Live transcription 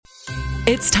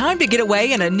It's time to get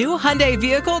away in a new Hyundai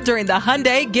vehicle during the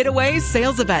Hyundai Getaway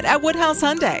Sales Event at Woodhouse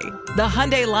Hyundai. The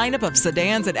Hyundai lineup of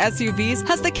sedans and SUVs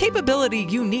has the capability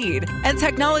you need and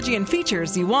technology and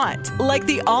features you want, like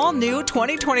the all-new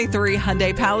 2023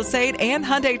 Hyundai Palisade and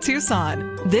Hyundai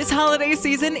Tucson. This holiday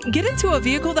season, get into a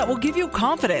vehicle that will give you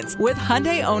confidence with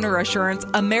Hyundai Owner Assurance,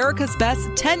 America's best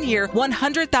 10-year,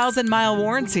 100,000-mile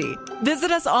warranty.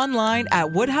 Visit us online at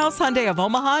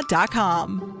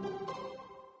WoodhouseHyundaiofOmaha.com.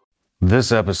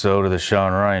 This episode of The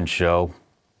Sean Ryan Show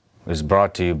is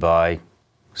brought to you by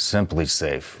Simply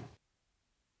Safe.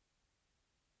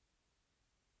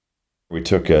 We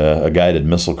took a guided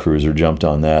missile cruiser, jumped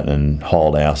on that, and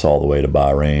hauled ass all the way to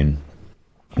Bahrain.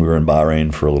 We were in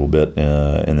Bahrain for a little bit,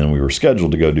 and then we were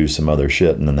scheduled to go do some other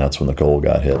shit, and then that's when the cold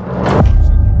got hit.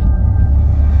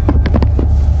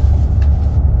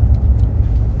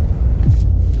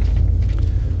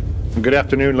 Good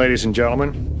afternoon, ladies and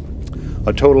gentlemen.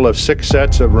 A total of 6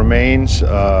 sets of remains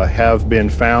have been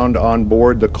found on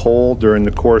board the Cole during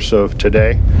the course of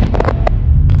today.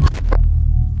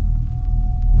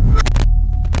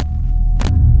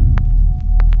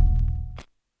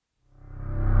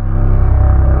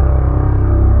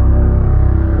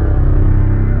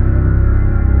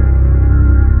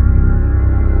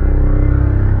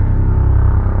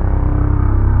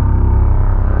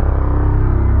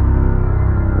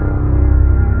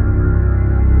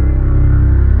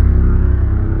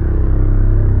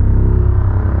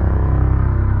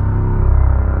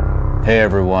 Hey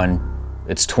everyone,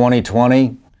 it's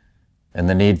 2020 and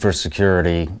the need for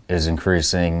security is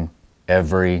increasing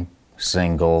every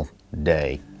single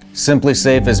day. Simply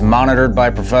Safe is monitored by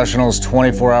professionals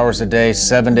 24 hours a day,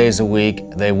 7 days a week.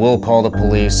 They will call the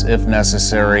police if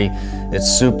necessary. It's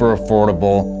super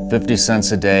affordable, 50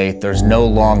 cents a day. There's no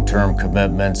long-term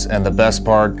commitments, and the best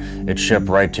part, it's shipped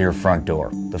right to your front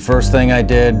door. The first thing I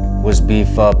did was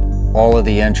beef up all of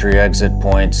the entry-exit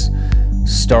points,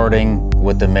 starting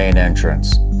with the main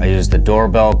entrance. I used the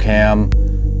doorbell cam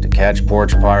to catch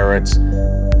porch pirates.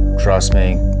 Trust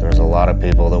me, there's a lot of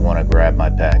people that want to grab my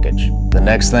package. The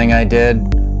next thing I did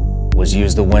was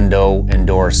use the window and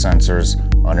door sensors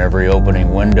on every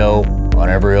opening window, on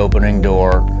every opening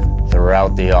door,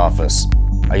 throughout the office.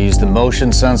 I used the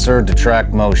motion sensor to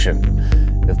track motion.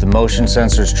 If the motion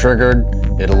sensor's triggered,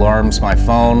 it alarms my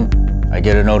phone. I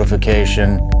get a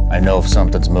notification. I know if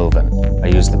something's moving. I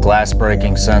use the glass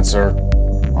breaking sensor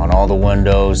on all the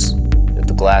windows. If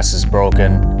the glass is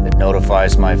broken, it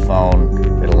notifies my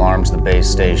phone. It alarms the base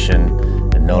station.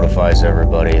 It notifies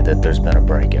everybody that there's been a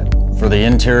break-in. For the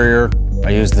interior,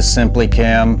 I use the Simply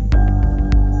Cam.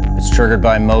 It's triggered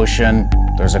by motion.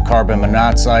 There's a carbon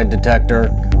monoxide detector.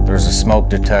 There's a smoke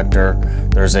detector.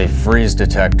 There's a freeze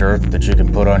detector that you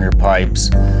can put on your pipes.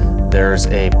 There's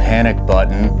a panic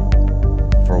button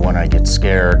for when I get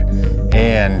scared,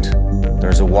 and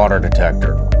there's a water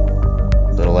detector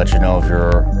that'll let you know if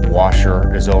your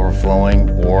washer is overflowing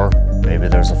or maybe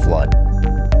there's a flood,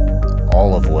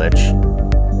 all of which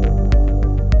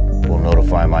will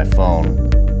notify my phone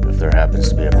if there happens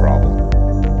to be a problem.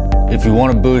 If you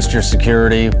want to boost your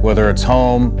security, whether it's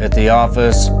home, at the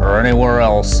office, or anywhere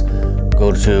else,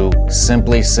 go to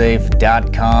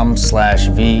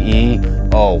simplysafe.com/VE.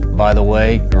 Oh, by the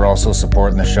way, you're also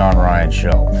supporting the Sean Ryan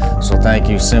Show. So thank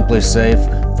you, Simply Safe,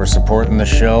 for supporting the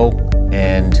show,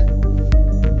 and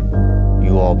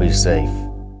you all be safe.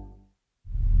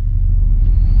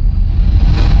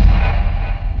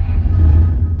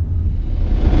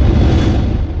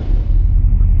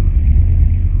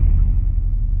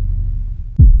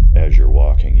 As you're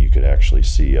walking, you could actually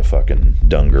see a fucking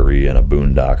dungaree and a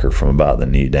boondocker from about the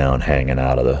knee down hanging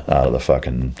out of the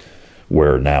fucking,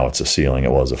 where now it's a ceiling,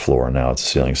 it was a floor, now it's a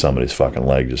ceiling, somebody's fucking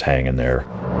leg just hanging there.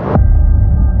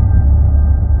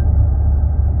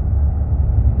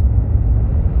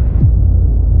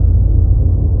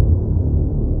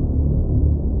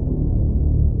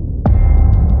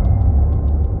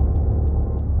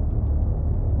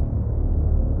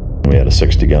 We had a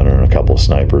 60 gunner and a couple of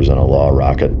snipers and a law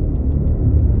rocket.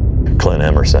 Clint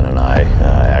Emerson and I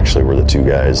actually were the two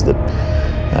guys that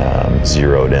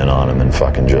zeroed in on him and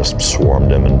fucking just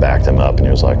swarmed him and backed him up, and he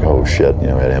was like, oh shit, you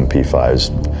know, had MP5s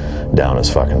down his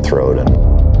fucking throat. And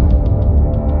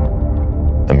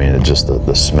I mean, it just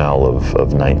the smell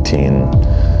of 19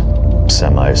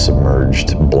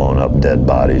 semi-submerged, blown up dead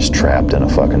bodies trapped in a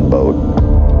fucking boat.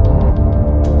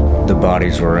 The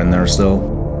bodies were in there still?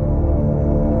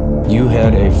 You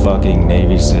had a fucking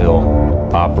Navy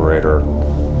SEAL operator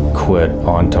quit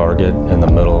on target in the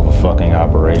middle of a fucking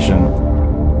operation.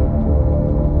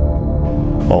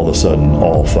 All of a sudden,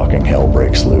 all fucking hell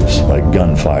breaks loose. Like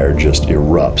gunfire just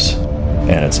erupts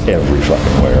and it's every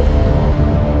fucking where.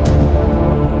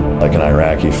 Like an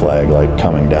Iraqi flag, like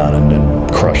coming down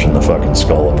and crushing the fucking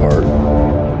skull apart.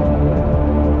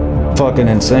 Fucking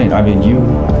insane. I mean, you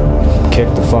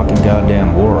kicked the fucking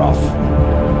goddamn war off.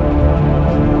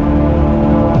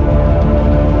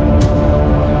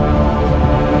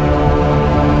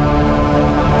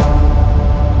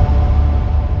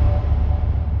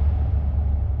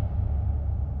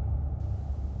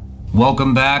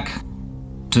 Welcome back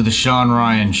to the Sean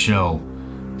Ryan Show.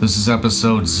 This is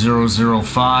episode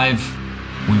 005.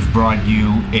 We've brought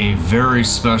you a very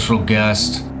special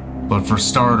guest, but for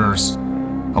starters,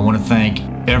 I want to thank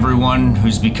everyone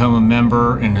who's become a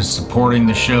member and is supporting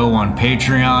the show on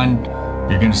Patreon.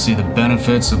 You're going to see the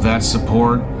benefits of that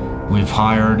support. We've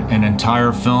hired an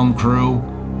entire film crew,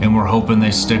 and we're hoping they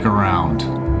stick around.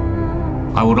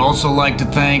 I would also like to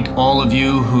thank all of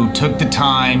you who took the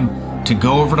time to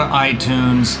go over to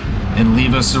iTunes and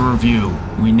leave us a review.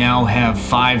 We now have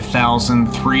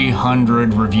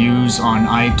 5,300 reviews on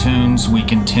iTunes. We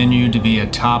continue to be a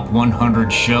top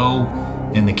 100 show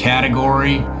in the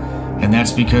category, and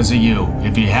that's because of you.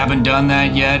 If you haven't done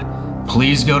that yet,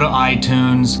 please go to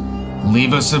iTunes,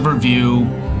 leave us a review,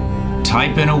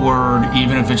 type in a word,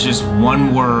 even if it's just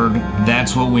one word.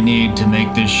 That's what we need to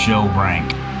make this show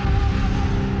rank.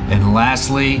 And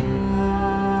lastly,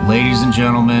 ladies and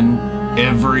gentlemen,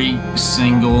 every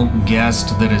single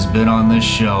guest that has been on this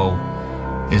show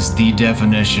is the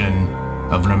definition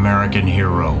of an American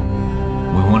hero.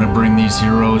 We want to bring these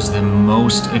heroes the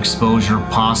most exposure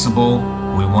possible.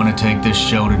 We want to take this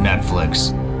show to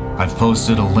Netflix. I've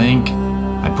posted a link.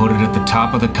 I put it at the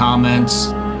top of the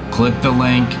comments. Click the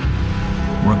link.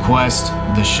 Request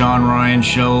The Sean Ryan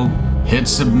Show. Hit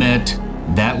submit.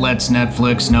 That lets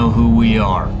Netflix know who we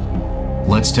are.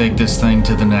 Let's take this thing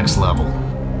to the next level.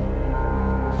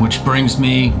 Which brings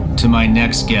me to my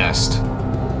next guest,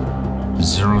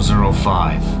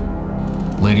 005.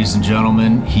 Ladies and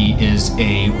gentlemen, he is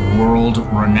a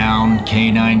world-renowned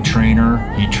canine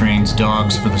trainer. He trains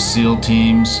dogs for the SEAL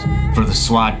teams, for the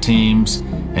SWAT teams,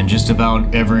 and just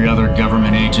about every other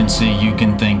government agency you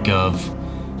can think of.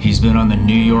 He's been on the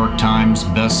New York Times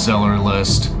bestseller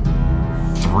list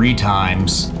 3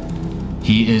 times.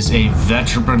 He is a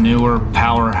veteranpreneur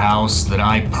powerhouse that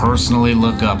I personally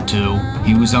look up to.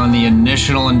 He was on the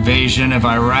initial invasion of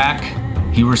Iraq.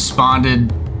 He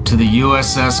responded to the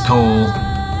USS Cole.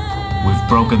 We've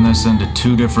broken this into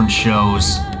 2 different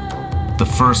shows. The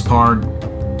first part,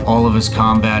 all of his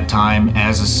combat time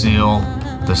as a SEAL.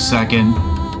 The second,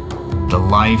 the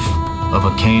life of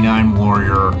a canine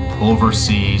warrior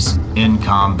overseas in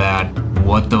combat,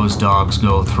 what those dogs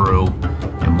go through,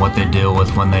 and what they deal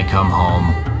with when they come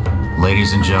home.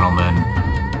 Ladies and gentlemen,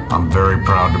 I'm very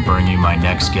proud to bring you my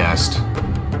next guest,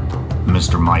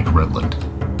 Mr. Mike Ridland.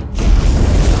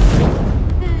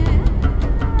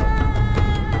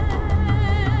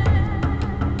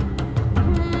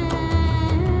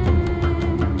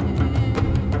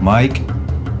 Mike,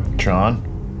 Sean?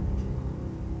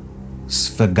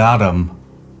 Svagatum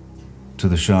to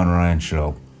the Sean Ryan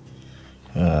Show.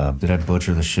 Did I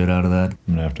butcher the shit out of that?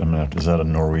 I'm gonna have to, is that a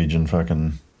Norwegian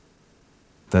fucking...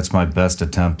 That's my best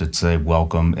attempt to say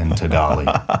welcome in Tagalog.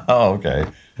 Oh, okay.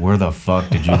 Where the fuck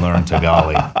did you learn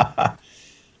Tagalog?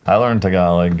 I learned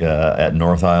Tagalog at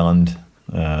North Island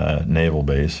Naval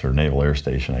Base, or Naval Air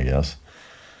Station, I guess.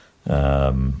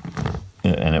 And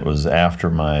it was after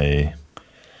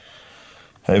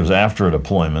a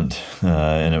deployment,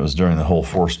 and it was during the whole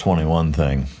Force 21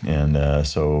 thing. And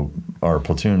so our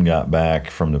platoon got back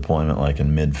from deployment like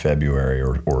in mid-February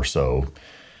or so.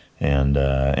 And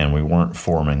we weren't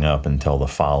forming up until the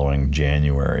following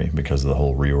January because of the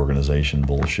whole reorganization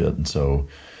bullshit. And so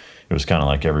it was kind of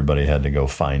like everybody had to go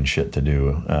find shit to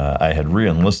do. I had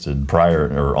re-enlisted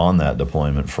on that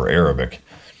deployment for Arabic.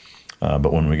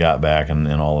 But when we got back and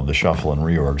all of the shuffle and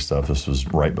reorg stuff, this was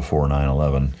right before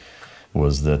 9/11,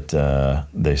 was that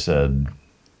they said,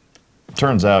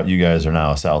 turns out you guys are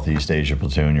now a Southeast Asia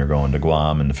platoon. You're going to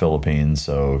Guam and the Philippines.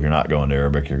 So if you're not going to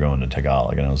Arabic, you're going to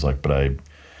Tagalog. And I was like, but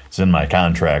it's in my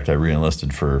contract. I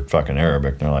re-enlisted for fucking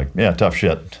Arabic. And they're like, yeah, tough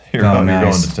shit. You're going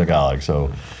to Tagalog.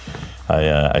 So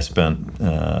I spent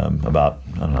about,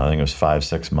 I don't know, I think it was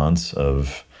 5-6 months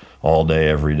of all day,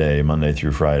 every day, Monday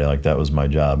through Friday. Like that was my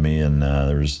job. Me and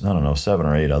there's, I don't know, 7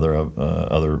 or 8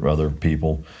 other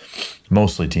people,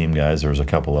 mostly team guys. There was a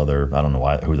couple other, I don't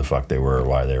know who the fuck they were or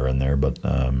why they were in there. But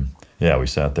yeah, we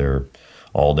sat there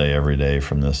all day, every day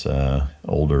from this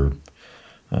older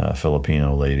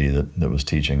Filipino lady that was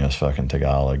teaching us fucking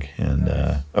Tagalog. And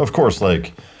of course,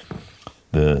 like,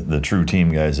 the true team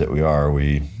guys that we are,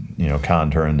 we,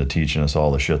 conned her into teaching us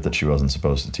all the shit that she wasn't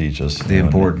supposed to teach us. The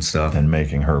important stuff. And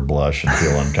making her blush and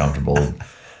feel uncomfortable.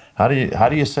 How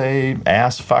do you say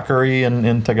ass fuckery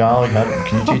in Tagalog?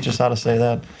 Can you teach us how to say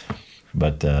that?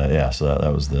 But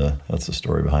so that's the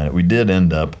story behind it. We did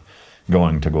end up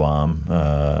going to Guam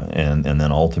and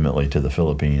then ultimately to the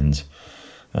Philippines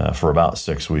for about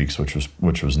 6 weeks,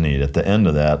 which was neat. At the end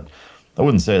of that, I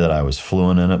wouldn't say that I was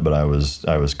fluent in it, but I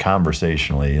was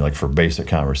conversationally, like for basic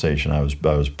conversation, I was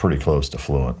pretty close to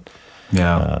fluent.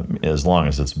 Yeah. As long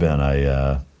as it's been,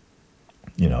 I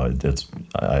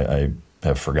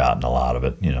have forgotten a lot of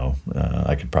it.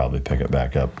 I could probably pick it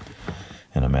back up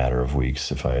in a matter of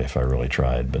weeks if I really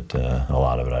tried, but a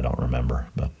lot of it I don't remember.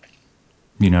 But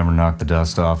you never knock the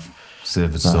dust off, see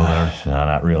if it's still there? No,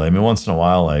 not really. I mean, once in a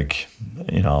while,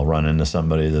 I'll run into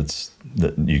somebody that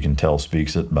you can tell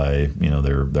speaks it by,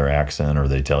 their accent, or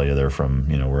they tell you they're from,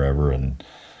 wherever, and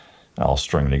I'll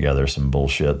string together some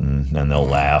bullshit and they'll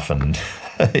laugh and,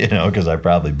 because I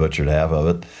probably butchered half of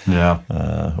it. Yeah.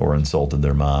 Or insulted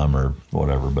their mom or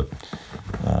whatever. But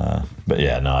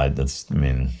yeah, no,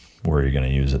 where are you going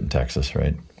to use it in Texas,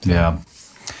 right? So. Yeah.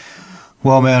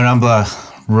 Well, man, I'm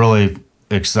really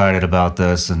excited about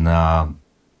this, and I've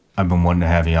been wanting to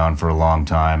have you on for a long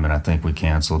time, and I think we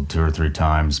canceled 2 or 3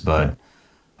 times, but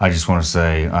I just want to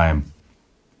say I am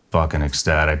fucking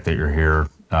ecstatic that you're here,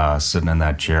 sitting in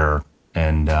that chair,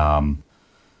 and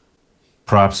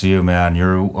props to you, man.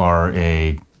 You are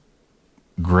a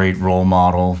great role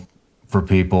model for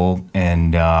people,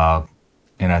 and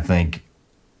I think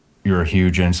you're a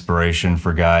huge inspiration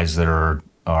for guys that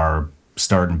are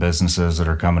starting businesses, that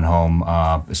are coming home,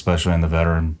 especially in the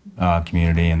veteran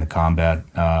community and the combat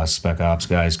spec ops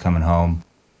guys coming home.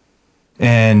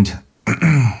 And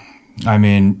I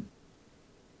mean,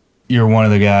 you're one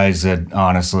of the guys that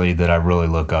honestly that I really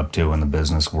look up to in the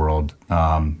business world.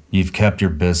 You've kept your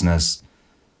business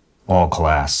all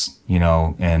class,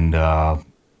 and a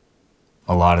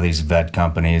lot of these vet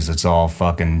companies, it's all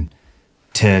fucking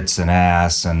tits and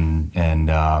ass and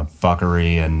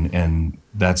fuckery and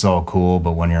that's all cool,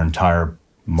 but when your entire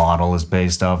model is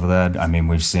based off of that, I mean,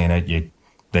 we've seen it.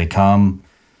 They come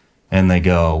and they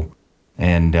go,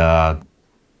 and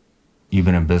you've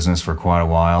been in business for quite a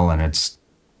while, and it's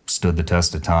stood the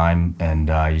test of time, and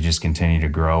you just continue to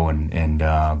grow, and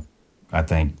I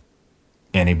think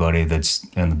anybody that's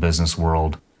in the business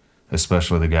world,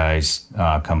 especially the guys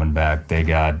coming back, they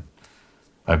got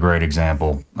a great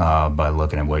example by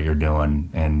looking at what you're doing,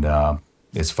 and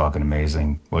it's fucking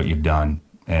amazing what you've done,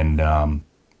 and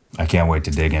I can't wait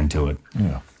to dig into it.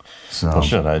 Yeah. So, well,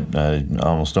 shit, I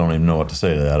almost don't even know what to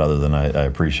say to that other than I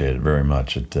appreciate it very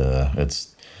much.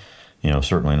 It's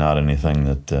certainly not anything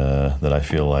that I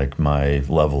feel like my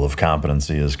level of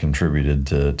competency has contributed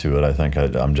to it. I think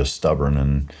I'm just stubborn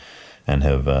and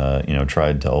have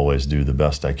tried to always do the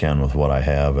best I can with what I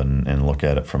have and look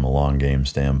at it from a long game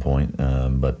standpoint.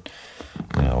 But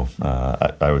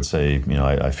I would say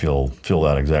I feel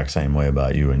that exact same way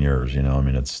about you and yours. I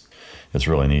mean, it's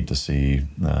really neat to see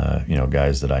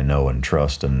guys that I know and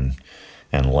trust and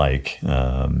like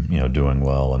doing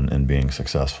well and being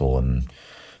successful and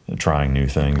trying new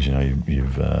things.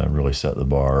 You've really set the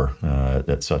bar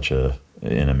at such an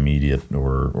immediate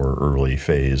or early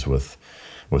phase with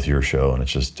your show, and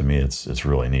it's just, to me, it's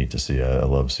really neat to see. I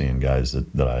love seeing guys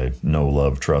that I know,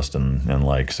 love, trust, and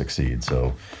like succeed.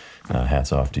 So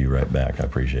hats off to you right back. I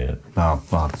appreciate it. Well,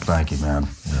 thank you, man.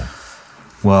 Yeah.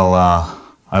 Well,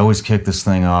 I always kick this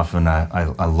thing off, and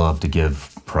I love to give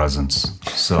presents.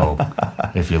 So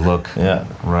if you look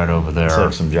right over there. It's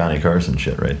like some Johnny Carson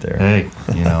shit right there. Hey,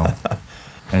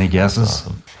 any guesses?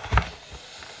 Awesome.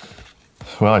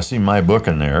 Well, I see my book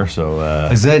in there, so...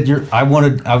 Is that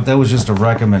that was just a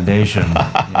recommendation.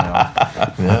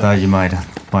 I thought you might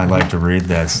like to read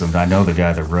that. So I know the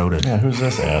guy that wrote it. Yeah, who's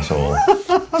this asshole?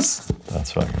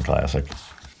 That's fucking classic.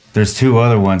 There's 2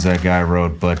 other ones that guy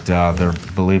wrote, but they're,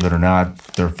 believe it or not,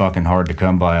 they're fucking hard to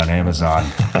come by on Amazon.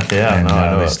 Yeah,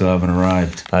 and they still haven't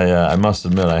arrived. I must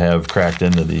admit, I have cracked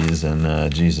into these,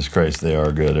 and Jesus Christ, they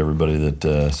are good. Everybody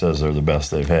that says they're the best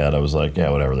they've had, I was like,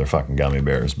 yeah, whatever, they're fucking gummy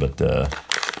bears. But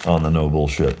on the no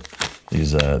bullshit,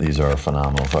 these are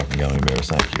phenomenal fucking gummy bears.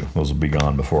 Thank you. Those will be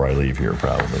gone before I leave here,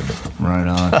 probably. But. Right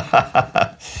on.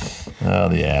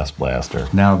 The Ass Blaster.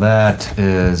 Now that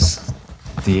is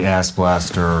the Ass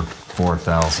Blaster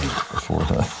 4000.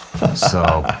 4000.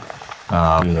 So,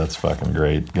 dude, that's fucking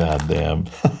great. Goddamn.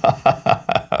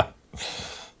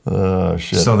 Oh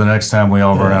shit. So the next time we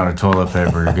all run out of toilet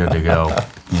paper, you're good to go.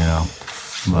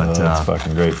 But that's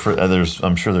fucking great.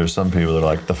 I'm sure there's some people that are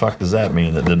like, the fuck does that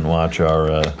mean, that didn't watch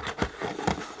our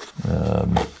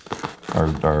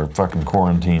our fucking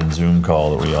quarantine Zoom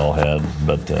call that we all had.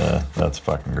 But that's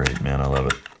fucking great, man. I love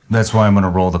it. That's why I'm going to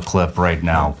roll the clip right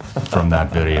now from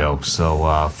that video.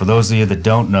 So for those of you that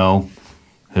don't know,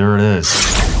 here it is.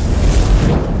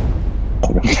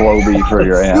 Floby for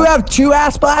your ass. You have 2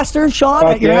 ass blasters, Sean,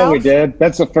 at your house? We did.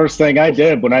 That's the first thing I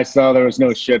did when I saw there was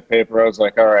no shit paper. I was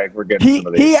like, all right, we're getting some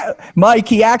of these. Mike,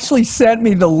 he actually sent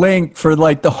me the link for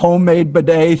like the homemade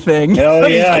bidet thing. Hell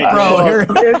yeah, like, bro, here.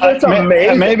 It's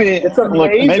amazing.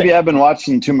 Maybe I've been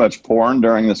watching too much porn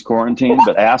during this quarantine,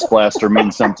 but ass blaster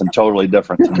means something totally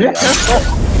different to me.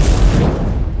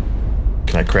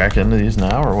 Can I crack into these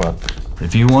now or what?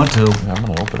 If you want to. Yeah, I'm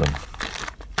gonna open them.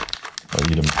 I'll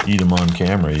eat them on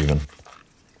camera even.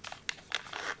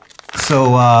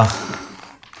 So I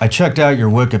checked out your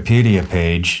Wikipedia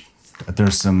page.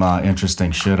 There's some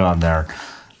interesting shit on there.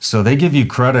 So they give you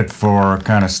credit for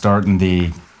kind of starting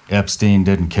the Epstein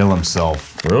didn't kill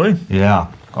himself. Really? Yeah,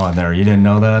 on there. You didn't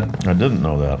know that? I didn't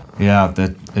know that. Yeah,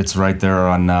 it's right there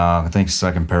on, I think,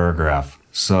 second paragraph.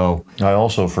 So I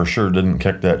also for sure didn't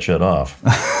kick that shit off.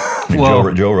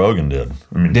 Well, Joe Rogan did.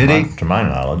 I mean, did he? To my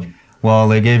knowledge. Well,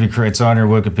 they gave you it's on your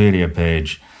Wikipedia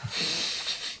page.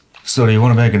 So do you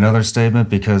want to make another statement?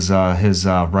 Because his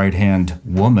right-hand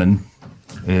woman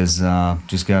is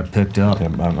just got picked up. Yeah,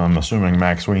 I'm assuming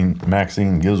Maxine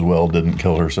Giswell didn't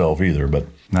kill herself either, but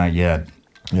not yet.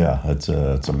 Yeah, it's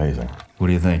amazing. What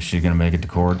do you think? She's gonna make it to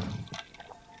court?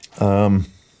 Yeah,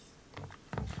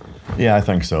 I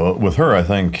think so. With her, I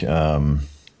think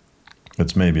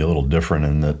it's maybe a little different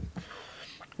in that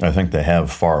I think they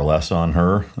have far less on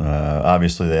her.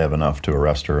 Obviously, they have enough to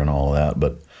arrest her and all that,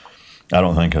 but I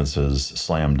don't think it's as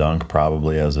slam dunk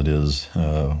probably as it is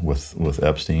with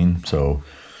Epstein. So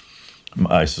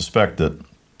I suspect that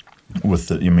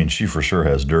she for sure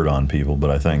has dirt on people, but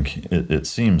I think it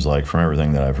seems like from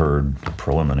everything that I've heard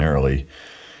preliminarily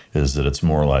is that it's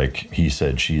more like he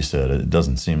said, she said. It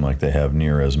doesn't seem like they have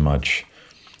near as much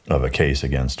of a case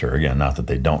against her. Again, not that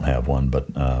they don't have one, but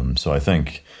so I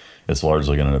think it's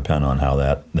largely going to depend on how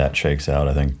that shakes out.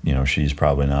 I think, she's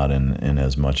probably not in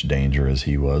as much danger as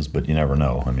he was, but you never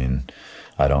know. I mean,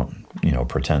 I don't,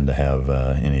 pretend to have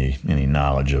any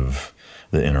knowledge of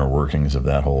the inner workings of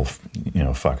that whole,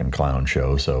 fucking clown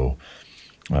show. So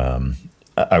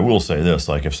I will say this,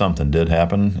 like if something did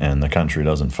happen and the country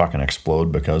doesn't fucking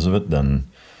explode because of it, then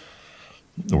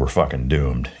we're fucking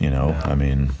doomed, Yeah. I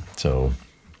mean, so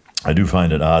I do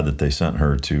find it odd that they sent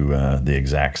her to the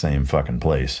exact same fucking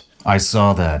place. I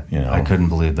saw that. I couldn't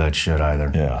believe that shit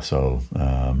either. Yeah, so,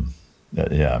 I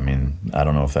mean, I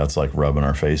don't know if that's like rubbing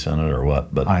our face in it or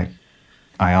what, but... I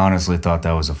honestly thought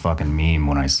that was a fucking meme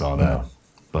when I saw that. Yeah.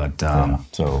 But, I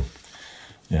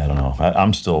don't know.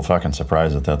 I'm still fucking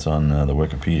surprised that that's on the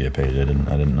Wikipedia page. I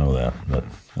didn't know that, but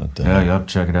you have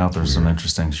to check it out. There's some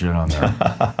interesting shit on there.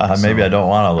 Maybe I don't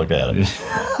want to look at it.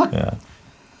 Yeah.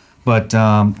 But,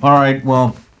 all right,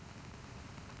 well...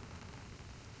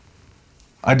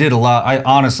 I did a lot. I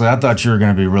thought you were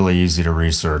going to be really easy to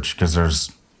research because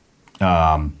there's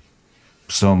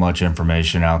so much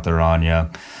information out there on you.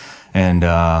 And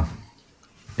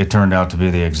it turned out to be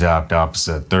the exact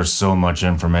opposite. There's so much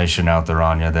information out there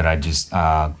on you that I just,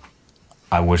 I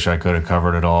wish I could have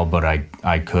covered it all, but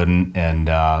I couldn't. And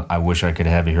I wish I could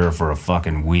have you here for a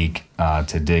fucking week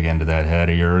to dig into that head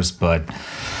of yours. But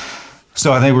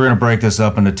so I think we're going to break this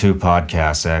up into 2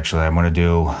 podcasts, actually. I'm going to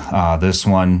do this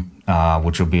one,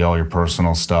 which will be all your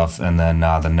personal stuff, and then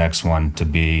the next one to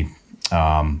be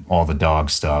all the dog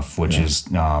stuff, which is,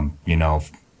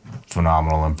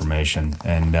 phenomenal information.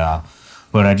 And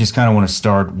but I just kind of want to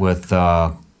start with,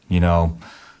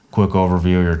 quick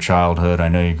overview of your childhood. I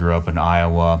know you grew up in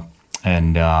Iowa,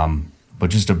 and but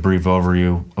just a brief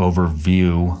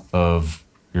overview of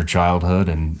your childhood,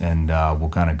 and we'll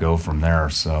kind of go from there.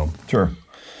 So sure.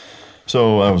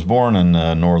 So I was born in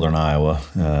northern Iowa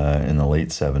in the late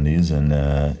 70s, and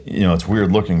it's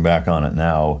weird looking back on it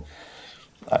now.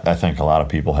 I think a lot of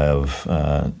people have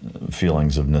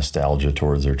feelings of nostalgia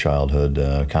towards their childhood,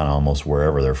 kind of almost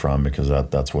wherever they're from, because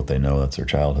that's what they know, that's their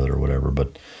childhood or whatever.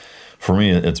 But for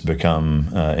me, it's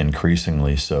become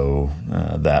increasingly so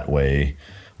that way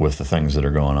with the things that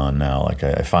are going on now. Like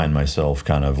I find myself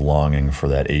kind of longing for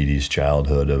that 80s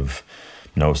childhood of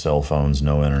no cell phones,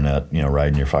 no internet,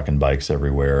 riding your fucking bikes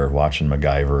everywhere, watching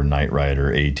MacGyver, Knight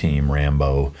Rider, A-Team,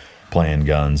 Rambo, playing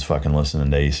guns, fucking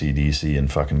listening to AC/DC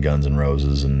and fucking Guns N'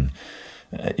 Roses. And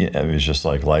it was just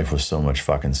like life was so much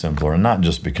fucking simpler. And not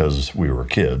just because we were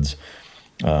kids.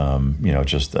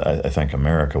 I think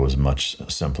America was a much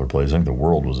simpler place. I think the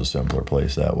world was a simpler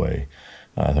place that way.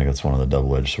 I think that's one of the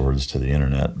double-edged swords to the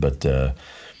internet. But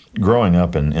growing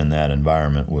up in that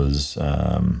environment was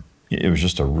it was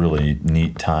just a really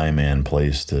neat time and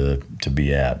place to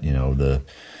be at. You know,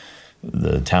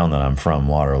 the town that I'm from,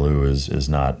 Waterloo, is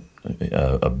not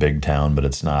a big town, but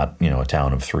it's not, you know, a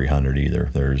town of 300 either.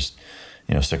 There's,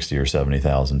 you know, 60 or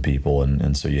 70,000 people,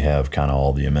 and so you have kind of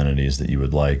all the amenities that you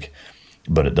would like,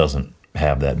 but it doesn't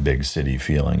have that big city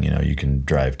feeling. You know, you can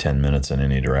drive 10 minutes in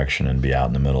any direction and be out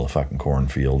in the middle of fucking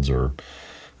cornfields, or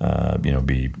you know,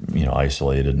 be, you know,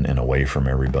 isolated and away from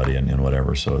everybody and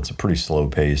whatever. So it's a pretty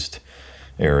slow-paced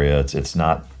area. It's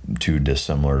not too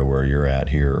dissimilar to where you're at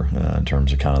here in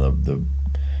terms of kind of the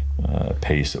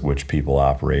pace at which people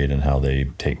operate and how they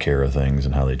take care of things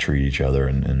and how they treat each other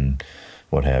and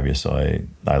what have you. So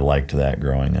I liked that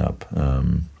growing up,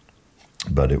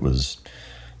 but it was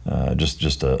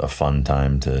just a fun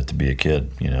time to be a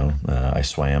kid. You know, I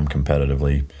swam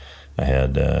competitively. I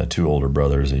had 2 older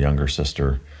brothers, a younger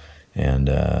sister. And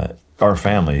our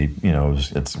family, you know,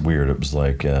 it's weird. It was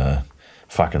like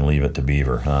fucking Leave It to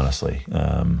Beaver, honestly.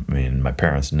 I mean, my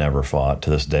parents never fought. To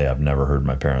this day, I've never heard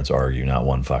my parents argue, not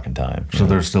one fucking time. So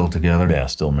they're still together? Yeah,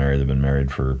 still married. They've been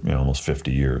married for, you know, almost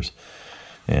 50 years.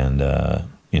 And,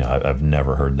 you know, I've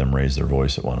never heard them raise their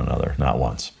voice at one another, not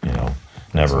once. You know,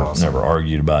 never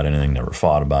argued about anything, never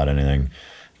fought about anything.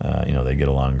 You know, they get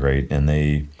along great. And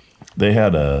they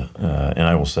had and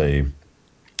I will say,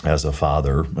 as a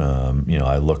father, you know,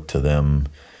 I look to them,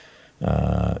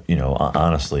 you know,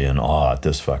 honestly in awe at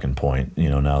this fucking point, you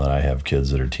know, now that I have kids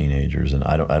that are teenagers, and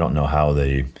I don't know how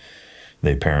they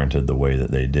parented the way that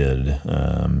they did.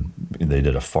 They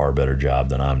did a far better job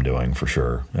than I'm doing, for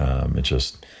sure. It's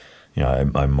just, you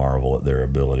know, I marvel at their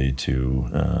ability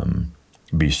to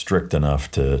be strict enough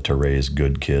to raise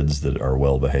good kids that are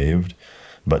well behaved,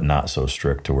 but not so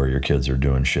strict to where your kids are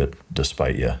doing shit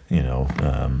despite you, you know.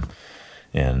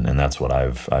 And that's what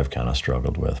I've kind of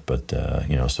struggled with. But,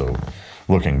 you know, so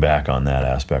looking back on that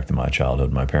aspect of my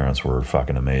childhood, my parents were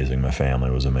fucking amazing. My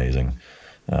family was amazing.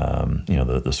 You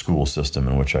know, the school system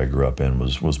in which I grew up in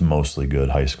was mostly good.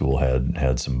 High school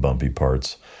had some bumpy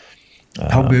parts.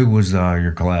 How big was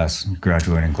your class,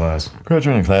 graduating class?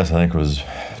 Graduating class, I think, was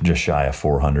just shy of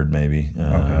 400 maybe.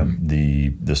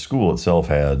 Okay. The school itself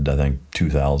had, I think,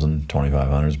 2,000,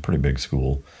 2,500. It's a pretty big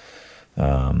school.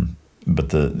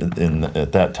 But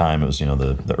at that time, it was, you know,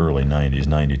 the early 90s,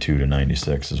 92 to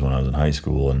 96 is when I was in high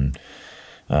school. And,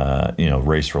 you know,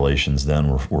 race relations then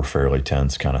were fairly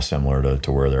tense, kind of similar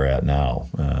to where they're at now.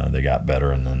 They got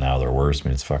better, and then now they're worse. I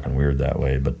mean, it's fucking weird that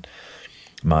way. But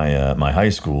my high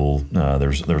school,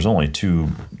 there's only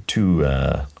two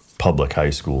public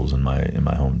high schools in my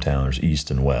hometown. There's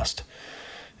East and West.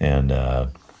 And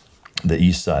the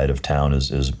east side of town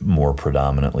is more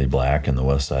predominantly black, and the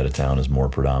west side of town is more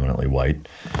predominantly white.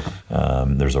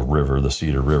 There's a river, the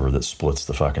Cedar River, that splits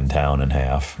the fucking town in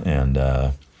half, and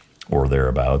or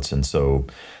thereabouts. And so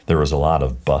there was a lot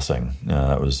of busing.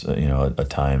 That was, you know, a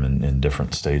time in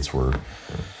different states where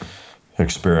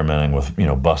experimenting with, you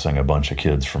know, busing a bunch of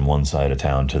kids from one side of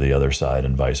town to the other side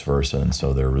and vice versa. And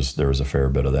so there was a fair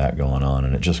bit of that going on,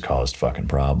 and it just caused fucking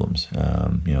problems.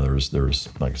 You know, there was,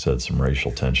 like I said, some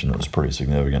racial tension that was pretty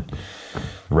significant.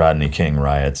 Rodney King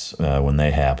riots, when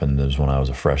they happened, is when I was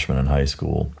a freshman in high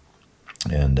school.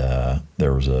 And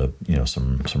there was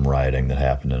some rioting that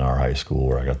happened in our high school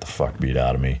where I got the fuck beat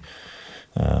out of me.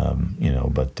 You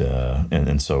know, but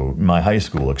and so my high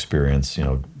school experience, you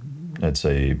know, I'd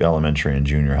say elementary and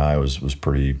junior high was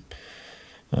pretty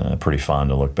fun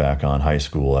to look back on. High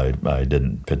school, I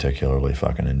didn't particularly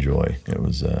fucking enjoy. It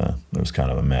was kind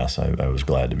of a mess. I was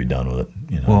glad to be done with it.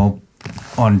 You know? Well,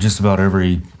 on just about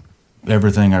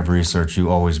everything I've researched, you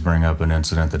always bring up an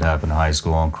incident that happened in high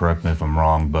school. And correct me if I'm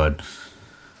wrong, but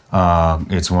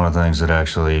it's one of the things that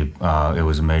actually it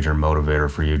was a major motivator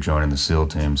for you joining the SEAL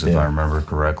teams, if I remember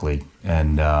correctly.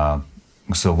 And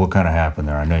so what kind of happened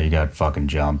there? I know you got fucking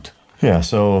jumped. Yeah,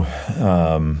 so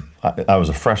I was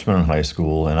a freshman in high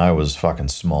school, and I was fucking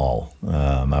small.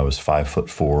 I was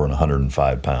 5'4" and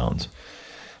 105 pounds.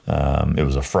 It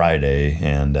was a Friday,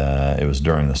 and it was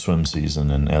during the swim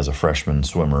season. And as a freshman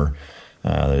swimmer,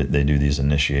 they do these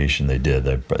initiation. They did.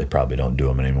 They probably don't do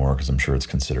them anymore because I'm sure it's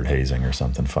considered hazing or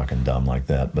something fucking dumb like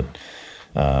that. But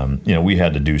you know, we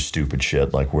had to do stupid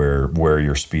shit like wear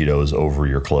your Speedos over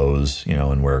your clothes, you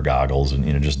know, and wear goggles, and,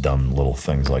 you know, just dumb little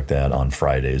things like that. On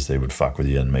Fridays, they would fuck with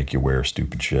you and make you wear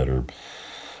stupid shit or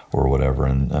whatever.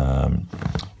 And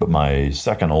but my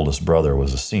second oldest brother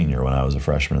was a senior when I was a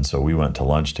freshman, and so we went to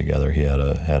lunch together. He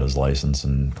had his license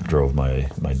and drove my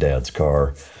dad's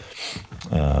car.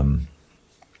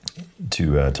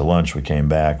 To lunch, we came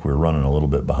back. We were running a little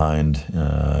bit behind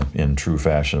in true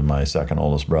fashion of my second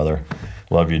oldest brother.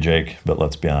 love you, Jake, but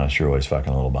let's be honest, you're always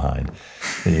fucking a little behind.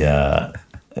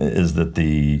 Is that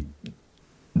the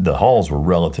halls were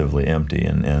relatively empty,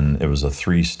 and it was a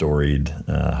 3-storied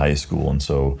high school, and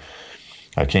so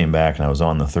I came back and I was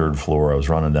on the 3rd floor. I was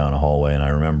running down a hallway, and I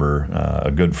remember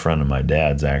a good friend of my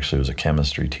dad's actually was a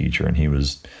chemistry teacher, and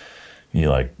he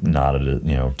like nodded,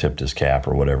 tipped his cap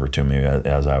or whatever to me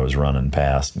as I was running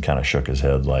past, and kind of shook his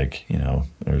head like,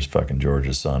 there's fucking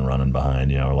George's son running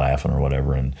behind, laughing or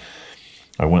whatever. And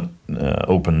I went,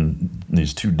 opened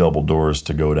these 2 double doors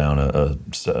to go down a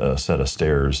set of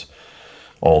stairs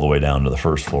all the way down to the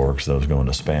 1st floor because I was going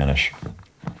to Spanish.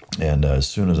 And as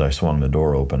soon as I swung the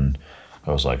door open,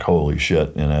 I was like, holy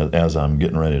shit. And as I'm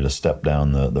getting ready to step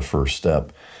down the first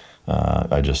step,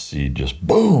 I just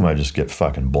boom, I just get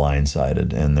fucking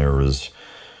blindsided. And there was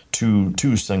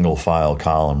two single file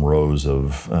column rows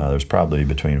of, there's probably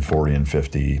between 40 and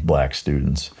 50 black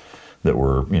students that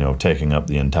were, taking up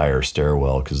the entire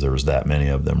stairwell because there was that many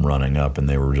of them running up, and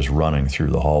they were just running through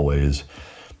the hallways,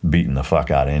 beating the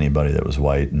fuck out of anybody that was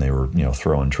white, and they were,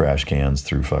 throwing trash cans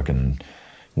through fucking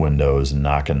windows and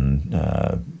knocking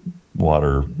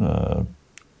water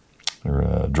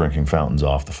or drinking fountains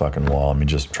off the fucking wall. I mean,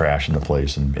 just trashing the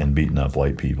place and beating up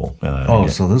white people.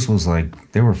 So this was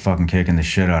like, they were fucking kicking the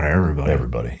shit out of everybody.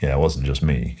 Everybody. Yeah, it wasn't just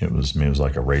me. It was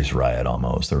like a race riot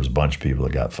almost. There was a bunch of people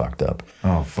that got fucked up.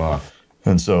 Oh, fuck.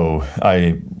 And so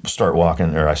I start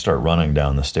running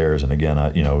down the stairs, and again,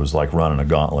 it was like running a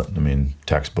gauntlet. I mean,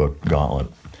 textbook gauntlet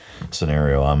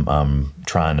scenario. I'm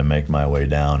trying to make my way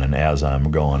down, and as I'm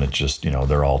going, it's just,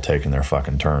 they're all taking their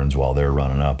fucking turns while they're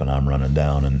running up and I'm running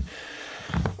down. And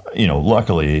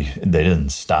luckily they didn't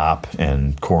stop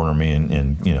and corner me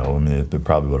and they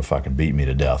probably would have fucking beat me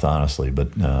to death, honestly. But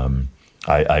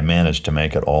I managed to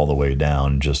make it all the way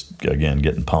down, just, again,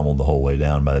 getting pummeled the whole way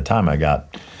down. By the time I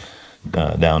got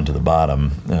down to the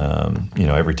bottom,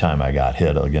 every time I got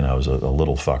hit, again, I was a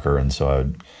little fucker. And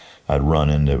so I'd run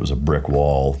into, it was a brick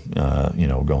wall,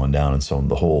 going down. And so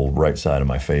the whole right side of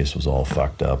my face was all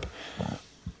fucked up.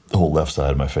 The whole left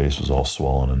side of my face was all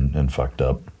swollen and fucked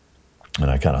up. And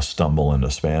I kind of stumble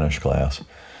into Spanish class.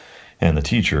 And the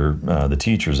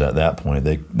teachers at that point,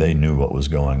 they knew what was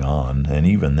going on. And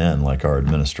even then, like our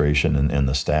administration and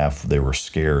the staff, they were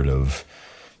scared of,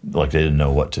 like, they didn't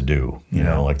know what to do.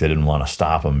 Like they didn't want to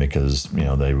stop them because,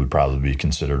 they would probably be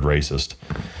considered racist.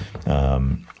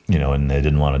 And they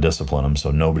didn't want to discipline them.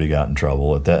 So nobody got in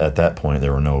trouble. At that point,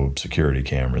 there were no security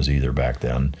cameras either back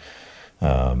then.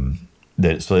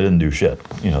 So they didn't do shit.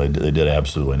 They did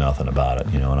absolutely nothing about it.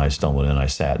 And I stumbled in, I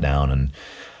sat down, and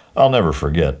I'll never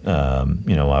forget. I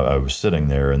was sitting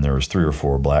there, and there was 3 or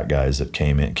 4 black guys that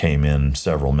came in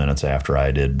several minutes after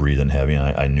I did, breathing heavy,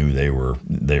 and I knew they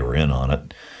were in on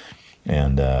it.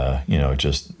 And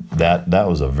just that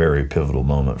was a very pivotal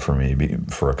moment for me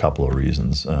for a couple of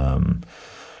reasons.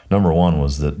 Number one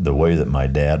was that the way that my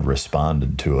dad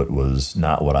responded to it was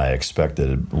not what I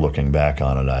expected. Looking back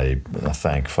on it, I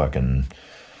thank fucking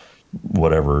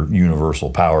whatever universal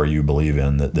power you believe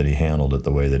in that he handled it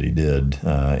the way that he did,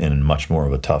 in much more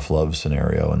of a tough love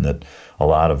scenario. And that a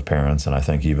lot of parents, and I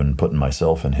think even putting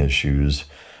myself in his shoes,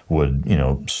 would,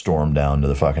 storm down to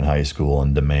the fucking high school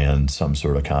and demand some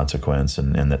sort of consequence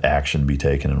and that action be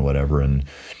taken and whatever. And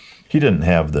he didn't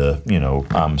have the,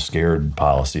 I'm scared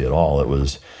policy at all. It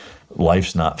was,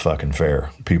 life's not fucking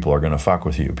fair. People are going to fuck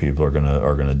with you. People are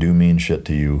going to do mean shit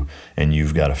to you, and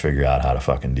you've got to figure out how to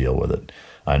fucking deal with it.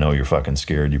 I know you're fucking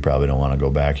scared. You probably don't want to go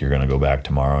back. You're going to go back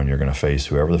tomorrow, and you're going to face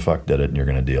whoever the fuck did it, and you're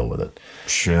going to deal with it.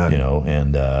 Shit.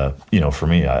 And for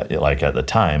me, like at the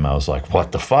time, I was like,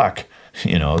 what the fuck?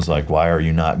 I was like, why are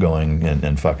you not going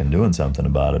and fucking doing something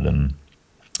about it? And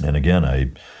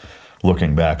again,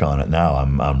 looking back on it now,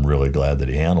 I'm really glad that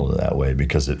he handled it that way,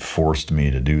 because it forced me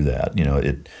to do that.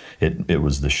 It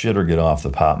was the shit or get off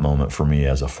the pot moment for me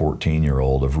as a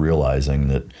 14-year-old of realizing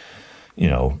that,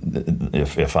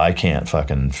 if I can't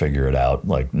fucking figure it out,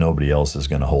 like, nobody else is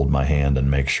going to hold my hand and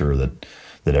make sure that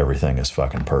everything is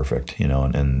fucking perfect.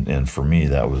 And for me,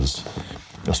 that was,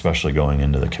 especially going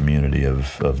into the community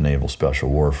of naval special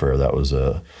warfare, that was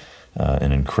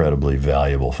an incredibly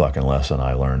valuable fucking lesson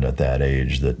I learned at that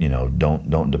age, that,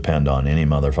 don't depend on any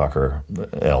motherfucker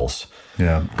else,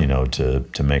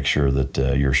 to make sure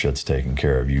that your shit's taken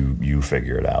care of. You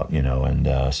figure it out,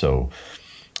 and so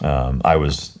I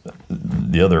was,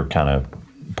 the other kind of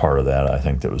part of that I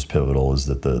think that was pivotal is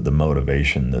that the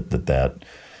motivation that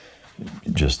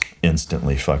just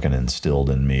instantly fucking instilled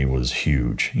in me was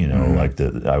huge. Like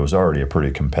I was already a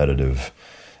pretty competitive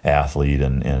athlete,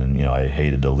 and you know, I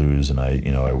hated to lose, and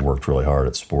I worked really hard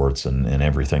at sports, and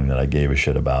everything that I gave a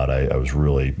shit about, I was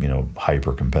really, you know,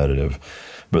 hyper competitive.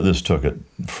 But this took it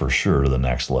for sure to the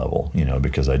next level, you know,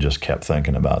 because I just kept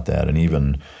thinking about that. And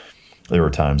even there were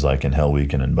times like in Hell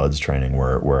Week and in Bud's training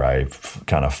where I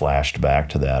kind of flashed back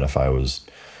to that if I was,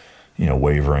 you know,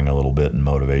 wavering a little bit in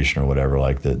motivation or whatever.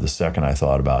 Like the second I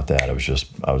thought about that, I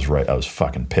was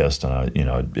fucking pissed,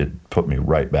 and it put me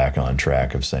right back on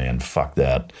track of saying, fuck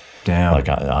that. Damn. Like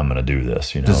I'm going to do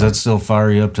this, you know. Does that still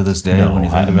fire you up to this day No, when you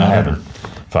think about it?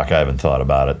 I haven't thought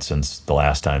about it since the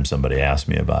last time somebody asked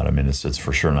me about it. I mean, it's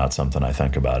for sure not something I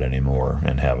think about anymore,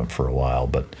 and haven't for a while.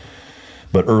 But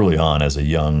early on, as a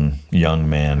young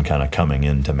man, kind of coming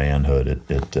into manhood,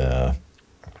 it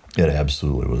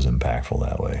absolutely was impactful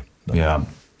that way. But, yeah.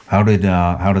 How did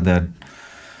that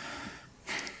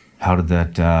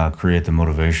create the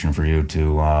motivation for you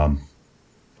to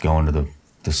go into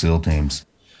the SEAL teams?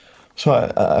 So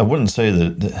I wouldn't say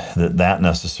that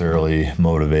necessarily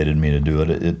motivated me to do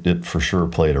it. It for sure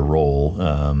played a role.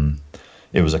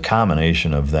 It was a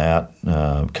combination of that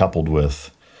coupled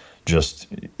with just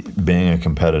being a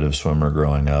competitive swimmer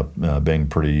growing up, being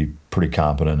pretty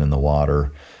competent in the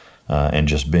water, and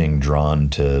just being drawn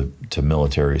to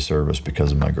military service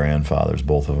because of my grandfathers.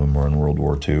 Both of them were in World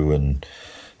War II,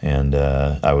 and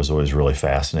I was always really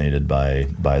fascinated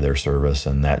by their service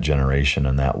and that generation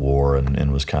and that war,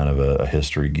 and was kind of a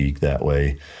history geek that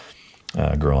way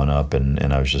growing up,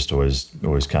 and I was just always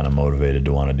kind of motivated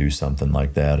to want to do something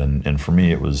like that. And for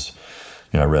me, it was,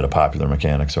 you know, I read a Popular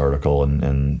Mechanics article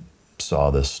and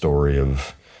saw this story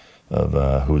of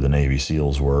who the Navy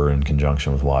SEALs were in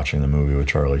conjunction with watching the movie with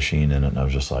Charlie Sheen in it, and I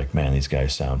was just like, man, these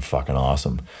guys sound fucking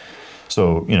awesome.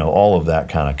 So, you know, all of that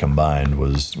kind of combined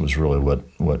was really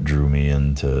what drew me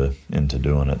into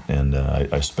doing it. And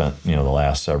I spent, you know, the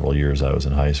last several years I was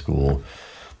in high school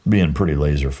being pretty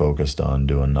laser focused on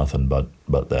doing nothing but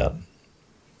that.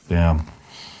 Yeah.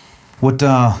 What?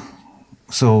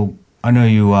 So I know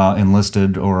you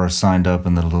enlisted or signed up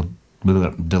in the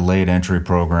delayed entry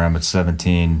program at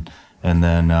 17, and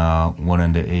then went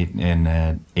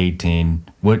into 18.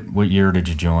 What year did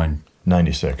you join?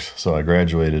 96. So I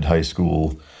graduated high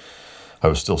school. I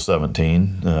was still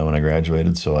 17 when I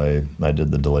graduated, so I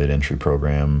did the delayed entry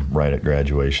program right at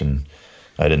graduation.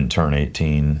 I didn't turn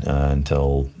 18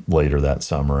 until later that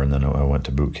summer, and then I went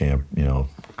to boot camp, you know,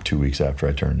 2 weeks after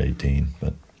I turned 18.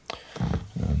 But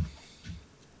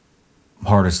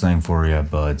hardest thing for you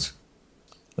at Bud's?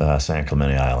 San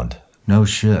Clemente Island. No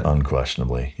shit.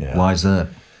 Unquestionably, yeah. Why is that?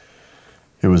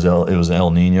 It was El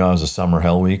Nino. It was a summer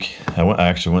Hell Week. I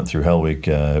actually went through Hell Week.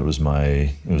 It was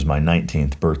my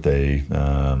 19th birthday.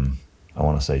 I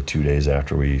want to say 2 days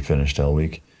after we finished Hell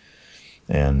Week,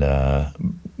 and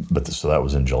so that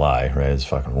was in July, right? It's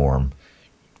fucking warm.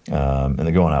 And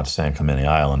then going out to San Clemente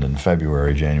Island in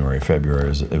January, February.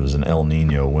 It was an El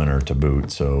Nino winter to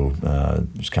boot, so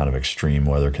it was kind of extreme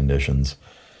weather conditions.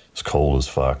 It was cold as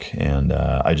fuck, and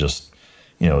I just,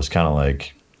 you know, it was kind of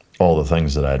like all the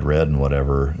things that I'd read and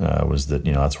whatever was that,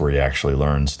 you know, that's where you actually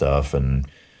learn stuff, and,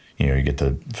 you know, you get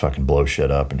to fucking blow shit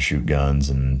up and shoot guns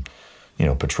and, you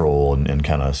know, patrol and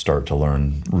kind of start to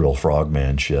learn real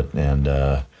frogman shit.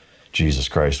 And Jesus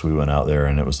Christ, we went out there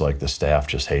and it was like the staff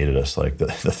just hated us. Like the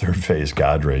third phase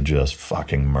cadre just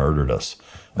fucking murdered us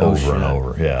over and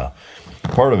over. Yeah.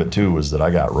 Part of it too was that I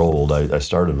got rolled. I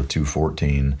started with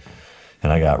 214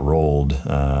 and I got rolled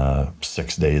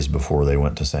 6 days before they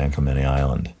went to San Clemente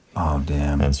Island. Oh,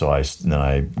 damn. And so then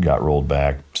I got rolled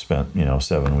back, spent, you know,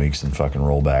 7 weeks in fucking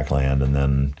rollback land, and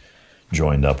then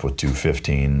joined up with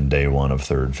 215 day one of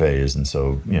third phase. And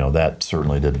so, you know, that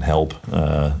certainly didn't help,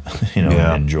 you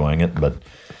know, enjoying it. But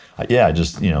yeah,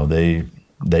 just, you know,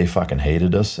 they fucking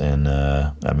hated us. And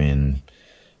I mean,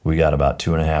 we got about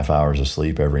 2.5 hours of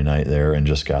sleep every night there and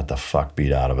just got the fuck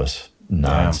beat out of us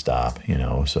nonstop, you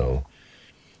know. So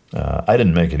I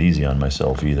didn't make it easy on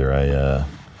myself either.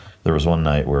 There was one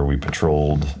night where we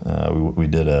patrolled, we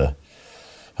did a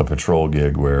patrol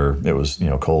gig where it was, you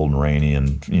know, cold and rainy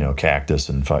and, you know, cactus,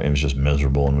 and it was just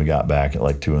miserable. And we got back at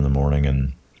like 2 a.m.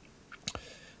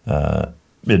 and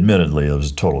admittedly, it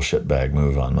was a total shitbag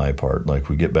move on my part. Like,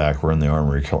 we get back, we're in the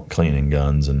armory cleaning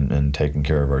guns and taking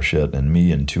care of our shit. And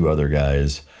me and 2 other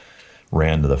guys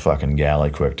ran to the fucking galley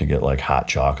quick to get like hot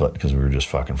chocolate because we were just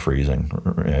fucking freezing,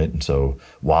 right? And so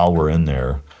while we're in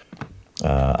there,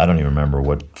 I don't even remember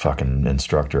what fucking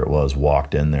instructor it was,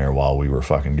 walked in there while we were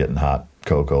fucking getting hot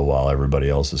cocoa while everybody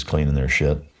else is cleaning their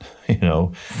shit, you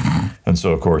know? And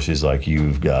so, of course, he's like,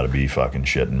 you've got to be fucking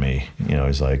shitting me. You know,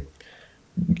 he's like,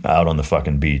 out on the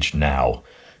fucking beach now,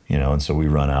 and so we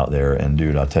run out there, and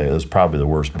dude, I'll tell you, it was probably the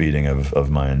worst beating of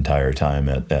my entire time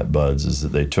at Bud's, is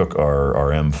that they took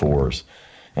our M4s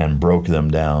and broke them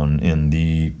down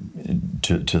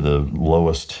to the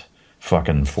lowest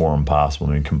fucking form possible.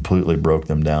 I mean, completely broke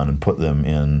them down and put them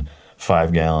in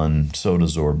 5-gallon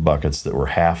Sodazorb buckets that were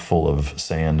half full of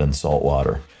sand and salt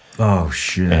water. Oh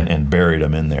shit! And buried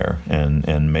them in there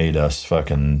and made us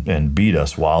and beat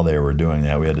us while they were doing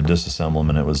that. We had to disassemble them,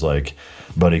 and it was like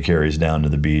buddy carries down to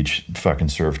the beach, fucking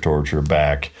surf torture,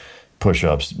 back,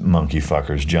 push-ups, monkey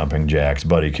fuckers, jumping jacks,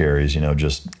 buddy carries.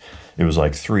 It was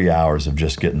like 3 hours of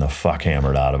just getting the fuck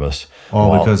hammered out of us.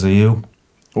 All because of you?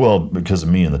 Well, because of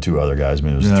me and the 2 other guys. I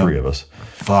mean, it was 3 of us.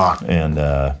 Fuck. And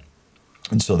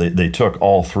so they took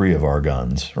all 3 of our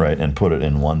guns, right, and put it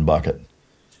in one bucket.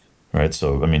 Right,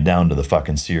 so I mean, down to the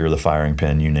fucking sear, the firing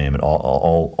pin, you name it,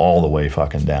 all the way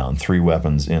fucking down. 3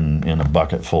 weapons in a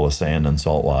bucket full of sand and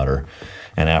salt water,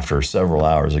 and after several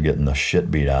hours of getting the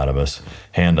shit beat out of us,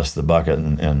 hand us the bucket,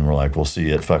 and we're like, we'll see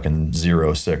you at fucking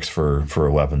 06 for a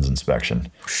weapons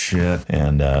inspection. Shit.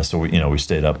 And so we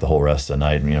stayed up the whole rest of the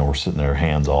night, and we're sitting there,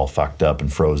 hands all fucked up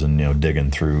and frozen,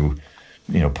 digging through,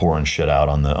 pouring shit out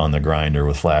on the grinder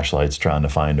with flashlights, trying to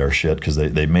find our shit, because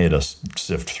they made us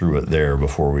sift through it there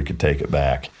before we could take it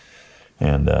back.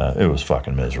 And it was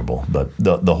fucking miserable. But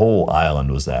the whole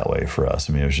island was that way for us.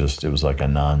 I mean, it was like a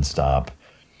nonstop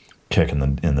kick in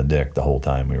the dick the whole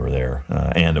time we were there.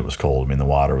 And it was cold. I mean, the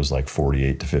water was like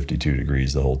 48 to 52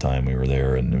 degrees the whole time we were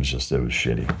there, and it was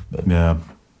shitty. But yeah.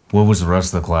 What was the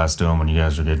rest of the class doing when you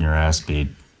guys were getting your ass beat?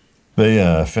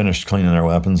 They finished cleaning their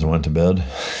weapons and went to bed.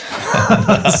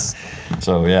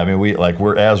 So yeah, I mean,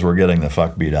 we're getting the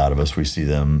fuck beat out of us, we see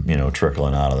them,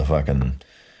 trickling out of the fucking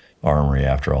armory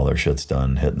after all their shit's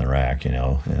done, hitting the rack,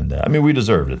 and I mean, we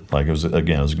deserved it. Like, it was a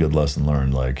good lesson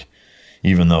learned. Like,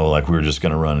 even though we were just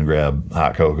gonna run and grab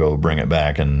hot cocoa, bring it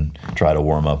back, and try to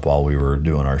warm up while we were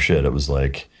doing our shit, it was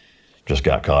like, just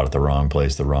got caught at the wrong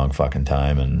place, the wrong fucking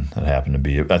time, and it happened to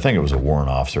be, I think it was a warrant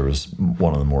officer, it was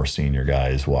one of the more senior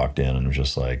guys, walked in and was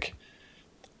just like,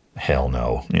 hell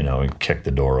no, he kicked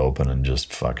the door open and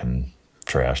just fucking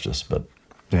trashed us. But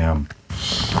damn.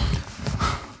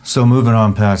 So moving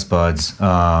on past Bud's,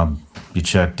 you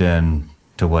checked in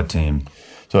to what team?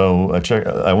 So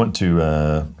I went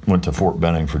to Fort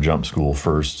Benning for jump school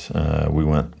first. We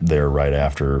went there right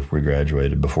after we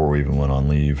graduated, before we even went on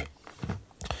leave.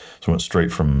 So we went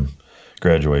straight from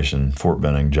graduation, Fort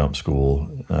Benning, jump school.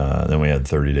 Then we had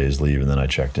 30 days leave, and then I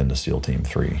checked into SEAL Team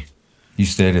 3. You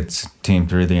stayed at Team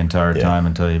 3 the entire time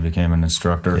until you became an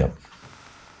instructor? Yep.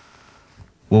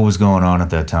 What was going on at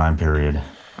that time period?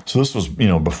 So this was,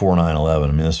 before 9/11. I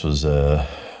mean, this was,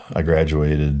 I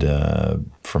graduated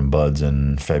from Bud's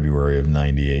in February of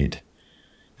 98.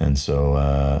 And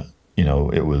so,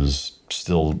 it was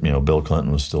still, Bill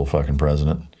Clinton was still fucking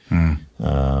president.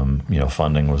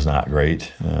 Funding was not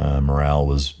great. Morale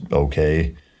was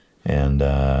okay. And,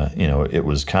 it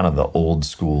was kind of the old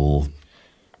school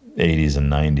 80s and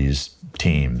 90s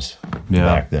teams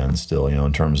back then still,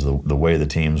 in terms of the way the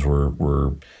teams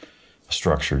were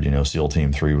structured. SEAL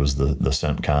Team 3 was the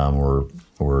CENTCOM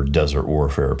or Desert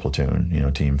Warfare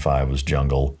Platoon. Team 5 was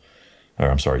jungle.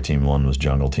 Team 1 was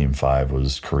jungle. Team 5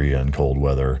 was Korea and cold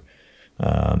weather.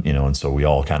 And so we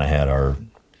all kind of had our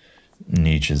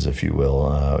niches, if you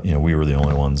will. We were the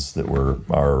only ones that were,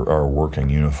 our working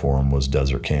uniform was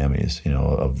desert camis.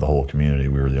 Of the whole community,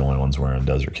 we were the only ones wearing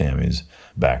desert camis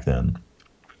back then.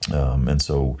 And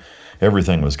so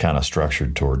everything was kind of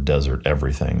structured toward desert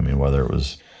everything. I mean, whether it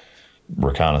was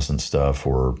reconnaissance stuff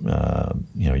or,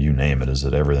 you name it, is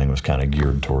that everything was kind of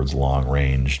geared towards long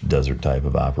range desert type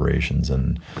of operations.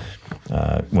 And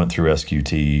went through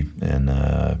SQT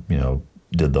and,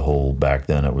 did the whole, back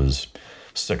then it was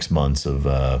 6 months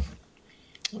of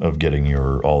getting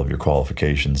all of your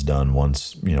qualifications done.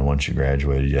 Once you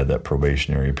graduated, you had that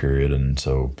probationary period, and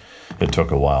so it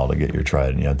took a while to get your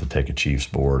trident. You had to take a chief's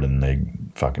board, and they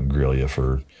fucking grill you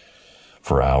for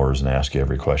hours and ask you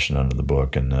every question under the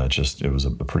book, and it was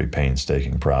a pretty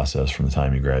painstaking process from the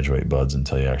time you graduate Bud's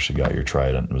until you actually got your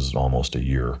trident. It was almost a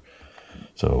year.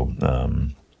 So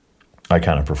I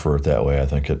kind of prefer it that way. I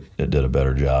think it did a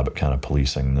better job at kind of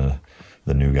policing the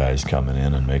new guys coming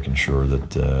in and making sure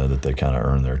that they kind of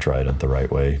earn their trident the right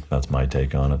way. That's my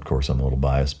take on it. Of course, I'm a little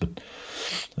biased, but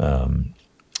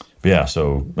yeah.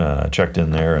 So checked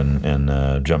in there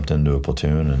and jumped into a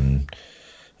platoon, and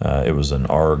it was an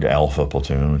ARG Alpha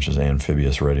platoon, which is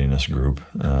Amphibious Readiness Group,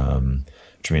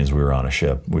 which means we were on a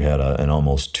ship. We had an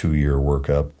almost 2-year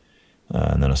workup.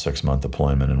 And then a 6-month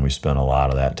deployment, and we spent a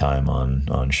lot of that time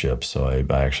on ships. So I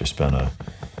actually spent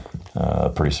a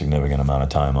pretty significant amount of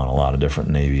time on a lot of different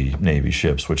Navy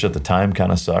ships, which at the time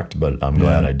kind of sucked, but I'm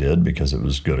glad I did because it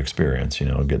was good experience,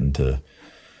 getting to,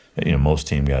 most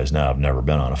team guys now have never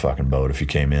been on a fucking boat. If you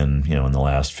came in, in the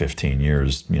last 15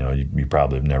 years, you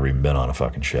probably have never even been on a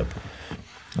fucking ship.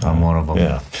 I'm one of them.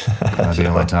 Yeah. The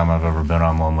only time I've ever been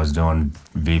on one was doing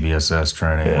VBSS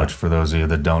training, which for those of you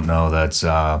that don't know, that's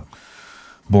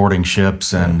boarding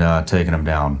ships and taking them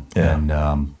down. Yeah.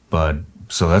 And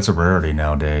so that's a rarity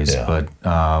nowadays. Yeah. But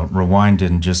rewind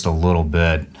in just a little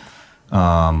bit.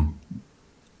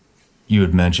 You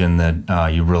had mentioned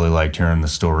that you really liked hearing the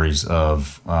stories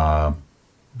of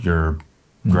your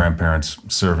grandparents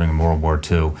serving in World War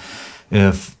II.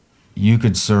 If you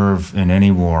could serve in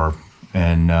any war,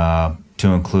 and to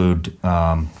include,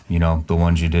 the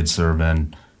ones you did serve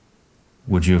in,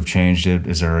 would you have changed it?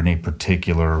 Is there any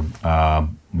particular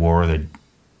war that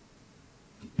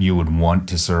you would want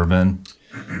to serve in?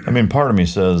 I mean, part of me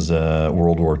says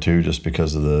World War II just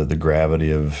because of the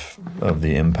gravity of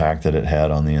the impact that it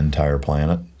had on the entire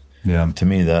planet. Yeah. To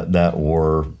me, that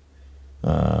war,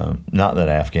 not that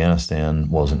Afghanistan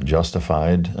wasn't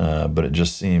justified, but it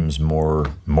just seems more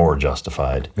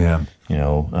justified. Yeah.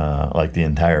 Like the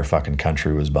entire fucking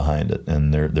country was behind it.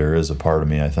 And there is a part of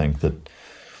me, I think, that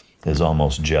is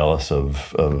almost jealous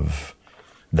of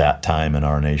that time in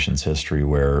our nation's history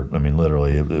where, I mean,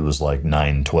 literally it was like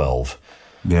 9/12.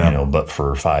 Yeah. But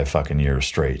for 5 fucking years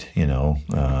straight,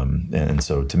 and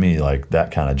so to me, like that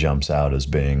kind of jumps out as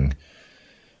being,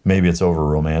 maybe it's over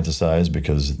romanticized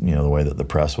because, the way that the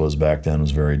press was back then was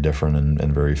very different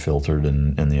and very filtered,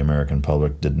 and the American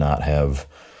public did not have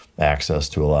access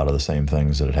to a lot of the same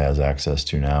things that it has access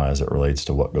to now as it relates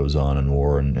to what goes on in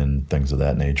war and things of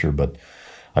that nature. But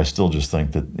I still just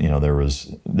think that,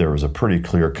 there was a pretty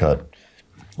clear-cut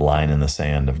line in the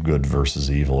sand of good versus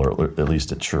evil, or at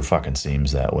least it sure fucking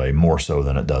seems that way, more so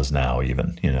than it does now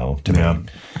even, to me.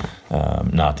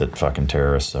 Not that fucking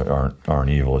terrorists aren't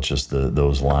evil, it's just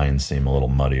those lines seem a little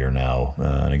muddier now.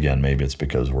 And again, maybe it's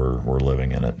because we're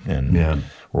living in it. And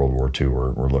World War II,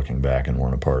 we're looking back and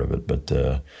weren't a part of it. But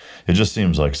it just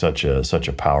seems like such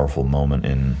a powerful moment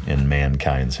in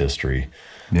mankind's history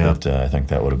that I think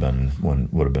that would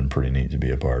have been pretty neat to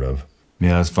be a part of.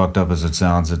 Yeah, as fucked up as it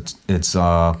sounds, it's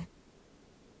for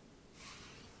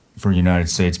United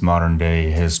States modern day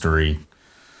history,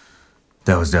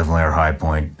 that was definitely our high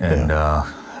point, and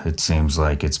it seems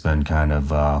like it's been kind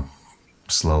of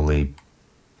slowly,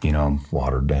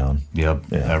 watered down.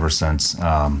 Yep, ever since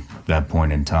that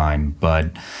point in time.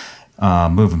 But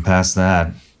moving past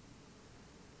that,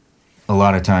 a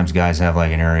lot of times guys have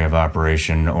like an area of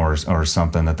operation or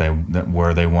something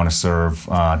where they want to serve.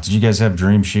 Did you guys have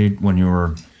Dream Sheet when you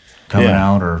were coming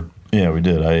out, or? Yeah, we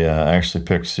did. I actually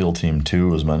picked SEAL Team 2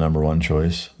 was my number one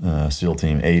choice. SEAL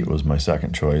Team 8 was my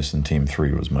second choice, and Team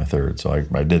 3 was my third. So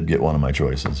I did get one of my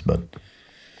choices, but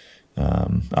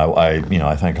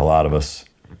I think a lot of us,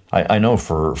 I know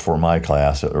for my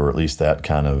class, or at least that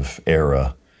kind of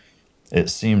era, it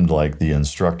seemed like the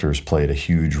instructors played a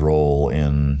huge role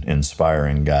in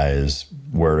inspiring guys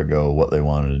where to go, what they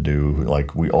wanted to do.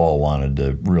 Like we all wanted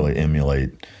to really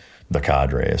emulate the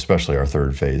cadre, especially our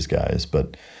third phase guys.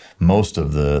 But most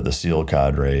of the SEAL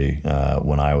cadre,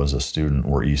 when I was a student,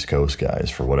 were East Coast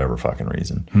guys for whatever fucking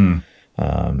reason.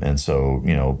 And so,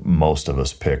 most of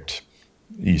us picked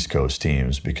East Coast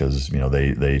teams because,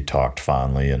 they talked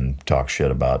fondly and talked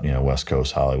shit about, West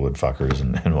Coast Hollywood fuckers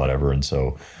and whatever. And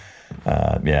so,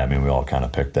 we all kind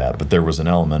of picked that. But there was an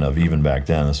element of, even back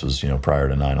then, this was, prior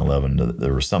to 9/11,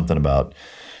 there was something about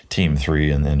Team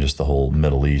 3 and then just the whole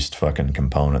Middle East fucking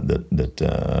component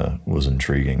that was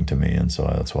intriguing to me. And so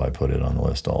that's why I put it on the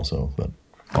list also. But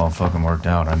all fucking worked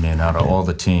out. I mean, out of all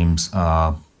the teams,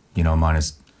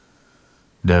 minus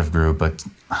Dev Group, but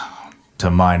to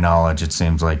my knowledge, it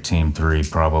seems like Team 3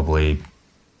 probably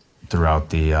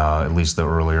throughout the, at least the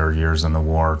earlier years in the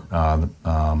war,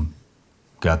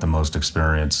 got the most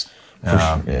experience.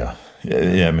 Sure. Yeah.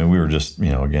 I mean, we were just,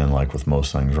 again, like with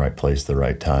most things, right place, the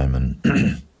right time.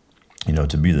 And,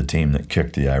 to be the team that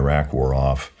kicked the Iraq war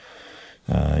off,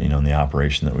 in the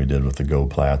operation that we did with the Go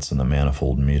Plats and the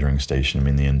manifold metering station,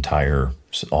 I mean,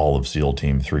 all of SEAL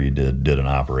Team 3 did an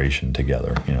operation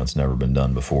together. It's never been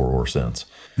done before or since.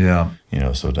 Yeah.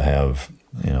 So to have,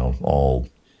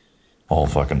 all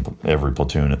fucking every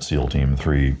platoon at SEAL Team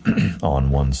 3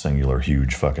 on one singular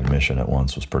huge fucking mission at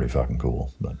once was pretty fucking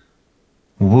cool. But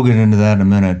we'll get into that in a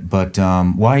minute. But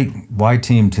why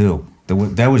Team 2?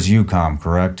 That was EUCOM,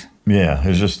 correct? Yeah, it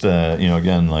was just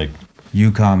again, like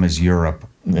EUCOM is Europe.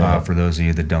 For those of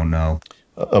you that don't know.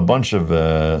 A bunch of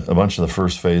the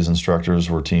first phase instructors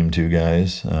were Team 2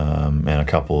 guys, and a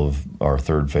couple of our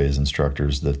third phase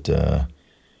instructors that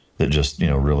just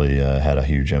really had a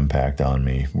huge impact on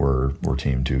me were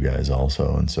Team 2 guys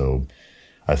also. And so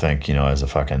I think as a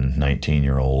fucking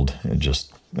 19-year-old,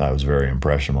 I was very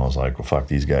impressionable. I was like, well, fuck,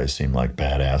 these guys seem like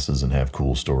badasses and have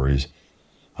cool stories.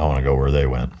 I want to go where they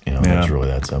went. It's really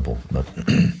that simple. But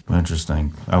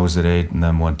Interesting. I was at 8 and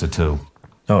then went to 2.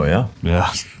 Oh yeah,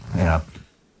 yeah.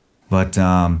 But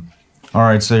all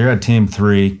right, so you're at Team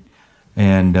 3,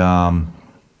 and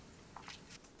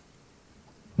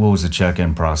what was the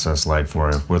check-in process like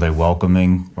for you? Were they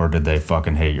welcoming, or did they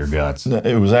fucking hate your guts?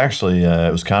 It was actually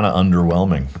it was kind of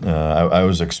underwhelming. I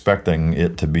was expecting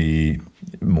it to be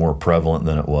more prevalent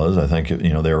than it was. I think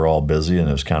they were all busy, and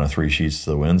it was kind of 3 sheets to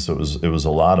the wind. So it was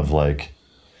a lot of like,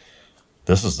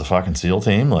 this is the fucking SEAL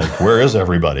team. Like, where is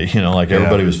everybody?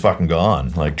 Everybody was fucking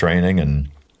gone, like training. And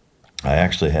I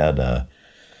actually had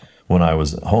when I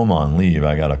was home on leave,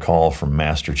 I got a call from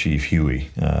Master Chief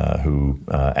Huey, who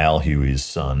Al Huey's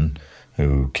son,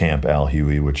 Camp Al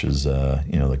Huey, which is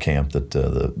the camp that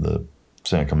the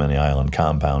San Clemente Island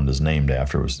compound is named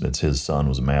after. It's his son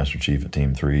was a Master Chief at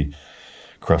Team 3.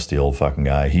 Crusty old fucking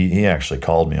guy. He actually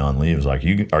called me on leave. He was like,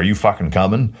 are you fucking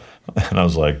coming? And I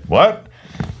was like, what?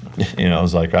 I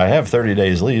was like, I have 30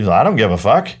 days leave. I don't give a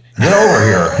fuck. Get over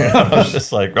here. I was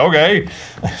just like, okay.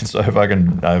 So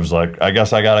I was like, I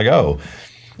guess I gotta go.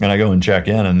 And I go and check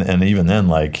in, and even then,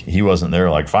 like, he wasn't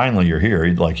there. Like, finally, you're here.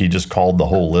 He just called the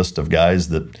whole list of guys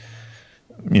that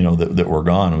that were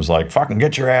gone. It was like, fucking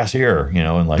get your ass here.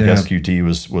 And like SQT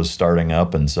was starting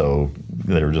up, and so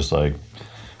they were just like,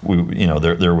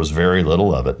 there was very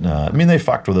little of it. They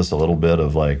fucked with us a little bit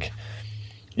of like,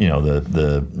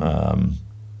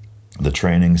 the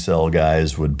training cell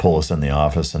guys would pull us in the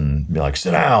office and be like,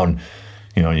 sit down.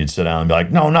 And you'd sit down and be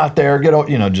like, no, not there. Get out,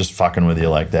 just fucking with you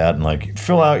like that. And like,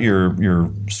 fill out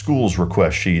your school's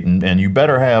request sheet, and you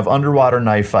better have underwater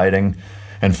knife fighting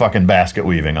and fucking basket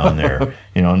weaving on there.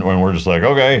 And we're just like,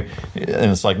 okay.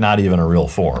 And it's like not even a real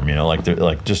form, like they're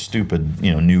like just stupid,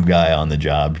 new guy on the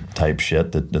job type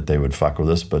shit that they would fuck with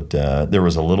us. But there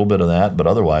was a little bit of that, but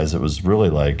otherwise it was really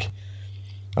like,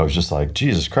 I was just like,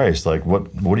 Jesus Christ, like what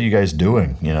are you guys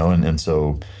doing? And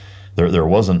so there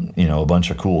wasn't, a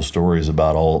bunch of cool stories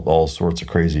about all sorts of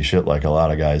crazy shit like a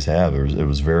lot of guys have. It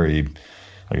was very,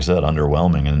 like I said,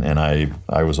 underwhelming. And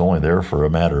I was only there for a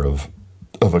matter of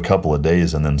a couple of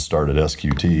days, and then started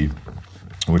SQT,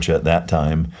 which at that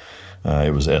time,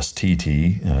 it was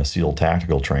STT, SEAL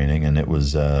Tactical Training. And it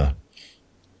was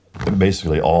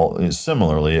basically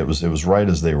similarly, it was right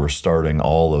as they were starting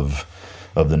all of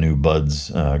the new BUDS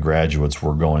graduates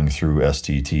were going through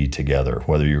STT together,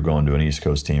 whether you're going to an East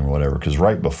Coast team or whatever. Because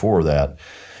right before that,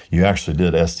 you actually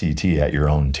did STT at your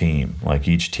own team. Like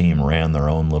each team ran their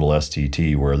own little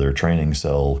STT where their training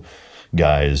cell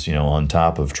guys, on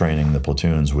top of training the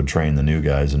platoons, would train the new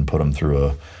guys and put them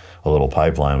through a little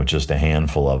pipeline with just a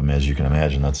handful of them. As you can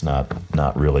imagine, that's not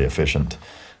really efficient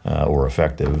or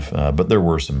effective. But there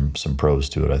were some pros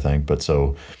to it, I think. But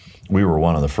so we were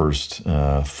one of the first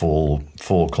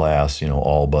full class,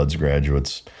 all BUDS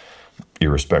graduates,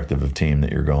 irrespective of team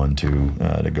that you're going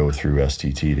to go through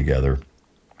STT together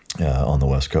on the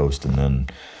West Coast. And then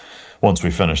once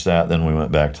we finished that, then we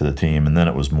went back to the team, and then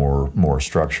it was more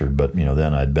structured. But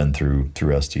then I'd been through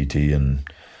STT and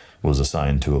was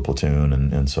assigned to a platoon,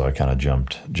 and so I kind of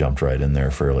jumped right in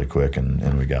there fairly quick,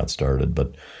 and we got started.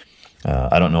 But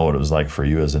I don't know what it was like for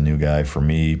you as a new guy. For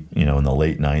me, in the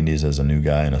late 90s as a new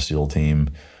guy in a SEAL team,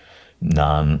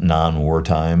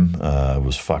 non-wartime,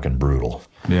 was fucking brutal.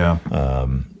 Yeah.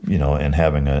 And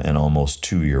having an almost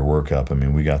 2-year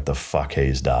workup, we got the fuck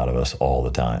hazed out of us all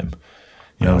the time.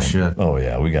 Shit. Oh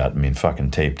yeah, we got,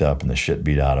 fucking taped up and the shit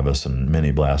beat out of us, and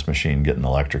mini blast machine getting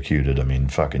electrocuted.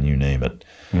 Fucking you name it.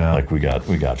 Yeah. Like we got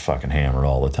fucking hammered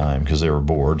all the time because they were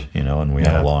bored, and we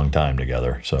had a long time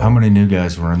together. So how many new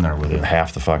guys were in there with you?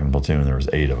 Half the fucking platoon. There was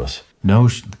 8 of us.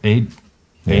 Eight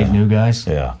new guys.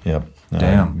 Yeah. Yep.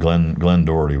 Damn. Glenn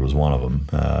Doherty was one of them.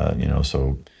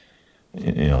 So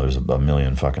there's a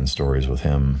million fucking stories with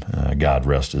him. God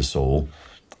rest his soul.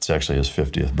 It's actually his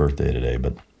 50th birthday today,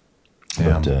 but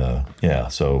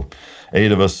so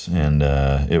 8 of us, and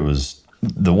it was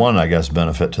the one, I guess,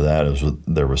 benefit to that is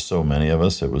there was so many of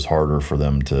us, it was harder for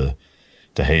them to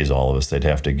haze all of us. They'd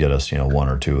have to get us, 1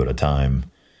 or 2 at a time,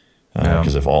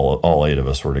 because if all 8 of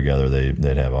us were together,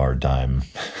 they'd have a hard time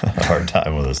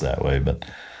with us that way. But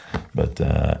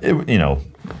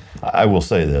I will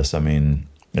say this. Again,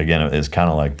 it's kind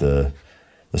of like the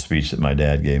speech that my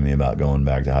dad gave me about going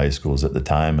back to high school. Is at the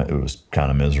time it was kind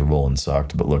of miserable and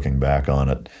sucked, but looking back on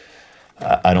it,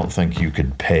 I don't think you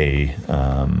could pay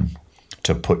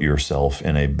to put yourself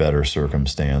in a better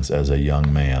circumstance as a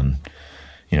young man,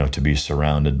 to be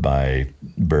surrounded by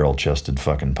barrel-chested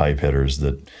fucking pipe hitters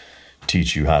that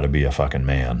teach you how to be a fucking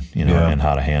man, and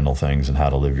how to handle things and how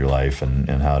to live your life and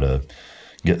how to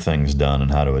get things done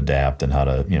and how to adapt and how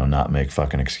to, not make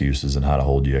fucking excuses and how to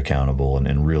hold you accountable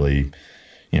and really,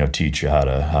 teach you how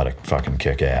to fucking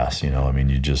kick ass.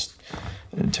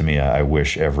 To me, I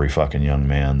wish every fucking young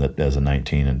man that as a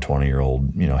 19 and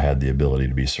 20-year-old, had the ability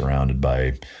to be surrounded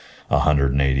by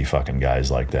 180 fucking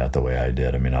guys like that the way I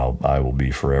did. I will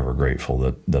be forever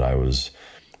grateful that I was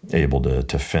able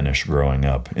to finish growing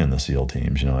up in the SEAL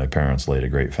teams. My parents laid a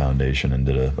great foundation and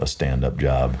did a stand-up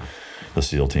job. The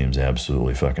SEAL teams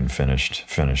absolutely fucking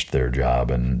finished their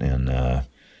job, and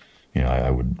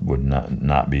I would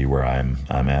not be where I'm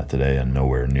at today and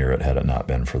nowhere near it had it not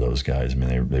been for those guys.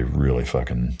 They really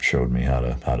fucking showed me how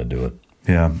to do it.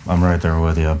 Yeah, I'm right there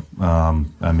with you.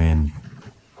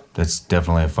 It's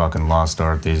definitely a fucking lost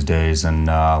art these days, and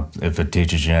if it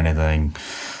teaches you anything,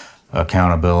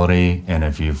 accountability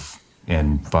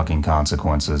and fucking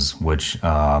consequences, which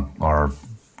are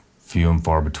few and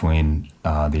far between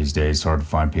these days. It's hard to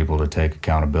find people to take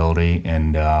accountability,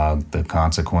 and the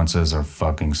consequences are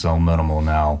fucking so minimal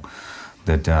now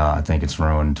that I think it's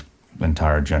ruined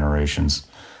entire generations.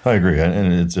 I agree,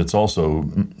 and it's also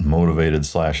motivated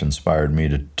 / inspired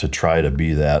me to try to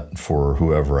be that for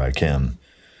whoever I can,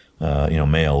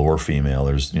 male or female.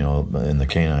 There's in the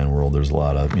canine world, there's a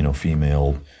lot of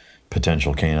female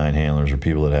potential canine handlers or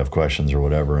people that have questions or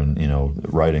whatever,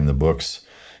 and writing the books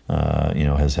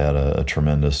has had a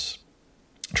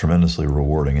tremendously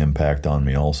rewarding impact on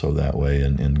me also that way,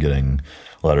 and getting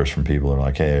letters from people that are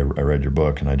like, hey, I read your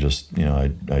book and I just,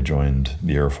 I joined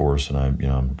the Air Force and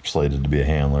I'm slated to be a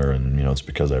handler, and, it's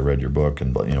because I read your book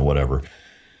and, whatever.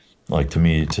 Like, to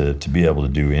me, to be able to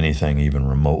do anything even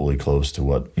remotely close to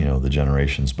what, the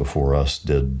generations before us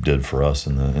did for us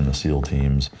in the SEAL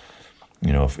teams,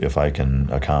 if I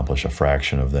can accomplish a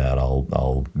fraction of that,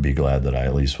 I'll be glad that I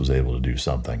at least was able to do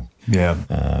something.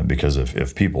 Yeah. Because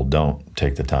if people don't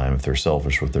take the time, if they're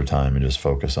selfish with their time and just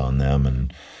focus on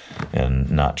them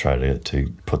and not try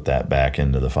to put that back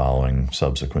into the following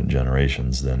subsequent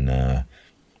generations, then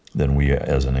we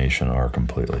as a nation are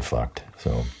completely fucked.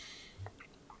 So.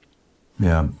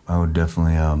 Yeah, I would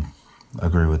definitely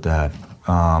agree with that.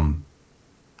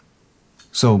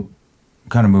 So,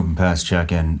 kind of moving past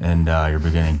check-in and your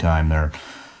beginning time there,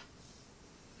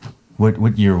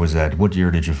 what year was that? What year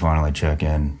did you finally check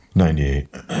in? 98.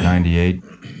 98?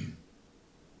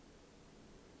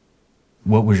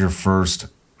 What was your first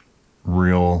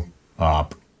real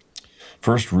op?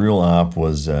 First real op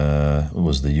was the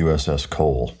USS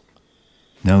Cole.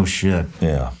 No shit.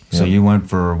 Yeah. So you went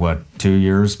for, 2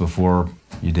 years before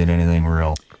you did anything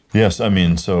real? Yes,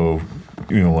 so,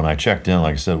 when I checked in,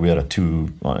 like I said, we had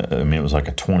it was like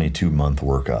a 22-month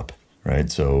workup, right?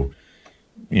 So,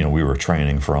 we were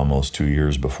training for almost 2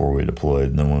 years before we deployed.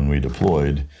 And then when we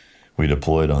deployed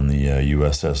on the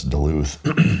USS Duluth,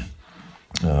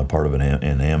 part of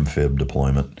an amphib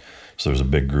deployment. So there's a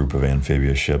big group of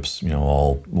amphibious ships,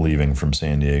 all leaving from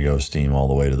San Diego, steam all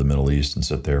the way to the Middle East and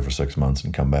sit there for 6 months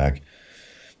and come back.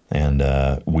 And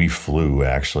we flew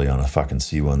actually on a fucking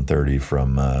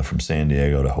C-130 from San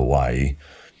Diego to Hawaii.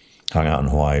 Hung out in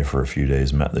Hawaii for a few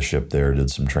days, met the ship there,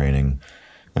 did some training,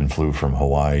 and flew from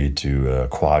Hawaii to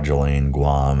Kwajalein,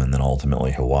 Guam, and then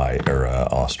ultimately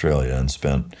Australia, and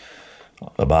spent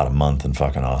about a month in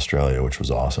fucking Australia, which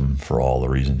was awesome for all the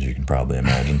reasons you can probably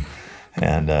imagine.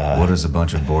 And what does a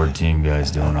bunch of board team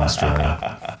guys do in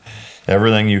Australia?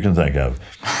 Everything you can think of.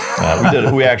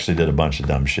 We actually did a bunch of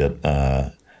dumb shit.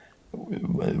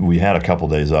 We had a couple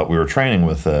days up. We were training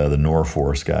with the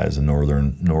Norforce guys, the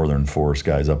Northern Force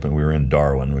guys up, and we were in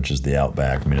Darwin, which is the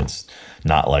outback. It's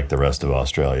not like the rest of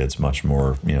Australia. It's much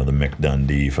more, the Mick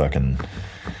Dundee fucking,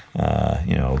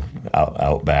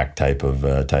 outback type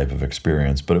of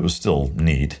experience. But it was still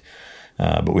neat.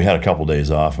 But we had a couple days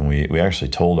off, and we actually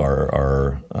told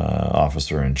our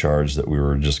officer in charge that we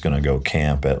were just going to go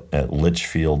camp at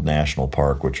Litchfield National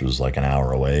Park, which was like an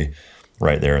hour away,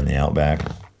 right there in the outback.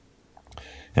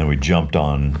 And we jumped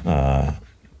on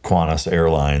Qantas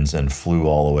Airlines and flew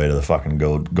all the way to the fucking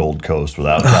Gold Coast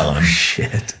without telling him.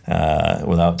 Shit.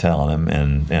 Without telling him,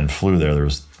 and flew there. There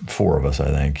was 4 of us,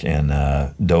 I think, and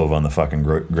dove on the fucking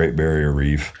Great Barrier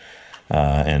Reef.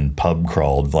 And pub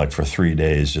crawled like for 3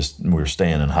 days. We were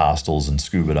staying in hostels and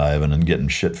scuba diving and getting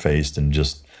shit faced and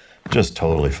just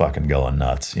totally fucking going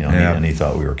nuts. And he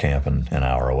thought we were camping an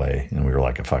hour away, and we were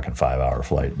like a fucking 5-hour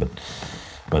flight.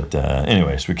 But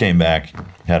anyways, we came back,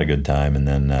 had a good time, and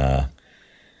then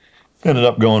Ended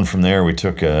up going from there. We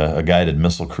took a guided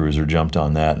missile cruiser, jumped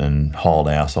on that, and hauled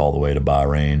ass all the way to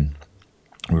Bahrain.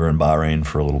 We were in Bahrain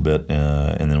for a little bit,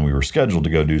 and then we were scheduled to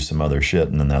go do some other shit,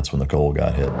 and then that's when the Cole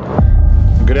got hit.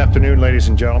 Good afternoon, ladies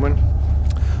and gentlemen.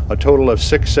 A total of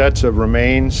 6 sets of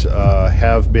remains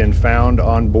have been found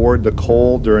on board the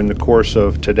Cole during the course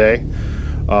of today.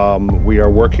 We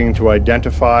are working to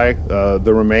identify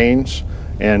the remains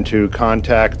and to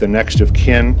contact the next of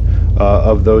kin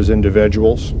of those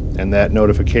individuals, and that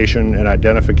notification and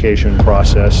identification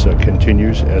process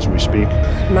continues as we speak.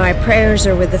 My prayers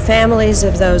are with the families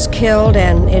of those killed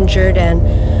and injured,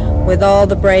 and with all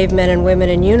the brave men and women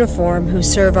in uniform who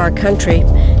serve our country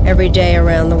every day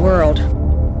around the world.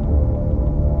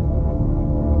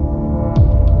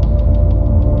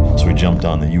 So we jumped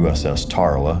on the USS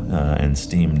Tarawa and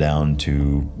steamed down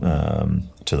to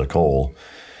the Cole.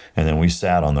 And then we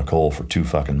sat on the Cole for 2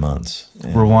 fucking months.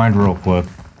 Rewind real quick.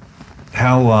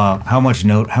 How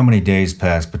many days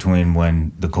passed between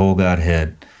when the Cole got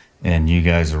hit and you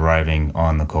guys arriving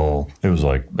on the Cole? It was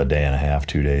like a day and a half,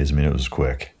 2 days. I mean, it was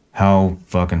quick. How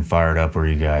fucking fired up were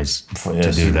you guys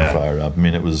to do that? Fired up. I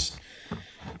mean, it was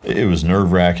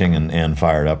nerve-wracking and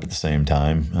fired up at the same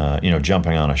time.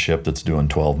 Jumping on a ship that's doing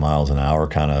 12 miles an hour,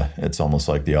 it's almost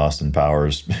like the Austin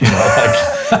Powers,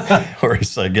 where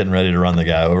he's like getting ready to run the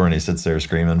guy over and he sits there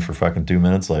screaming for fucking 2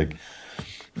 minutes. Like,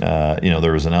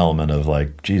 there was an element of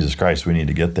like, Jesus Christ, we need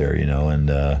to get there, and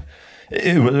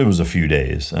it was a few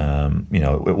days.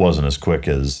 It wasn't as quick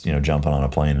as, jumping on a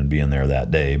plane and being there that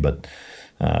day, but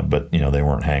they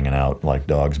weren't hanging out like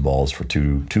dog's balls for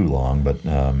too long. But,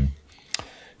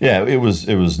 yeah, it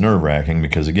was nerve-wracking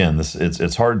because, again,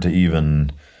 it's hard to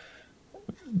even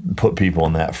put people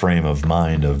in that frame of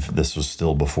mind of this was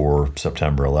still before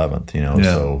September 11th, Yeah.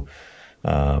 So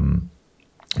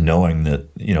knowing that,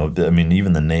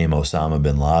 even the name Osama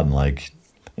bin Laden, like,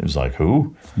 it was like,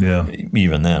 who? Yeah.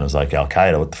 Even then, it was like,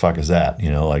 Al-Qaeda, what the fuck is that?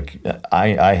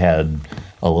 I had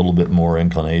a little bit more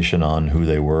inclination on who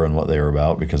they were and what they were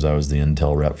about because I was the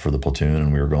intel rep for the platoon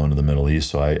and we were going to the Middle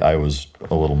East, so I was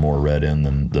a little more read in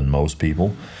than most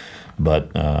people.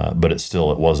 But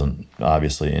it wasn't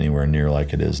obviously anywhere near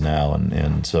like it is now,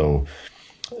 and so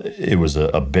it was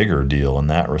a bigger deal in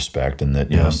that respect, and that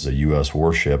this is a U.S.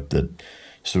 warship that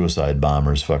suicide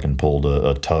bombers fucking pulled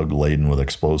a tug laden with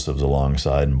explosives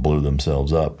alongside and blew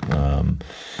themselves up.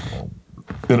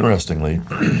 Interestingly,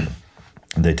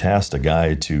 they tasked a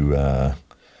guy to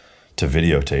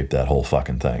videotape that whole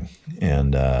fucking thing,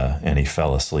 and he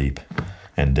fell asleep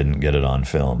and didn't get it on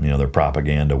film. Their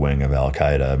propaganda wing of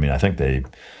Al-Qaeda. I mean, I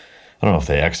don't know if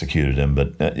they executed him,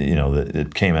 but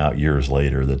it came out years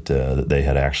later that they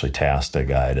had actually tasked a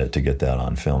guy to get that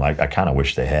on film. I kind of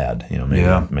wish they had.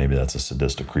 Maybe that's a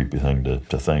sadistic, creepy thing to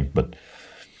think, but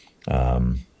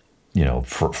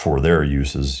for their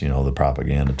uses, the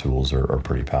propaganda tools are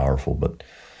pretty powerful. But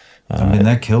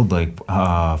that killed like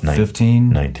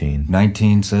 19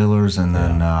 sailors, and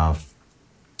then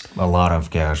a lot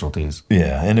of casualties.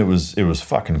 Yeah, and it was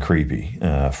fucking creepy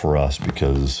for us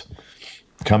because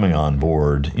coming on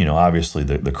board, obviously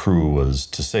the crew was,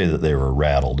 to say that they were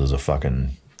rattled is a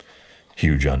fucking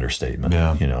huge understatement.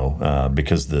 Yeah.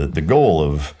 Because the goal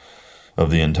of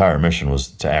the entire mission was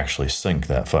to actually sink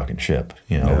that fucking ship.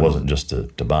 It wasn't just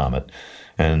to bomb it.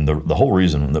 And the whole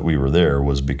reason that we were there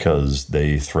was because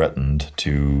they threatened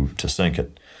to sink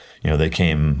it. They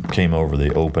came over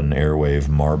the open airwave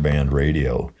Marband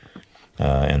radio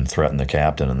and threatened the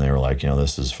captain, and they were like,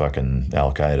 this is fucking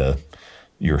Al-Qaeda.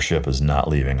 Your ship is not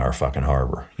leaving our fucking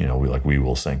harbor. We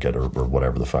will sink it, or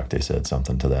whatever the fuck they said,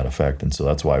 something to that effect. And so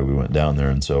that's why we went down there.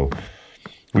 And so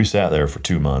we sat there for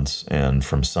 2 months, and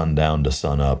from sundown to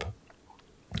sunup,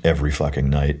 every fucking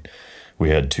night, we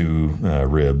had 2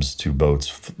 ribs, 2 boats,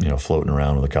 floating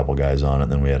around with a couple guys on it.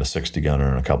 And then we had a 60 gunner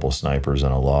and a couple of snipers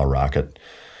and a law rocket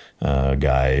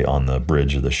guy on the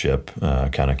bridge of the ship,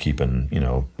 kind of keeping,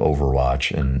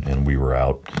 overwatch, and we were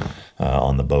out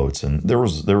on the boats. And there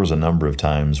was a number of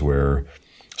times where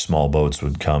small boats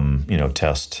would come,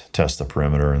 test the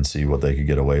perimeter and see what they could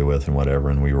get away with and whatever,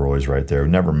 and we were always right there. We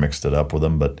never mixed it up with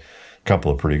them, but a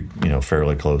couple of pretty,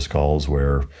 fairly close calls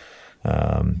where,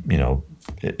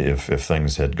 if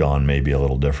things had gone maybe a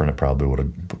little different, it probably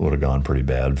would have gone pretty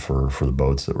bad for the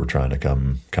boats that were trying to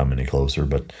come any closer.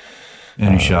 But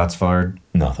any shots fired?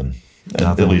 Nothing.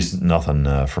 At least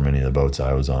nothing from any of the boats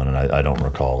I was on, and I don't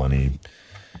recall any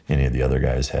of the other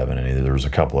guys having any. There was a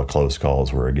couple of close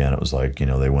calls where, again, it was like,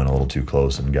 they went a little too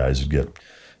close, and guys would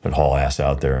haul ass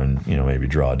out there and, maybe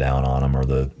draw down on them, or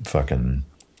the fucking,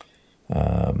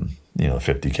 the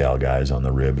 50 cal guys on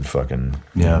the rib would fucking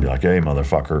be like, hey,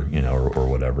 motherfucker, or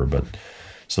whatever. But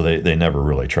So they never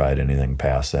really tried anything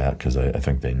past that because I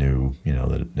think they knew, you know,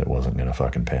 that it wasn't going to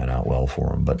fucking pan out well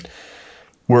for them. But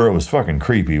where it was fucking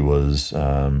creepy was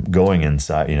going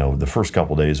inside. You know, the first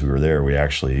couple days we were there, we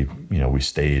actually, you know, we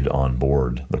stayed on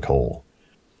board the Cole.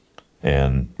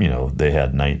 And, you know, they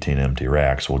had 19 empty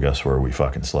racks. Well, guess where we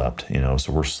fucking slept, you know?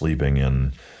 So we're sleeping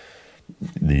in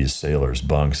these sailors'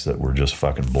 bunks that were just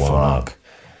fucking blown up,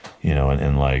 you know,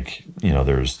 and like, you know,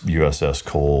 there's USS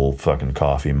Cole fucking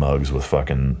coffee mugs with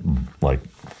fucking like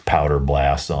powder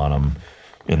blasts on them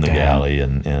in the galley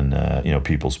and you know,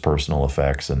 people's personal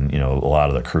effects. And, you know, a lot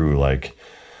of the crew, like,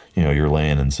 you know, you're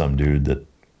laying in some dude that,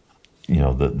 you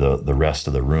know, the rest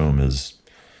of the room is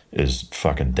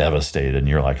fucking devastated, and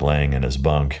you're like laying in his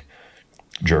bunk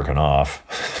jerking off.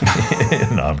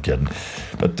 No, I'm kidding.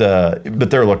 But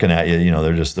they're looking at you, you know,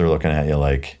 they're looking at you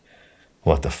like,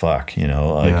 what the fuck, you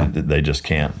know, like they just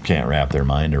can't wrap their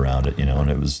mind around it, you know.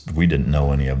 And we didn't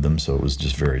know any of them, so it was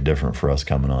just very different for us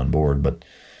coming on board. But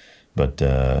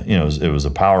you know, it was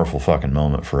a powerful fucking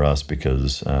moment for us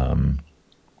because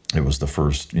it was the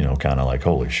first, you know, kind of like,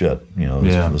 holy shit, you know,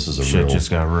 this is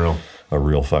a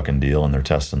real fucking deal, and they're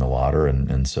testing the water.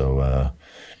 And so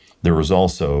there was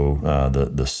also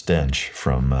the stench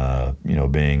from, you know,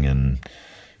 being in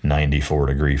 94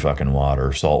 degree fucking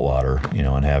water, salt water, you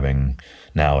know, and having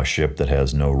now a ship that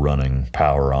has no running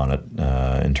power on it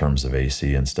in terms of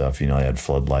AC and stuff. You know, they had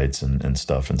floodlights and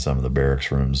stuff in some of the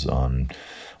barracks rooms on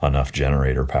enough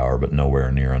generator power, but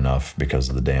nowhere near enough because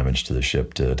of the damage to the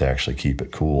ship to actually keep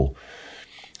it cool.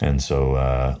 And so,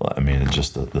 I mean, it's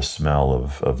just the smell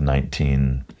of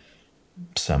 19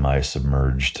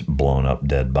 semi-submerged, blown up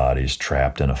dead bodies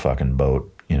trapped in a fucking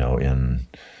boat, you know, in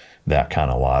that kind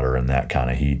of water and that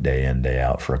kind of heat day in, day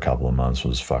out for a couple of months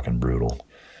was fucking brutal.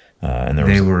 And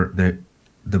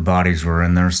the bodies were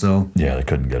in there still? Yeah, they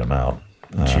couldn't get them out.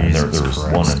 And there was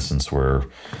one instance where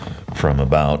from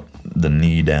about the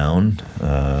knee down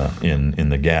in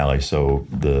the galley, so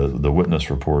the witness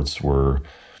reports were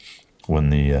when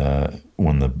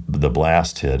the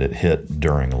blast hit, it hit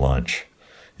during lunch,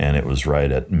 and it was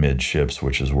right at midships,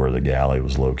 which is where the galley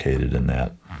was located in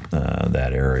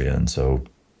that area. And so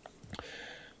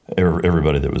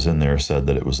everybody that was in there said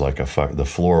that it was like the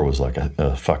floor was like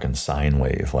a fucking sine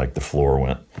wave, like the floor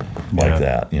went like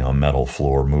that, you know, a metal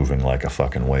floor moving like a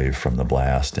fucking wave from the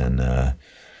blast. And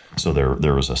so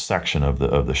there was a section of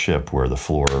the ship where the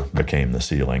floor became the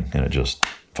ceiling, and it just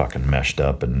fucking meshed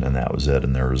up, and that was it.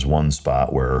 And there was one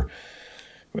spot where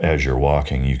as you're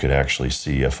walking, you could actually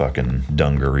see a fucking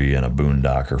dungaree and a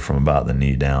boondocker from about the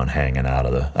knee down hanging out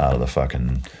of the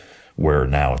fucking, where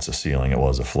now it's a ceiling, it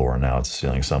was a floor, and now it's a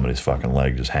ceiling. Somebody's fucking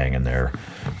leg just hanging there,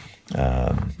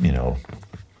 you know,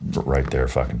 right there,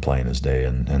 fucking plain as day.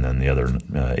 And then the other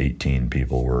 18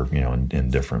 people were, you know, in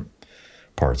different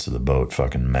parts of the boat,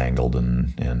 fucking mangled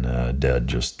and dead,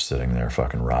 just sitting there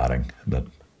fucking rotting. But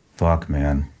fuck,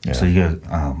 man. Yeah. So you guys,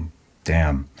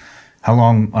 damn. How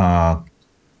long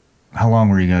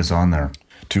were you guys on there?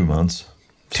 2 months.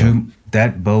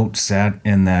 That boat sat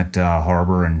in that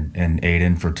harbor in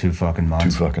Aden for 2 fucking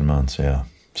months? 2 fucking months, yeah.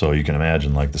 So you can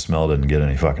imagine, like, the smell didn't get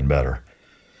any fucking better.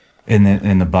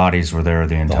 And the bodies were there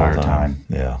the entire time.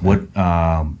 Yeah. What?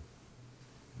 How'd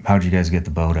you guys get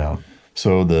the boat out?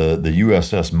 So the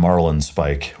USS Marlin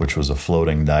Spike, which was a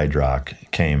floating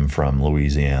diedrock, came from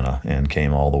Louisiana and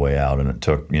came all the way out. And it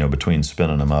took, you know, between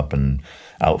spinning them up and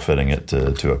outfitting it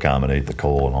to accommodate the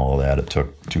coal and all of that, it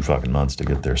took 2 fucking months to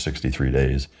get there, 63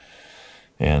 days.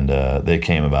 And they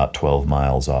came about 12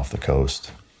 miles off the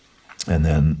coast. And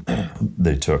then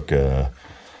they took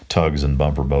tugs and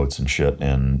bumper boats and shit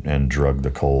and drug the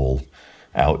coal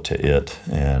out to it.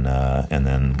 And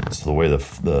then so the way the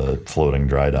floating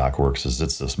dry dock works is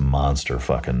it's this monster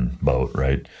fucking boat,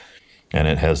 right? And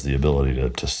it has the ability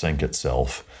to sink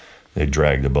itself. They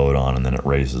drag the boat on and then it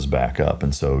raises back up.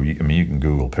 And so, you can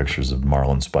Google pictures of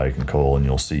Marlin Spike and coal and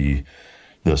you'll see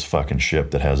this fucking ship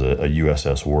that has a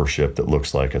USS warship that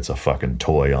looks like it's a fucking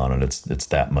toy on it. It's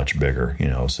that much bigger, you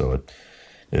know. So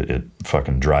it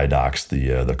fucking dry docks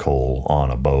the coal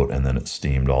on a boat, and then it's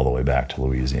steamed all the way back to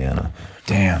Louisiana.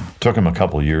 Damn. Took them a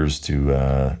couple years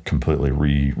to completely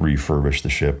refurbish the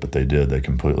ship, but they did. They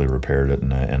completely repaired it,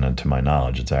 and to my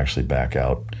knowledge, it's actually back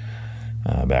out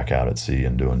at sea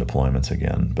and doing deployments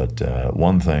again. But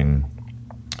one thing,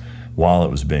 while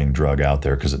it was being drug out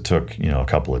there, because it took, you know, a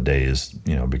couple of days,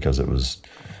 you know, because it was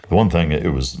the one thing,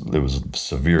 it was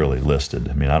severely listed.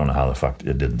 I mean, I don't know how the fuck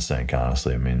it didn't sink,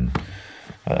 honestly. I mean,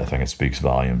 I think it speaks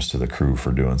volumes to the crew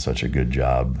for doing such a good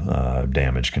job,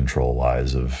 damage control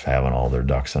wise, of having all their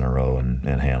ducks in a row and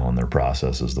handling their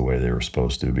processes the way they were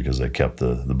supposed to, because they kept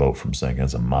the boat from sinking.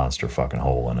 It's a monster fucking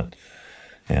hole in it.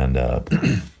 And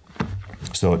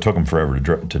so it took them forever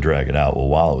to drag it out. Well,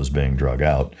 while it was being drug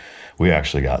out, we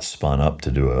actually got spun up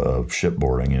to do a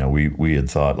shipboarding. You know, we had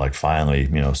thought, like, finally,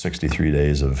 63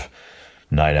 days of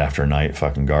night after night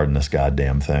fucking guarding this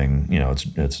goddamn thing,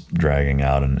 it's dragging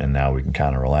out, and now we can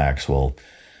kind of relax. Well,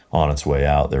 on its way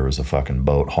out, there was a fucking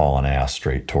boat hauling ass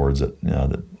straight towards it,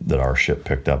 that our ship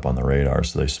picked up on the radar.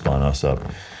 So they spun us up.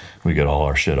 We get all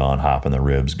our shit on, hop in the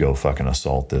ribs, go fucking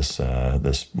assault this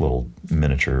little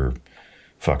miniature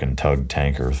fucking tug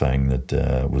tanker thing that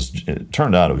it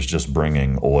turned out it was just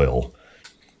bringing oil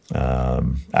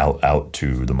out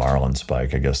to the Marlin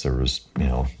Spike. I guess there was,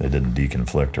 they didn't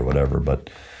deconflict or whatever, but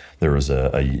there was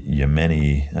a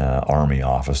Yemeni army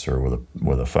officer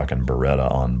with a fucking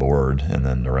Beretta on board, and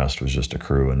then the rest was just a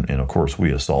crew. And of course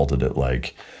we assaulted it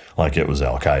like it was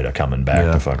Al Qaeda coming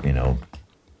back to fuck.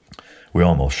 We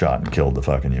almost shot and killed the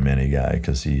fucking Yemeni guy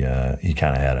because he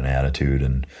kind of had an attitude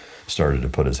and started to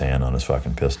put his hand on his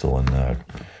fucking pistol. And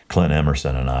Clint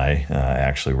Emerson and I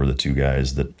actually were the two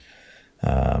guys that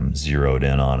zeroed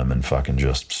in on him and fucking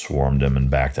just swarmed him and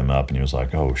backed him up. And he was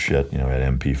like, "Oh shit!" He had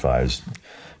MP5s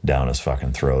down his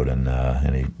fucking throat,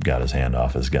 and he got his hand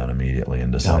off his gun immediately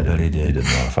and decided he didn't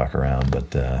want to fuck around.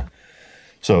 But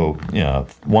so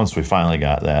once we finally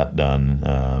got that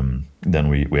done, then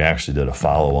we actually did a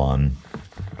follow-on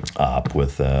op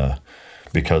with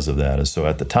because of that. So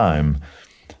at the time,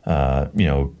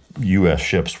 U.S.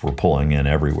 ships were pulling in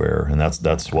everywhere, and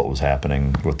that's what was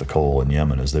happening with the coal in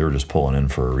Yemen, is they were just pulling in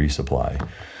for a resupply.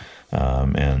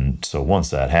 And so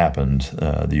once that happened,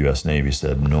 the U.S. Navy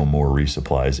said no more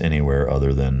resupplies anywhere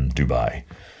other than Dubai,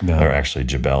 or actually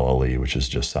Jebel Ali, which is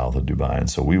just south of Dubai. And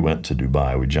so we went to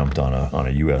Dubai. We jumped on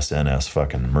a USNS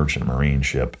fucking merchant marine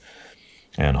ship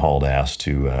and hauled ass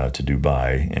to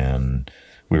Dubai. And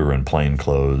we were in plain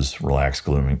clothes, relaxed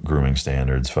grooming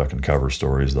standards, fucking cover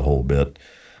stories, the whole bit.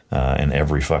 And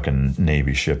every fucking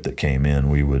Navy ship that came in,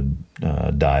 we would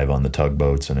dive on the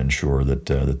tugboats and ensure that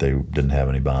they didn't have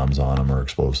any bombs on them or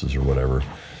explosives or whatever.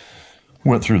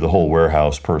 Went through the whole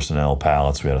warehouse, personnel,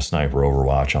 pallets. We had a sniper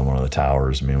overwatch on one of the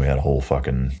towers. I mean, we had a whole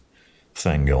fucking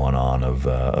thing going on of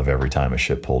every time a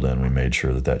ship pulled in, we made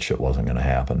sure that shit wasn't going to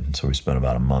happen. So we spent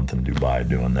about a month in Dubai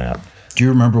doing that. Do you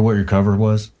remember what your cover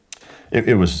was?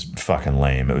 It was fucking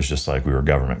lame. It was just like we were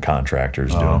government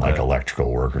contractors doing like electrical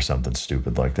work or something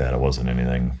stupid like that. It wasn't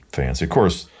anything fancy. Of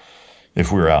course, if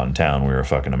we were out in town, we were a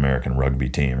fucking American rugby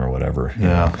team or whatever.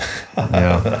 Yeah.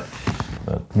 Yeah.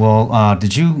 Well,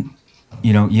 did you,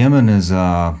 Yemen is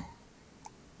a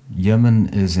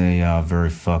very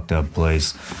fucked up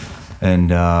place.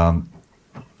 And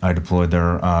I deployed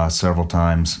there several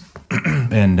times.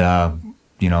 And,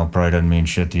 probably doesn't mean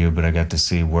shit to you, but I got to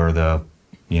see where the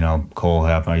coal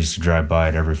happened. I used to drive by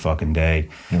it every fucking day.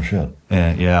 No shit.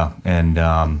 And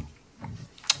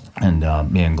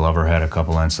me and Glover had a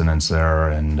couple incidents there,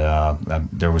 and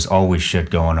there was always shit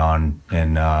going on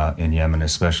in Yemen,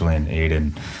 especially in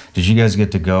Aden. Did you guys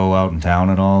get to go out in town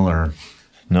at all, or?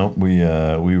 Nope. We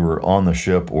were on the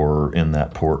ship or in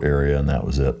that port area, and that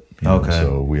was it.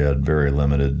 So we had very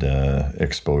limited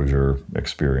exposure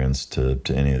experience to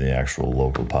any of the actual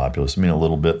local populace. I mean, a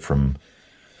little bit from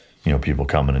people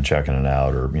coming and checking it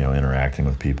out, or interacting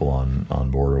with people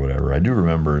on board or whatever. I do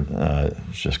remember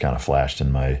it's just kind of flashed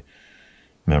in my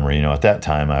memory. At that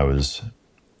time I was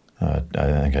I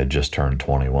think I just turned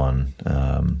 21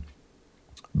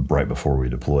 right before we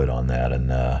deployed on that,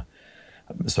 and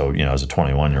so as a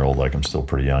 21-year-old, like, I'm still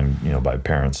pretty young by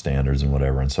parents' standards and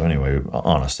whatever. And so anyway,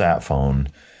 on a sat phone,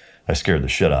 I scared the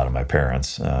shit out of my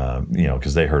parents,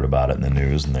 because they heard about it in the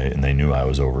news, and they knew I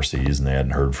was overseas, and they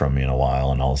hadn't heard from me in a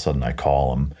while. And all of a sudden I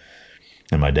call them,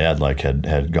 and my dad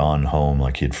had gone home,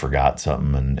 like he'd forgot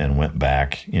something, and went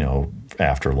back,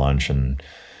 after lunch, and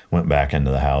went back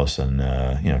into the house, and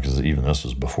because even this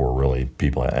was before really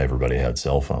everybody had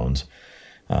cell phones.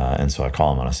 And so I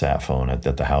call him on a sat phone at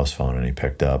the house phone, and he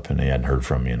picked up, and he hadn't heard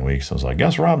from me in weeks. I was like,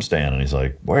 "Guess where I'm staying?" And he's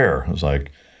like, "Where?" I was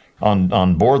like,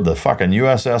 on board the fucking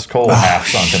USS Cole, half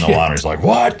sunk in the water. He's like,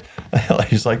 "What?"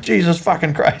 He's like, "Jesus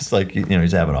fucking Christ!" Like,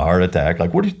 he's having a heart attack.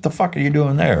 Like, what the fuck are you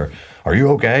doing there? Are you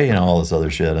okay? All this other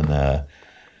shit. And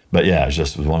but yeah, it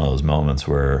was one of those moments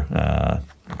where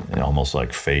almost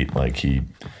like fate. Like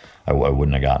I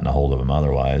wouldn't have gotten a hold of him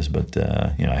otherwise, but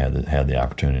I had the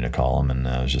opportunity to call him, and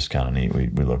it was just kind of neat.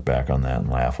 We look back on that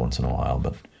and laugh once in a while.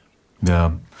 But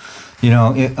yeah,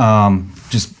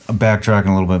 just backtracking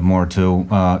a little bit more too.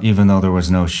 Even though there was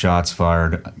no shots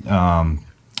fired,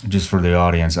 just for the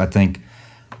audience, I think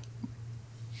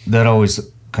that always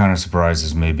kind of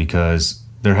surprises me, because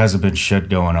there hasn't been shit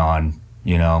going on,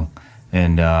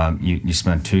 and you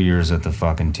spent 2 years at the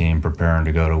fucking team preparing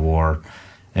to go to war.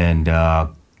 And like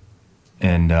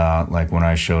when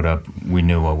I showed up, we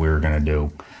knew what we were going to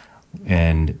do.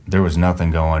 And there was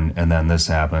nothing going, and then this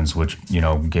happens, which,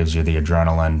 gives you the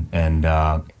adrenaline, and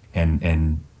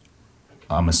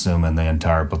I'm assuming the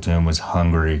entire platoon was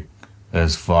hungry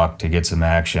as fuck to get some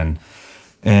action.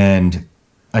 And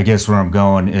I guess where I'm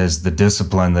going is the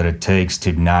discipline that it takes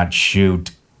to not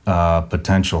shoot a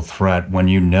potential threat when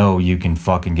you know you can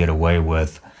fucking get away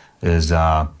with is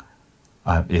there's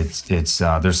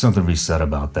something to be said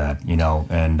about that,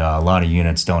 and a lot of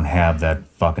units don't have that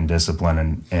fucking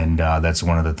discipline, and that's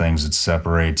one of the things that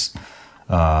separates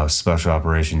special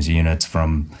operations units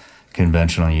from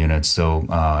conventional units. So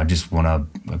I just want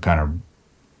to kind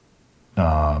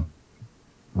of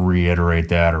reiterate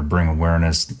that, or bring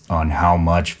awareness on how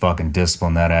much fucking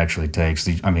discipline that actually takes.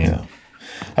 I mean,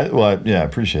 I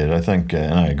appreciate it. I think,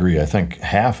 and I agree, I think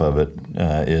half of it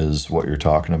is what you're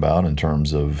talking about in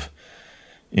terms of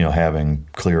having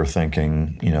clear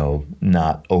thinking,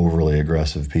 not overly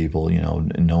aggressive people,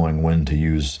 knowing when to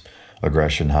use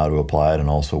aggression, how to apply it, and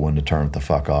also when to turn it the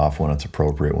fuck off, when it's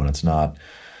appropriate, when it's not,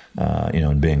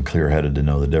 and being clear-headed to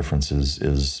know the difference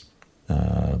is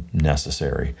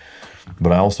necessary.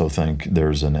 But I also think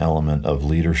there's an element of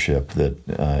leadership that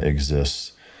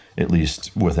exists, at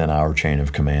least within our chain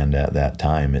of command at that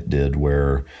time it did,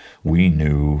 where we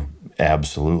knew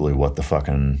absolutely what the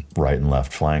fucking right and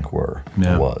left flank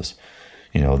was.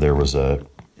 There was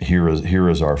here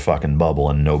is our fucking bubble,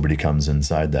 and nobody comes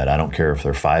inside that. I don't care if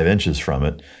they're 5 inches from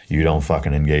it, you don't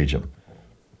fucking engage them.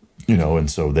 And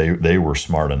so they were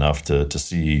smart enough to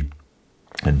see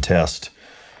and test,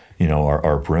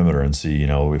 our perimeter, and see,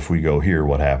 if we go here,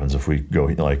 what happens if we go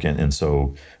and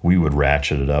so we would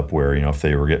ratchet it up where, if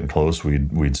they were getting close,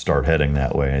 we'd start heading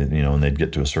that way, and they'd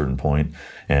get to a certain point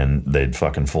and they'd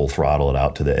fucking full throttle it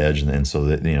out to the edge. And so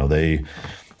that, they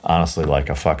honestly, like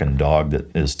a fucking dog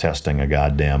that is testing a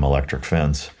goddamn electric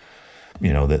fence,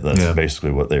 that's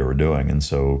basically what they were doing. And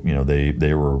so,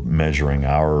 they were measuring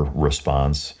our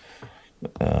response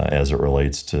as it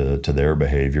relates to their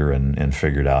behavior, and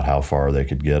figured out how far they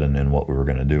could get and what we were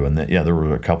going to do. And there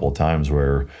were a couple of times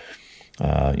where,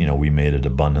 we made it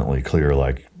abundantly clear,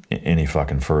 like, any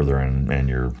fucking further and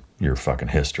your fucking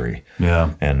history.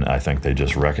 Yeah. And I think they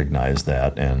just recognized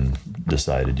that and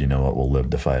decided, what, we'll live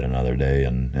to fight another day,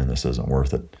 and this isn't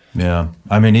worth it. Yeah.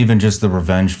 I mean, even just the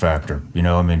revenge factor,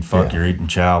 you're eating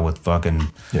chow with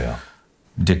fucking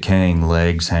decaying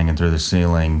legs hanging through the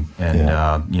ceiling,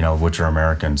 and which are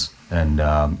Americans and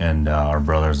our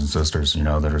brothers and sisters,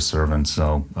 that are serving.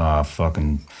 So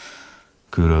fucking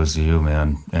kudos to you,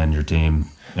 man, and your team,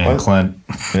 and Clint.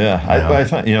 Yeah, I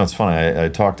thought, it's funny. I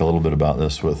talked a little bit about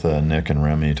this with Nick and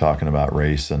Remy, talking about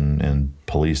race and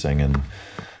policing, and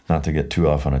not to get too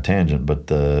off on a tangent,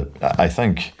 but I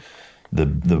think the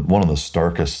one of the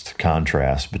starkest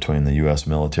contrasts between the U.S.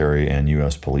 military and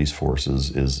U.S. police forces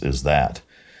is that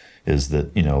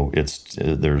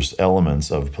there's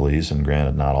elements of police, and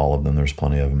granted, not all of them. There's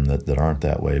plenty of them that aren't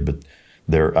that way, but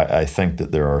I think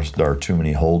that there are too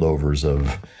many holdovers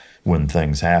of when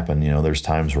things happen. There's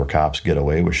times where cops get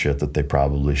away with shit that they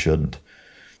probably shouldn't.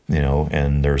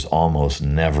 And there's almost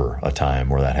never a time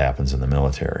where that happens in the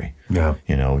military. Yeah.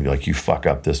 Like, you fuck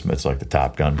up this, it's like the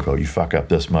Top Gun quote, you fuck up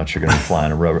this much, you're going to be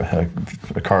flying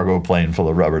a cargo plane full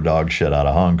of rubber dog shit out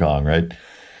of Hong Kong, right?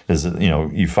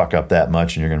 You fuck up that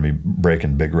much and you're going to be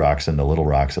breaking big rocks into little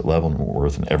rocks at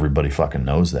Leavenworth, and everybody fucking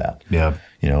knows that. Yeah.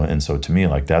 And so to me,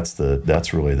 like, that's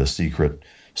really the secret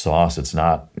sauce. It's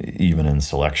not even in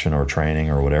selection or training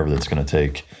or whatever that's going to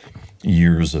take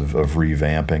years of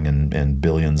revamping and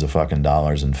billions of fucking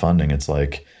dollars in funding. It's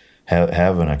like,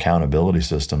 have an accountability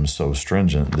system so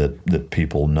stringent that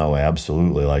people know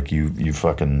absolutely, like, you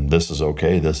fucking, this is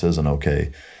okay, this isn't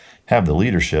okay. Have the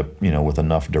leadership, with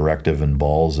enough directive and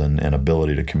balls and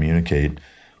ability to communicate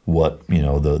what,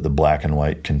 the black and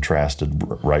white contrasted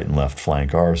right and left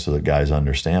flank are, so that guys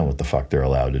understand what the fuck they're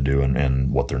allowed to do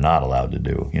and what they're not allowed to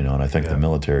do, and I think the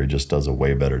military just does a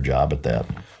way better job at that.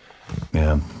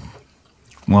 Yeah.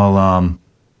 Well,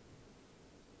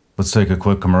 let's take a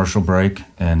quick commercial break,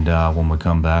 and when we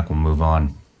come back, we'll move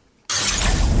on.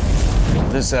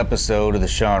 This episode of The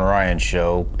Sean Ryan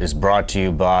Show is brought to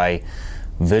you by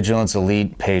Vigilance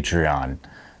Elite Patreon.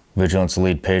 Vigilance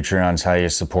Elite Patreon is how you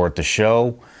support the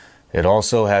show. It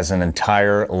also has an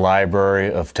entire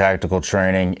library of tactical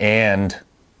training and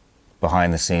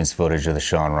behind-the-scenes footage of The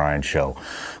Sean Ryan Show.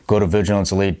 Go to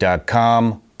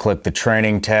vigilanceelite.com, click the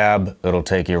training tab. It'll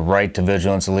take you right to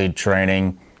Vigilance Elite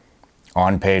training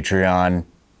on Patreon.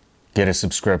 Get a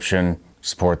subscription,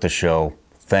 support the show.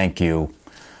 Thank you.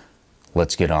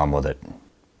 Let's get on with it.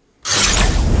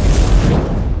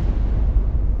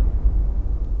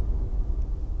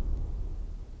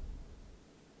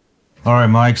 All right,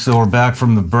 Mike, so we're back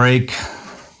from the break.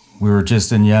 We were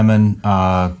just in Yemen,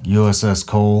 USS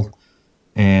Cole,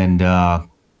 and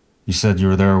you said you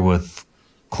were there with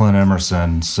Clint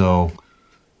Emerson. So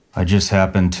I just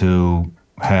happened to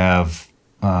have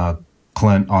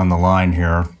Clint on the line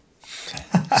here.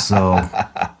 So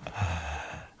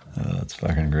that's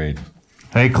fucking great.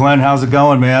 Hey, Clint, how's it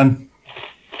going, man?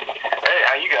 Hey,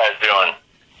 how you guys doing?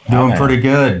 Doing pretty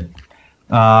good.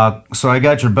 So I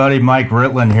got your buddy Mike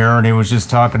Ritlin here, and he was just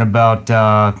talking about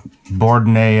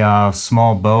boarding a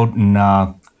small boat and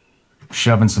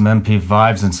shoving some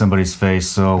MP5s in somebody's face.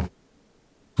 So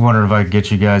I wondered if I could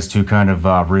get you guys to kind of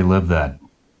relive that.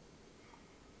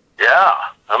 Yeah,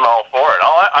 I'm all for it.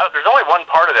 There's only one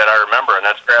part of that I remember, and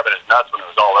that's grabbing his nuts when it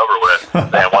was all over with.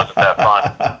 Man, it wasn't that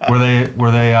fun.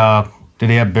 Were they? Did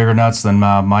he have bigger nuts than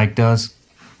Mike does?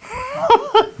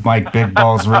 Mike Big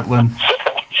Balls Ritlin.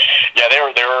 Yeah, they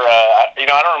were.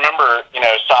 I don't remember.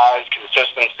 Size,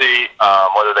 consistency,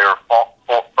 whether they were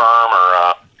full firm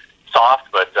or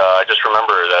soft. But I just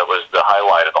remember that was the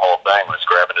highlight of the whole thing, was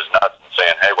grabbing his nuts and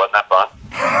saying, "Hey, wasn't that fun?"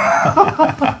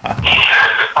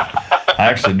 I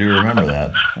actually do remember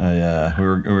that. We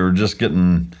were just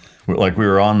getting, like, we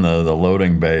were on the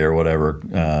loading bay or whatever.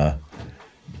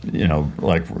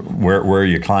 Like where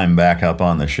you climb back up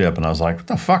on the ship, and I was like, "What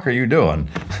the fuck are you doing?"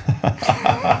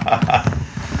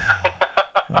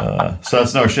 So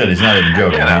that's no shit. He's not even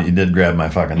joking. He did grab my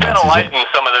fucking nuts. Kind of lighten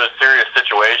some of those serious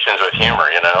situations with humor.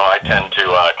 I tend to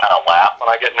kind of laugh when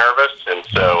I get nervous, and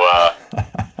so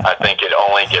I think it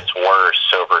only gets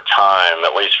worse over time,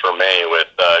 at least for me, with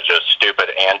just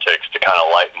stupid antics to kind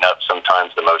of lighten up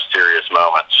sometimes the most serious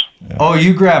moments. Yeah. Oh,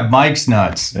 you grabbed Mike's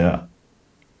nuts. Yeah.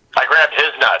 I grabbed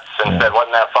his nuts and said,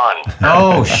 "Wasn't that fun?"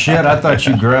 Oh, shit. I thought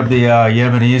you grabbed the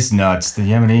Yemenis nuts, the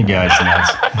Yemeni guy's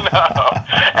nuts. No.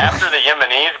 After the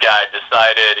Yemenis guy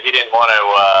decided he didn't want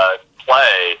to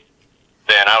play,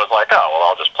 then I was like, "Oh, well,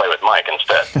 I'll just play with Mike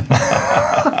instead."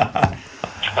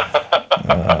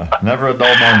 Never a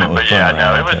dull moment with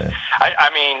But it was. I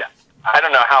mean, I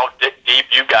don't know how deep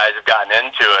you guys have gotten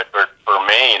into it, but for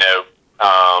me,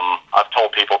 I've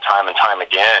told people time and time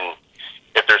again,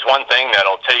 if there's one thing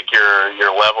that'll take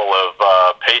your level of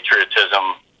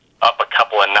patriotism up a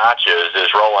couple of notches,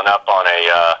 is rolling up on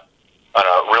a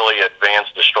really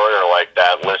advanced destroyer like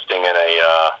that, listing in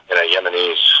a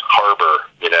Yemenis harbor.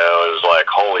 It was like,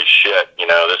 holy shit!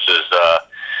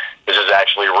 This is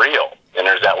actually real. And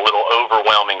there's that little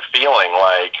overwhelming feeling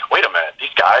like, wait a minute,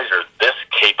 these guys are this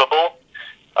capable.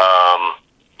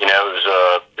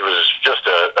 It was just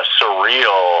a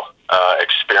surreal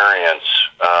experience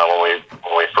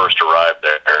when we first arrived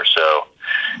there. So,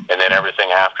 and then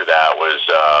everything after that was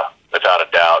without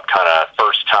a doubt kind of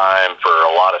first time for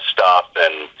a lot of stuff,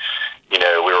 and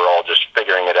we were all just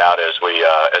figuring it out as we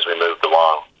moved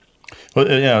along. Well,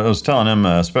 yeah, I was telling him,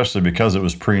 especially because it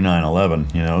was pre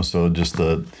 9/11, so just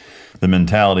the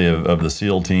mentality of the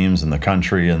SEAL teams and the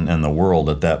country and the world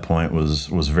at that point was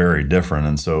very different,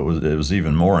 and so it was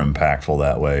even more impactful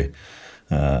that way.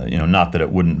 Not that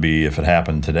it wouldn't be if it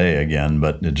happened today again,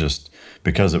 but it just,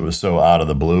 because it was so out of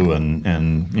the blue, and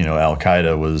Al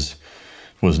Qaeda was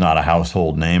not a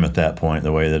household name at that point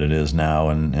the way that it is now,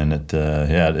 and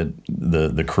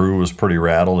the crew was pretty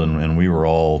rattled, and we were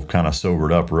all kind of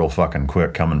sobered up real fucking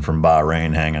quick, coming from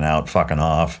Bahrain, hanging out, fucking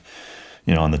off,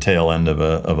 on the tail end of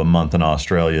a month in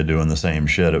Australia doing the same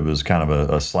shit. It was kind of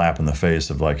a slap in the face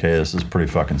of like, hey, this is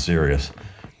pretty fucking serious.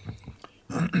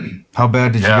 How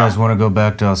bad did you guys want to go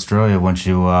back to Australia once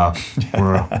you were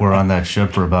on that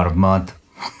ship for about a month?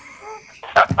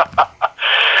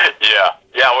 Yeah.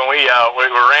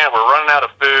 When we're running out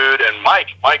of food, and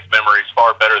Mike's memory is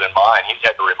far better than mine. He's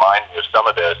had to remind me of some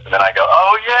of this, and then I go,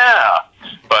 oh yeah.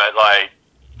 But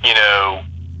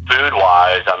food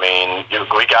wise, I mean,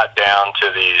 we got down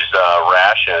to these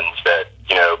rations that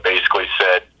basically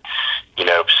said,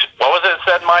 what was it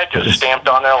said, Mike? It was stamped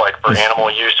on there, like for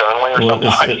animal use only or something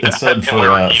like that. It said and we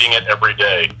were eating it every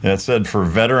day. It said for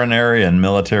veterinary and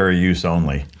military use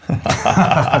only.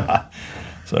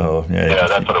 So, yeah,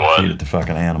 that's what it was. Feed it to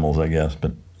fucking animals, I guess.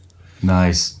 But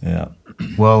nice. Yeah.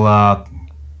 Well,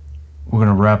 we're going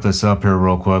to wrap this up here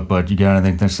real quick, but you got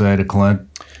anything to say to Clint?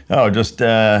 Oh, just,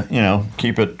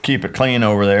 keep it clean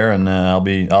over there, and I'll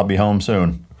be home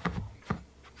soon.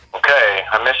 Okay,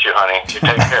 I miss you, honey. You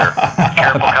take care. Be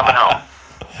careful coming home.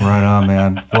 Right on,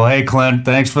 man. Well, hey, Clint,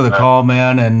 thanks for the call,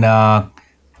 man, and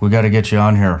we got to get you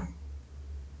on here.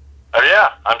 Oh, yeah,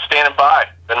 I'm standing by.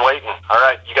 Been waiting. All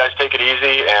right, you guys take it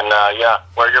easy, and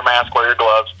wear your mask, wear your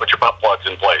gloves, put your butt plugs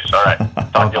in place. All right,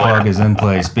 talk to you later. Plug is in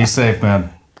place. Be safe,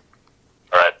 man.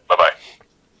 All right, bye-bye.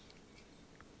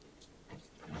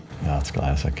 Oh, it's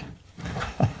classic.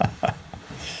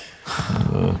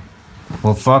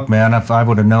 Well, fuck, man. If I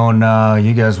would have known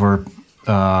you guys were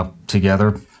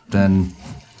together, then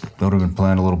that would have been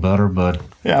planned a little better, but...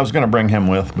 Yeah, I was going to bring him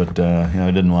with, but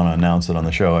I didn't want to announce it on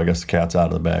the show. I guess the cat's out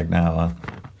of the bag now, huh?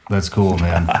 That's cool,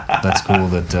 man. That's cool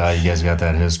that you guys got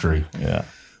that history. Yeah.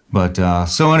 But,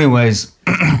 so anyways,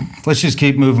 let's just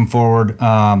keep moving forward.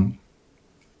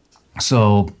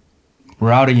 So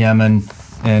we're out of Yemen,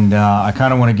 and I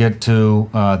kind of want to get to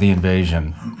the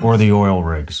invasion or the oil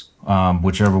rigs,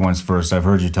 whichever one's first. I've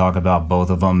heard you talk about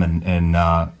both of them in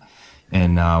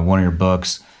one of your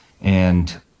books,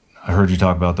 and I heard you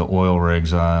talk about the oil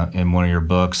rigs in one of your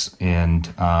books, and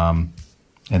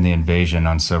the invasion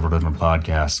on several different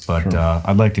podcasts. But sure.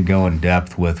 I'd like to go in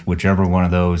depth with whichever one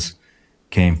of those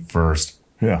came first.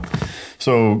 Yeah.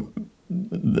 So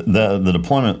the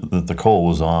deployment that the Cole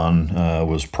was on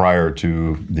was prior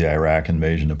to the Iraq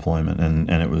invasion deployment, and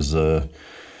it was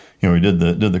we did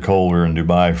the Cole. We were in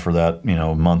Dubai for that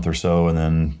month or so, and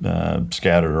then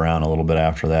scattered around a little bit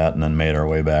after that, and then made our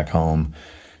way back home.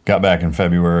 Got back in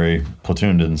February.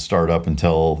 Platoon didn't start up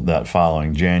until that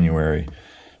following January.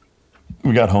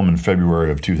 We got home in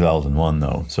February of 2001,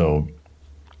 though. So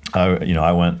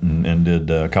I went and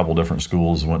did a couple different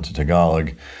schools. Went to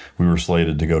Tagalog. We were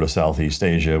slated to go to Southeast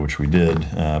Asia, which we did,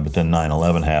 but then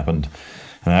 9/11 happened,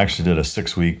 and I actually did a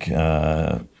 6-week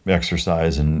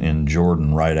exercise in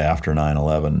Jordan right after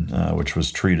 9/11, which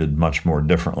was treated much more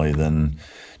differently than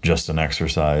just an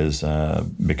exercise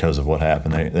because of what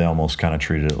happened. They almost kind of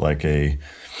treated it like a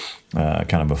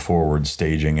kind of a forward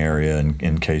staging area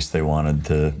in case they wanted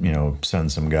to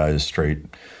send some guys straight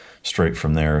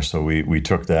from there. So we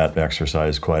took that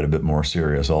exercise quite a bit more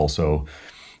serious also.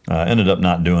 Ended up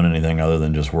not doing anything other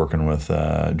than just working with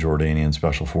Jordanian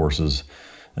Special Forces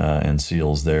and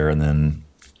SEALs there, and then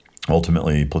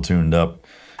ultimately platooned up,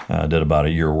 did about a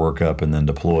year workup, and then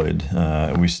deployed.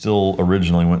 We still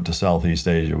originally went to Southeast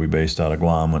Asia. We based out of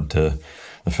Guam, went to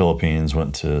the Philippines,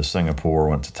 went to Singapore,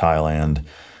 went to Thailand,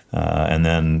 and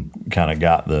then kind of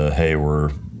got the, hey, we're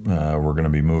going to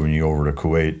be moving you over to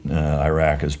Kuwait.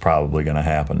 Iraq is probably going to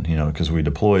happen, because we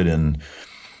deployed in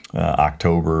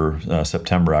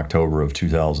September, October of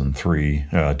 2003,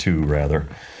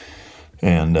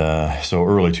 and so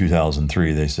early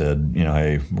 2003, they said,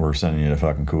 hey, we're sending you to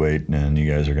fucking Kuwait, and you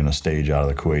guys are going to stage out of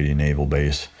the Kuwaiti naval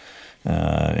base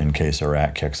in case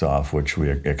Iraq kicks off, which we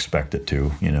expect it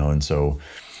to, and so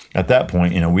at that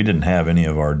point, we didn't have any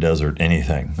of our desert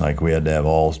anything. Like, we had to have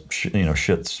all,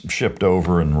 shits shipped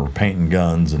over, and we're painting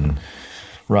guns and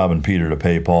robbing Peter to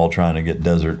pay Paul, trying to get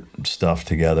desert stuff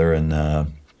together, and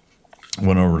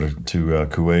went over to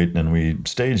Kuwait, and we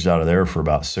staged out of there for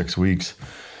about 6 weeks.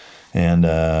 And,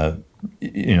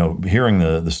 hearing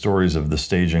the stories of the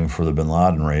staging for the Bin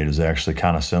Laden raid is actually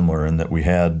kind of similar in that we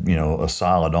had, a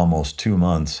solid almost 2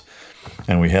 months,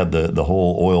 and we had the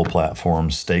whole oil platform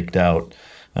staked out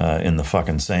in the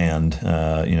fucking sand,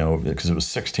 because it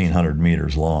was 1,600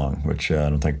 meters long, which I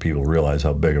don't think people realize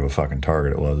how big of a fucking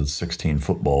target it was. It's 16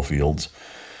 football fields,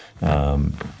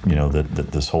 that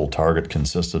this whole target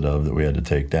consisted of that we had to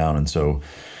take down. And so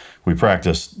we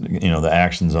practiced, the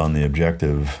actions on the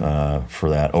objective for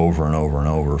that over and over and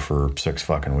over for 6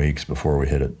 fucking weeks before we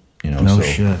hit it.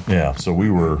 Shit. Yeah, so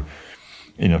we were,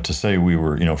 to say we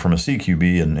were, from a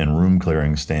CQB and room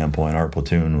clearing standpoint, our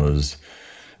platoon was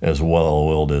as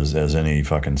well-oiled as any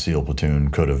fucking SEAL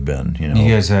platoon could have been. You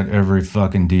guys had every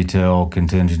fucking detail,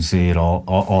 contingency,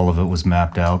 all of it was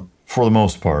mapped out? For the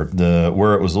most part.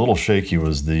 Where it was a little shaky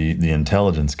was the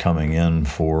intelligence coming in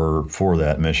for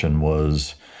that mission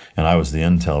was, and I was the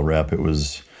intel rep, it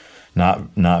was not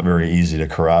very easy to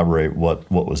corroborate what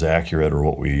was accurate or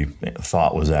what we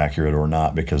thought was accurate or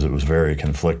not, because it was very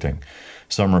conflicting.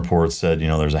 Some reports said,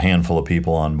 there's a handful of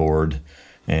people on board,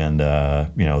 and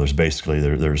there's basically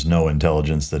there's no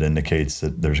intelligence that indicates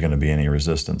that there's going to be any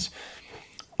resistance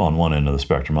on one end of the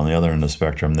spectrum. On the other end of the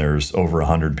spectrum, there's over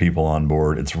 100 people on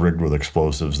board. It's rigged with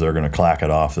explosives. They're going to clack it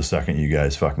off the second you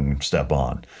guys fucking step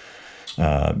on,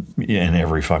 and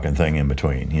every fucking thing in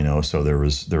between. So there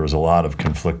was a lot of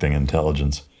conflicting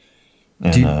intelligence.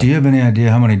 And, do you have any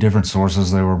idea how many different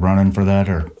sources they were running for that,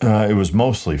 or? It was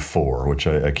mostly 4, which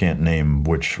I can't name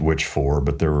which 4,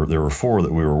 but there were 4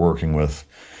 that we were working with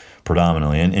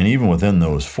predominantly, and even within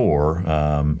those 4,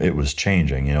 it was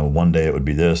changing. One day it would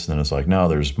be this, and then it's like, no,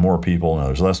 there's more people, now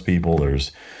there's less people.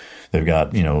 They've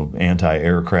got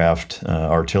anti-aircraft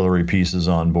artillery pieces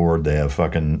on board. They have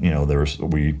fucking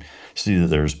we see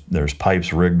that there's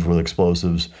pipes rigged with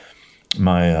explosives.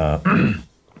 My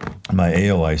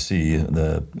AOIC,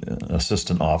 the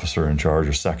assistant officer in charge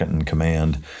or second in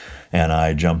command, and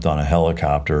I jumped on a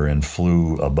helicopter and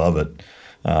flew above it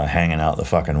hanging out the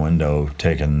fucking window,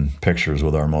 taking pictures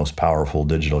with our most powerful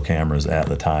digital cameras at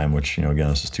the time, which, again,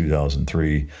 this is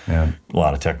 2003. Yeah. A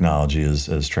lot of technology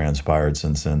has transpired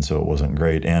since then, so it wasn't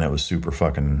great. And it was super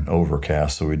fucking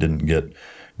overcast, so we didn't get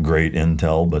great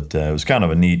intel, but it was kind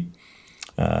of a neat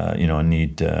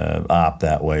op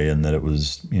that way, and that it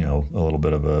was, a little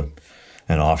bit of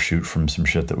an offshoot from some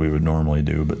shit that we would normally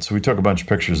do. But so we took a bunch of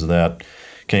pictures of that,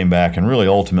 came back, and really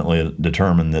ultimately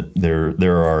determined that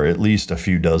there are at least a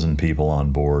few dozen people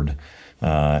on board,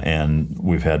 and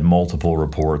we've had multiple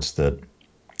reports that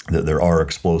there are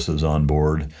explosives on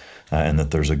board, and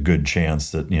that there's a good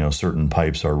chance that certain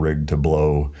pipes are rigged to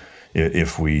blow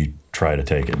if we try to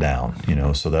take it down.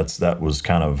 So that was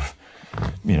kind of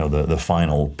the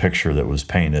final picture that was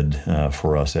painted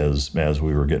for us as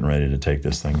we were getting ready to take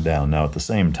this thing down. Now, at the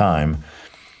same time,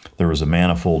 there was a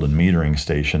manifold and metering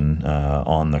station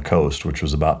on the coast, which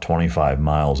was about 25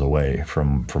 miles away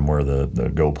from where the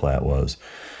GoPlat was.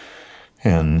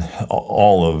 And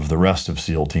all of the rest of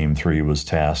SEAL Team 3 was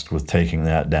tasked with taking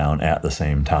that down at the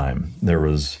same time. There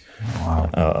was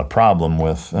a problem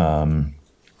with,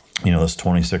 this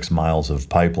 26 miles of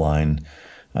pipeline.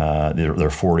 They're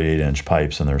 48-inch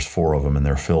pipes, and there's 4 of them, and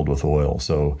they're filled with oil.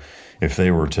 So if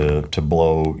they were to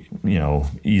blow,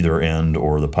 either end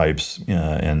or the pipes,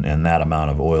 and that amount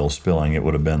of oil spilling, it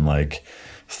would have been like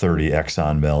 30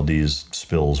 Exxon Valdez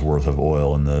spills worth of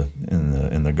oil in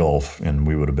the Gulf, and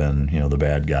we would have been, the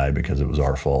bad guy because it was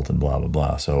our fault and blah blah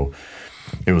blah. So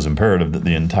it was imperative that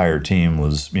the entire team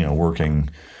was, working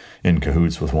in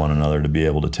cahoots with one another to be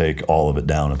able to take all of it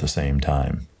down at the same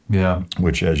time. Yeah.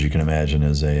 Which, as you can imagine,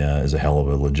 is a hell of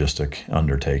a logistic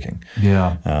undertaking.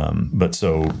 Yeah. But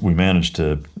so we managed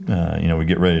to, we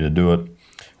get ready to do it.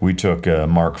 We took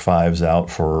Mark V's out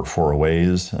for a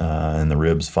ways, and the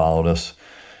ribs followed us.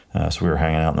 So we were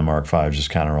hanging out in the Mark V's, just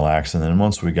kind of relaxing. And then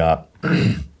once we got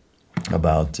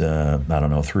about, 3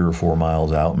 or 4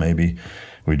 miles out, maybe,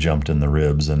 we jumped in the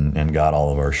ribs and got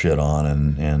all of our shit on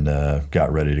and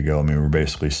got ready to go. I mean, we were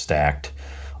basically stacked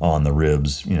on the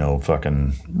ribs,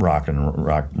 fucking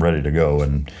rock, ready to go,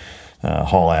 and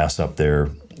haul ass up there.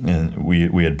 And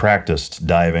we had practiced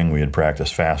diving, we had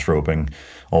practiced fast roping.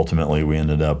 Ultimately, we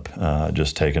ended up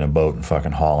just taking a boat and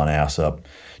fucking hauling ass up,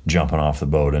 jumping off the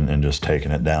boat and just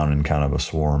taking it down in kind of a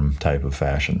swarm type of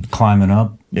fashion. Climbing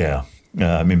up? Yeah.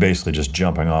 Basically just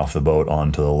jumping off the boat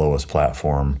onto the lowest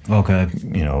platform. Okay.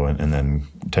 And then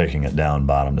taking it down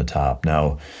bottom to top.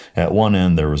 Now, at one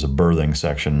end, there was a berthing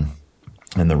section.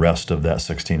 And the rest of that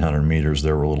 1,600 meters,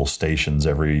 there were little stations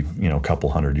every, couple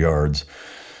hundred yards,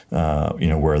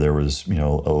 where there was, a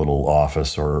little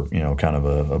office or, kind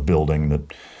of a building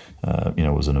that,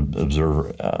 was an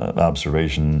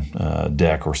observation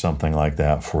deck or something like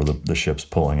that for the ships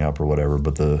pulling up or whatever.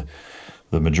 But the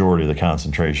majority of the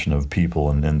concentration of people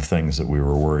and things that we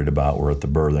were worried about were at the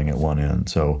berthing at one end.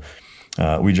 So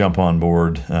we jump on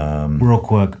board. Real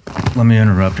quick, let me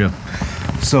interrupt you.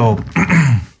 So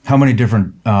how many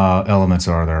different elements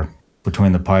are there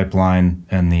between the pipeline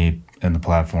and the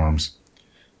platforms?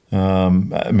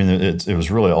 It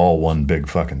was really all one big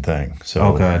fucking thing.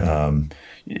 So, okay.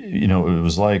 It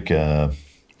was like, it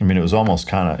was almost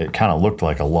it kind of looked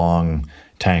like a long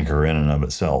tanker in and of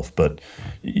itself, but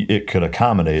it could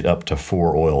accommodate up to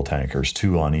 4 oil tankers,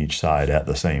 2 on each side at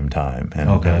the same time,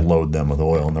 and load them with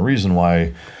oil. And the reason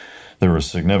why there was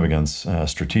significance,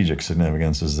 strategic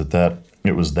significance, is that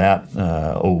it was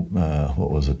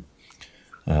what was it?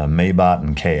 Maybot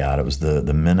and Kayot. It was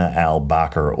the Mina Al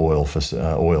Bakr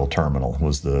oil terminal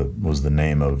was the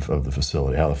name of the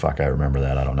facility. How the fuck I remember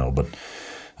that, I don't know. But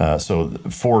so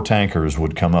 4 tankers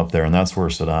would come up there, and that's where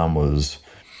Saddam was,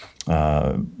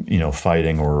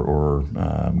 fighting or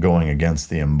going against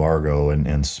the embargo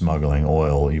and smuggling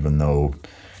oil, even though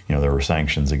there were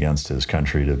sanctions against his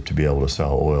country to be able to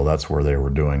sell oil. That's where they were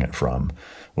doing it from,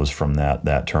 was from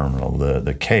that terminal.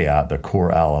 The Kayot, the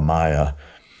Khor Al Amaya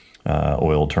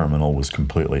oil terminal, was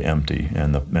completely empty,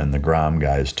 and the Gram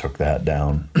guys took that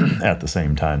down at the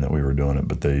same time that we were doing it.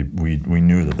 But we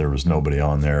knew that there was nobody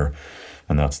on there,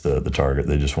 and that's the target.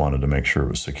 They just wanted to make sure it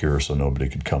was secure so nobody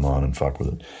could come on and fuck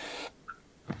with it.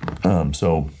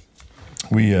 So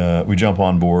we jump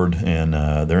on board, and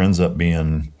there ends up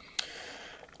being,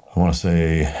 I want to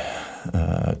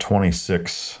say,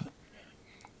 26,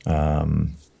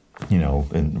 and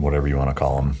whatever you want to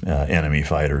call them, enemy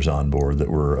fighters on board that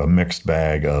were a mixed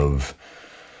bag of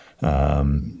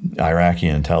Iraqi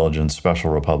intelligence,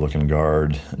 Special Republican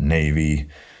Guard, Navy,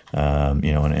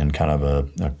 and kind of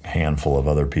a handful of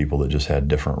other people that just had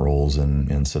different roles in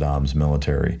Saddam's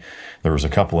military. There was a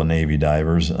couple of Navy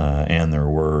divers, and there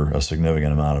were a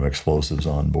significant amount of explosives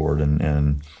on board,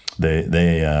 and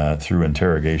They through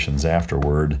interrogations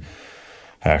afterward,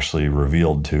 actually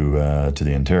revealed to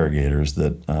the interrogators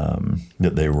that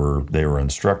that they were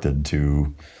instructed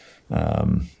to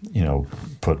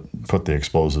put the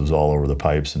explosives all over the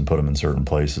pipes and put them in certain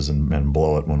places and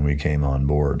blow it when we came on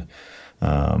board.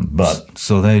 But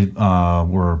so they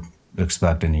were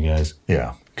expecting you guys.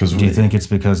 Yeah. Do you think it's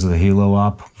because of the helo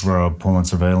op for pulling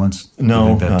surveillance? No,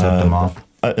 Do you think that tipped them off?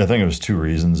 I think it was two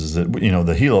reasons. Is that the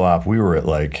helo op, we were at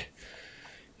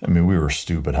we were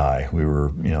stupid high. We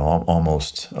were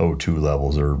almost O2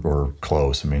 levels or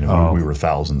close. We were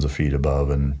thousands of feet above,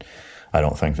 and I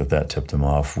don't think that tipped them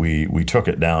off. We took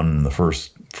it down in the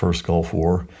first Gulf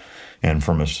War, and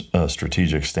from a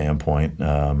strategic standpoint,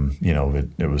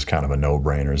 it was kind of a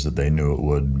no-brainer that they knew it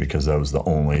would, because that was the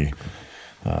only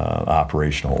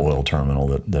operational oil terminal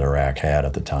that Iraq had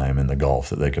at the time in the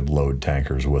Gulf that they could load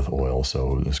tankers with oil.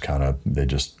 So it was kind of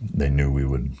they knew we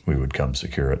would come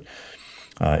secure it.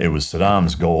 It was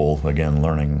Saddam's goal, again,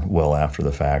 learning well after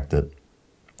the fact that,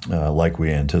 like we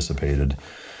anticipated,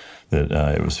 that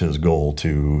it was his goal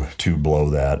to blow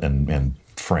that and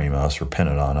frame us or pin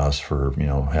it on us for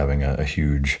having a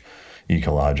huge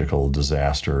ecological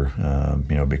disaster,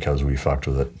 because we fucked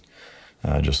with it.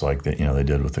 Just like they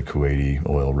did with the Kuwaiti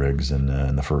oil rigs in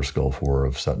the first Gulf War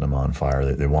of setting them on fire.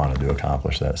 They wanted to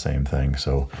accomplish that same thing.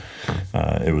 So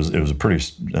it was a pretty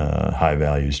high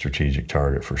value strategic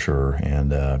target for sure.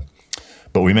 And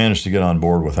but we managed to get on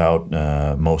board without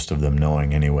most of them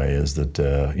knowing anyway. Is that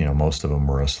most of them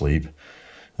were asleep.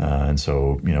 And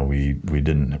so we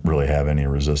didn't really have any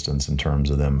resistance in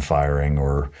terms of them firing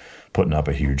or putting up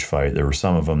a huge fight. There were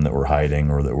some of them that were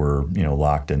hiding or that were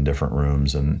locked in different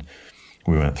rooms, and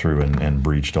we went through and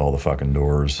breached all the fucking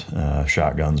doors,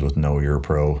 shotguns with no ear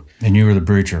pro. And you were the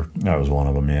breacher. I was one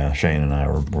of them, yeah. Shane and I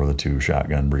were the two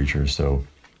shotgun breachers. So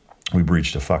we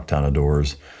breached a fuck ton of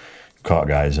doors, caught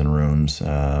guys in rooms,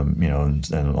 and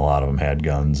a lot of them had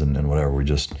guns and whatever.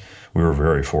 We were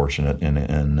very fortunate,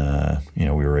 and we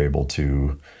were able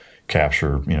to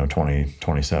capture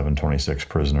 27, 26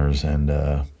 prisoners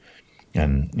and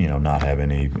not have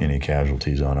any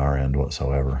casualties on our end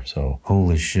whatsoever. So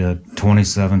holy shit,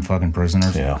 27 fucking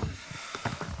prisoners. Yeah.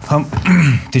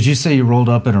 Did you say you rolled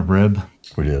up in a rib?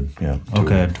 We did, yeah.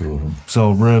 Two of them.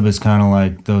 So rib is kind of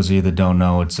like, those of you that don't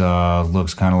know, it's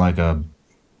looks kind of like a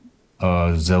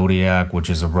Zodiac, which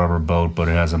is a rubber boat, but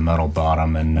it has a metal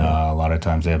bottom, and a lot of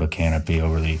times they have a canopy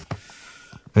over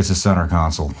it's a center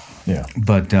console. Yeah.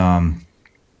 But and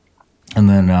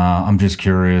then I'm just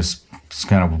curious. It's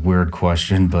kind of a weird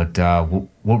question, but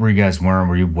what were you guys wearing?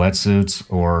 Were you wetsuits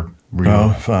or were you?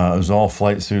 No, it was all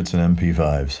flight suits and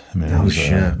MP5s. It was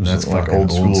shit. It was that's like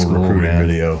old school recruiting man.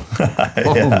 video.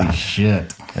 Holy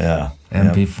shit. Yeah.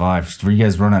 MP5s. Were you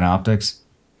guys running optics?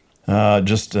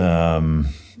 Just,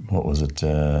 what was it?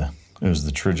 It was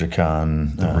the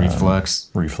Trijicon. The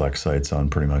reflex? Reflex sights on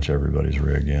pretty much everybody's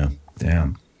rig, yeah.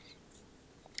 Damn.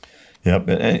 Yep,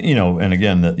 and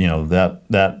again,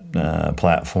 that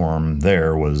platform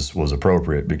there was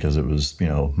appropriate because it was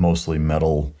mostly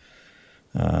metal,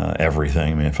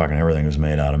 everything. Fucking everything was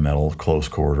made out of metal, close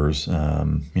quarters. So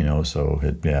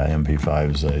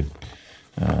MP5s.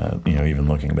 Even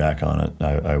looking back on it,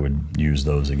 I would use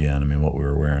those again. What we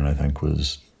were wearing, I think,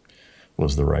 was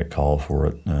the right call for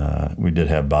it. We did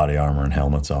have body armor and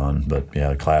helmets on, but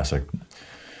yeah, classic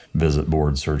visit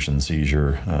board search and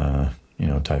seizure.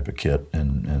 Type of kit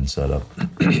and setup.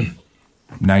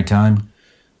 Nighttime?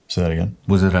 Say that again?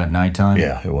 Was it at nighttime?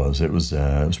 Yeah, it was. It was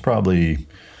probably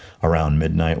around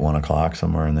midnight, 1 o'clock,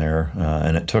 somewhere in there.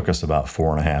 And it took us about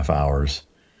 4.5 hours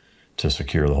to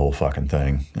secure the whole fucking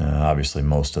thing. Obviously,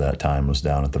 most of that time was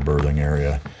down at the berthing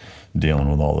area dealing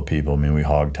with all the people. We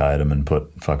hog-tied them and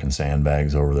put fucking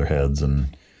sandbags over their heads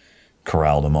and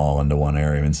corralled them all into one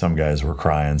area. Some guys were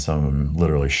crying. Some of them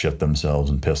literally shit themselves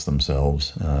and pissed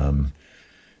themselves.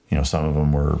 Some of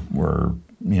them were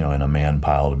in a man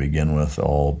pile to begin with,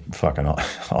 all fucking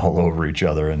all over each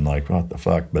other and like, what the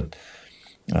fuck? But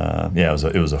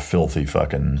it was a filthy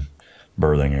fucking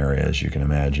berthing area, as you can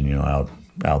imagine.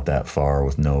 Out that far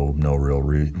with no real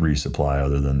resupply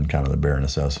other than kind of the bare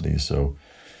necessities. So,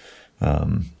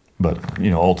 but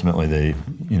ultimately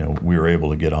we were able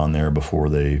to get on there before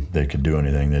they could do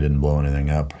anything. They didn't blow anything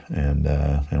up, and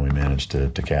we managed to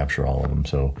capture all of them.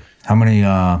 So how many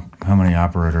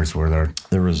operators were there?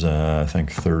 There was I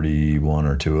think 31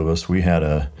 or 2 of us. We had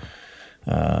an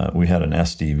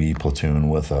SDV platoon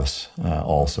with us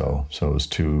also, so it was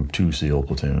two SEAL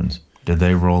platoons. Did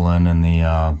they roll in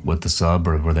the with the sub,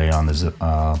 or were they on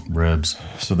the ribs?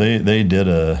 So they did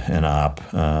an op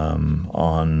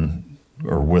on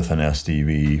or with an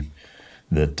SDV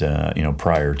that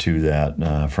prior to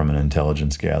that, from an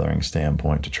intelligence gathering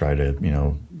standpoint, to try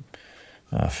to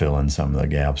fill in some of the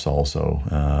gaps also,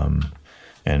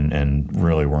 and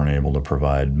really weren't able to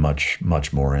provide much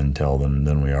more intel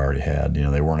than we already had.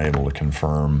 They weren't able to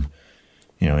confirm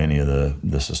any of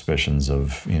the suspicions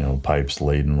of pipes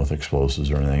laden with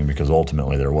explosives or anything, because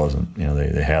ultimately there wasn't.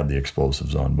 They had the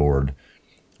explosives on board,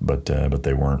 but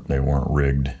they weren't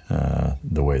rigged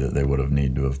the way that they would have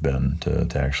needed to have been to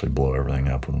actually blow everything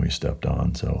up when we stepped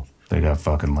on. So they got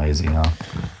fucking lazy, huh?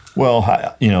 Well,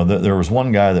 there was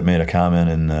one guy that made a comment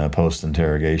in post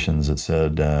interrogations that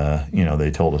said,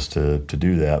 they told us to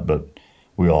do that, but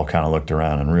we all kind of looked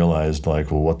around and realized,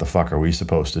 like, well, what the fuck are we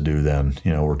supposed to do then?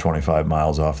 We're 25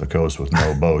 miles off the coast with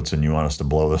no boats, and you want us to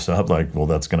blow this up? Like, well,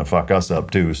 that's going to fuck us up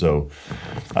too. So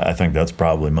I think that's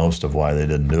probably most of why they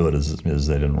didn't do it, is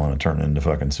they didn't want to turn into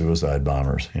fucking suicide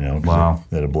bombers, Wow.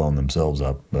 They'd have blown themselves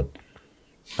up. But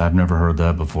I've never heard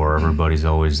that before. Everybody's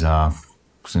always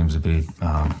seems to be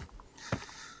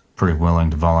pretty willing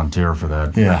to volunteer for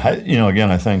that. Yeah, again,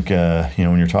 I think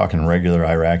when you're talking regular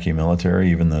Iraqi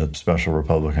military, even the Special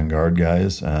Republican Guard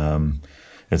guys,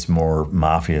 it's more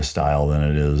mafia style than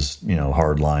it is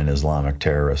hardline Islamic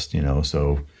terrorist.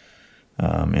 So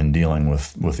in dealing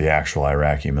with the actual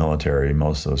Iraqi military,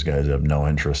 most of those guys have no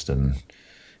interest in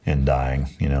dying.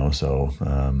 So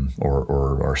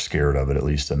or are scared of it at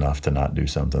least enough to not do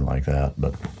something like that.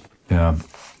 But yeah.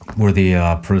 Were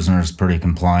the prisoners pretty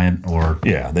compliant, or?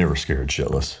 Yeah, they were scared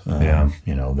shitless.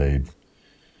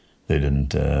 They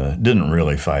didn't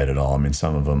really fight at all. I mean,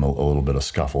 some of them a little bit of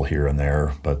scuffle here and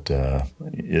there, but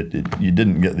you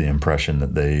didn't get the impression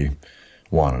that they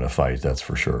wanted to fight. That's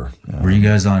for sure. Were you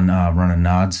guys on running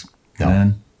nods no.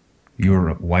 then? You were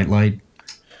white light?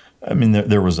 I mean,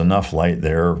 there was enough light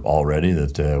there already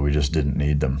that we just didn't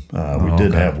need them. We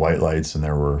did have white lights, and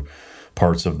there were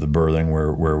parts of the berthing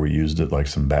where we used it, like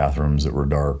some bathrooms that were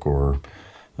dark, or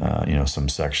some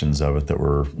sections of it that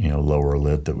were lower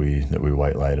lit that we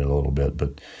white lighted a little bit.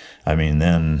 But I mean,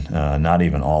 then not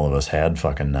even all of us had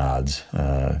fucking nods.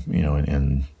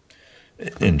 In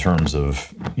terms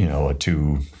of a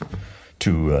two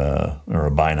or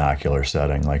a binocular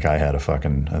setting. Like I had a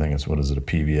fucking, I think it's, what is it, a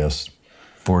PVS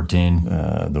 14,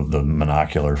 the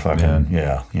monocular fucking,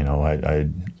 yeah. I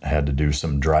had to do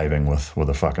some driving with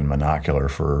a fucking monocular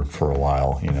for a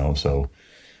while, so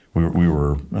we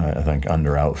were, I think,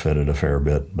 under outfitted a fair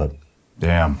bit, but.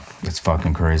 Damn, it's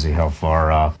fucking crazy how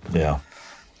far,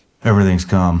 everything's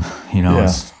come,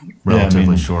 it's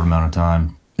relatively short amount of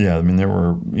time. Yeah, I mean, there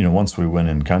were, once we went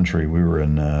in country, we were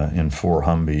in 4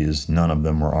 Humvees. None of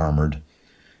them were armored.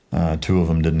 2 of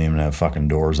them didn't even have fucking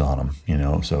doors on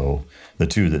them, so the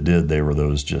 2 that did, they were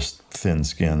those just thin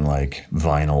skin, like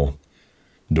vinyl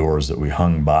doors that we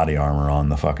hung body armor on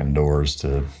the fucking doors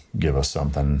to give us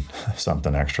something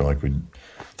extra, like we'd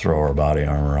throw our body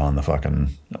armor on the fucking,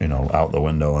 out the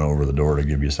window and over the door to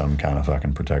give you some kind of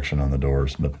fucking protection on the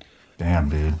doors. But damn,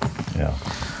 dude. Yeah.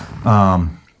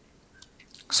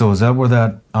 So is that where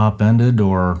that op ended,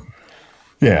 or?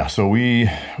 Yeah, so we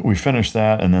finished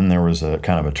that, and then there was a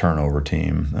kind of a turnover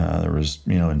team. There was,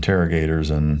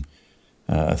 interrogators, and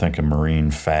I think a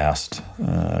Marine FAST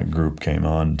group came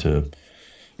on to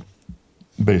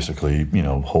basically,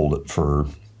 hold it for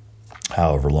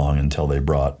however long until they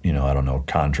brought, I don't know,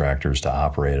 contractors to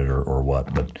operate it or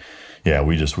what. But yeah,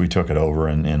 we took it over,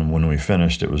 and when we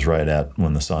finished, it was right at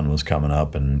when the sun was coming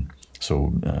up, and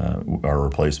so our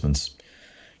replacements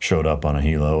showed up on a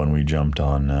helo, and we jumped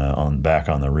on back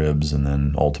on the ribs, and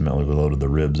then ultimately we loaded the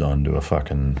ribs onto a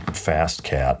fucking fast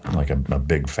cat, like a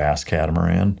big fast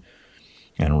catamaran,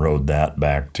 and rode that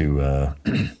back to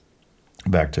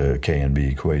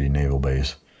K&B, Kuwaiti Naval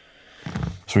Base.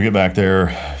 So we get back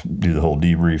there, do the whole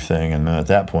debrief thing, and then at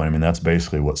that point, I mean, that's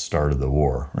basically what started the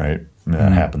war, right? I mean,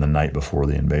 that happened the night before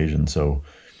the invasion. So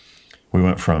we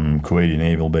went from Kuwaiti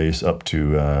Naval Base up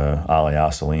to Ali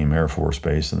Asalim Air Force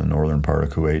Base in the northern part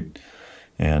of Kuwait,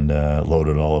 and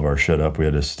loaded all of our shit up. We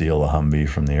had to steal a Humvee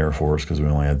from the Air Force because we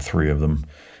only had 3 of them,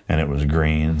 and it was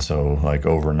green. So like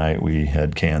overnight, we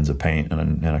had cans of paint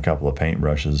and a couple of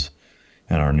paintbrushes,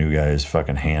 and our new guys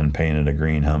fucking hand painted a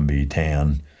green Humvee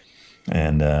tan,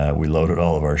 and we loaded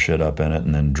all of our shit up in it,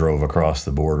 and then drove across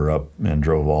the border up and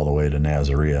drove all the way to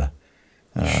Nasiriyah.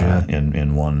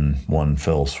 In one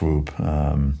fell swoop.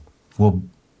 Well,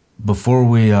 before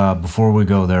we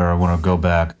go there, I want to go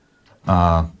back.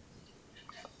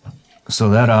 So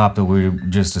that op that we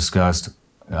just discussed,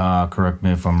 correct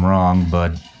me if I'm wrong,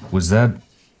 but was that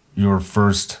your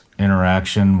first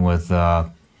interaction with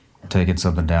taking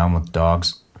something down with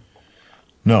dogs?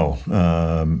 No,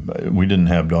 we didn't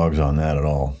have dogs on that at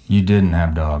all. You didn't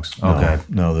have dogs. Okay.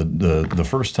 No, the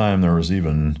first time there was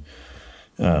even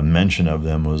mention of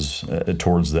them was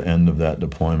towards the end of that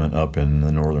deployment up in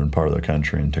the northern part of the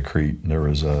country in Tikrit. There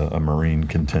was a Marine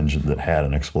contingent that had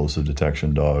an explosive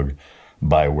detection dog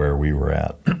by where we were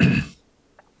at.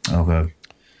 Okay.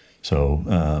 So,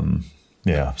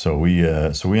 so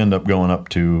we end up going up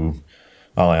to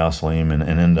Ali Al-Salim and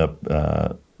end up,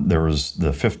 there was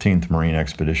the 15th Marine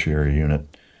Expeditionary Unit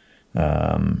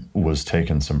was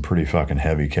taking some pretty fucking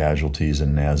heavy casualties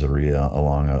in Nasiriyah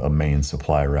along a main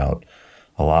supply route.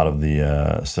 A lot of the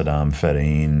Saddam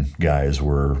Fedayeen guys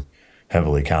were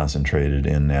heavily concentrated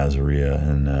in Nasiriyah,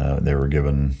 and they were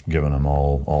giving them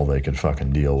all they could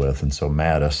fucking deal with. And so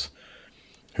Mattis,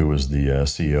 who was the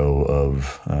CEO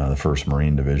of the 1st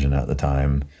Marine Division at the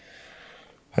time,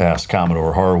 asked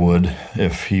Commodore Harwood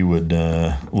if he would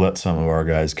let some of our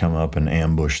guys come up and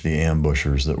ambush the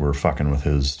ambushers that were fucking with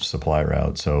his supply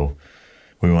route. So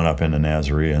we went up into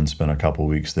Nasiriyah and spent a couple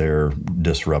weeks there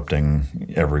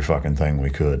disrupting every fucking thing we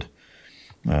could.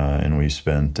 And we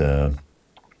spent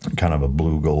kind of a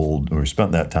we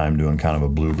spent that time doing kind of a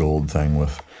blue gold thing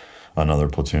with another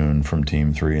platoon from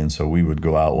Team 3. And so we would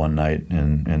go out one night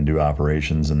and do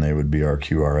operations, and they would be our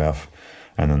QRF.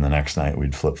 And then the next night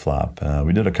we'd flip-flop.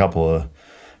 We did a couple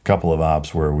of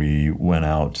ops where we went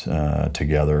out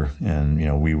together,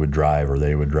 and we would drive or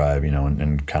they would drive,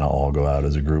 and kind of all go out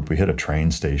as a group. We hit a train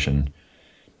station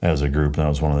as a group, and that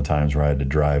was one of the times where I had to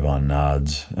drive on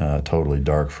nods, totally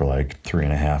dark for like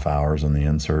 3.5 hours on the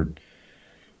insert.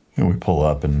 And we pull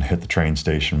up and hit the train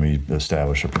station. We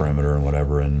establish a perimeter and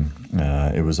whatever. And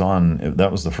that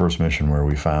was the first mission where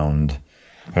we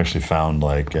actually found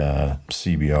like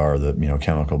CBR, the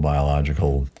chemical,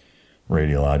 biological,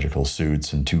 radiological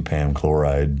suits, and 2-PAM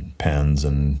chloride pens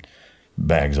and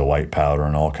bags of white powder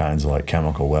and all kinds of like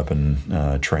chemical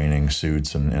weapon training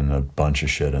suits and a bunch of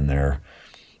shit in there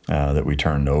that we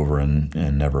turned over and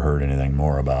never heard anything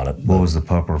more about it. What was the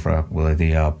pucker factor? Well,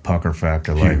 the pucker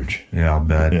factor? Huge. Like, yeah, I'll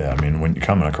bet. Yeah, I mean, when you're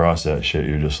coming across that shit,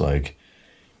 you're just like,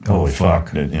 holy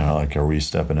fuck. Like, are we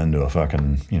stepping into a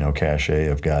fucking, cache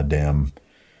of goddamn,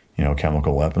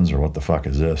 chemical weapons, or what the fuck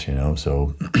is this,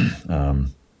 So,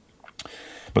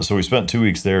 so we spent 2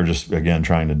 weeks there just, again,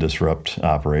 trying to disrupt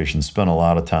operations. Spent a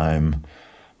lot of time,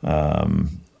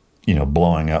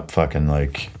 blowing up fucking,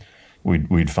 like,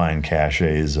 we'd find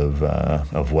caches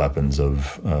of weapons,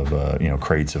 of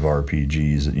crates of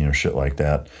RPGs, shit like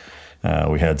that.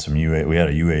 We had we had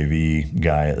a UAV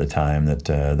guy at the time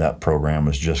that program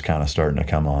was just kind of starting to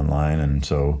come online, and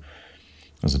so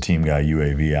there was a team guy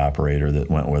UAV operator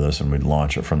that went with us, and we'd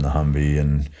launch it from the Humvee,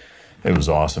 and it was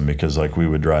awesome because like we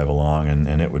would drive along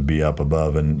and it would be up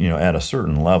above, and at a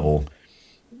certain level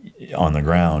on the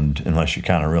ground, unless you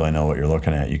kind of really know what you're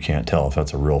looking at, you can't tell if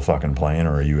that's a real fucking plane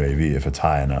or a UAV if it's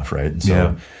high enough, right? And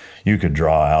so you could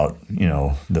draw out,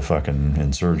 the fucking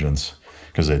insurgents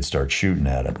because they'd start shooting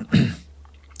at it,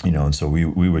 and so we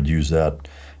would use that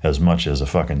as much as a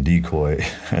fucking decoy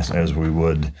as we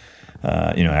would,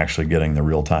 actually getting the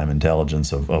real-time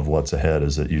intelligence of what's ahead,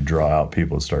 is that you draw out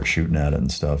people that start shooting at it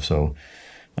and stuff. So,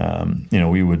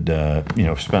 we would,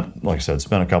 spent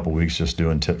a couple weeks just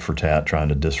doing tit for tat, trying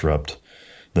to disrupt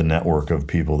the network of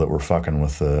people that were fucking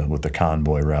with the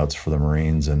convoy routes for the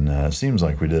Marines. And it seems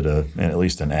like we did at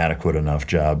least an adequate enough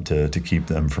job to keep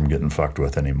them from getting fucked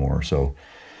with anymore. So,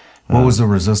 what was the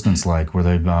resistance like? Were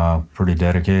they pretty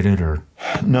dedicated, or?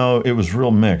 No, it was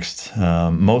real mixed.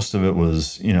 Most of it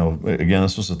was, again,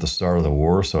 this was at the start of the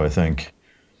war, so I think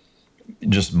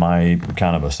just my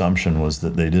kind of assumption was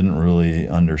that they didn't really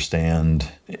understand.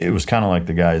 It was kind of like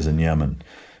the guys in Yemen,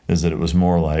 is that it was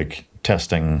more like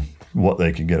testing what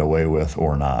they could get away with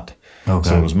or not. Okay.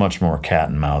 So it was much more cat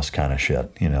and mouse kind of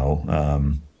shit,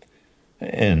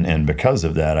 And because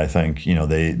of that, I think,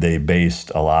 they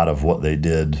based a lot of what they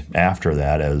did after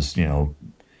that as,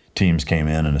 teams came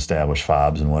in and established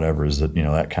FOBs and whatever, is that,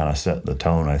 that kind of set the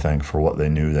tone, I think, for what they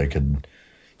knew they could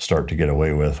start to get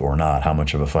away with or not, how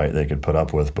much of a fight they could put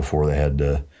up with before they had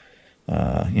to,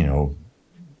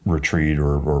 retreat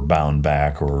or bound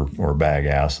back or bag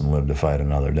ass and live to fight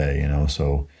another day,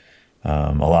 So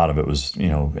a lot of it was,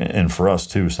 and for us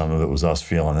too, some of it was us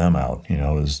feeling them out,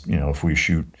 if we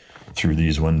shoot through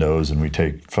these windows and we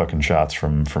take fucking shots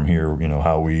from here,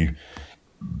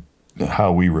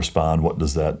 how we respond, what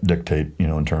does that dictate,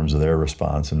 in terms of their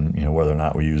response, and, whether or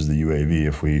not we use the UAV,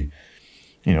 if we,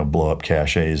 blow up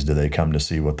caches, do they come to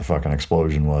see what the fucking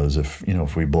explosion was? If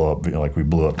we blow up, like we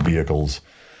blew up vehicles,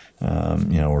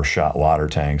 or shot water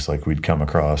tanks, like we'd come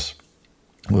across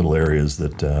little areas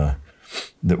that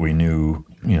we knew,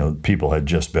 people had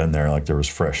just been there, like there was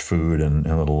fresh food and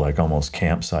little like almost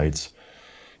campsites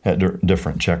at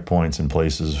different checkpoints and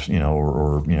places,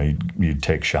 or you'd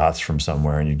take shots from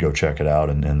somewhere and you'd go check it out,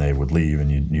 and they would leave,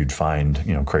 and you'd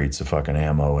find crates of fucking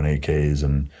ammo and AKs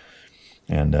and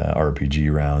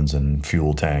RPG rounds and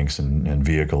fuel tanks and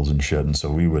vehicles and shit. And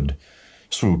so we would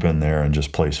swoop in there and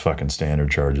just place fucking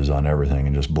standard charges on everything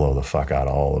and just blow the fuck out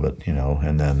of all of it,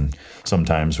 and then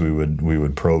sometimes we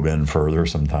would probe in further.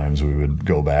 Sometimes we would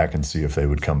go back and see if they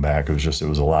would come back. It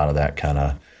was a lot of that kind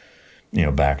of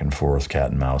back and forth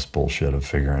cat and mouse bullshit of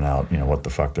figuring out what the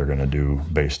fuck they're gonna do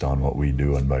based on what we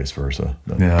do and vice versa.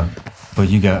 But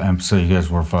you guys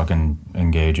were fucking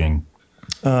engaging.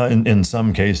 In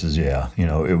some cases, yeah.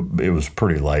 It was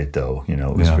pretty light though.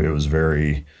 It was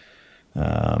very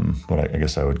what I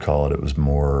guess I would call it. It was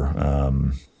more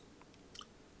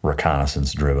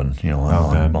reconnaissance driven.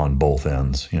 On both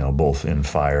ends. Both in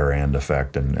fire and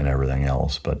effect and everything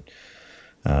else. But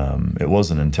it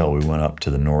wasn't until we went up to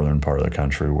the northern part of the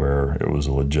country where it was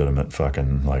a legitimate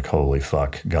fucking like holy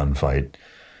fuck gunfight.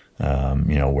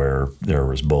 Where there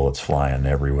was bullets flying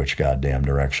every which goddamn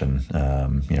direction,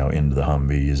 into the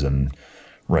Humvees and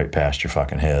right past your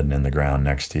fucking head and in the ground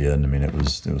next to you. And I mean, it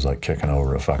was like kicking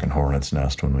over a fucking hornet's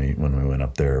nest when we went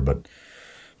up there. But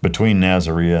between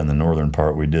Nasiriyah and the northern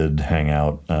part, we did hang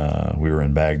out. We were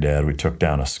in Baghdad. We took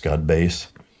down a Scud base.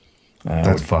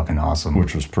 That's fucking awesome.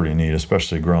 Which was pretty neat,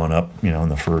 especially growing up, in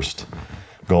the first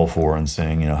Gulf War and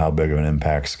seeing, how big of an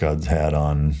impact Scuds had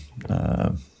on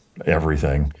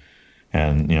everything.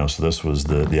 And, so this was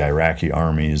the Iraqi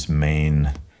Army's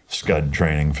main Scud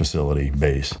training facility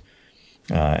base.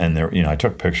 And there, I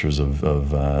took pictures of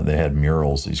they had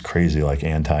murals, these crazy, like,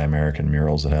 anti-American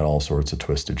murals that had all sorts of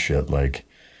twisted shit, like,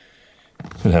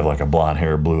 it'd have like a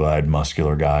blonde-haired, blue-eyed,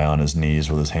 muscular guy on his knees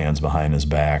with his hands behind his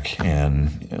back,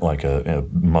 and like a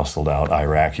muscled-out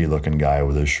Iraqi-looking guy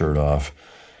with his shirt off,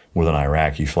 with an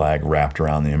Iraqi flag wrapped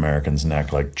around the American's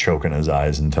neck, like choking his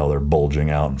eyes until they're bulging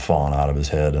out and falling out of his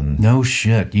head. And no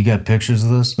shit, you got pictures of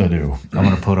this? I do. I'm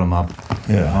gonna put them up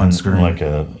on screen. Like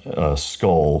a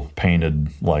skull painted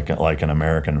like an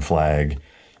American flag,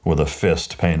 with a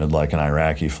fist painted like an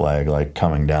Iraqi flag, like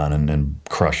coming down and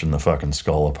crushing the fucking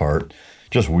skull apart.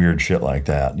 Just weird shit like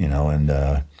that, and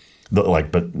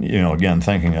but again,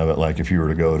 thinking of it, like if you were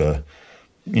to go to,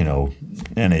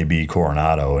 NAB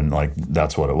Coronado, and like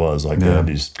that's what it was. Like they had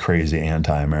these crazy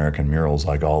anti-American murals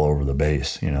like all over the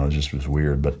base. It just was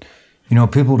weird. But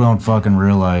people don't fucking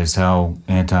realize how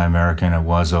anti-American it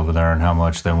was over there and how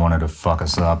much they wanted to fuck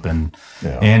us up. And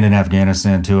in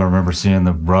Afghanistan too, I remember seeing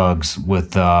the rugs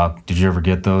with, did you ever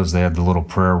get those? They had the little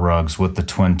prayer rugs with the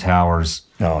twin towers.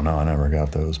 Oh, no, I never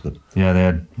got those. But yeah, they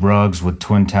had rugs with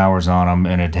twin towers on them,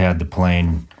 and it had the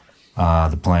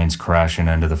planes crashing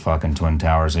into the fucking twin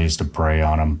towers. I used to pray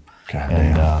on them. God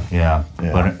and damn.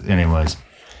 But anyways.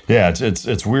 Yeah,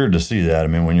 it's weird to see that. I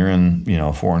mean, when you're in,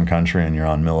 a foreign country and you're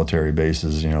on military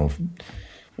bases,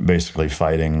 basically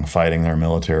fighting their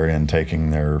military and taking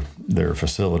their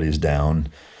facilities down,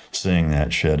 seeing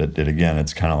that shit, it again,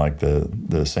 it's kind of like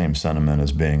the same sentiment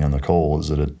as being on the coal, is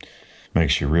that it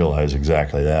makes you realize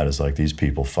exactly that. It's like these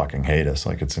people fucking hate us.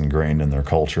 Like it's ingrained in their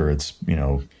culture. It's,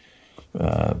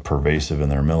 pervasive in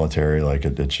their military. Like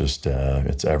it's just,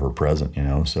 it's ever present,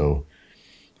 so...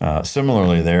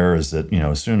 Similarly there is that,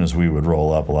 as soon as we would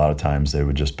roll up, a lot of times they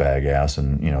would just bag ass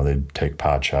and, they'd take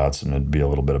pot shots and it'd be a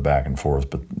little bit of back and forth,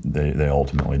 but they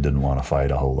ultimately didn't want to fight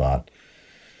a whole lot.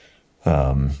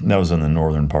 That was in the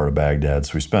northern part of Baghdad.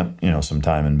 So we spent, some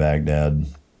time in Baghdad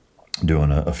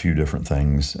doing a few different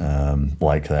things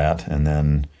like that, and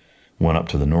then went up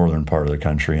to the northern part of the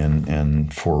country.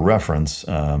 And for reference,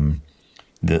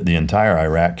 the entire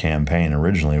Iraq campaign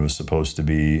originally was supposed to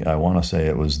be, I want to say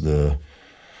it was the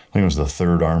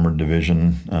 3rd Armored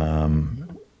Division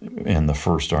and the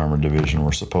 1st Armored Division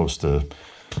were supposed to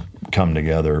come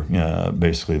together.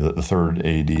 Basically, the 3rd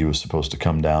AD was supposed to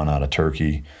come down out of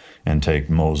Turkey and take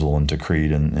Mosul and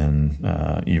Tikrit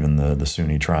and even the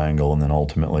Sunni Triangle, and then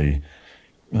ultimately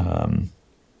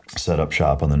set up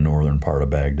shop on the northern part of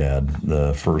Baghdad.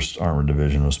 The 1st Armored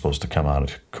Division was supposed to come out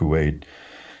of Kuwait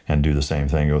and do the same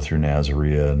thing, go through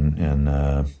Nasiriyah and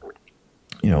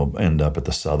end up at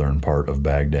the southern part of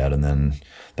Baghdad, and then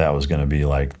that was going to be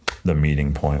like the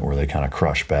meeting point where they kind of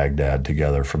crush Baghdad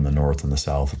together from the north and the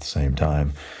south at the same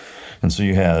time. And so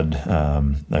you had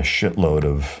a shitload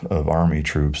of army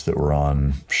troops that were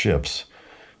on ships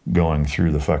going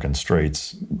through the fucking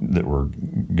straits that were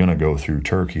going to go through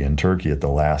Turkey, and Turkey at the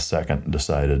last second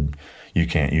decided you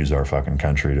can't use our fucking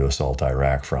country to assault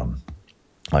Iraq from,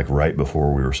 like right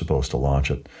before we were supposed to launch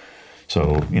it.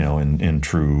 So, you know, in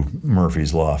true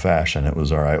Murphy's Law fashion, it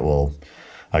was all right, well,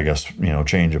 I guess, you know,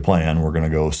 change of plan. We're going to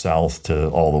go south to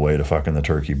all the way to fucking the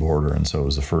Turkey border. And so it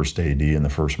was the 1st AD and the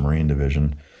 1st Marine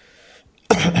Division,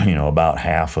 you know, about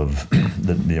half of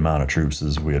the amount of troops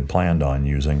as we had planned on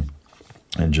using,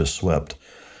 and just swept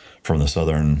from the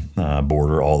southern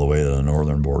border all the way to the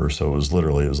northern border. So it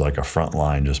was like a front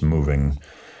line just moving,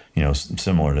 you know,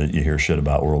 similar to, you hear shit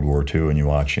about World War II and you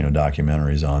watch, you know,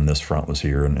 documentaries on this front was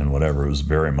here and whatever. It was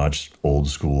very much old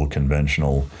school,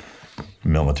 conventional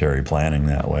military planning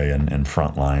that way, and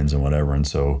front lines and whatever. And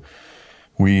so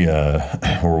we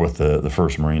were with the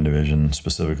 1st Marine Division,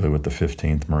 specifically with the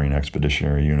 15th Marine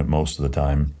Expeditionary Unit most of the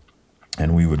time.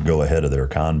 And we would go ahead of their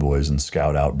convoys and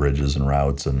scout out bridges and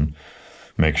routes and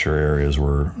make sure areas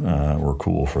were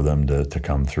cool for them to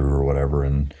come through or whatever.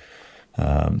 And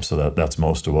so that's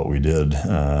most of what we did,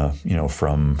 you know,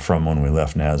 from when we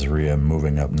left Nasiriyah,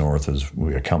 moving up north, as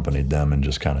we accompanied them and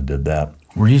just kind of did that.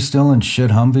 Were you still in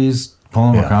shit Humvees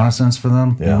pulling reconnaissance for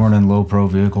them? Yeah. You weren't in low pro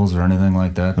vehicles or anything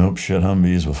like that? Nope, shit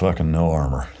Humvees with fucking no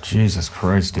armor. Jesus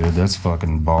Christ, dude, that's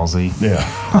fucking ballsy.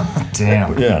 Yeah.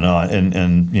 Damn. Yeah, no,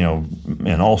 and you know,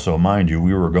 and also, mind you,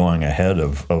 we were going ahead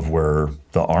of where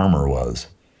the armor was.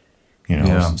 You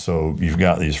know, so you've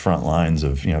got these front lines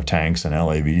of, you know, tanks and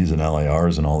LAVs and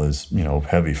LARs and all this, you know,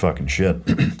 heavy fucking shit.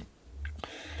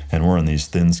 And we're in these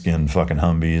thin-skinned fucking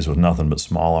Humvees with nothing but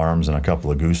small arms and a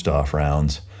couple of Gustav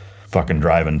rounds, fucking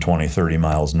driving 20, 30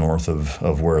 miles north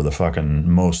of where the fucking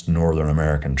most Northern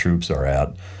American troops are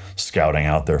at, scouting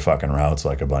out their fucking routes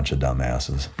like a bunch of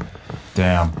dumbasses.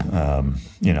 Damn.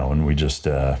 You know, and we just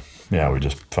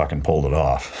fucking pulled it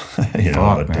off. You Fuck,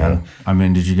 know, but, man. I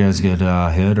mean, did you guys get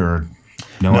hit or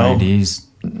no IEDs?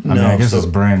 I mean, No, I guess so- it's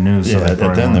brand new. So yeah, they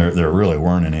probably then weren't- there really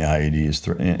weren't any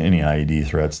IED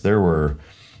threats. There were,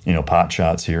 you know, pot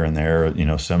shots here and there, you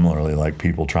know, similarly, like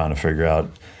people trying to figure out.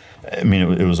 I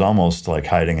mean, it was almost like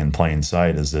hiding in plain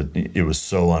sight, is that it was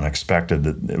so unexpected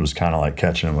that it was kind of like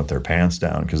catching them with their pants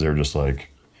down, because they're just like,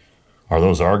 are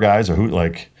those our guys or who?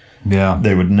 Like, yeah,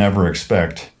 they would never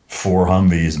expect 4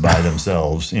 Humvees by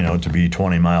themselves, you know, to be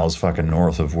 20 miles fucking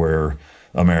north of where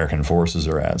American forces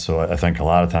are at. So I think a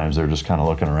lot of times they're just kind of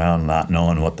looking around, not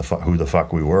knowing who the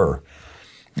fuck we were,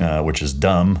 which is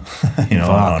dumb, you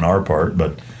know, on our part.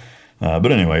 But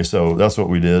anyway, so that's what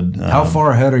we did. How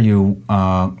far ahead are you?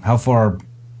 How far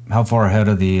ahead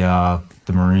of the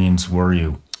Marines were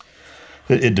you?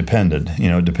 It depended, you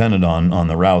know, it depended on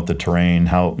the route, the terrain,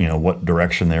 how, you know, what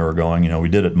direction they were going. You know, we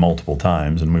did it multiple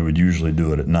times, and we would usually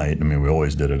do it at night. I mean, we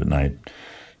always did it at night.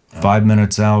 5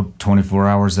 minutes out, 24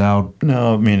 hours out?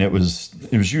 No, I mean, it was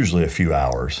usually a few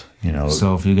hours, you know.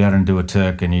 So if you got into a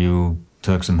tick and you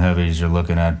took some heavies, you're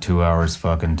looking at 2 hours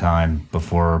fucking time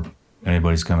before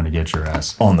anybody's coming to get your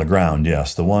ass. On the ground,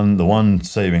 yes. The one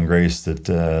saving grace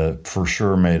that for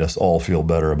sure made us all feel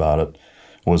better about it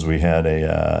was we had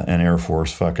an Air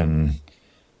Force fucking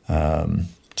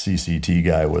CCT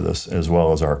guy with us, as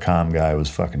well as our comm guy was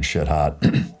fucking shit hot.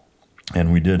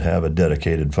 And we did have a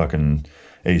dedicated fucking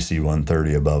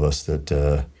AC-130 above us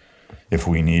that if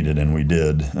we needed, and we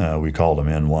did, we called them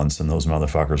in once, and those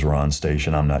motherfuckers were on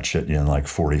station, I'm not shitting you, in like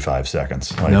 45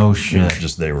 seconds. Like, no shit. You know,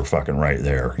 just they were fucking right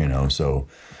there, you know, so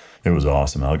it was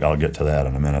awesome. I'll get to that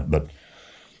in a minute. But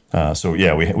so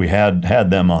yeah, we had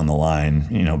them on the line,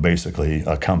 you know, basically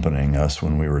accompanying us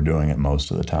when we were doing it most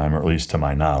of the time, or at least to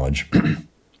my knowledge.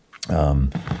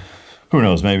 Who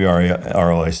knows? Maybe our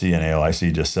ROIC and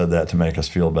AOIC just said that to make us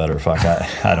feel better. Fuck,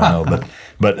 I don't know.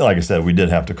 But like I said, we did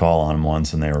have to call on them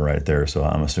once, and they were right there. So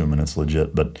I'm assuming it's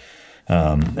legit. But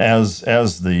as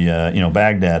the you know,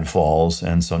 Baghdad falls,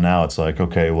 and so now it's like,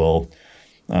 okay, well,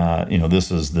 you know, this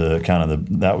is the kind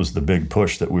of that was the big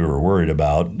push that we were worried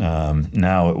about.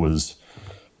 Now it was,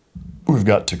 we've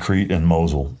got Tikrit and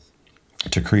Mosul.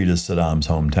 Tikrit is Saddam's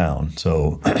hometown.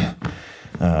 So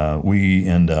we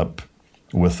end up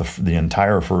with the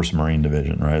entire 1st Marine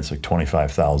Division, right? It's like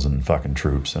 25,000 fucking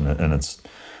troops, and it's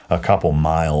a couple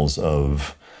miles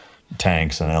of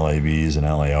tanks and LAVs and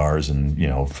LARs and, you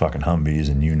know, fucking Humvees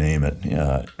and you name it,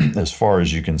 as far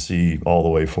as you can see, all the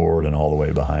way forward and all the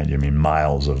way behind you. I mean,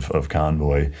 miles of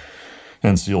convoy.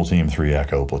 And SEAL Team 3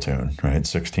 Echo Platoon, right?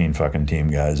 16 fucking team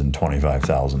guys and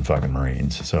 25,000 fucking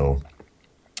Marines. So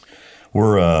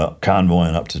we're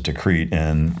convoying up to Tikrit,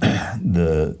 and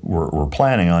we're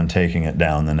planning on taking it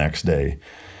down the next day.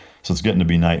 So it's getting to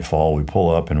be nightfall. We pull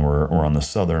up, and we're on the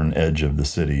southern edge of the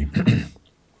city. And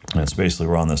it's basically,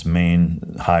 we're on this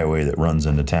main highway that runs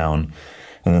into town.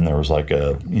 And then there was like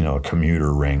a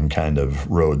commuter ring kind of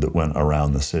road that went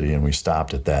around the city, and we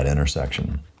stopped at that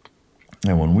intersection.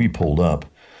 And when we pulled up,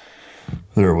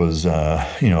 there was,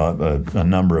 a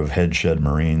number of headshed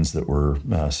Marines that were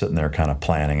sitting there kind of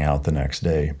planning out the next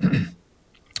day.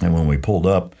 And when we pulled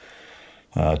up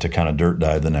to kind of dirt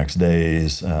dive the next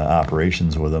day's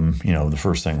operations with them, the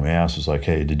first thing we asked was like,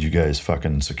 hey, did you guys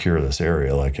fucking secure this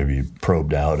area? Like, have you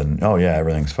probed out? And, oh, yeah,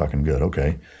 everything's fucking good.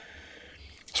 Okay.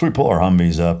 So we pull our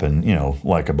Humvees up and,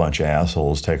 like a bunch of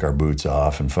assholes, take our boots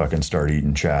off and fucking start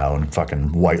eating chow and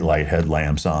fucking white light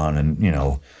headlamps on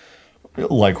and,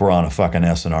 like we're on a fucking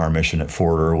S&R mission at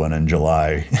Fort Irwin in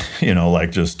July, like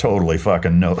just totally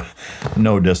fucking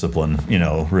no discipline,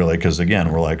 really. Because again,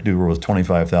 we're like, dude, we're with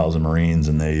 25,000 Marines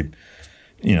and they,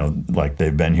 like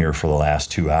they've been here for the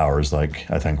last 2 hours. Like,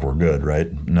 I think we're good,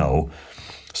 right? No.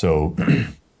 So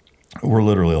we're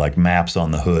literally like maps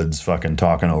on the hoods, fucking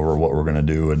talking over what we're going to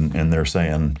do. And they're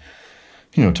saying,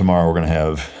 tomorrow we're going to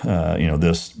have,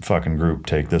 this fucking group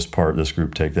take this part, this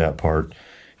group take that part.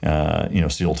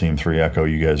 SEAL Team 3 Echo,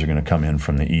 you guys are going to come in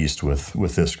from the east with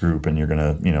this group and you're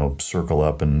going to, circle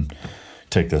up and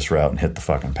take this route and hit the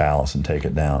fucking palace and take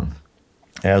it down.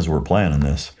 As we're planning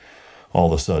this,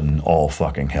 all of a sudden, all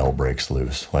fucking hell breaks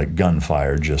loose. Like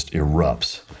gunfire just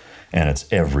erupts and it's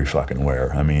every fucking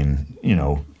where. I mean,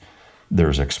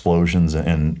 there's explosions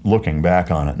and looking back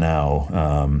on it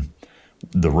now,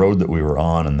 the road that we were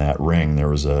on in that ring, there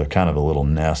was a kind of a little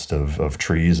nest of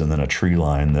trees and then a tree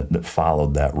line that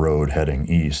followed that road heading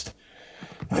east.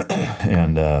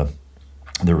 And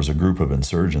there was a group of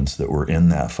insurgents that were in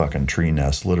that fucking tree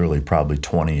nest, literally probably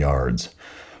 20 yards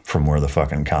from where the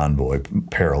fucking convoy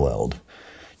paralleled.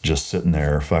 Just sitting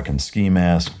there, fucking ski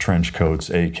mask, trench coats,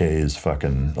 AKs,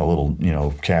 fucking a little,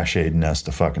 cached nest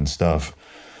of fucking stuff.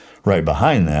 Right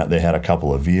behind that, they had a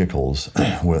couple of vehicles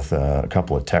with a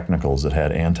couple of technicals that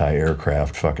had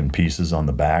anti-aircraft fucking pieces on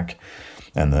the back,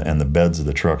 and the beds of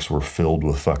the trucks were filled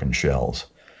with fucking shells.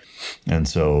 And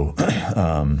so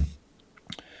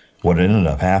what ended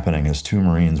up happening is 2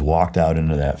 Marines walked out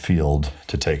into that field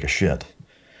to take a shit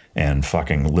and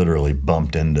fucking literally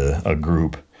bumped into a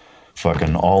group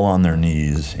fucking all on their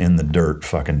knees in the dirt,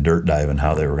 fucking dirt diving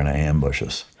how they were going to ambush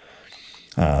us.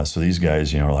 So these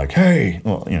guys, are like, hey,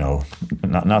 well,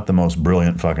 not the most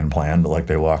brilliant fucking plan, but like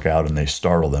they walk out and they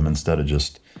startle them instead of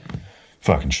just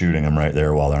fucking shooting them right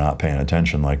there while they're not paying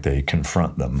attention. Like they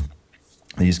confront them.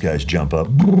 These guys jump up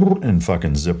and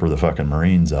fucking zipper the fucking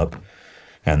Marines up.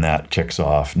 And that kicks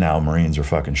off. Now Marines are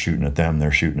fucking shooting at them.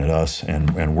 They're shooting at us.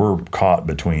 And we're caught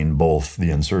between both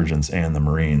the insurgents and the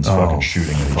Marines fucking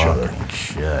shooting at each other.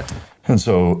 Shit. And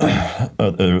so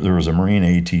there was a Marine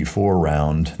AT-4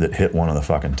 round that hit one of the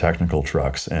fucking technical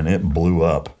trucks, and it blew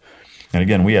up. And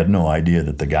again, we had no idea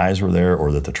that the guys were there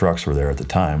or that the trucks were there at the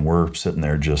time. We're sitting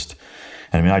there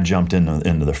I jumped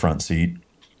into the front seat.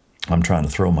 I'm trying to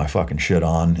throw my fucking shit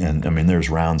on, and there's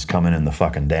rounds coming in the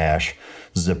fucking dash,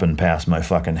 zipping past my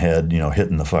fucking head,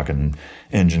 hitting the fucking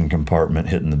engine compartment,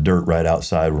 hitting the dirt right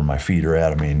outside where my feet are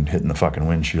at. Hitting the fucking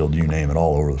windshield, you name it,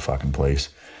 all over the fucking place.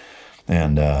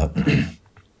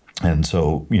 And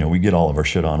so, we get all of our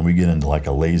shit on. We get into like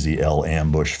a lazy L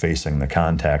ambush facing the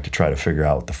contact to try to figure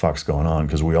out what the fuck's going on.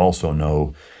 Because we also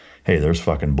know, hey, there's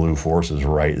fucking blue forces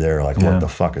right there. Like, what the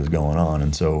fuck is going on?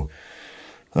 And so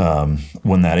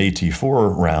when that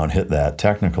AT-4 round hit that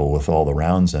technical with all the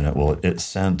rounds in it, well, it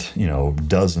sent,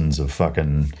 dozens of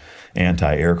fucking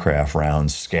anti-aircraft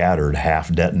rounds scattered,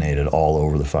 half detonated all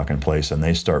over the fucking place. And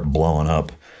they start blowing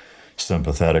up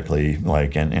sympathetically,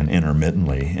 like, and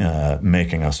intermittently,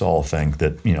 making us all think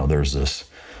that, there's this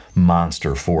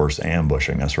monster force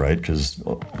ambushing us, right? Because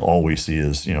all we see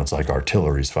is, it's like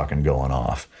artillery's fucking going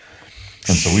off.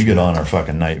 And so we get on our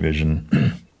fucking night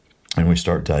vision and we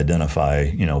start to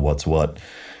identify, what's what.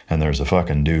 And there's a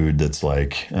fucking dude that's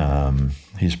like,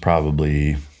 he's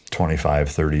probably 25,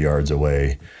 30 yards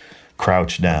away,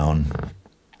 crouched down,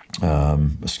 a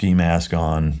ski mask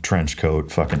on, trench coat,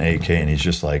 fucking AK, and he's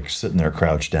just like sitting there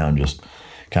crouched down, just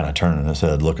kind of turning his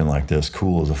head, looking like this,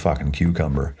 cool as a fucking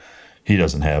cucumber. He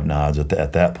doesn't have nods at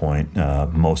that point.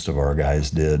 Most of our guys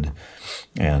did,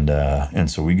 and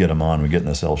so we get him on. We get in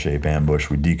this L-shaped ambush.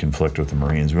 We deconflict with the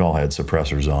Marines. We all had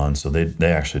suppressors on, so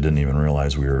they actually didn't even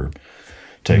realize we were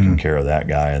taking care of that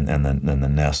guy and then the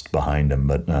nest behind him.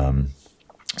 But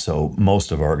so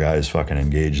most of our guys fucking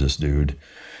engaged this dude.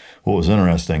 What was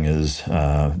interesting is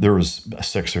there was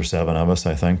 6 or 7 of us,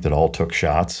 I think, that all took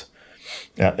shots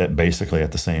at basically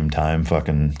at the same time,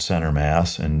 fucking center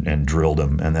mass, and drilled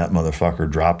him. And that motherfucker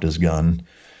dropped his gun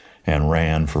and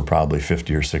ran for probably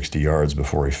 50 or 60 yards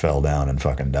before he fell down and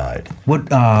fucking died. What,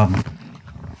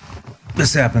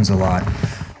 this happens a lot.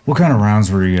 What kind of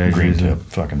rounds were you guys Green using? tip,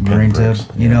 fucking Green tip? pinpricks.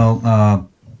 Yeah.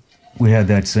 We had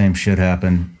that same shit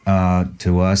happen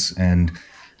to us, and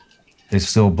it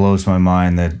still blows my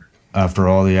mind that after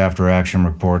all the after-action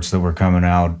reports that were coming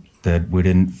out, that we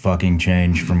didn't fucking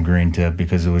change from green tip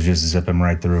because it was just zipping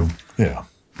right through. Yeah.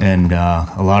 And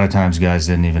a lot of times guys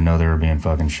didn't even know they were being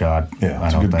fucking shot. Yeah,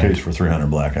 it's a good case for 300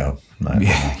 blackout.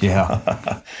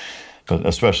 Yeah. But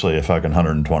especially a fucking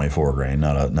 124 grain,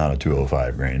 not a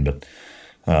 205 grain.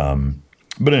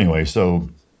 But anyway, so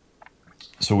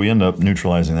we end up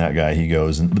neutralizing that guy. He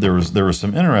goes, and there was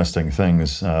some interesting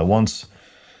things. Once,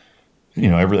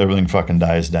 everything fucking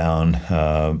dies down.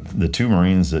 The two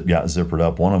Marines that got zippered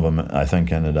up, one of them I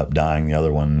think ended up dying. The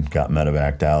other one got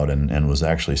medevaced out and was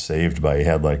actually saved by, he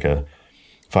had like a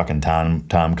fucking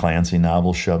Tom Clancy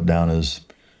novel shoved down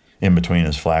in between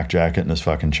his flak jacket and his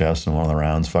fucking chest, and one of the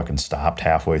rounds fucking stopped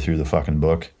halfway through the fucking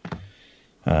book.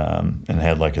 And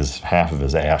had like half of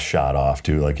his ass shot off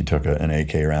too. Like he took an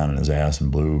AK round in his ass and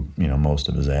blew, most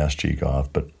of his ass cheek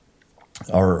off. But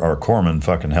our corpsman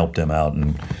fucking helped him out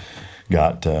and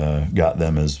got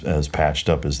them as patched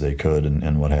up as they could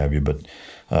and what have you. But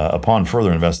upon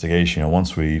further investigation,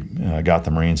 once we got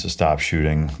the Marines to stop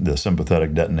shooting, the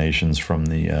sympathetic detonations from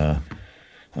the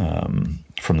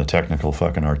technical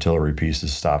fucking artillery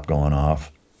pieces stopped going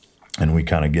off, and we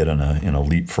kind of get in a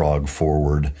leapfrog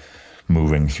forward,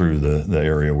 moving through the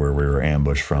area where we were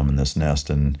ambushed from in this nest.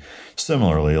 And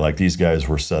similarly, like these guys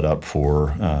were set up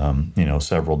for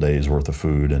several days worth of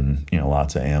food and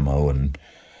lots of ammo and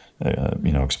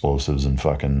explosives and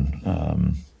fucking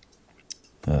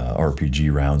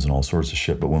RPG rounds and all sorts of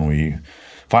shit. But when we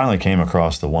finally came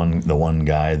across the one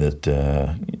guy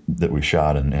that we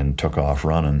shot and took off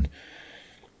running,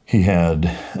 he had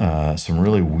some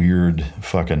really weird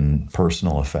fucking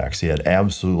personal effects. He had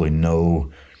absolutely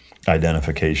no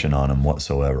identification on him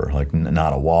whatsoever. Like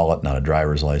not a wallet, not a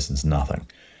driver's license, nothing.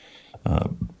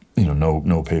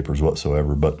 No papers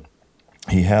whatsoever. But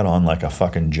he had on like a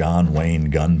fucking John Wayne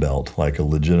gun belt, like a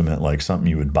legitimate, like something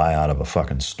you would buy out of a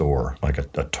fucking store, like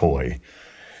a toy.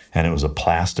 And it was a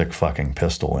plastic fucking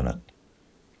pistol in it.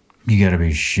 You gotta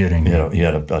be shitting me. He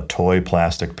had a toy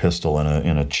plastic pistol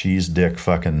in a cheese dick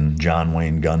fucking John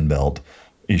Wayne gun belt.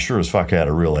 He sure as fuck had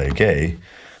a real AK.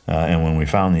 And when we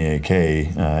found the AK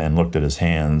and looked at his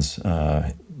hands,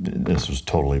 this was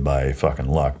totally by fucking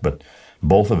luck, but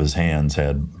both of his hands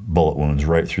had bullet wounds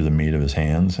right through the meat of his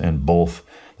hands, and both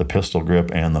the pistol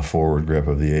grip and the forward grip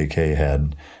of the AK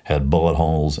had bullet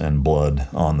holes and blood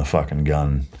on the fucking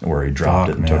gun where he dropped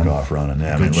it and took off running.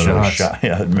 I mean, literally shot.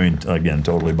 Yeah, I mean, again,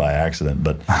 totally by accident,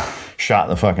 but shot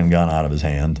the fucking gun out of his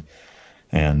hand,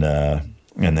 and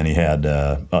then he had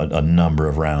a number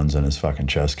of rounds in his fucking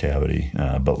chest cavity,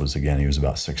 but he was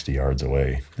about 60 yards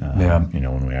away.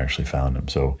 When we actually found him.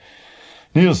 So,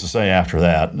 needless to say, after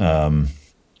that,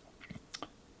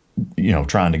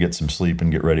 trying to get some sleep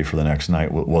and get ready for the next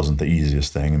night wasn't the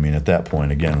easiest thing. I mean, at that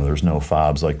point, again, there's no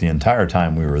fobs. Like the entire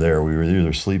time we were there, we were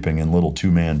either sleeping in little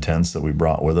 2-man tents that we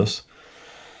brought with us.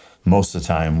 Most of the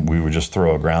time, we would just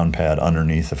throw a ground pad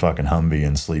underneath the fucking Humvee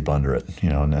and sleep under it,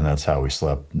 and that's how we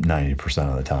slept 90%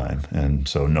 of the time. And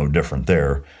so no different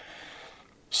there.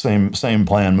 Same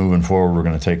plan moving forward. We're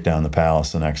going to take down the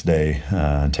palace the next day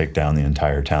and take down the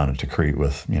entire town of Tikrit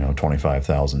with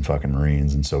 25,000 fucking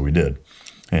Marines, and so we did.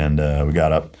 And we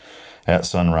got up at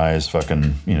sunrise,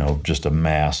 fucking just a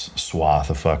mass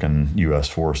swath of fucking U.S.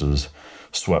 forces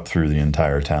swept through the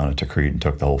entire town of Tikrit and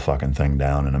took the whole fucking thing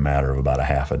down in a matter of about a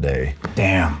half a day.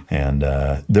 Damn. And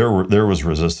there was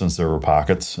resistance. There were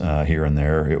pockets here and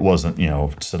there. It wasn't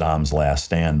Saddam's last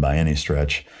stand by any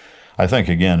stretch. I think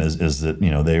again is that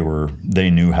they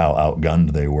knew how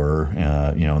outgunned they were,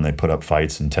 and they put up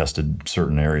fights and tested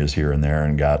certain areas here and there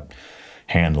and got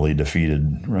handily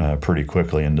defeated pretty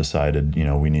quickly and decided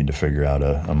we need to figure out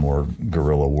a more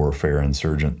guerrilla warfare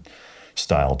insurgent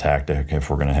style tactic if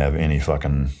we're going to have any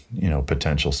fucking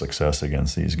potential success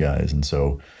against these guys. And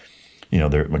so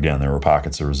there were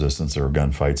pockets of resistance. There were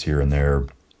gunfights here and there,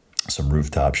 some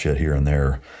rooftop shit here and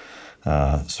there.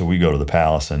 So we go to the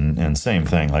palace and same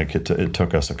thing, like it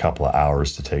took us a couple of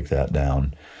hours to take that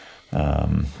down.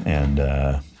 And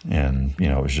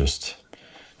it was just,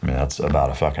 that's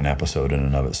about a fucking episode in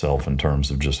and of itself in terms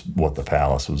of just what the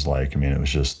palace was like. I mean, it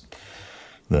was just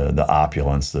the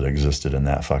opulence that existed in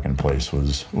that fucking place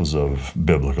was of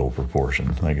biblical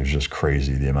proportion. Like it was just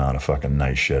crazy the amount of fucking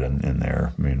nice shit in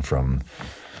there. I mean, from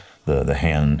the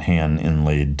hand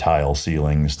inlaid tile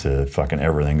ceilings to fucking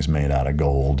everything's made out of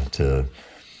gold to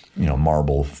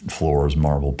marble floors,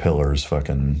 marble pillars,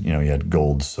 fucking you had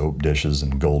gold soap dishes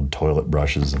and gold toilet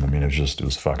brushes, and I mean it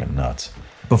was fucking nuts.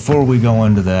 Before we go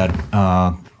into that,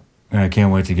 and I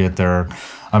can't wait to get there,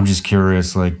 I'm just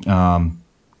curious, like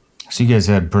So you guys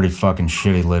had pretty fucking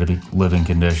shitty living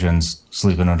conditions,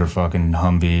 sleeping under fucking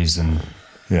Humvees and...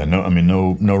 Yeah,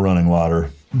 no running water.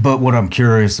 But what I'm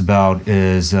curious about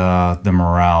is the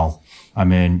morale. I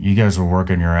mean, you guys were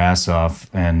working your ass off,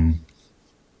 and...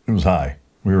 It was high.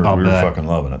 We were fucking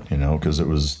loving it, because it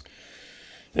was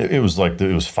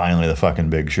finally the fucking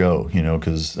big show,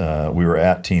 because we were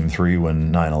at Team 3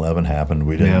 when 9/11 happened.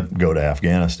 We didn't go to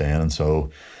Afghanistan,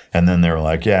 and then they were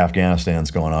like, yeah,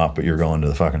 Afghanistan's going off, but you're going to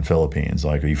the fucking Philippines.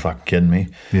 Like, are you fucking kidding me?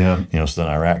 Yeah. So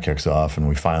then Iraq kicks off, and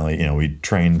we finally, we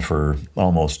trained for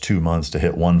almost 2 months to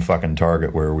hit one fucking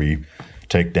target where we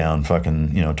take down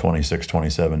fucking, 26,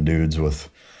 27 dudes with,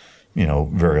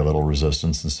 very little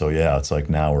resistance. And so, yeah, it's like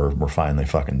now we're finally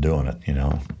fucking doing it,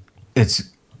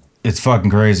 It's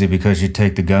fucking crazy because you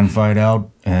take the gunfight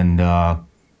out, and,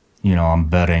 I'm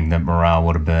betting that morale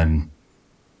would have been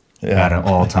at an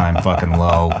all-time fucking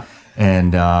low.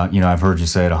 And, I've heard you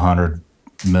say it 100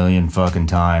 million fucking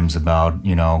times about,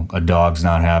 a dog's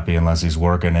not happy unless he's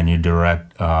working, and you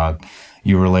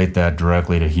relate that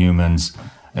directly to humans,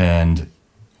 and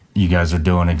you guys are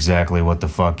doing exactly what the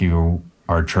fuck you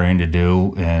are trained to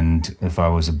do. And if I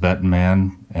was a betting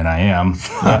man, and I am,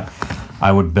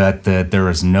 I would bet that there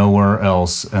is nowhere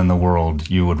else in the world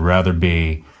you would rather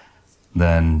be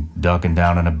than ducking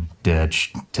down in a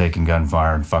ditch, taking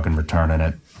gunfire, and fucking returning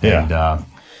it. Yeah.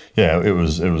 And, it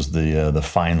was the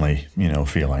finally,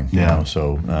 feeling.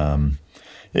 So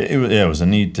it was a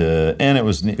neat, and it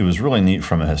was really neat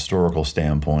from a historical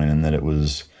standpoint, in that it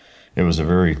was a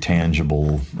very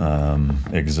tangible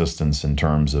existence in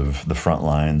terms of the front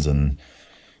lines and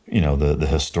the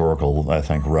historical, I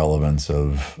think, relevance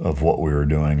of what we were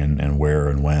doing and where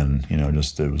and when.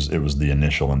 It was the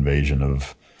initial invasion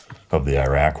of the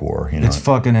Iraq War. It's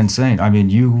fucking insane. I mean,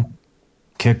 you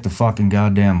kicked the fucking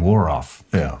goddamn war off.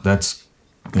 Yeah. It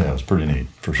was pretty neat,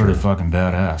 for sure. Pretty fucking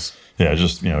badass. Yeah,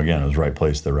 just, again, it was right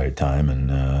place at the right time.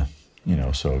 And,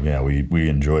 so, yeah, we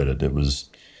enjoyed it. It was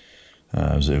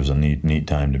a neat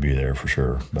time to be there, for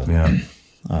sure. But yeah.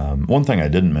 One thing I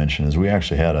didn't mention is we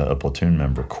actually had a platoon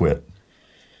member quit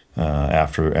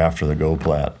after the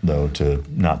GoPlat, though,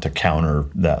 not to counter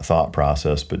that thought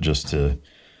process, but just to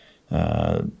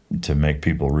make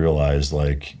people realize,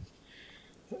 like,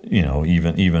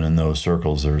 even in those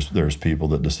circles, there's people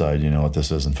that decide, what,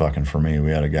 this isn't fucking for me.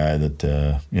 We had a guy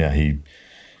that, he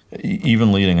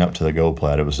even leading up to the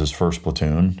GoPlat, it was his first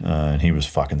platoon, and he was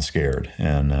fucking scared,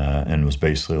 and was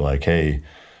basically like, hey,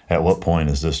 at what point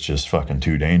is this just fucking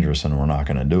too dangerous and we're not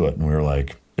going to do it? And we were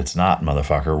like, it's not,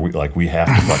 motherfucker. We have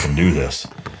to fucking do this.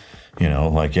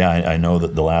 I know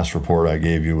that the last report I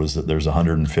gave you was that there's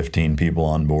 115 people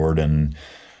on board, and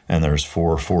there's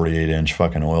 4 48-inch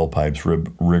fucking oil pipes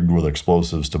rigged with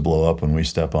explosives to blow up when we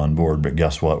step on board. But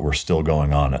guess what? We're still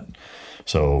going on it.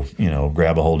 So,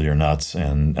 grab a hold of your nuts,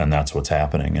 and that's what's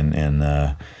happening.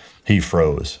 And he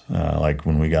froze. Like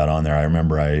when we got on there, I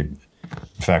remember in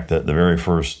fact, the very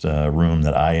first room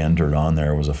that I entered on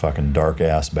there was a fucking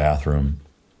dark-ass bathroom.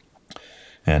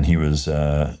 And he was,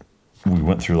 we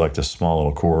went through like this small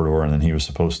little corridor, and then he was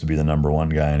supposed to be the number one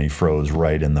guy, and he froze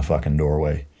right in the fucking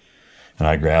doorway. And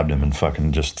I grabbed him and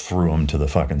fucking just threw him to the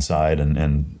fucking side,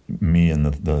 and me and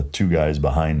the two guys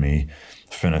behind me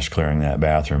finished clearing that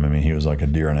bathroom. I mean, he was like a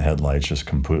deer in the headlights, just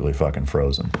completely fucking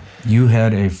frozen. You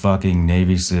had a fucking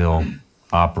Navy SEAL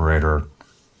operator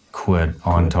quit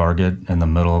on target in the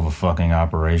middle of a fucking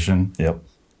operation. Yep.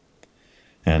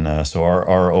 And so our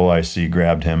OIC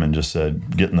grabbed him and just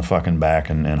said, get in the fucking back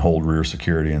and hold rear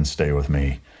security and stay with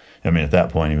me. I mean, at that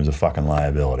point, he was a fucking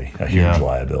liability, a huge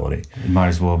liability. He might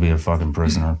as well be a fucking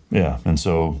prisoner. Yeah. And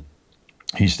so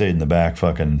he stayed in the back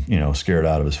fucking, scared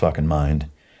out of his fucking mind.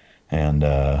 And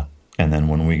then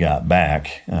when we got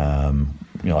back,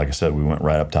 like I said, we went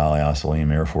right up to Ali Salim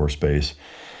Air Force Base.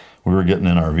 We were getting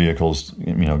in our vehicles,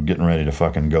 getting ready to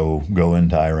fucking go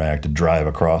into Iraq, to drive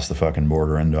across the fucking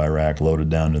border into Iraq, loaded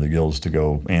down to the gills to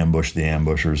go ambush the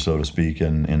ambushers, so to speak,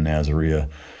 in Nasiriyah.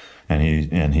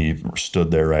 And he stood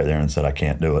there right there and said, I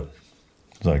can't do it.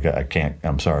 He's like, I can't,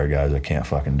 I'm sorry, guys, I can't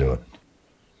fucking do it.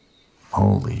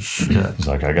 Holy shit. He's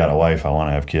like, I got a wife, I want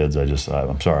to have kids,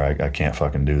 I'm sorry, I can't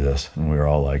fucking do this. And we were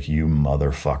all like, you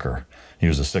motherfucker. He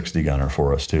was a 60 gunner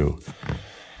for us, too.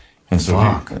 And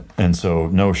so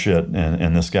no shit,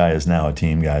 and this guy is now a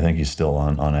team guy. I think he's still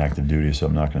on active duty, so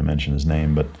I'm not going to mention his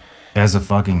name. But as a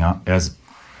fucking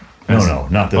no,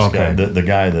 not this guy. The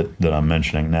guy that I'm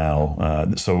mentioning now.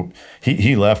 So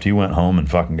he left. He went home and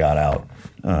fucking got out.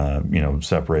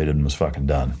 Separated and was fucking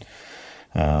done.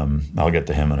 I'll get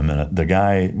to him in a minute. The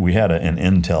guy, we had an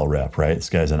intel rep, right? This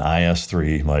guy's an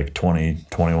IS-3, like 20,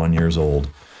 21 years old.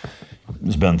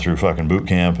 has been through fucking boot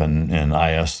camp and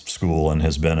IS school and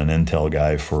has been an intel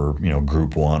guy for,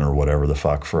 Group 1 or whatever the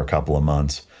fuck for a couple of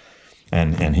months.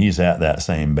 And he's at that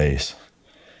same base.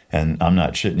 And I'm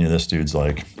not shitting you, this dude's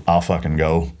like, I'll fucking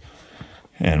go.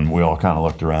 And we all kind of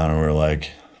looked around and we were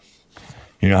like,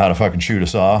 you know how to fucking shoot a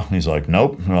saw? And he's like,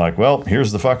 nope. And we're like, well,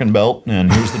 here's the fucking belt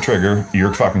and here's the trigger.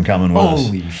 You're fucking coming with us.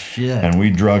 Holy shit. And we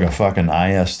drug a fucking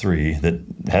IS-3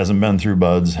 that hasn't been through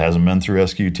BUDS, hasn't been through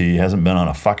SQT, hasn't been on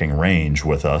a fucking range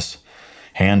with us.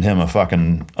 Hand him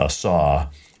a saw,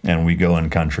 and we go in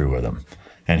country with him.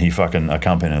 And he fucking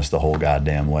accompanied us the whole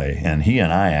goddamn way. And he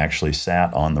and I actually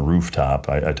sat on the rooftop.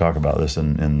 I talk about this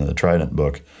in the Trident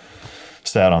book.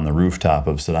 Sat on the rooftop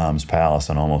of Saddam's palace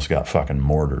and almost got fucking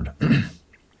mortared.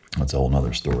 That's a whole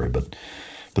nother story. But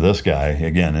this guy,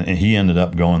 again, and he ended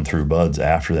up going through BUDS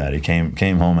after that. He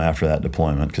came home after that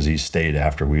deployment because he stayed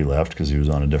after we left because he was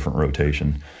on a different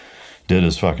rotation. Did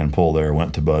his fucking pull there,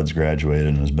 went to BUDS, graduated,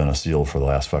 and has been a SEAL for the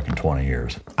last fucking 20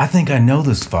 years. I think I know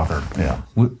this fucker. Yeah.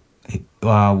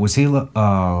 Was he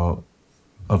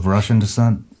of Russian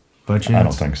descent by chance? I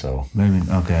don't think so. Maybe,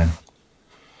 okay.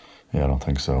 Yeah, I don't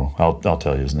think so. I'll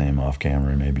tell you his name off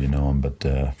camera. Maybe you know him, but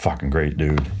fucking great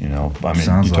dude. I mean,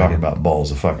 Sounds you like talk it. about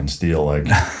balls of fucking steel. Like,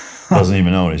 doesn't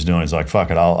even know what he's doing. He's like,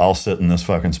 fuck it, I'll sit in this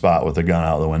fucking spot with the gun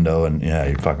out the window, and yeah,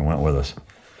 he fucking went with us.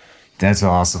 That's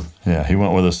awesome. Yeah, he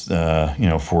went with us.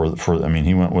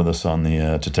 He went with us on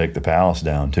the to take the palace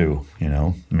down too.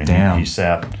 I mean, Damn. He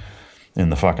sat in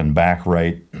the fucking back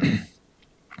right,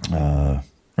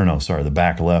 the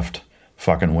back left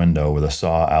fucking window with a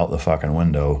saw out the fucking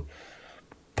window,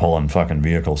 pulling fucking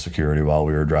vehicle security while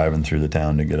we were driving through the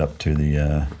town to get up to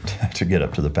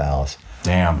the palace.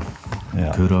 Damn.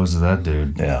 Yeah. Kudos to that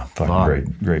dude. Yeah,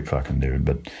 fucking great fucking dude.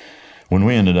 But when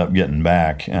we ended up getting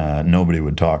back, nobody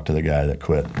would talk to the guy that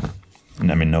quit.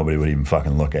 I mean, nobody would even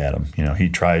fucking look at him. He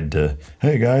tried to,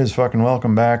 hey guys, fucking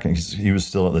welcome back. And he was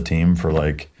still at the team for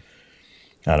like,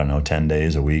 I don't know, 10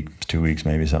 days, a week, 2 weeks,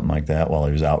 maybe something like that while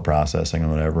he was out processing or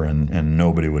whatever. And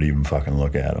nobody would even fucking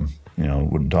look at him.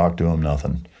 Wouldn't talk to him,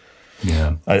 nothing.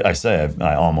 Yeah. I say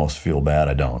I almost feel bad.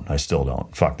 I don't. I still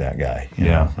don't. Fuck that guy. You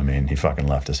know? I mean, he fucking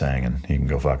left us hanging. He can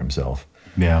go fuck himself.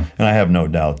 Yeah. And I have no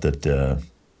doubt that,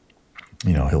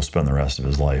 he'll spend the rest of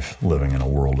his life living in a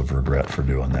world of regret for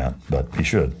doing that. But he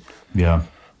should. Yeah.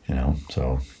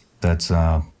 So. That's,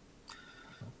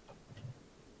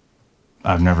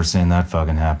 I've never seen that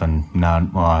fucking happen.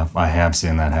 I have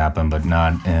seen that happen, but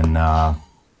not in a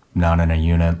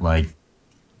unit like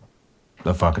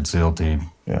a fucking SEAL team.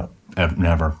 Yeah.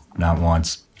 Never. Not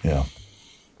once. Yeah.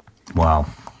 Wow.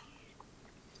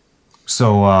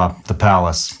 So, the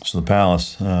palace.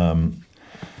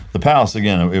 The palace,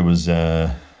 again, it was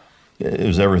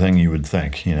everything you would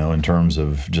think, in terms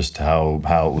of just how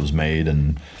it was made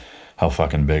and how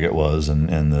fucking big it was,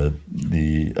 and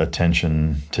the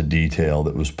attention to detail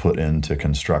that was put into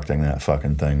constructing that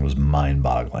fucking thing was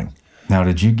mind-boggling. Now,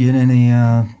 did you get any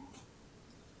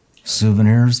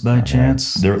souvenirs by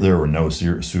chance? There were no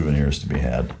souvenirs to be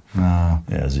had.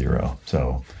 Yeah, zero.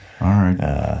 So, all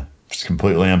right, it's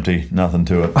completely empty. Nothing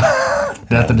to it.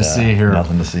 Nothing to see here.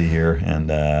 Nothing to see here. And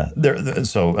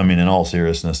so, I mean, in all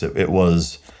seriousness, it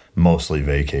was mostly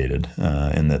vacated.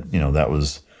 In that, that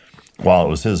was, while it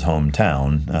was his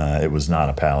hometown, it was not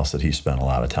a palace that he spent a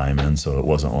lot of time in. So it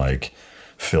wasn't like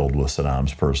filled with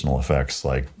Saddam's personal effects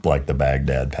like the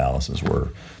Baghdad palaces were.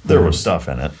 There was stuff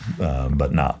in it,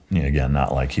 but not,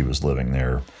 not like he was living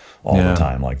there all the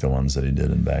time like the ones that he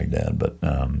did in Baghdad. But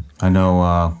I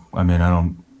know.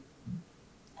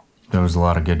 There was a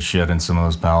lot of good shit in some of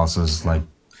those palaces, like.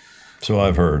 So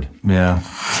I've heard. Yeah.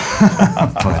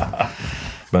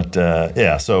 But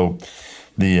yeah. So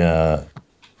the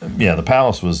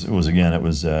palace was again. It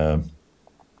was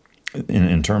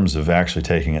in terms of actually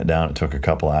taking it down. It took a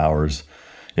couple hours.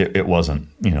 It wasn't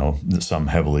some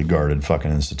heavily guarded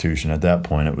fucking institution. At that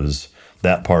point, it was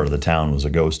that part of the town was a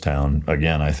ghost town.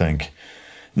 Again, I think.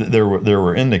 There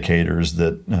were indicators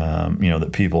that that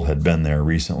people had been there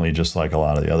recently, just like a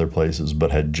lot of the other places,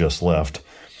 but had just left.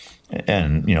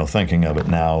 And thinking of it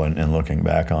now and looking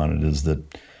back on it is that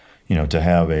to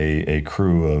have a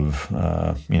crew of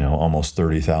almost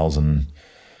 30,000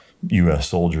 U.S.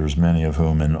 soldiers, many of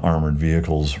whom in armored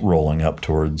vehicles, rolling up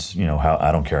towards how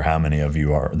I don't care how many of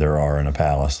you there are in a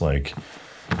palace, like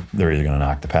they're either going to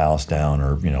knock the palace down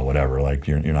or whatever. Like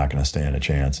you're not going to stand a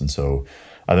chance, and so.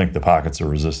 I think the pockets of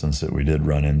resistance that we did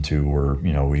run into were,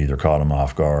 we either caught them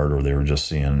off guard or they were just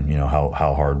seeing, how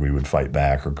hard we would fight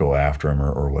back or go after them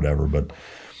or whatever. But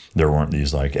there weren't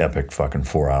these like epic fucking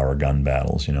 4-hour gun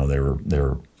battles. There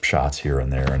were shots here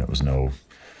and there, and it was no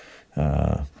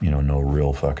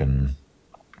real fucking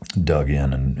dug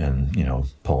in and you know,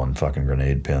 pulling fucking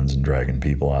grenade pins and dragging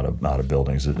people out of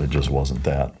buildings. It just wasn't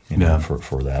that, you know,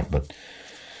 for that. But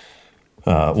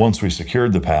once we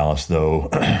secured the palace, though,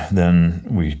 then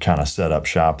we kind of set up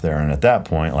shop there. And at that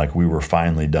point, like, we were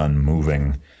finally done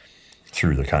moving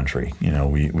through the country. You know,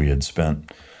 we had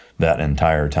spent that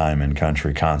entire time in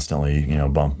country constantly, you know,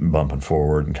 bumping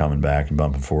forward and coming back and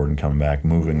bumping forward and coming back,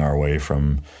 moving our way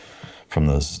from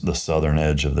the southern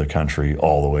edge of the country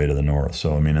all the way to the north.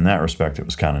 So, I mean, in that respect, it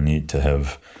was kind of neat to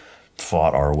have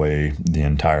fought our way the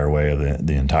entire way of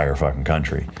the entire fucking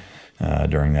country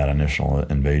during that initial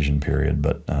invasion period.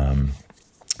 But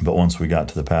once we got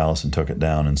to the palace and took it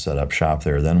down and set up shop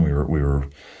there, then we were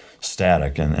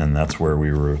static, and that's where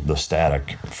we were the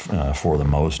static for the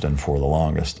most and for the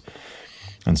longest.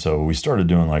 And so we started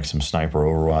doing like some sniper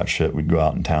Overwatch shit. We'd go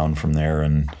out in town from there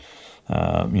and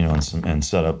you know, and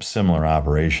set up similar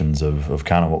operations of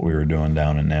kind of what we were doing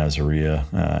down in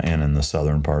Nasiriyah and in the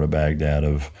southern part of Baghdad,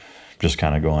 of just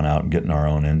kind of going out and getting our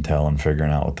own intel and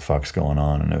figuring out what the fuck's going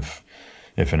on, and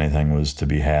if anything was to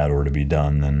be had or to be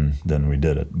done, then we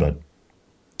did it. But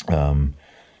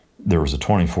there was a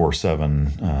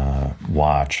 24/7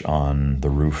 watch on the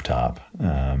rooftop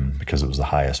because it was the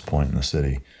highest point in the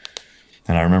city.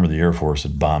 And I remember the Air Force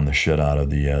had bombed the shit out of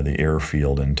the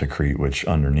airfield in Tikrit, which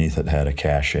underneath it had a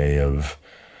cache of,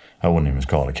 I wouldn't even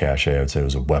call it a cache, I would say it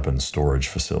was a weapons storage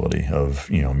facility of,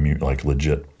 you know, like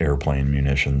legit airplane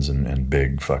munitions and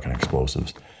big fucking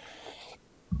explosives.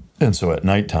 And so at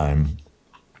nighttime,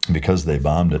 because they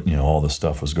bombed it, you know, all this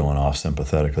stuff was going off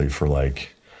sympathetically for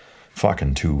like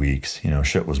fucking 2 weeks. You know,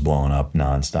 shit was blowing up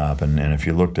nonstop. And if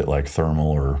you looked at like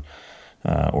thermal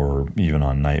or even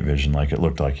on night vision, like, it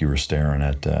looked like you were staring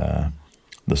at the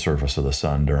surface of the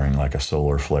sun during like a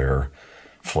solar flare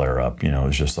up. You know, it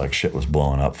was just like shit was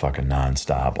blowing up fucking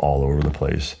nonstop all over the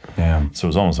place. Yeah. So it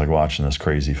was almost like watching this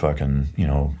crazy fucking, you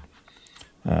know,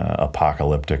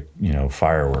 apocalyptic, you know,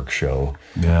 fireworks show.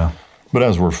 Yeah. But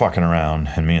as we're fucking around,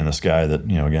 and me and this guy that,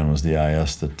 you know, again was the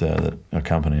IS that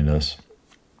accompanied us,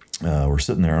 we're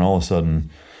sitting there, and all of a sudden,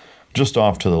 just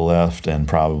off to the left and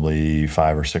probably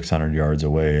 500 or 600 yards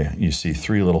away, you see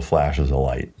 3 little flashes of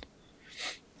light.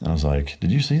 And I was like,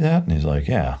 "Did you see that?" And he's like,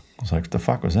 "Yeah." I was like, "What the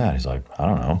fuck was that?" He's like, "I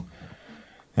don't know."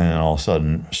 And then all of a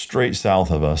sudden, straight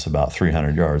south of us, about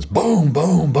 300 yards, boom,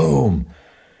 boom, boom.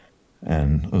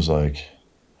 And it was like,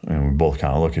 and we both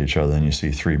kind of look at each other, and you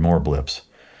see 3 more blips.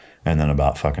 And then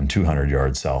about fucking 200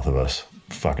 yards south of us,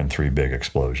 fucking 3 big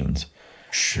explosions.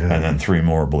 Shit. And then 3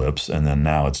 more blips, and then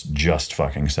now it's just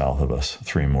fucking south of us,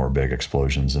 3 more big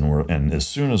explosions. And as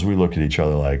soon as we look at each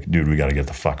other like, dude, we got to get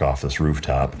the fuck off this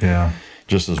rooftop. Yeah.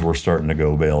 Just as we're starting to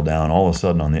go bail down, all of a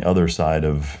sudden on the other side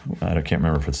of, I can't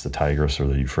remember if it's the Tigris or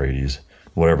the Euphrates,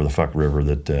 whatever the fuck river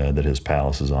that his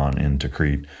palace is on in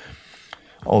Tikrit,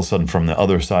 all of a sudden from the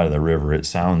other side of the river, it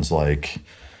sounds like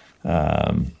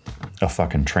a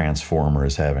fucking transformer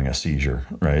is having a seizure,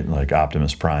 right? Like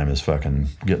Optimus Prime is fucking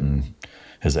getting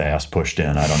his ass pushed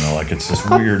in. I don't know, like it's this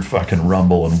weird fucking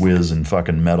rumble and whiz and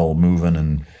fucking metal moving,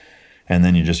 and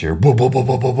then you just hear boop, boop, boop,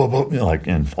 boop, boop, boop, boop, like,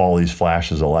 and all these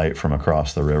flashes of light from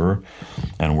across the river,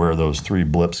 and where those 3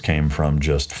 blips came from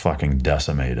just fucking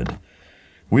decimated.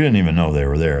 We didn't even know they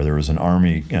were there. There was an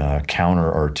Army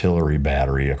counter artillery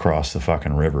battery across the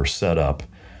fucking river set up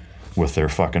with their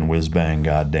fucking whiz-bang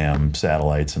goddamn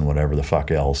satellites and whatever the fuck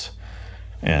else.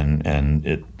 And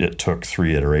it took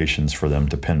 3 iterations for them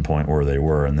to pinpoint where they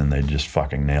were, and then they just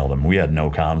fucking nailed them. We had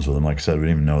no comms with them. Like I said, we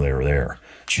didn't even know they were there.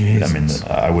 Jesus. I mean,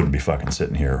 I wouldn't be fucking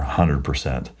sitting here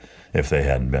 100% if they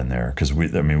hadn't been there, because we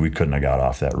couldn't have got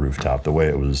off that rooftop. The way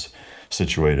it was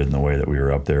situated and the way that we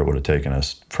were up there, it would have taken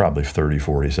us probably 30,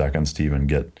 40 seconds to even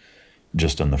get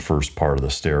just in the first part of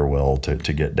the stairwell to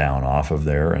get down off of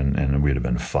there, and we'd have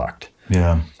been fucked.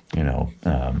 Yeah. You know,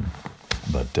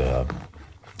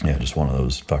 yeah, just one of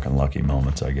those fucking lucky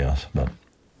moments, I guess. But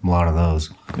a lot of those.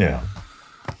 Yeah.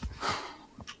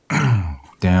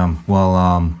 Damn.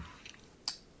 Well,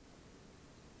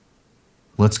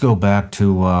 let's go back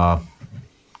to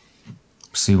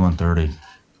C-130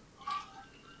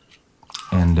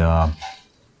 and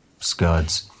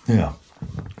Scuds. Yeah.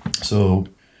 So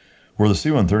where the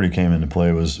C-130 came into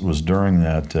play was during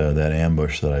that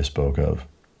ambush that I spoke of.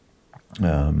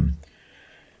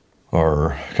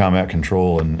 Our combat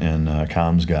control and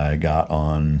comms guy got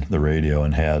on the radio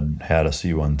and had a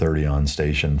C-130 on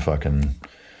station fucking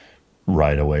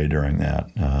right away during that.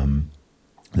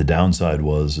 The downside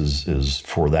is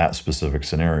for that specific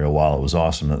scenario, while it was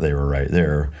awesome that they were right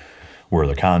there, where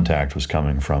the contact was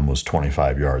coming from was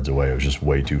 25 yards away. It was just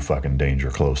way too fucking danger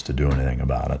close to do anything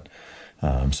about it.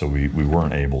 So we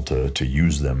weren't able to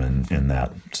use them in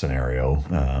that scenario,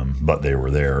 but they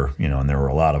were there, and there were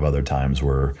a lot of other times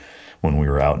where when we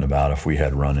were out and about, if we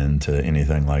had run into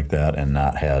anything like that and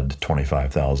not had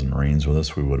 25,000 Marines with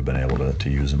us, we would have been able to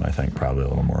use them, I think, probably a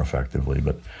little more effectively.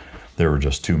 But there were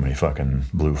just too many fucking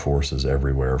blue forces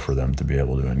everywhere for them to be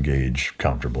able to engage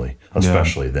comfortably,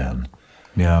 especially then.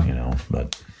 Yeah.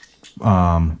 But...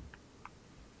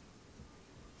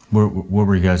 What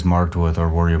were you guys marked with, or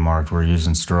were you marked? Were you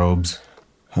using strobes?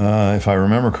 If I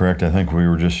remember correct, I think we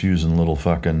were just using little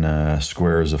fucking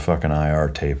squares of fucking IR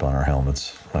tape on our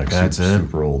helmets. Like That's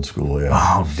super old school, yeah.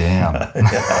 Oh, damn.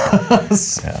 Yeah.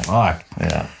 Fuck.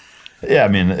 Yeah. Yeah, I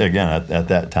mean, again, at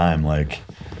that time, like,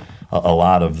 a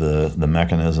lot of the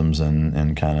mechanisms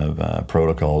and kind of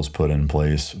protocols were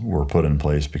put in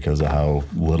place because of how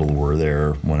little were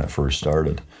there when it first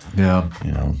started. Yeah.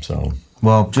 So...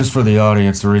 Well, just for the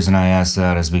audience, the reason I asked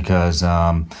that is because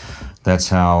that's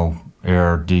how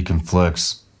air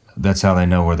deconflicts. That's how they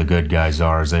know where the good guys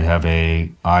are. Is they have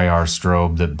a IR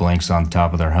strobe that blinks on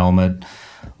top of their helmet,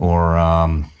 or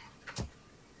on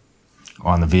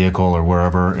the vehicle or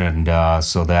wherever, and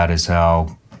so that is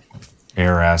how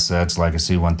air assets like a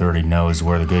C-130 knows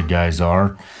where the good guys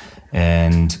are,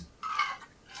 and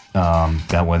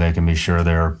that way they can be sure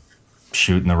they're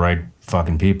shooting the right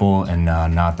fucking people and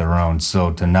not their own.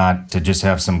 So to just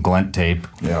have some glint tape,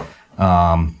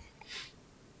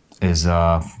 is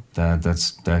that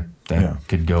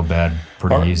could go bad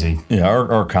pretty easy. Yeah,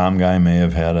 our comm guy may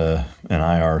have had an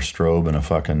IR strobe and a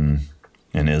fucking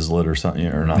an islet or something,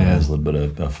 or not an islet, but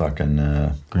a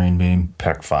fucking green beam,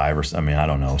 PEC 5 or something. I mean, I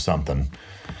don't know, something.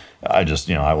 I just,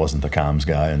 I wasn't the comms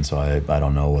guy, and so I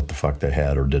don't know what the fuck they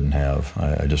had or didn't have.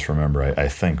 I just remember I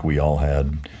think we all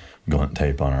had glint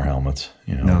tape on our helmets.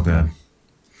 No good.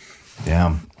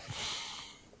 Yeah.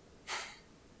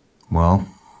 Well,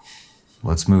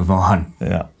 let's move on.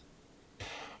 Yeah.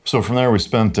 So from there, we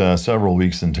spent several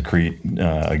weeks in Tikrit,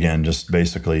 again, just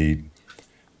basically,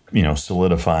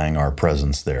 solidifying our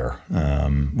presence there,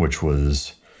 which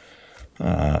was,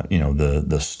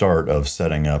 the start of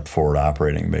setting up forward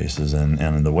operating bases.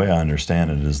 And the way I understand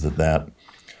it is that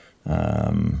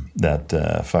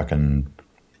fucking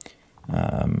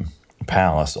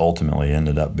palace ultimately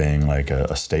ended up being like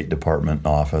a State Department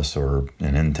office or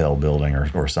an intel building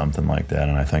or something like that,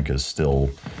 and I think is still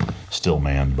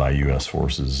manned by U.S.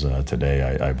 forces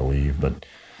today, I believe. But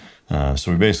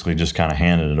so we basically just kind of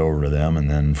handed it over to them, and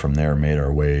then from there made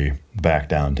our way back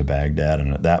down to Baghdad.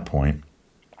 And at that point,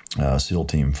 SEAL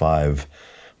Team 5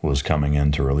 was coming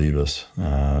in to relieve us.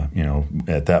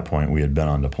 At that point, we had been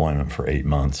on deployment for 8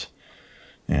 months.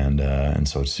 And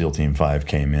so SEAL Team 5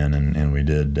 came in, and we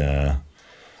did,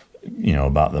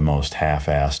 about the most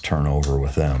half-assed turnover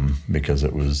with them, because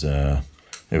it was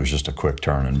just a quick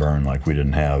turn and burn. Like, we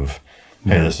didn't have,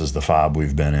 hey, this is the FOB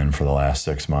we've been in for the last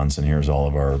 6 months, and here's all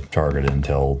of our target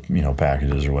intel,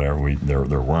 packages or whatever.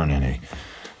 There weren't any.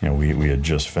 We had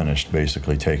just finished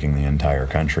basically taking the entire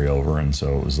country over, and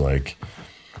so it was like,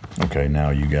 okay, now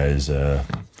you guys...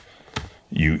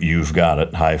 You've got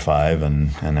it, high five, and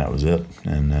that was it.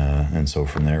 And so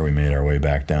from there we made our way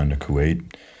back down to Kuwait,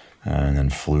 and then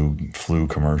flew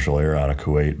commercial air out of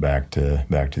Kuwait back to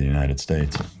the United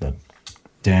States. But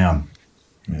damn,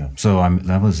 yeah. So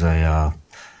that was a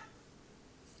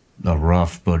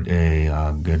rough but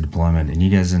a good deployment, and you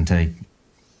guys didn't take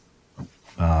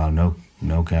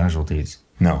no casualties.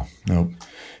 No.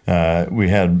 We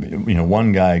had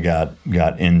one guy got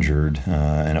injured,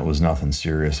 and it was nothing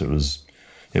serious.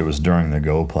 It was during the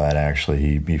GoPlat,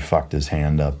 actually. He fucked his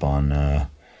hand up on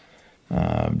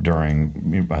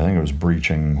during, I think it was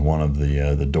breaching one of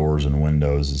the doors and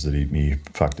windows, is that he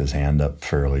fucked his hand up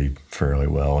fairly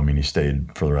well. I mean, he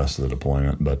stayed for the rest of the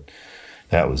deployment, but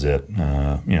that was it.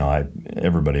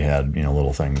 Everybody had,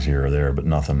 little things here or there, but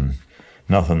nothing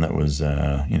that was,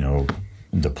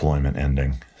 deployment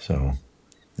ending. So,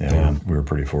 yeah, we were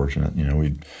pretty fortunate.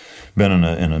 We'd been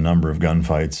in a number of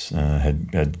gunfights,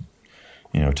 had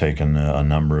taken a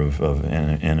number of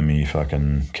enemy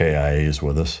fucking KIAs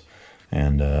with us,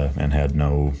 and had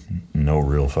no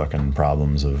real fucking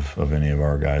problems of any of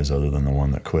our guys other than the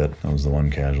one that quit. That was the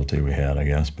one casualty we had, I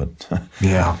guess. But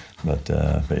yeah, but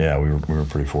yeah, we were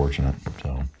pretty fortunate.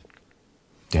 So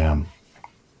damn,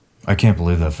 I can't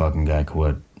believe that fucking guy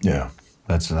quit. Yeah,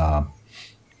 that's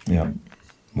yeah,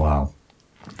 wow.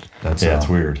 It's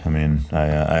weird. I mean, I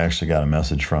actually got a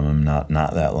message from him not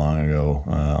that long ago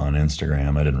on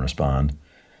Instagram. I didn't respond,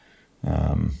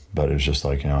 but it was just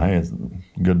like, hey, it's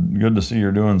good to see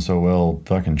you're doing so well.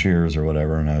 Fucking cheers or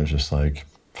whatever. And I was just like,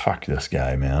 fuck this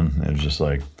guy, man. It was just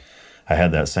like, I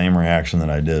had that same reaction that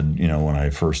I did, you know, when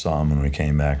I first saw him when we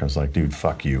came back. I was like, dude,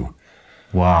 fuck you.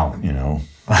 Wow. You know,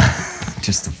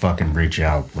 just to fucking reach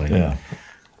out. Like, yeah.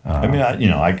 I mean,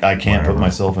 I can't put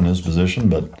myself in his position,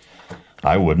 but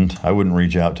I wouldn't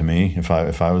reach out to me if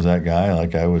I was that guy.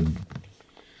 Like I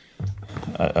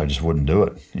just wouldn't do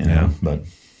it, you know, but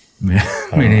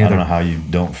I don't know how you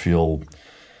don't feel,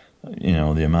 you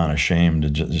know, the amount of shame to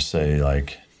just say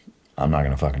like, I'm not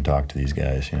going to fucking talk to these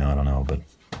guys, you know, I don't know, but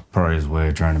probably his way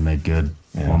of trying to make good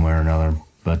one way or another.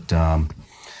 But,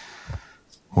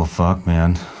 well, fuck,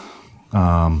 man.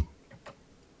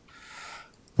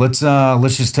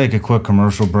 Let's just take a quick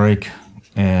commercial break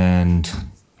and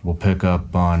we'll pick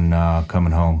up on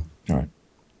coming home. All right.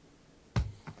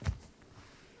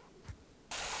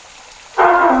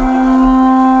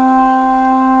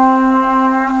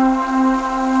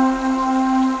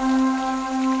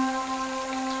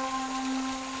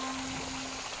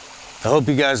 I hope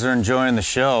you guys are enjoying the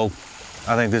show.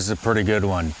 I think this is a pretty good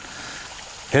one.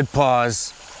 Hit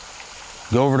pause,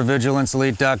 go over to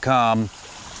vigilanceelite.com,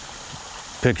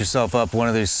 pick yourself up one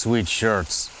of these sweet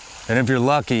shirts. And if you're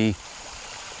lucky,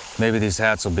 maybe these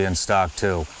hats will be in stock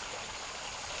too.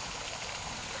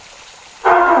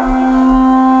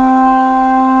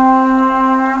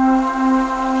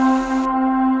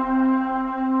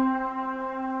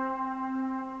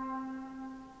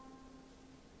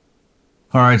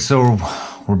 All right, so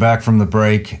we're back from the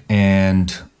break,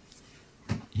 and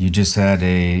you just had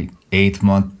a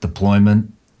 8-month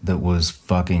deployment that was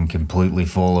fucking completely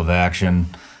full of action.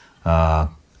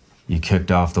 You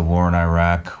kicked off the war in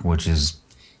Iraq, which is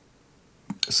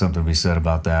something to be said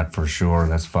about that for sure.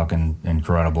 That's fucking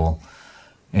incredible.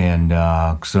 And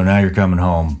so now you're coming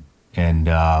home, and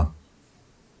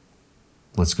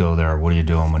let's go there. What are you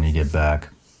doing when you get back?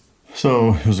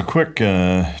 So it was a quick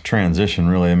transition,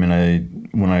 really. I mean,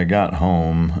 when I got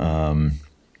home,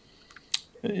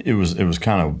 it was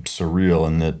kind of surreal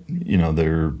in that, you know,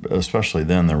 especially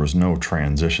then there was no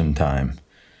transition time,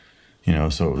 you know.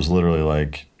 So it was literally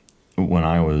like when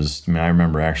I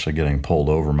remember actually getting pulled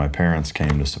over. My parents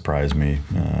came to surprise me,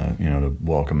 you know, to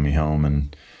welcome me home,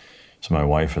 and so my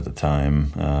wife at the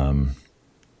time.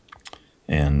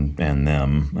 And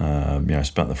them, you know, I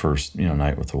spent the first, you know,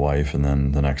 night with the wife, and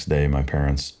then the next day my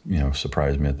parents, you know,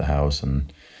 surprised me at the house,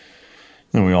 and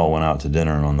then we all went out to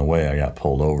dinner, and on the way I got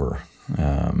pulled over.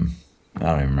 I don't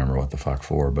even remember what the fuck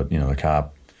for, but, you know, the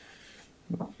cop,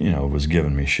 you know, was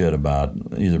giving me shit about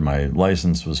either my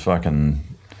license was fucking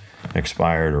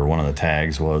expired or one of the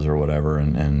tags was or whatever,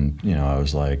 and you know, I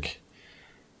was like,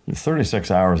 36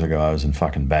 hours ago I was in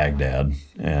fucking Baghdad,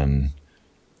 and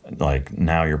like,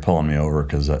 now you're pulling me over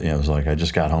because, you know, it was like I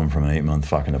just got home from an 8-month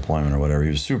fucking deployment or whatever.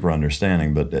 He was super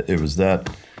understanding, but it was that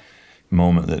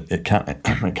moment that it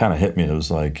kind of hit me. It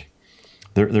was like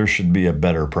there should be a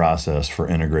better process for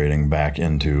integrating back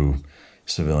into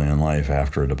civilian life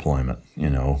after a deployment.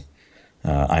 You know,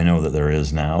 I know that there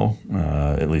is now.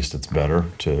 At least it's better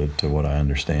to what I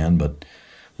understand. But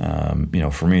you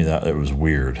know, for me, that it was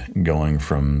weird going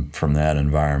from that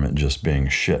environment just being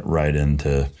shit right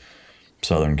into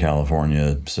Southern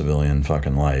California civilian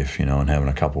fucking life, you know, and having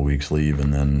a couple weeks leave,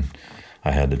 and then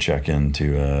I had to check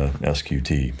into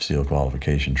SQT, SEAL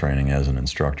qualification training, as an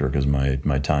instructor because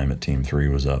my time at Team 3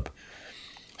 was up.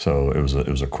 So it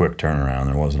was a quick turnaround.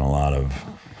 There wasn't a lot of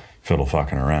fiddle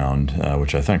fucking around,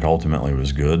 which I think ultimately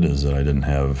was good, is that I didn't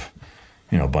have,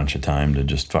 you know, a bunch of time to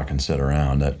just fucking sit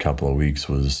around. That couple of weeks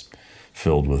was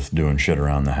filled with doing shit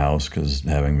around the house because,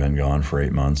 having been gone for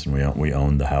 8 months, and we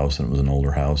owned the house, and it was an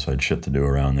older house, so I had shit to do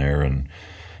around there, and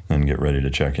then get ready to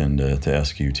check into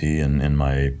SQT. And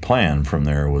my plan from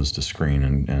there was to screen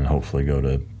and hopefully go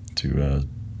to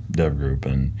Dev Group.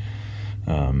 And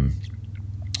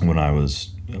when I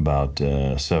was about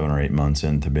 7 or 8 months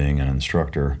into being an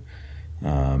instructor,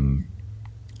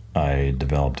 I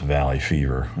developed valley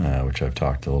fever, which I've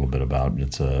talked a little bit about.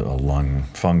 It's a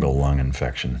fungal lung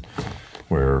infection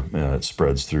where it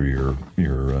spreads through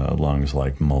your lungs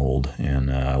like mold, and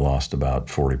I lost about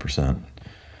 40%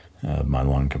 of my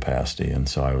lung capacity, and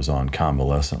so I was on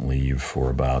convalescent leave for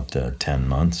about 10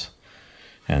 months,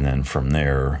 and then from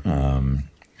there,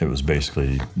 it was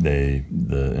basically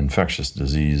the infectious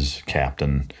disease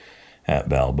captain at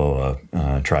Balboa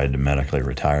tried to medically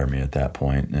retire me at that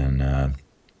point, and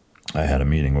I had a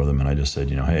meeting with him, and I just said,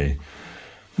 you know, hey,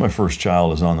 my first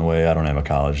child is on the way. I don't have a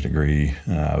college degree.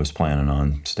 I was planning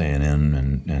on staying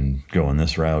in and going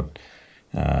this route.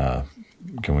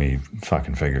 Can we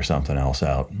fucking figure something else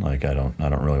out? Like, I don't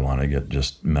really want to get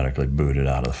just medically booted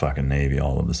out of the fucking Navy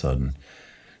all of a sudden.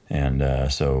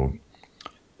 And so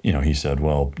he said,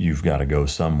 well, you've got to go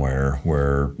somewhere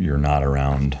where you're not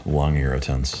around lung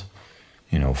irritants,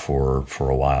 for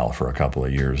a while, for a couple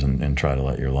of years, and try to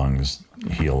let your lungs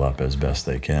heal up as best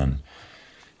they can.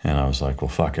 And I was like, well,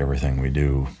 fuck, everything we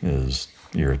do is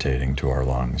irritating to our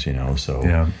lungs,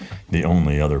 so the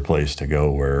only other place to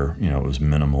go where, it was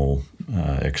minimal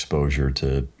exposure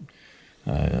to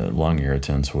lung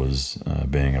irritants was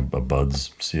being a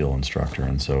BUD/S SEAL instructor.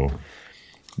 And so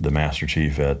the Master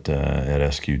Chief at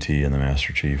SQT and the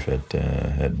Master Chief on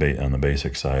the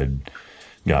basic side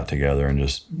got together and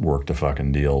just worked a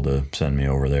fucking deal to send me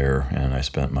over there. And I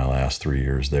spent my last 3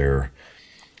 years there.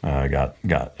 Got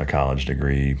a college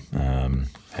degree,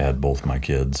 had both my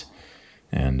kids,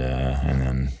 and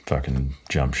then fucking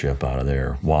jumped ship out of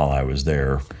there. While I was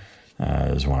there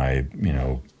is when I,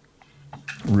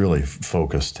 really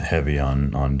focused heavy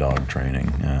on dog training,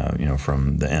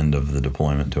 from the end of the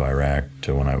deployment to Iraq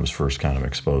to when I was first kind of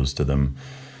exposed to them.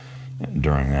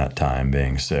 During that time,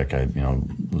 being sick, I,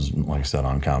 was, like I said,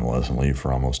 on convalescent leave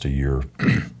for almost a year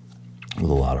with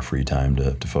a lot of free time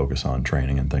to focus on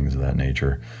training and things of that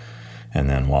nature. And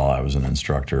then while I was an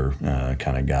instructor,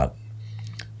 kind of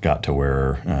got to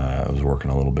where I was working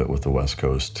a little bit with the West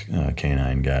Coast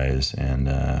canine guys, and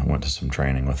went to some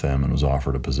training with them and was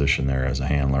offered a position there as a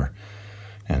handler,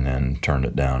 and then turned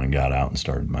it down and got out and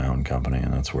started my own company.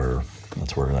 And that's where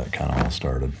that kind of all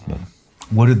started. But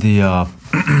what did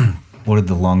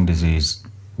the lung disease,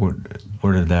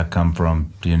 where did that come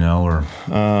from? Do you know? Or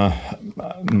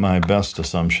my best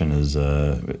assumption is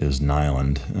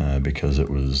Nyland, because it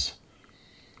was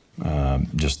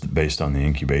just based on the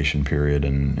incubation period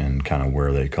and kind of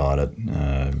where they caught it.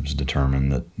 It was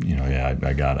determined that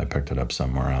I picked it up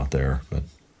somewhere out there. But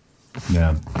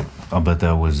yeah, I'll bet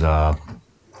that was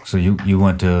so you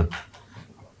went to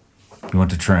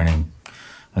training,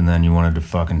 and then you wanted to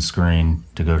fucking screen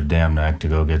to go to Dam Neck to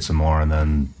go get some more, and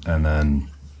then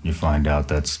you find out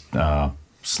that's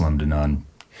slim to none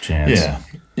chance.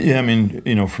 Yeah. I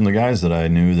mean, from the guys that I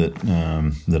knew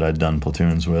that I'd done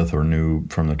platoons with, or knew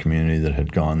from the community that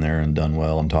had gone there and done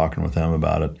well, and talking with them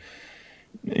about it,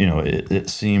 it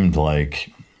seemed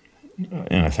like,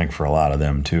 and I think for a lot of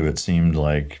them too, it seemed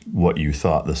like what you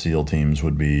thought the SEAL teams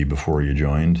would be before you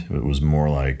joined. It was more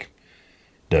like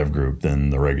Dev Group than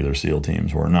the regular SEAL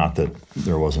teams were. Not that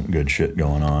there wasn't good shit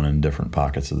going on in different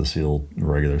pockets of the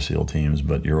regular SEAL teams,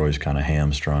 but you're always kind of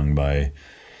hamstrung by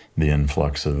the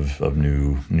influx of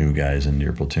new guys into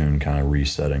your platoon, kind of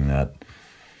resetting that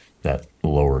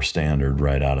lower standard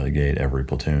right out of the gate every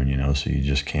platoon, so you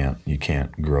just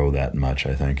can't grow that much,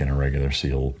 I think, in a regular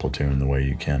SEAL platoon the way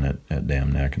you can at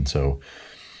Dam Neck. And so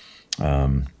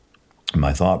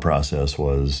my thought process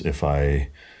was, if I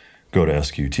go to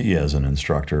SQT as an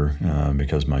instructor,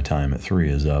 because my time at 3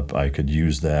 is up, I could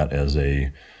use that as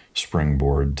a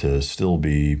springboard to still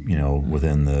be,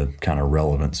 within the kind of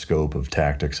relevant scope of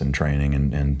tactics and training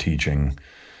and teaching,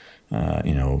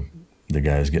 the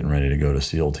guys getting ready to go to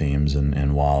SEAL teams.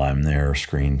 And while I'm there,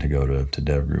 screened to go to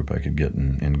Dev Group, I could get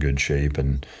in good shape.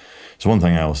 And so one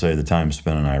thing I will say, the time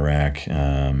spent in Iraq,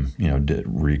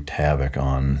 wreaked havoc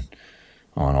on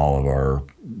all of our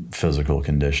physical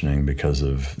conditioning, because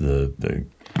of the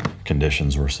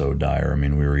conditions were so dire. I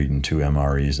mean, we were eating 2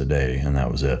 MREs a day, and that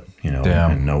was it,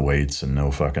 and no weights and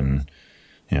no fucking,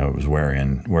 it was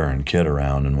wearing kit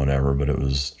around and whatever, but it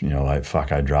was,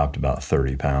 I dropped about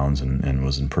 30 pounds and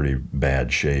was in pretty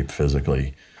bad shape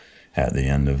physically at the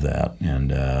end of that.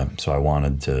 And so I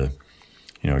wanted to,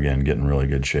 again, get in really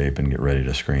good shape and get ready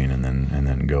to screen and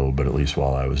then go. But at least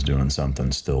while I was doing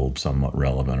something still somewhat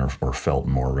relevant, or felt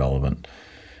more relevant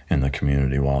in the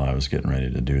community while I was getting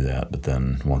ready to do that. But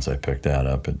then once I picked that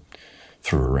up, it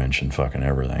threw a wrench in fucking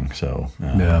everything. So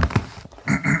yeah.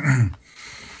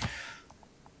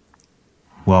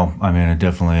 Well, I mean, it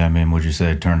definitely, would you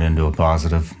say it turned into a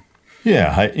positive?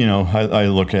 Yeah, I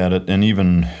look at it, and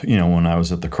even, when I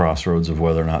was at the crossroads of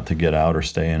whether or not to get out or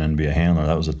stay in and be a handler,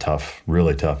 that was a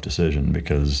really tough decision,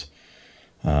 because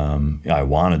I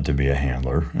wanted to be a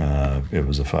handler. It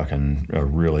was a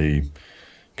really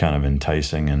kind of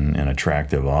enticing and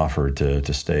attractive offer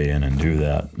to stay in and do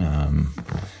that.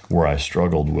 Where I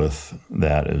struggled with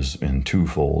that is in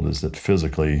twofold, is that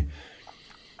physically,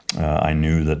 I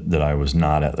knew that I was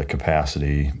not at the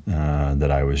capacity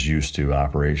that I was used to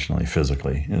operationally,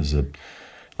 physically. Is that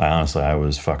I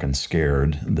was fucking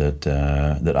scared that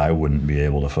I wouldn't be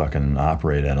able to fucking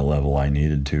operate at a level I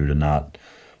needed to not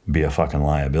be a fucking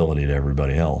liability to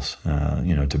everybody else.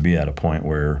 To be at a point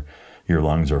where your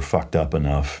lungs are fucked up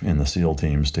enough in the SEAL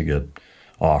teams to get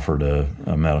offered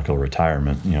a medical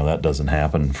retirement, that doesn't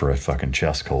happen for a fucking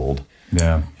chest cold.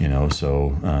 Yeah.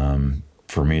 So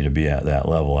for me to be at that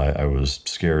level, I was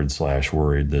scared /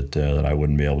 worried that I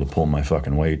wouldn't be able to pull my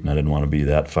fucking weight, and I didn't want to be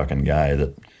that fucking guy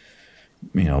that,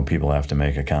 you know, people have to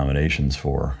make accommodations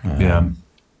for.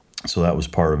 So that was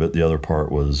part of it. The other part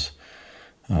was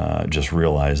just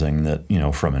realizing that, you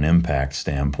know, from an impact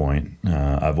standpoint,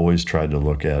 I've always tried to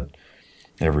look at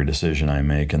every decision I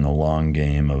make in the long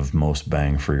game of most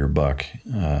bang for your buck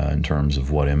in terms of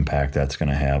what impact that's going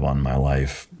to have on my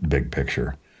life, big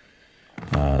picture.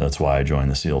 That's why I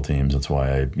joined the SEAL teams. That's why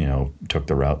I, you know, took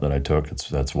the route that I took.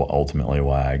 That's ultimately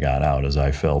why I got out, is I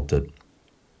felt that,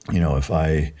 you know, if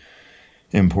I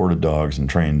imported dogs and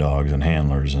trained dogs and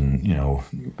handlers and, you know,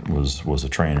 was a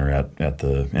trainer at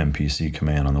the MPC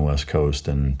command on the West Coast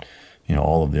and, you know,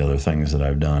 all of the other things that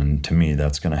I've done, to me,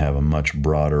 that's going to have a much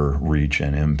broader reach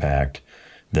and impact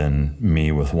than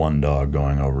me with one dog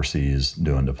going overseas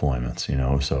doing deployments, you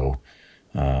know. So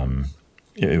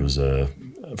it was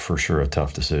for sure a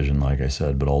tough decision, like I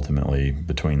said, but ultimately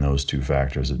between those two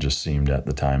factors, it just seemed at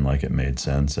the time like it made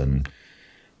sense. And,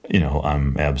 you know,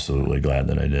 I'm absolutely glad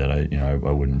that I did. I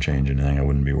wouldn't change anything. I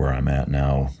wouldn't be where I'm at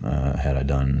now had I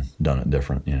done it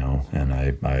different, you know. And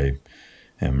I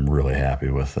am really happy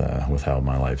with how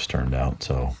my life's turned out.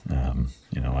 So,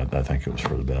 you know, I think it was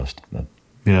for the best.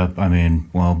 Yeah, I mean,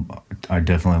 well, I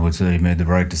definitely would say you made the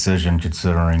right decision,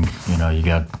 considering, you know, you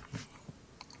got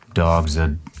dogs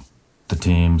at the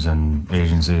teams and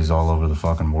agencies all over the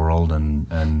fucking world,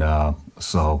 and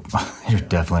so you're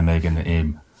definitely making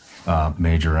a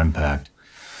major impact.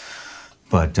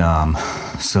 But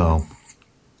so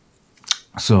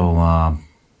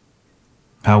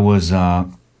how was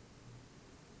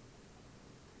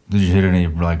did you hit any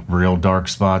like real dark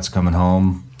spots coming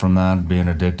home from that, being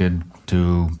addicted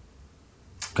to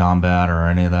combat or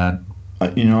any of that?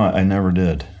 You know, I never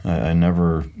did. I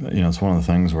never, you know, it's one of the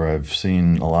things where I've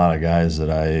seen a lot of guys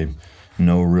that I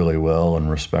know really well and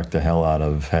respect the hell out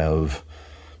of have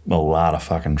a lot of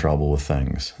fucking trouble with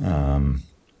things. I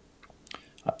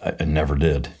never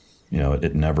did. You know,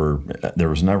 there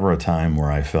was never a time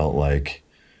where I felt like,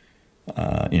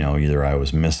 you know, either I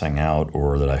was missing out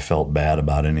or that I felt bad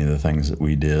about any of the things that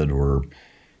we did or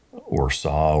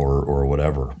saw or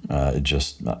whatever. It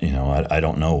just, you know, I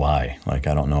don't know why. Like,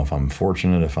 I don't know if I'm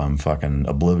fortunate, if I'm fucking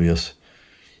oblivious,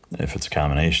 if it's a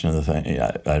combination of the thing.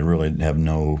 I really have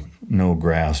no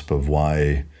grasp of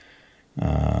why,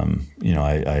 you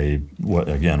know,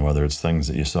 whether it's things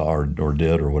that you saw or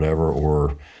did or whatever,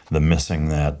 or the missing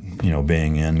that, you know,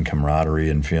 being in camaraderie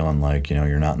and feeling like, you know,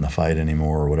 you're not in the fight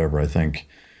anymore or whatever. I think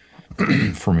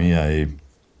for me, I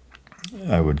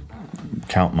would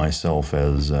count myself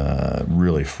as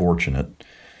really fortunate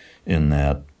in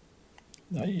that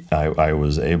I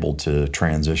was able to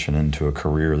transition into a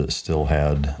career that still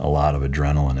had a lot of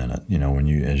adrenaline in it. You know,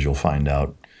 as you'll find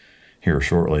out here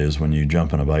shortly, is when you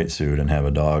jump in a bite suit and have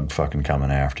a dog fucking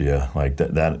coming after you, like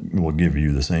that will give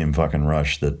you the same fucking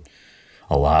rush that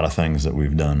a lot of things that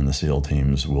we've done in the SEAL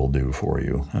teams will do for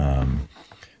you.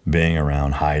 Being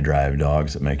around high drive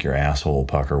dogs that make your asshole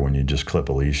pucker when you just clip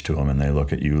a leash to them and they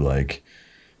look at you like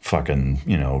fucking,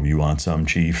 you know, you want some,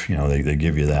 chief? You know, they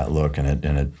give you that look,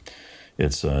 and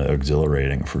it's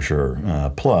exhilarating for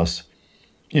sure. Plus,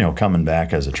 you know, coming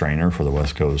back as a trainer for the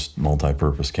West Coast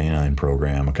Multi-Purpose Canine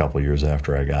Program a couple of years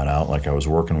after I got out, like I was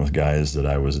working with guys that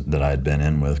I'd been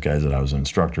in with, guys that I was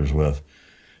instructors with,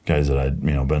 guys that I'd,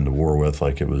 you know, been to war with.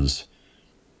 Like it was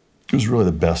really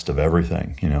the best of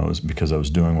everything. You know, it was because I was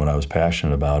doing what I was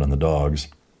passionate about in the dogs.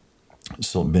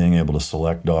 So being able to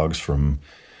select dogs from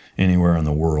anywhere in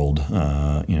the world,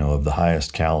 you know, of the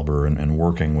highest caliber, and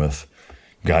working with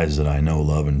guys that I know,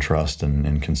 love, and trust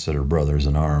and consider brothers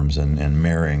in arms, and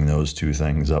marrying those two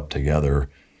things up together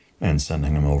and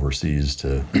sending them overseas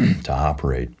to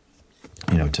operate.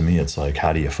 You know, to me, it's like,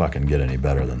 how do you fucking get any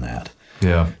better than that?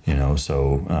 Yeah. You know,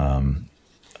 so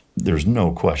there's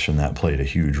no question that played a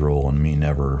huge role in me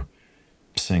never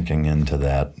sinking into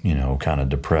that, you know, kind of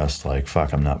depressed, like,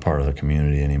 fuck, I'm not part of the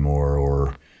community anymore,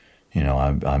 or, you know,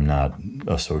 I'm not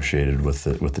associated with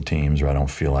the teams, or I don't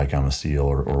feel like I'm a SEAL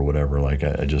or whatever. Like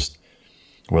I just,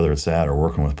 whether it's that or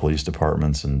working with police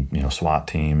departments and, you know, SWAT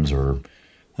teams, or,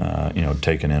 you know,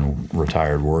 taking in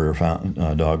retired Warrior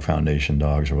Dog Foundation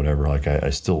dogs or whatever, like I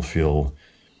still feel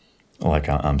like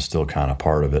I'm still kind of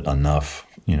part of it enough,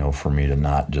 you know, for me to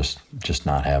not just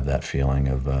not have that feeling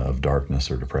of darkness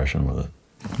or depression with it.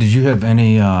 Did you have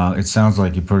any, it sounds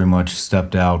like you pretty much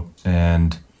stepped out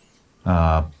and,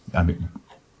 I mean,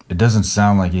 it doesn't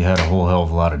sound like you had a whole hell of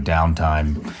a lot of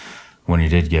downtime when you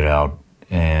did get out.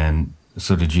 And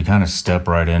so did you kind of step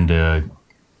right into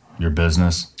your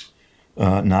business?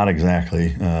 Not exactly.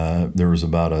 There was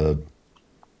about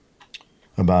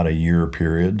about a year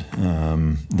period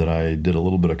that I did a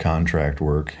little bit of contract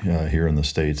work here in the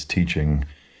States, teaching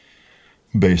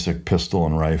basic pistol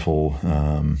and rifle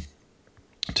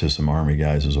to some Army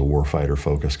guys as a warfighter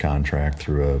focused contract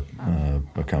through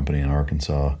a company in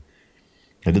Arkansas.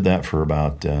 I did that for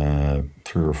about 3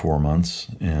 or 4 months,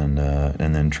 and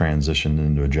then transitioned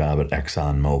into a job at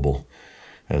ExxonMobil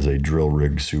as a drill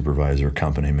rig supervisor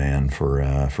company man for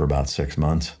about 6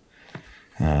 months,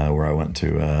 where I went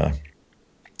to.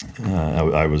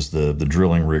 I was the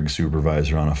drilling rig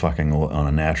supervisor on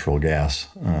a natural gas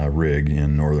rig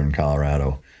in northern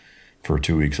Colorado for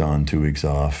 2 weeks on, 2 weeks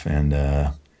off, and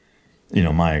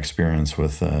my experience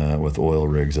with oil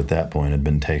rigs at that point had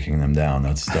been taking them down.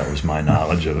 That was my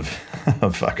knowledge of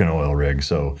fucking oil rigs.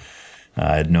 So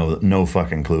I had no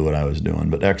fucking clue what I was doing.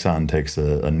 But Exxon takes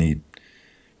a neat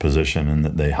position in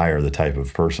that they hire the type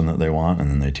of person that they want,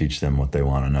 and then they teach them what they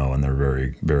want to know, and they're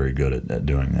very, very good at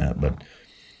doing that. But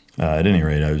at any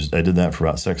rate, I did that for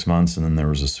about 6 months, and then there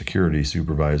was a security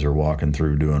supervisor walking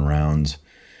through doing rounds.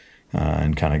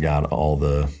 And kind of got all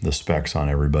the specs on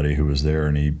everybody who was there.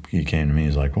 And he came to me,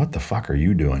 he's like, "What the fuck are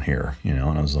you doing here?" And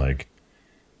I was like,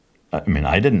 I mean,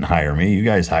 I didn't hire me. You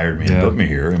guys hired me and put me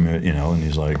here. I mean, and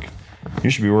he's like, "You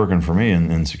should be working for me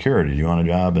in security. Do you want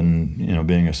a job in,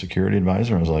 being a security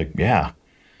advisor?" I was like, "Yeah."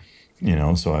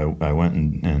 So I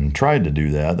went and tried to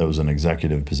do that. That was an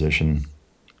executive position.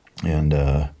 And,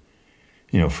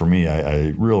 for me,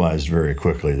 I realized very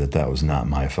quickly that was not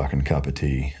my fucking cup of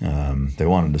tea. They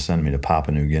wanted to send me to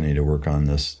Papua New Guinea to work on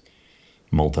this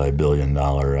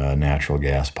multi-billion-dollar natural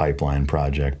gas pipeline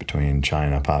project between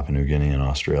China, Papua New Guinea, and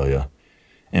Australia,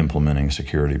 implementing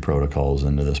security protocols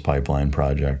into this pipeline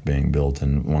project being built.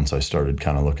 And once I started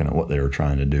kind of looking at what they were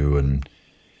trying to do and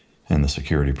the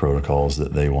security protocols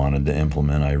that they wanted to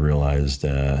implement, I realized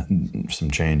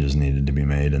some changes needed to be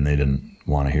made, and they didn't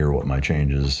want to hear what my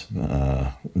changes,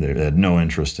 they had no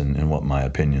interest in what my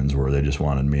opinions were. They just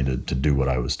wanted me to do what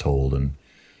I was told. And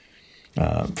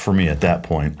for me at that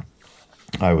point,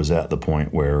 I was at the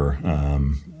point where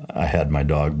I had my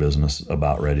dog business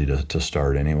about ready to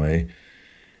start anyway.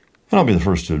 And I'll be the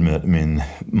first to admit, I mean,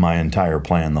 my entire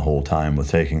plan the whole time with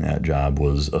taking that job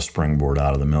was a springboard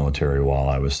out of the military while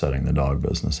I was setting the dog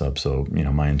business up. So,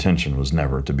 my intention was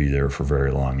never to be there for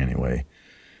very long anyway.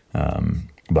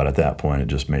 But at that point, it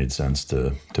just made sense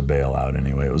to bail out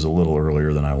anyway. It was a little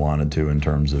earlier than I wanted to in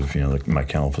terms of, my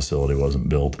kennel facility wasn't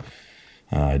built.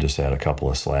 I just had a couple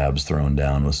of slabs thrown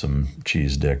down with some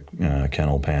cheese dick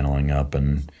kennel paneling up.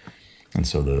 And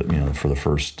so for the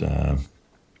first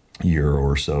year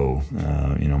or so,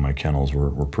 my kennels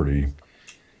were pretty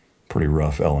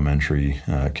rough elementary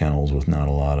kennels with not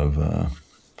a lot of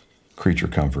creature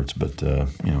comforts. But,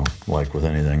 like with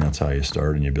anything, that's how you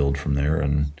start and you build from there.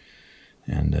 And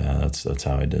that's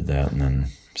how I did that, and then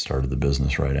started the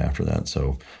business right after that.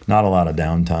 So not a lot of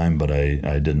downtime, but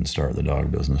I didn't start the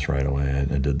dog business right away.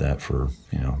 I did that for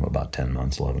about 10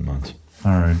 months, 11 months.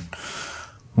 All right.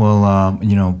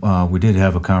 Well, we did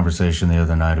have a conversation the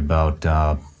other night about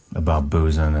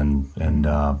boozing and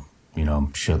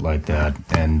shit like that,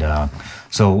 and I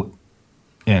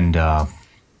kind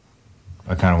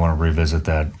of want to revisit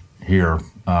that here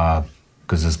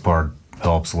because this part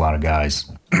helps a lot of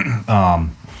guys.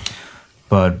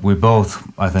 But we both,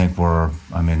 I think,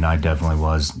 I definitely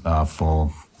was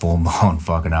full-blown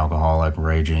fucking alcoholic,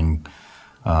 raging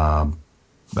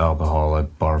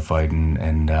alcoholic, bar fighting,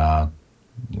 and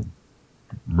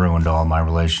ruined all my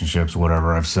relationships,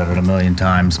 whatever. I've said it a million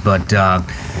times. But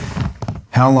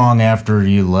how long after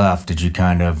you left did you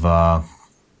kind of,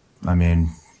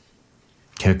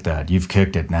 kick that? You've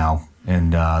kicked it now,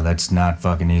 and that's not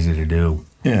fucking easy to do.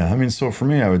 Yeah, so for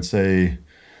me, I would say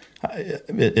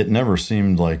it never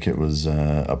seemed like it was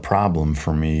a problem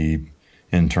for me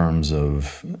in terms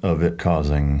of it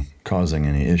causing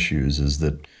any issues. Is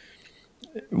that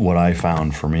what I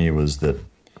found for me was that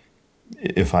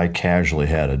if I casually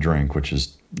had a drink, which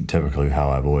is typically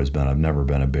how I've always been, I've never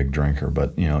been a big drinker,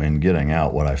 but in getting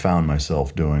out, what I found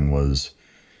myself doing was,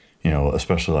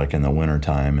 especially like in the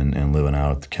wintertime and living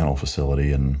out at the kennel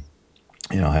facility and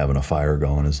having a fire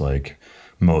going is like,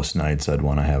 most nights I'd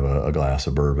want to have a glass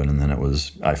of bourbon, and then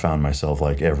I found myself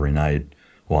like every night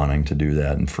wanting to do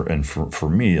that. And for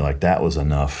me, like that was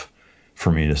enough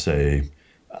for me to say,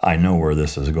 I know where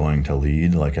this is going to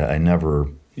lead. Like I never,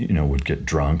 would get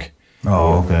drunk.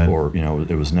 Oh, okay. Or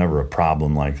it was never a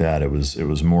problem like that. It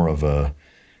was more of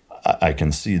I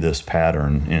can see this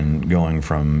pattern in going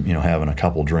from, having a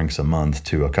couple drinks a month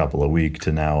to a couple a week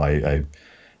to now I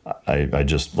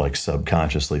just like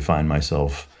subconsciously find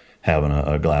myself having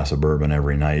a glass of bourbon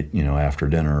every night, after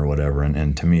dinner or whatever.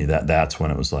 And to me, that's when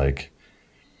it was like,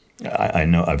 I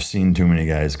know I've seen too many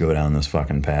guys go down this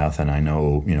fucking path, and I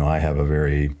know, I have a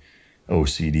very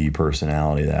OCD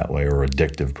personality that way, or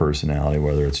addictive personality,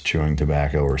 whether it's chewing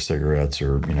tobacco or cigarettes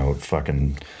or,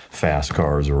 fucking fast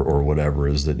cars or whatever,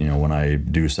 is that, when I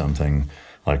do something,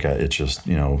 like it's just,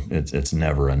 it's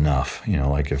never enough.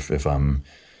 Like if I'm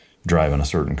driving a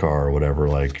certain car or whatever,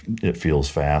 like it feels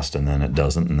fast and then it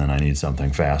doesn't, and then I need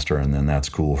something faster, and then that's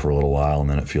cool for a little while, and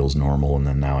then it feels normal, and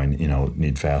then now I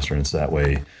need faster, and it's that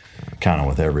way kind of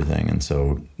with everything. And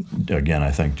so again, I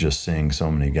think just seeing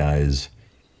so many guys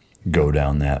go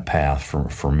down that path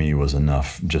for me was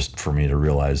enough just for me to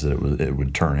realize that it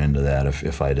would turn into that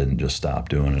if I didn't just stop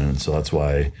doing it. And so that's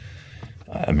why,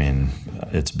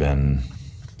 it's been,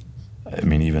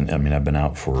 I've been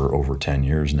out for over 10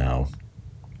 years now.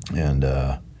 And,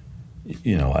 I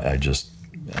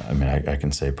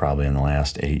can say probably in the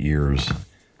last 8 years,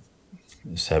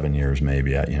 7 years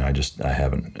maybe, I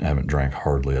haven't drank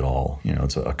hardly at all.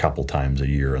 It's a couple times a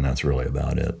year, and that's really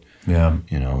about it. Yeah.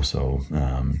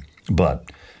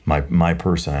 But my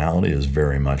personality is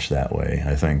very much that way.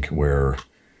 I think where,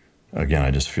 again,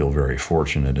 I just feel very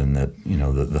fortunate in that,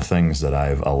 the things that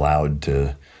I've allowed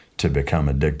to become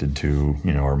addicted to,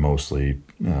 are mostly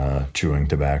chewing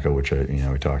tobacco, which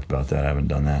we talked about that. I haven't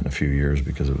done that in a few years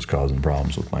because it was causing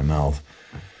problems with my mouth.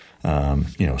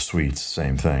 Sweets,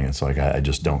 same thing. It's like I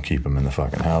just don't keep them in the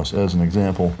fucking house. As an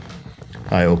example,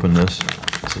 I opened this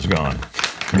is gone.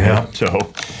 Yeah.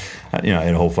 So, I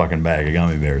had a whole fucking bag of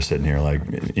gummy bears sitting here, like,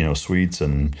 sweets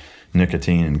and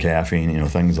nicotine and caffeine,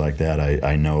 things like that.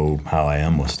 I know how I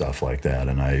am with stuff like that,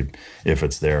 and if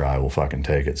it's there, I will fucking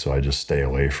take it. So I just stay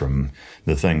away from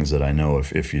the things that I know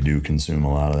if you do consume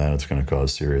a lot of that, it's going to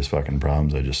cause serious fucking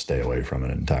problems. I just stay away from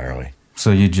it entirely.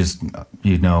 So you just,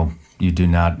 you do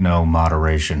not know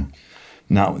moderation.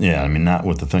 Not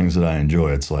with the things that I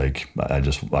enjoy. It's like,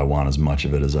 I want as much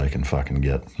of it as I can fucking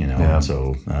get, Yeah.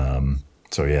 And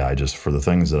so yeah, I just, for the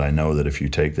things that I know that if you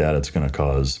take that, it's going to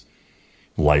cause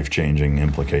life-changing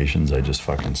implications, I just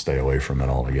fucking stay away from it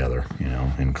altogether,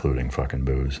 including fucking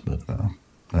booze. But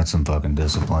that's some fucking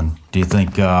discipline. Do you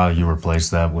think you replace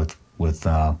that with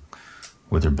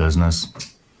your business?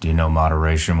 Do you know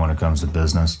moderation when it comes to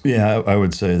business? Yeah, I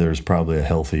would say there's probably a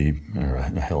healthy,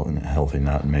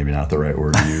 maybe not the right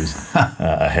word to use,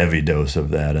 a heavy dose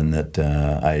of that, and that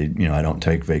I don't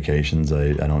take vacations,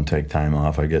 I don't take time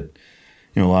off. I get,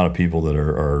 a lot of people that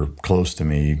are close to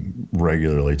me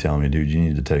regularly tell me, dude, you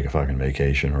need to take a fucking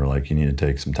vacation, or like you need to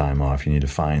take some time off. You need to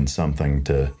find something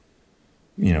to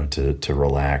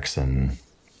relax and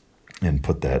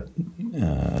put that,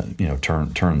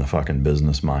 turn the fucking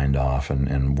business mind off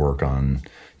and work on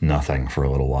nothing for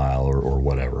a little while or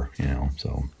whatever,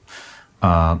 so.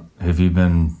 Have you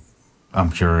been,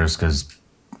 I'm curious because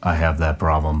I have that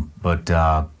problem, but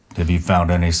have you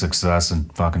found any success in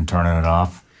fucking turning it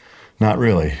off? Not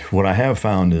really. What I have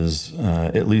found is,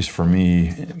 at least for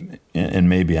me, and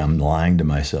maybe I'm lying to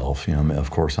myself,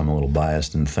 of course I'm a little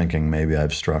biased in thinking maybe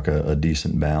I've struck a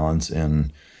decent balance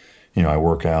in, I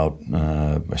work out,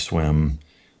 I swim,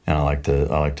 and I like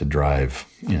to drive,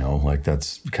 like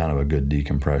that's kind of a good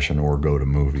decompression, or go to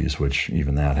movies, which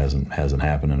even that hasn't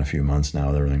happened in a few months now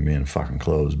with everything being fucking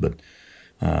closed, but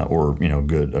or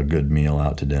a good meal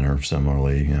out to dinner.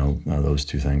 Similarly, those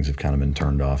two things have kind of been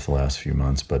turned off the last few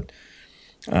months. But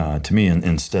to me,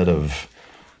 instead of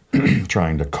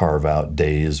trying to carve out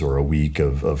days or a week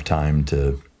of time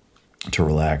to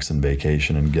relax and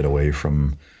vacation and get away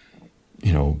from,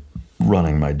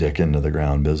 running my dick into the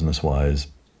ground business-wise,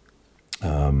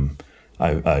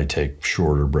 I take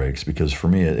shorter breaks, because for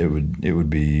me it would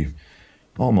be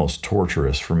almost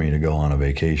torturous for me to go on a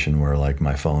vacation where like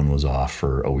my phone was off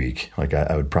for a week. Like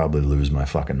I would probably lose my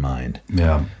fucking mind.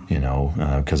 Yeah.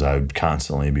 Because I would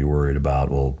constantly be worried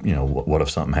about, what if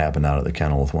something happened out at the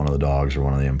kennel with one of the dogs or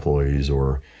one of the employees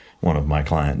or one of my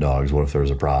client dogs? What if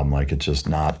there's a problem? Like, it's just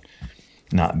not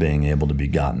being able to be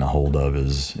gotten a hold of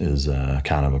is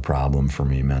kind of a problem for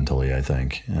me mentally, I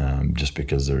think, just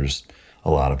because there's a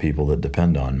lot of people that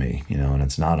depend on me, and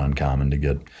it's not uncommon to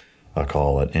get a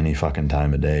call at any fucking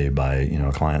time of day by,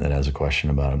 a client that has a question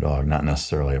about a dog, not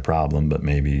necessarily a problem, but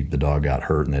maybe the dog got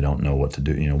hurt and they don't know what to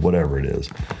do, whatever it is,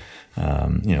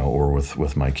 or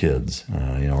with my kids,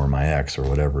 or my ex or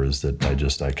whatever, is that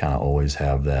I kind of always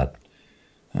have that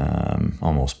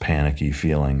almost panicky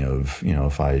feeling of,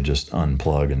 if I just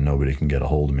unplug and nobody can get a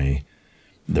hold of me,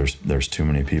 there's too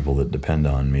many people that depend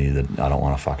on me that I don't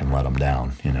want to fucking let them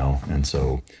down, and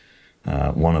so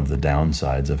one of the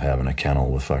downsides of having a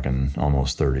kennel with fucking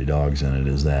almost 30 dogs in it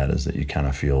is that you kind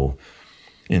of feel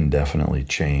indefinitely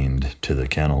chained to the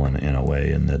kennel in a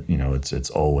way, and that, it's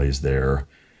always there,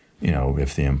 you know,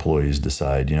 if the employees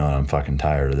decide, you know, I'm fucking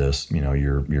tired of this, you know,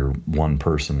 you're one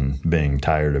person being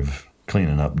tired of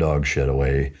cleaning up dog shit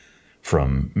away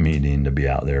from me needing to be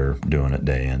out there doing it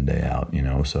day in, day out, you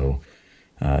know. So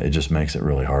it just makes it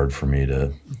really hard for me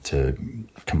to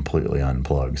completely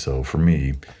unplug. So for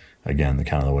me, again, the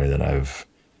kind of the way that I've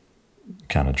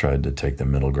kind of tried to take the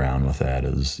middle ground with that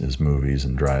is movies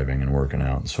and driving and working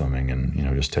out and swimming, and, you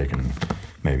know, just taking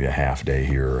maybe a half day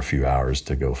here or a few hours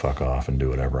to go fuck off and do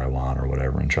whatever I want or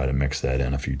whatever, and try to mix that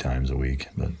in a few times a week.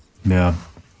 But yeah,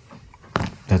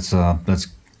 that's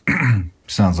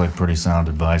sounds like pretty sound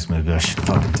advice. Maybe I should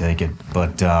fucking take it.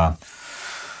 But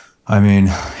I mean,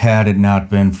 had it not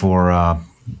been for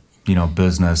you know,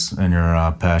 business and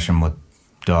your passion with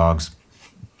dogs,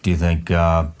 do you think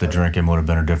the drinking would have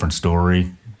been a different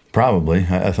story? Probably.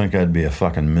 I think I'd be a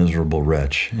fucking miserable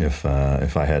wretch if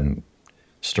I hadn't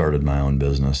started my own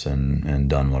business and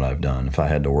done what I've done. If I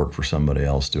had to work for somebody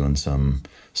else doing some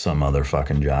other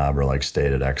fucking job, or like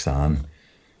stayed at Exxon,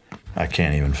 I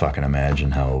can't even fucking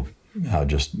imagine how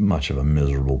just much of a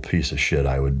miserable piece of shit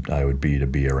I would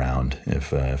be around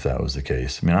if that was the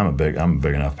case. I mean, I'm a big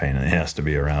enough pain in the ass to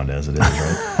be around as it is,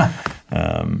 right?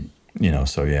 You know,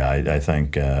 so yeah, I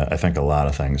think a lot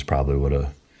of things probably would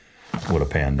have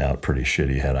panned out pretty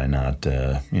shitty had I not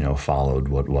you know, followed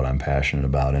what I'm passionate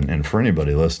about. And for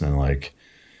anybody listening, like,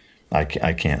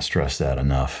 I can't stress that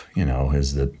enough, you know,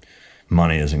 is that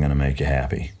money isn't going to make you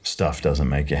happy. Stuff doesn't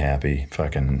make you happy.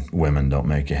 Fucking women don't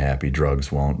make you happy.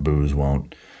 Drugs won't. Booze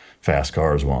won't. Fast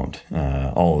cars won't.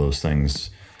 All of those things,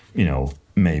 you know,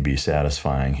 may be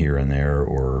satisfying here and there,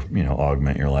 or, you know,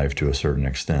 augment your life to a certain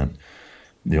extent.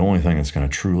 The only thing that's going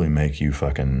to truly make you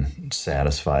fucking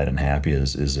satisfied and happy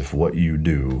is if what you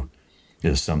do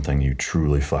is something you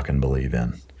truly fucking believe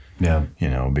in. Yeah. You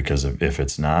know, because if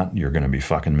it's not, you're going to be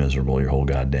fucking miserable your whole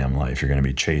goddamn life. You're going to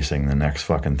be chasing the next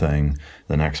fucking thing,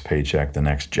 the next paycheck, the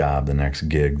next job, the next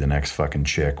gig, the next fucking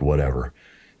chick, whatever.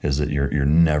 Is that you're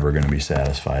never going to be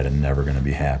satisfied and never going to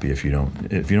be happy if you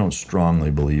don't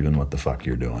strongly believe in what the fuck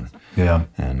you're doing. Yeah.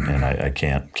 And I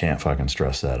can't fucking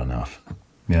stress that enough.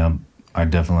 Yeah, I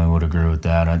definitely would agree with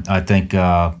that.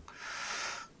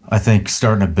 I think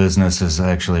starting a business has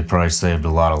actually probably saved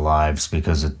a lot of lives,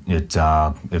 because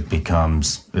it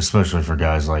becomes, especially for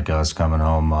guys like us coming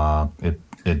home,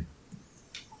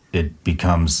 it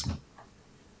becomes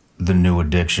the new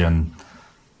addiction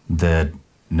that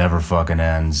never fucking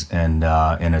ends, and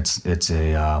it's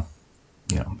a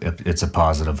you know, it's a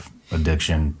positive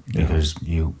addiction, because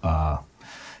you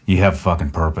have fucking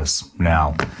purpose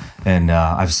now, and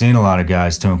I've seen a lot of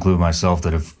guys, to include myself,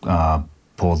 that have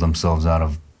pulled themselves out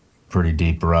of pretty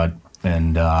deep rut,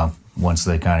 and once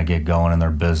they kind of get going in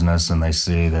their business and they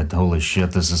see that, holy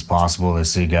shit, this is possible, they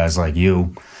see guys like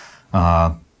you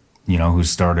know, who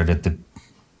started at the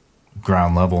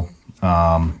ground level.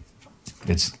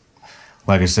 It's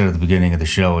like I said at the beginning of the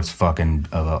show, it's fucking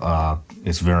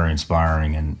it's very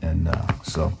inspiring, and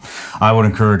so I would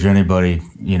encourage anybody,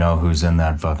 you know, who's in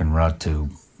that fucking rut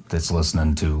that's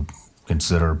listening, to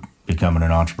consider becoming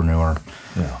an entrepreneur.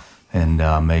 Yeah.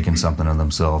 And making something of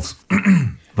themselves.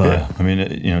 But yeah, I mean,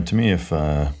 you know, to me,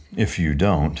 if you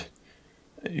don't,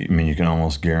 I mean, you can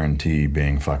almost guarantee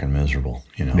being fucking miserable,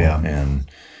 you know. Yeah.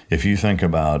 And if you think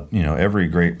about, you know, every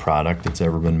great product that's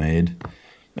ever been made,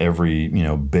 every, you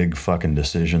know, big fucking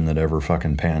decision that ever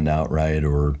fucking panned out right,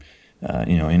 or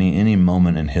you know, any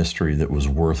moment in history that was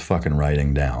worth fucking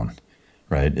writing down,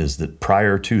 right, is that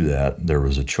prior to that there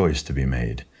was a choice to be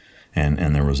made.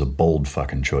 And there was a bold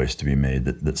fucking choice to be made,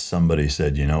 that somebody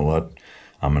said, you know what,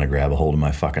 I'm going to grab a hold of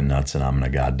my fucking nuts and I'm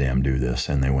going to goddamn do this.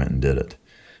 And they went and did it,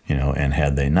 you know, and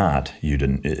had they not,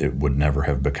 it would never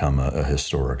have become a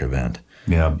historic event.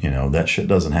 Yeah. You know, that shit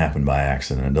doesn't happen by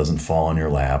accident. It doesn't fall in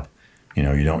your lap. You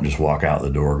know, you don't just walk out the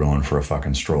door going for a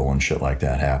fucking stroll and shit like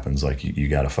that happens. Like, you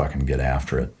got to fucking get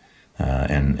after it.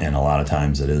 And a lot of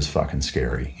times it is fucking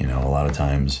scary. You know, a lot of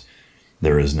times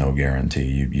there is no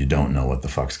guarantee. You don't know what the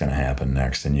fuck's going to happen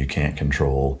next, and you can't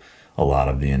control a lot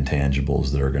of the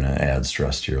intangibles that are going to add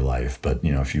stress to your life. But,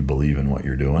 you know, if you believe in what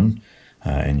you're doing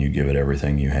and you give it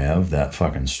everything you have, that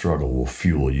fucking struggle will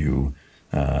fuel you,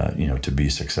 you know, to be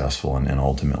successful and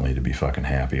ultimately to be fucking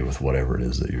happy with whatever it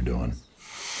is that you're doing.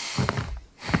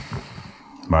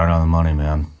 Right on the money,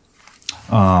 man.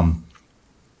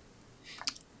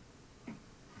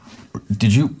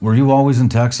 Were you always in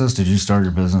Texas? Did you start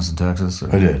your business in Texas?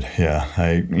 I did,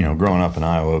 yeah. You know, growing up in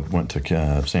Iowa, went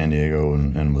to San Diego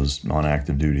and was on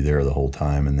active duty there the whole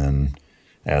time. And then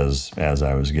as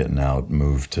I was getting out,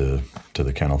 moved to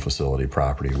the kennel facility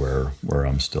property where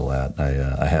I'm still at.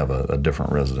 I have a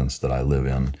different residence that I live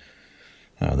in.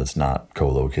 that's not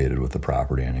co-located with the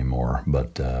property anymore.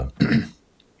 But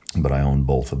but I own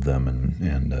both of them,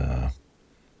 and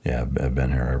yeah, I've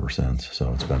been here ever since.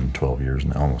 So it's been 12 years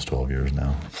now, almost 12 years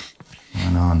now.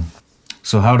 Right on.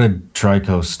 So how did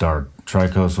Tricos start?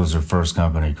 Tricos was your first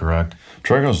company, correct?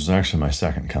 Tricos was actually my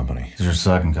second company. It's your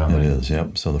second company? It is,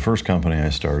 yep. So the first company I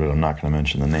started, I'm not going to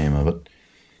mention the name of it.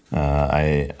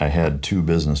 I had two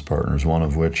business partners, one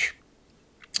of which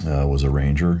was a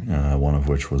ranger, one of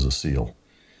which was a SEAL.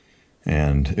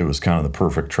 And it was kind of the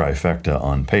perfect trifecta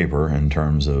on paper in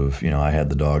terms of, I had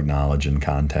the dog knowledge and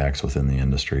contacts within the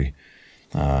industry.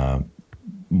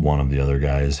 One of the other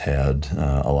guys had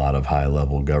a lot of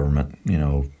high-level government,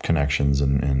 connections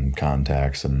and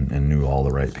contacts and knew all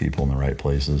the right people in the right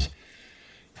places.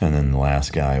 And then the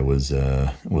last guy was an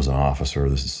officer.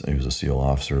 He was a SEAL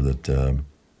officer that,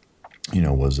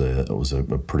 was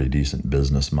a pretty decent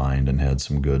business mind and had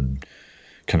some good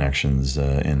connections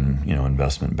in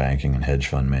investment banking and hedge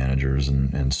fund managers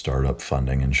and startup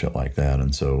funding and shit like that.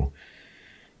 And so,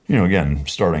 again,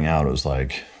 starting out, it was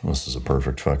like, this is a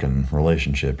perfect fucking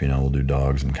relationship. We'll do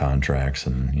dogs and contracts,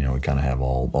 and we kind of have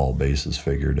all bases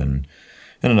figured. And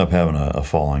ended up having a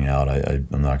falling out. I'm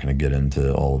not going to get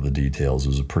into all of the details. It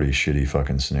was a pretty shitty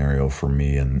fucking scenario for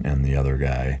me and the other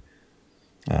guy.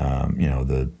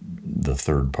 The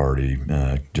third party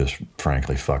just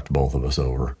frankly fucked both of us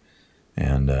over.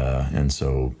 And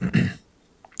so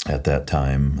at that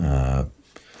time,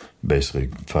 basically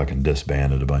fucking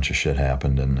disbanded. A bunch of shit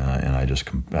happened, and I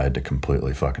had to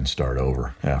completely fucking start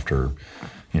over after,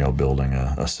 building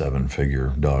a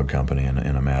 7-figure dog company in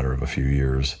a matter of a few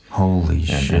years. Holy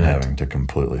shit. And having to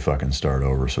completely fucking start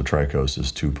over. So Tricos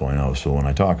is 2.0. So when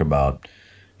I talk about,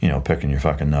 picking your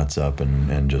fucking nuts up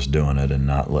and just doing it and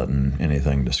not letting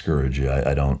anything discourage you,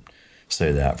 I don't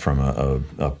say that from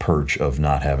a perch of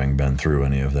not having been through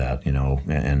any of that,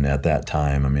 and at that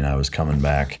time, I was coming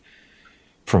back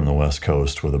from the West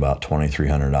Coast with about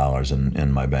 $2,300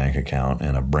 in my bank account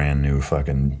and a brand new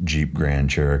fucking Jeep Grand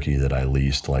Cherokee that I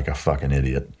leased like a fucking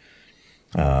idiot,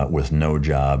 with no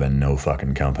job and no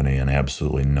fucking company and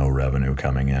absolutely no revenue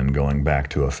coming in, going back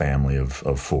to a family of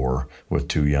 4 with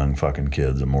 2 young fucking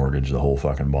kids, a mortgage, the whole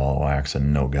fucking ball of wax,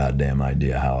 and no goddamn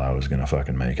idea how I was going to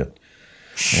fucking make it.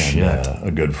 Shit. And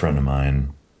a good friend of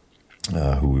mine,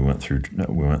 who we went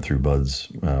through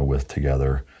buds with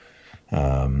together,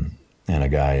 and a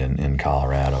guy in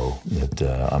Colorado that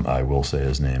I will say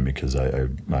his name because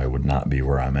I would not be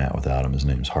where I'm at without him. His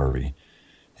name's Harvey,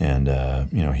 and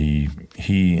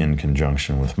he in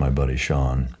conjunction with my buddy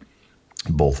Sean,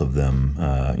 both of them,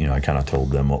 I kind of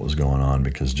told them what was going on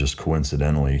because just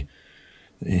coincidentally,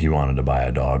 he wanted to buy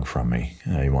a dog from me.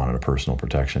 He wanted a personal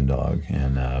protection dog,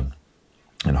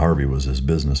 and Harvey was his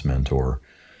business mentor.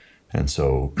 And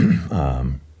so,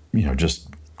 just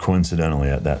coincidentally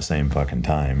at that same fucking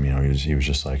time, he was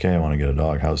just like, hey, I want to get a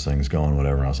dog. How's things going?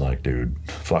 Whatever. And I was like, dude,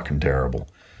 fucking terrible.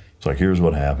 It's like, here's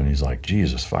what happened. He's like,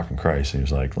 Jesus fucking Christ. And he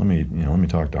was like, let me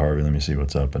talk to Harvey. Let me see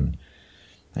what's up. And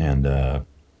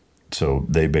so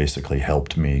they basically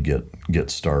helped me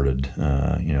get started,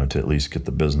 to at least get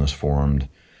the business formed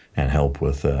and help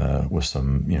with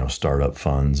some, startup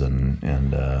funds and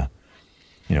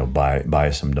buy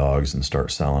some dogs and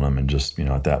start selling them. And just,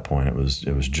 at that point it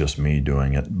was just me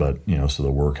doing it. But, so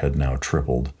the work had now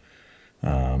tripled,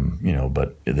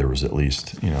 but there was at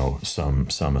least, some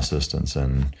assistance.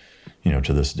 And,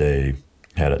 to this day,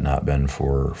 had it not been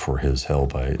for his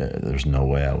help, there's no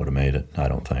way I would have made it. I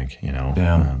don't think,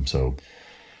 Damn. So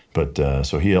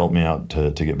he helped me out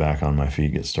to get back on my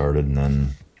feet, get started. And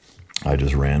then I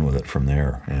just ran with it from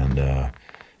there. And,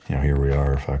 here we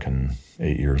are fucking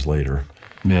 8 years later.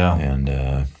 Yeah. And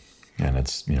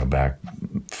it's, back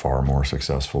far more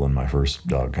successful than my first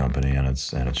dog company. And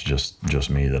it's just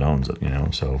me that owns it,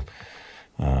 so,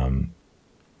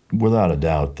 without a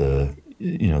doubt, the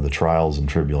trials and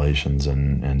tribulations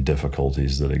and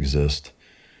difficulties that exist,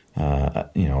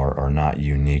 are not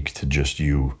unique to just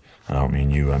you. I don't mean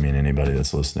you, I mean anybody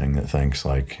that's listening that thinks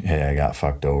like, hey, I got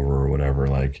fucked over or whatever.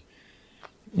 Like,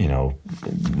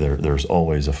 there's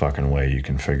always a fucking way you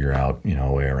can figure out,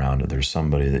 a way around it. There's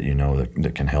somebody that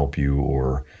that can help you,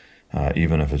 or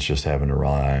even if it's just having to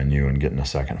rely on you and getting a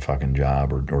second fucking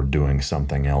job or doing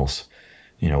something else,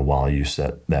 while you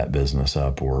set that business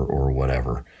up or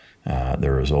whatever.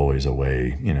 There is always a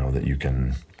way, that you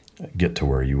can get to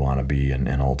where you want to be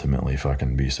and ultimately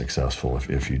fucking be successful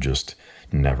if you just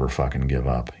never fucking give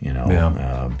up,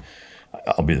 Yeah.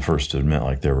 I'll be the first to admit,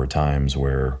 like, there were times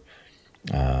where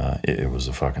it was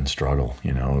a fucking struggle,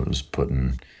 it was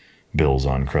putting bills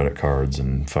on credit cards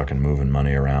and fucking moving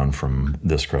money around from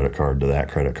this credit card to that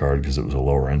credit card because it was a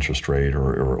lower interest rate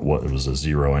or what, it was a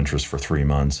 0 interest for 3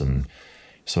 months. And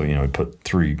so, we put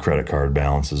 3 credit card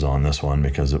balances on this one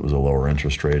because it was a lower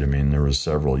interest rate. I mean, there was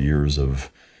several years of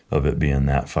it being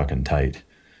that fucking tight,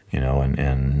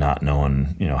 and not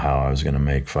knowing, how I was going to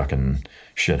make fucking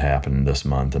shit happen this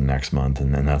month and next month.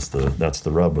 And then that's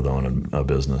the rub with owning a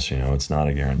business. It's not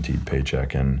a guaranteed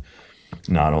paycheck. And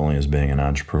not only is being an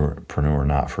entrepreneur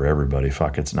not for everybody,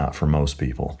 it's not for most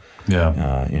people.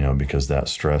 Yeah. Because that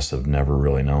stress of never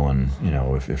really knowing,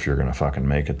 if you're going to fucking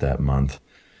make it that month,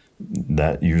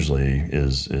 that usually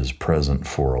is present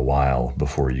for a while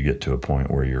before you get to a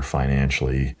point where you're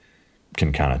financially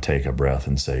can kind of take a breath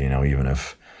and say, even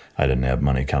if I didn't have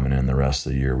money coming in the rest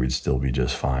of the year, we'd still be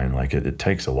just fine. Like it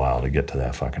takes a while to get to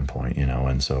that fucking point,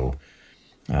 and so,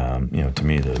 to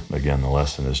me, the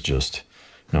lesson is just,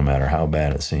 no matter how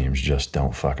bad it seems, just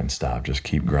don't fucking stop. Just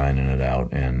keep grinding it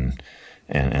out. And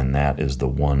that is the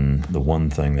one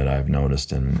thing that I've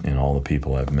noticed in all the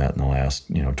people I've met in the last,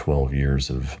 12 years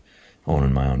of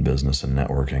owning my own business and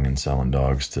networking and selling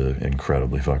dogs to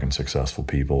incredibly fucking successful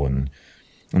people. And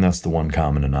that's the one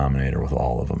common denominator with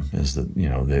all of them is that,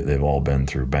 they've all been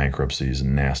through bankruptcies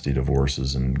and nasty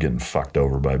divorces and getting fucked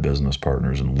over by business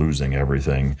partners and losing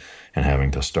everything and having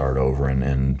to start over.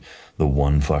 And the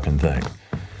one fucking thing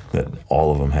that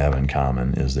all of them have in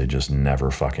common is they just never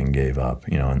fucking gave up,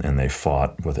 and they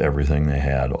fought with everything they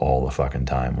had all the fucking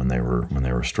time when they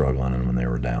were struggling and when they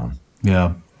were down.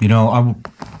 Yeah.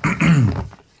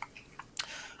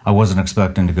 I wasn't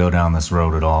expecting to go down this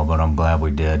road at all, but I'm glad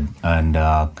we did. And,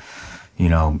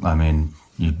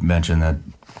 you mentioned that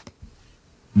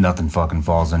nothing fucking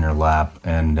falls in your lap.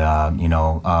 And,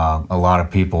 a lot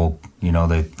of people,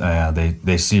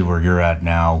 they see where you're at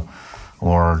now,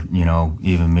 or,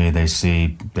 even me, they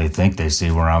think they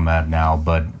see where I'm at now,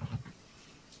 but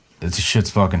this shit's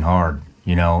fucking hard,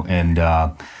 and,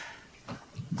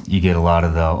 you get a lot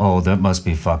of that must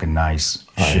be fucking nice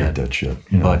shit. I hate that shit.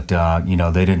 But,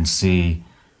 they didn't see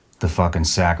the fucking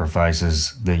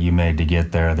sacrifices that you made to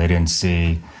get there. They didn't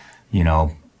see,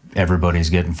 everybody's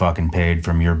getting fucking paid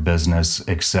from your business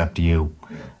except you.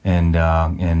 And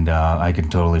I can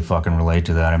totally fucking relate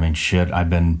to that. I mean, shit, I've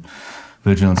been,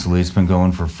 Vigilance Elite's been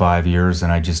going for 5 years, and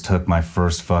I just took my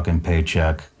first fucking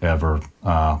paycheck ever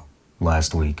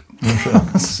last week.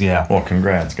 Yeah. Well,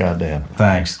 congrats, goddamn.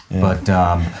 Thanks.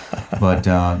 Yeah.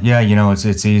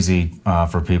 It's easy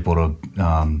for people to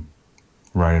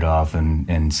write it off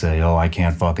and say, oh, I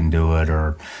can't fucking do it,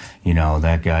 or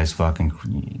that guy's fucking.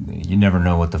 You never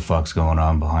know what the fuck's going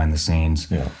on behind the scenes.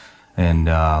 Yeah. And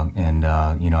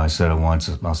I said it once,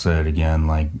 I'll say it again.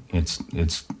 Like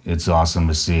it's awesome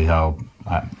to see how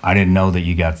I didn't know that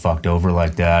you got fucked over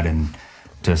like that, and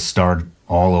to start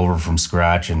all over from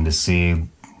scratch and to see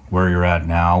where you're at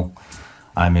now.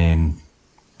 I mean,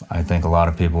 I think a lot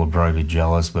of people would probably be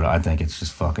jealous, but I think it's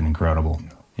just fucking incredible,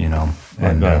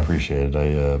 And I appreciate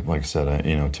it. Like I said,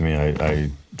 to me, I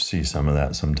see some of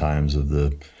that sometimes of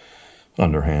the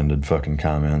underhanded fucking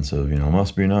comments of,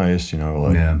 must be nice,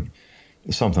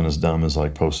 something as dumb as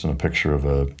like posting a picture of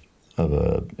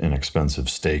a inexpensive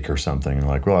steak or something, and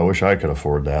like, well, I wish I could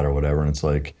afford that or whatever. And it's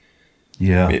like,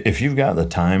 yeah, if you've got the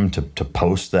time to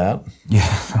post that,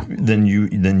 then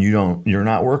you're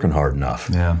not working hard enough.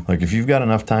 Yeah. Like if you've got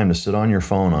enough time to sit on your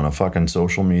phone on a fucking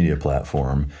social media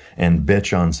platform and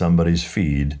bitch on somebody's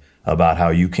feed about how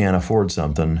you can't afford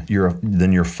something,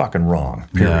 then you're fucking wrong.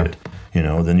 Period.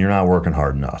 Yeah. Then you're not working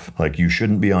hard enough. Like you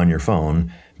shouldn't be on your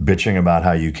phone bitching about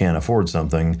how you can't afford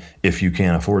something if you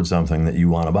can't afford something that you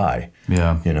want to buy.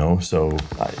 Yeah. So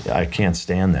I can't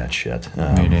stand that shit.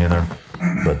 Me neither.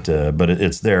 But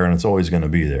it's there, and it's always going to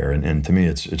be there. And to me,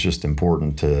 it's just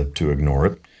important to ignore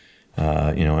it,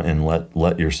 and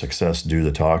let your success do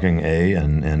the talking.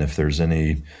 And if there's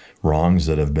any wrongs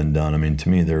that have been done, I mean, to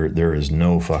me, there is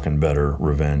no fucking better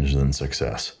revenge than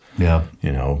success. Yeah.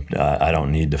 I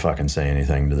don't need to fucking say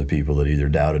anything to the people that either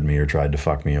doubted me or tried to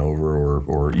fuck me over,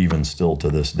 or even still to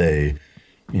this day,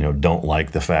 don't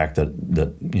like the fact that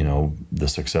the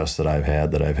success that I've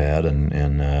had,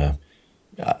 and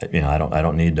I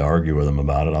don't need to argue with them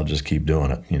about it. I'll just keep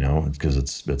doing it, because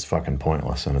it's fucking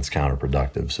pointless and it's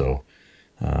counterproductive. So,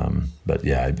 but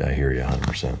yeah, I hear you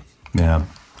 100%. Yeah.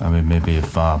 I mean, maybe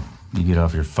if you get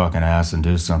off your fucking ass and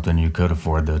do something, you could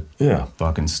afford the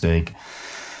fucking steak.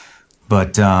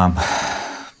 But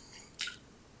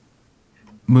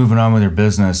moving on with your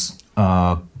business,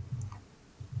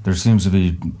 there seems to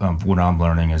be, what I'm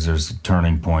learning is there's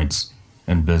turning points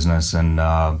in business, and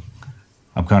I'm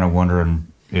kind of wondering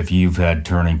if you've had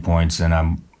turning points, and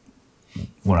I'm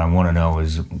what I want to know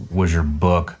is, was your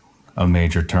book a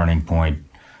major turning point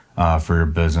for your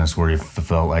business, where you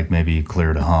felt like maybe you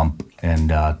cleared a hump and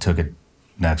took it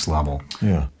next level?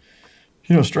 Yeah.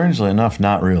 You know, strangely enough,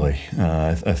 not really.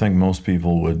 I think most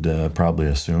people would probably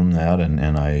assume that,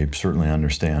 and I certainly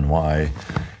understand why.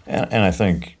 And I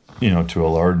think, you know, to a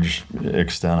large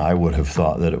extent, I would have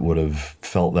thought that it would have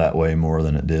felt that way more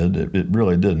than it did. It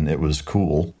really didn't. It was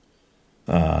cool.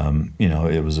 You know,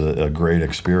 it was a great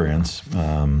experience.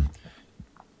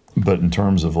 But in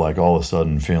terms of like all of a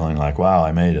sudden feeling like, wow,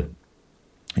 I made it,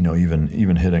 you know,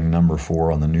 even hitting number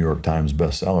 4 on the New York Times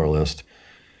bestseller list,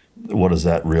 what does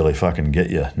that really fucking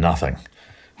get you? Nothing.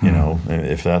 You know,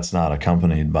 if that's not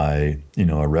accompanied by, you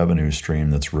know, a revenue stream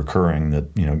that's recurring, that,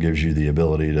 you know, gives you the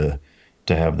ability to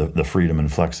have the freedom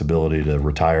and flexibility to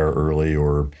retire early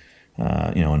or,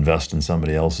 you know, invest in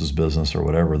somebody else's business or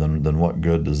whatever, then what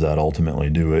good does that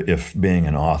ultimately do if being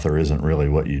an author isn't really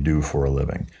what you do for a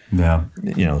living? Yeah.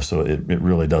 You know, so it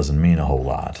really doesn't mean a whole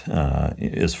lot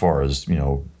as far as, you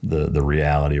know, the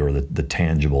reality or the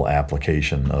tangible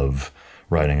application of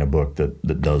writing a book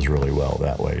that does really well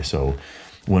that way. So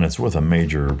when it's with a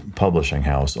major publishing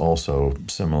house, also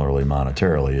similarly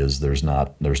monetarily, is there's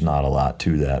not a lot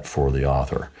to that for the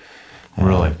author.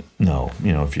 Really? No.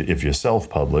 You know, if you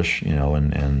self-publish, you know,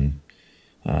 and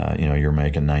you know, you're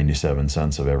making 97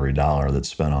 cents of every dollar that's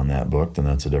spent on that book, then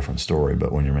that's a different story.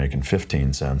 But when you're making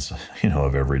 15 cents, you know,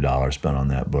 of every dollar spent on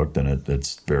that book, then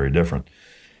it's very different.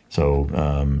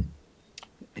 So,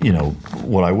 you know,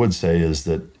 what I would say is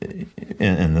that,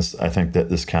 and this, I think that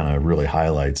this kind of really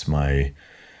highlights my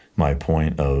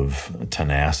point of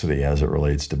tenacity as it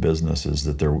relates to business, is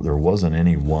that there wasn't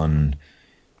any one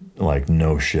like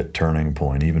no shit turning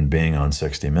point. Even being on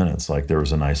 60 Minutes, like there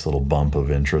was a nice little bump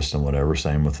of interest and whatever.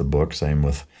 Same with the book, same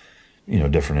with, you know,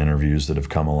 different interviews that have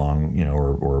come along, you know,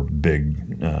 or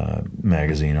big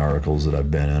magazine articles that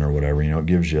I've been in or whatever. You know, it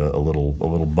gives you a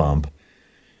little bump.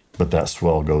 But that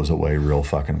swell goes away real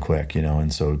fucking quick, you know.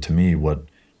 And so to me, what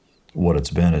it's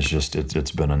been is just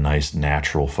it's been a nice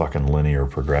natural fucking linear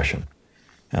progression,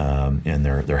 and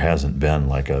there hasn't been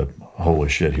like a holy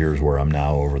shit, here's where I'm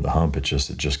now over the hump. It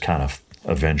just kind of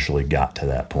eventually got to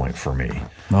that point for me.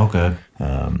 Okay.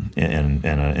 And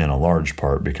in a large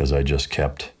part because I just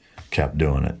kept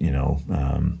doing it, you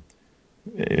know.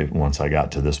 Once I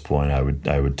got to this point,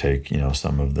 I would take, you know,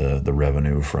 some of the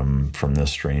revenue from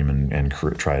this stream and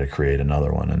try to create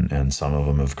another one, and some of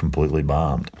them have completely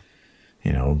bombed.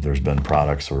 You know, there's been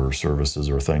products or services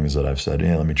or things that I've said,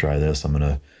 yeah, let me try this. I'm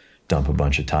gonna dump a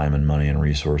bunch of time and money and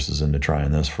resources into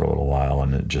trying this for a little while,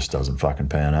 and it just doesn't fucking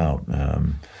pan out.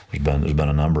 There's been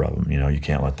a number of them. You know, you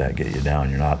can't let that get you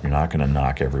down. You're not gonna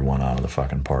knock everyone out of the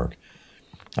fucking park.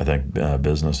 I think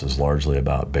business is largely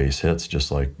about base hits,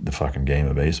 just like the fucking game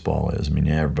of baseball is. I mean,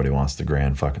 yeah, everybody wants the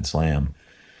grand fucking slam,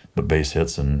 but base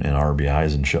hits and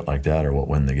RBIs and shit like that are what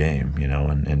win the game, you know,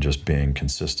 and just being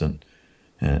consistent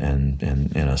and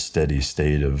in a steady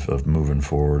state of moving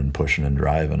forward and pushing and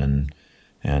driving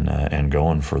and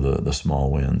going for the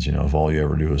small wins. You know, if all you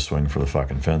ever do is swing for the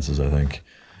fucking fences, I think,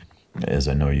 as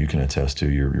I know you can attest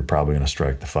to, you're probably going to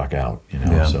strike the fuck out, you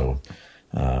know. Yeah. So,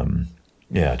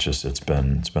 yeah, it's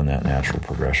been that natural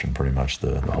progression pretty much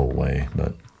the whole way.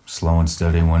 But slow and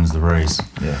steady wins the race.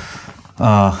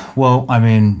 Yeah. Well, I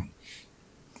mean,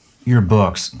 your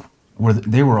books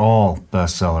they were all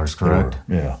bestsellers, correct?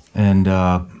 They were, yeah. And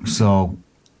so,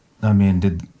 I mean,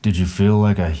 did you feel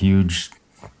like a huge?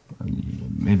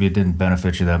 Maybe it didn't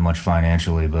benefit you that much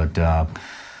financially, but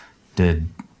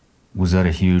was that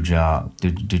a huge?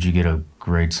 Did you get a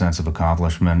great sense of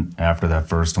accomplishment after that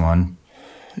first one?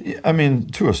 I mean,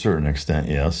 to a certain extent,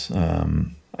 yes.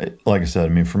 Like I said, I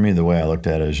mean, for me, the way I looked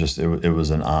at it is just it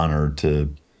was an honor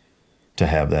to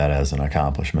have that as an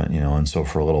accomplishment, you know. And so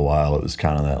for a little while, it was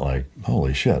kind of that like,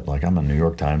 holy shit, like I'm a New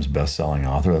York Times best-selling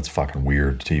author. That's fucking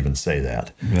weird to even say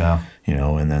that. Yeah. You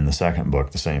know, and then the second book,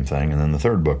 the same thing, and then the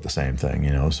third book, the same thing, you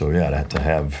know. So yeah, to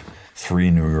have 3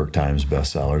 New York Times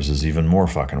bestsellers is even more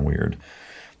fucking weird.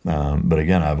 But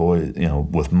again, I've always, you know,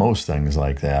 with most things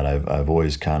like that, I've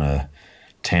always kind of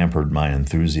tampered my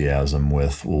enthusiasm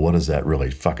with, well, what does that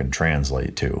really fucking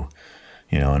translate to?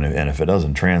 You know, and if it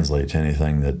doesn't translate to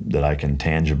anything that I can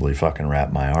tangibly fucking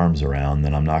wrap my arms around,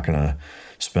 then I'm not going to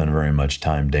spend very much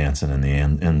time dancing in the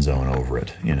end zone over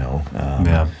it, you know.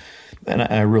 Yeah. And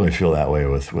I really feel that way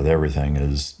with everything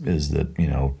is that, you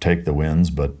know, take the wins,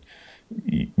 but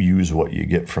use what you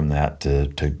get from that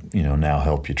to you know, now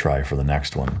help you try for the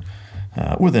next one.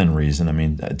 Within reason. I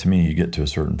mean, to me, you get to a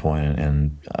certain point,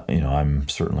 and you know, I'm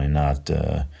certainly not,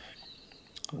 you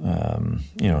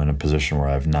know, in a position where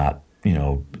I've not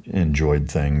enjoyed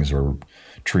things or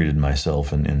treated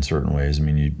myself in certain ways. I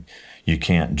mean, you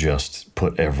can't just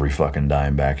put every fucking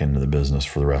dime back into the business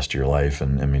for the rest of your life.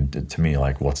 And I mean, to me,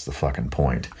 like, what's the fucking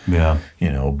point? Yeah.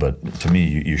 But to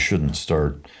me, you shouldn't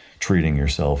start treating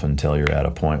yourself until you're at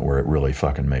a point where it really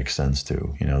fucking makes sense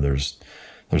to.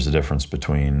 There's a difference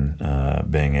between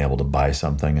being able to buy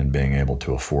something and being able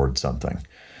to afford something.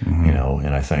 Mm-hmm.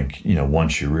 And I think,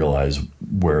 once you realize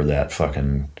where that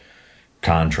fucking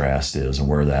contrast is and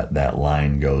where that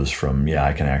line goes from,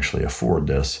 I can actually afford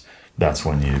this, that's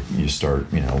when you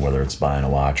start, whether it's buying a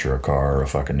watch or a car or a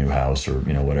fucking new house or,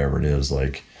 whatever it is,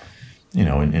 like,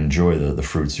 enjoy the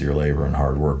fruits of your labor and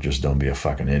hard work. Just don't be a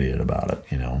fucking idiot about it,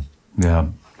 Yeah.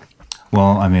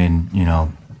 Well, I mean,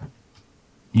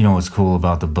 what's cool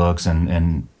about the books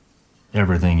and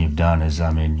everything you've done is,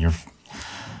 I mean,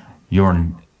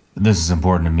 this is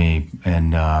important to me,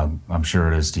 and I'm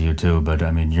sure it is to you too, but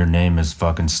I mean, your name is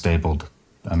fucking stapled.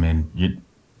 I mean,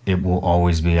 it will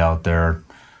always be out there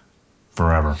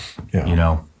forever,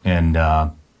 and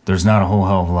there's not a whole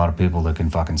hell of a lot of people that can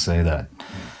fucking say that.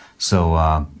 So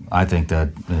I think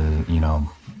that,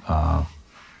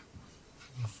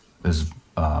 is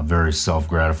very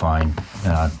self-gratifying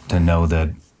to know that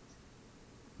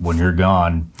when you're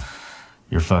gone,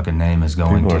 your fucking name is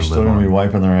going People to are still going to be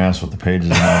wiping their ass with the pages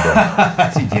in my book.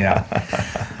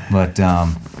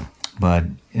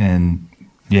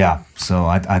 Yeah. So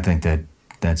I think that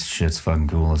shit's fucking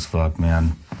cool as fuck,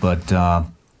 man. But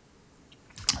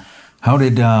how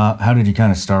did you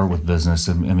kind of start with business?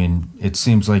 I mean, it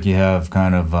seems like you have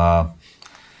kind of I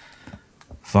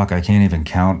can't even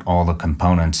count all the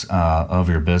components of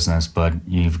your business, but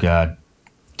you've got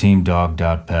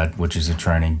TeamDog.pet, which is a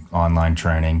online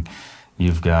training.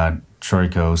 You've got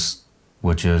Troikos,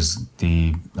 which is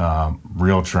the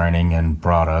real training and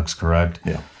products, correct?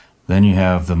 Yeah. Then you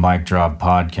have the Mic Drop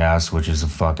podcast, which is a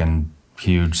fucking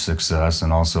huge success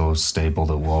and also a staple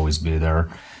that will always be there.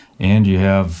 And you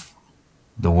have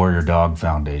the Warrior Dog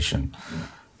Foundation.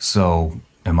 So,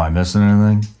 am I missing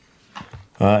anything?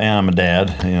 And I'm a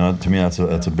dad. To me, that's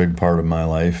a big part of my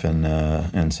life,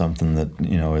 and something that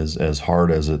is as hard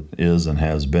as it is and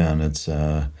has been. It's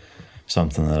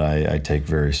something that I take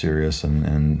very serious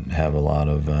and have a lot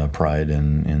of pride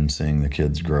in seeing the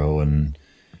kids grow and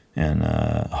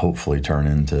hopefully turn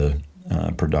into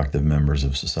productive members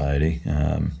of society.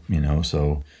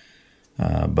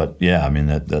 But yeah, I mean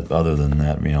that other than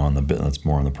that, that's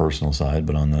more on the personal side.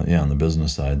 But on the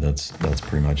business side, that's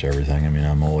pretty much everything. I mean,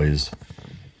 I'm always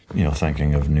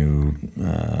thinking of new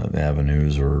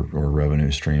avenues or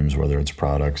revenue streams, whether it's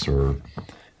products or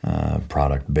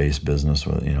product-based business,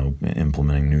 with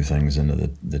implementing new things into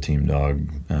the Team Dog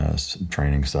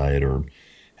training site or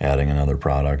adding another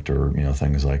product or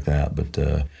things like that. But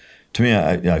to me,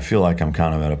 I feel like I'm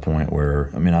kind of at a point where,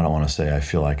 I mean, I don't want to say I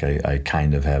feel like I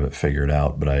kind of have it figured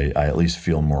out, but I at least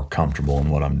feel more comfortable in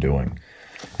what I'm doing.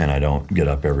 And I don't get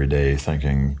up every day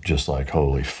thinking just like,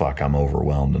 holy fuck, I'm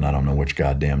overwhelmed and I don't know which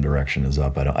goddamn direction is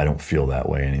up. I don't feel that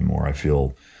way anymore. I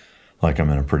feel like I'm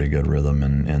in a pretty good rhythm,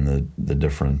 and the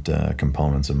different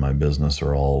components of my business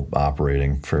are all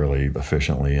operating fairly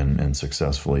efficiently and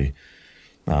successfully.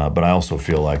 But I also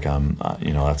feel like I'm,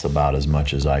 that's about as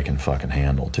much as I can fucking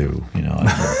handle too.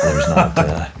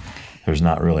 There's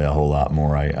not really a whole lot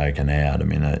more I can add. I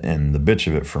mean, and the bitch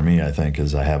of it for me, I think,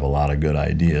 is I have a lot of good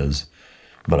ideas,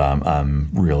 but I'm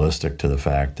realistic to the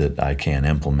fact that I can't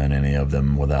implement any of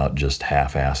them without just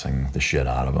half-assing the shit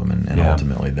out of them and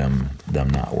ultimately them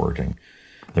not working.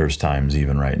 There's times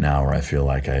even right now where I feel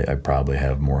like I probably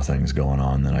have more things going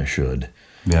on than I should.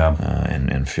 Yeah.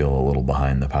 And feel a little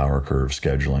behind the power curve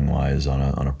scheduling wise on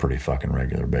a pretty fucking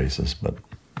regular basis. But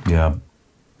yeah,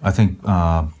 I think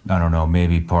I don't know,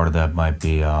 maybe part of that might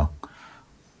be I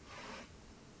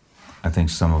think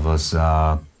some of us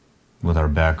with our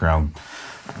background,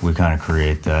 we kind of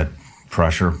create that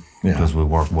pressure because we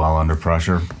work well under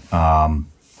pressure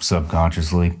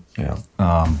subconsciously. Yeah.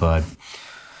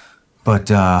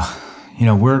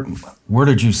 Where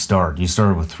did you start? You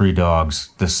started with 3 dogs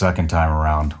the second time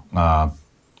around,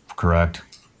 correct?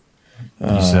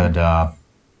 You said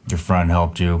your friend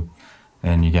helped you,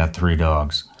 and you got 3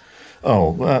 dogs.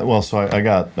 Oh, well, so I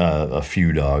got a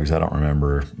few dogs. I don't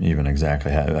remember even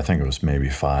exactly how. I think it was maybe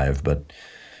 5, but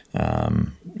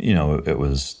it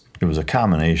was a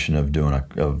combination of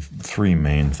of 3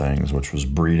 main things, which was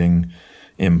breeding,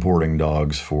 importing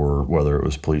dogs for whether it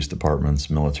was police departments,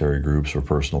 military groups, or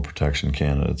personal protection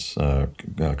candidates,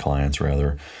 clients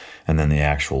rather, and then the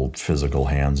actual physical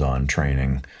hands-on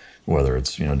training, whether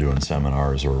it's doing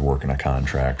seminars or working a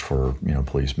contract for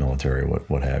police, military,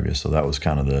 what have you. So that was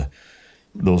kind of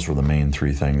those were the main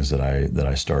three things that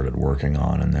I started working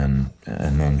on,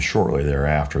 and then shortly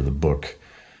thereafter, the book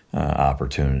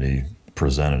opportunity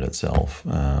presented itself.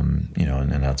 And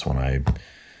that's when I,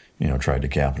 tried to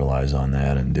capitalize on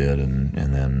that and did, and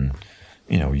then,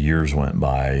 years went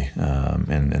by,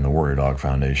 and the Warrior Dog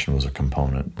Foundation was a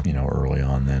component, early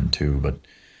on then too,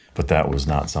 but that was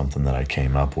not something that I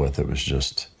came up with. It was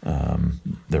just,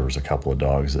 there was a couple of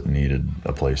dogs that needed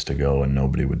a place to go and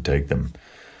nobody would take them.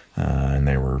 And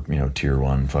they were, tier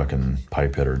 1 fucking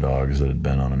pipe hitter dogs that had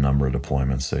been on a number of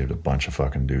deployments, saved a bunch of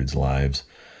fucking dudes' lives.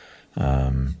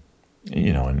 And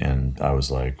I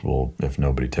was like, well, if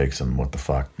nobody takes them, what the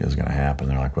fuck is going to happen?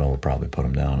 They're like, well, we'll probably put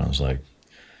them down. I was like,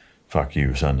 fuck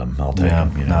you, send them, I'll take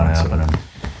them. Not happening.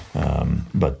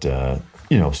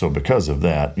 So because of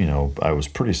that, I was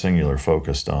pretty singular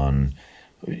focused on,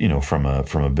 from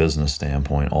a business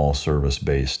standpoint, all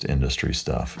service-based industry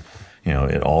stuff.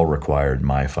 It all required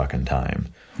my fucking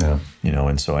time. Yeah.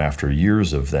 And so after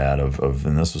years of that,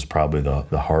 and this was probably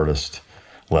the hardest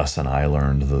lesson I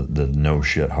learned, the no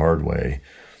shit hard way,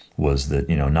 was that,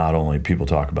 not only people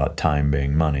talk about time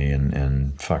being money,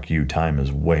 and fuck you, time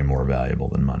is way more valuable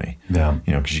than money. Yeah.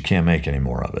 Because you can't make any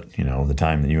more of it. The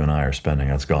time that you and I are spending,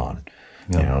 that's gone.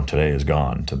 Yeah. Today is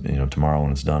gone. Tomorrow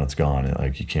when it's done, it's gone.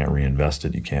 Like, you can't reinvest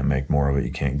it. You can't make more of it.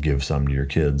 You can't give some to your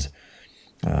kids.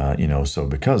 So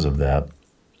because of that,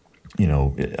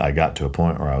 I got to a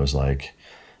point where I was like,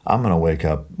 I'm going to wake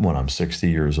up when I'm 60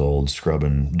 years old,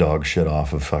 scrubbing dog shit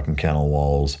off of fucking kennel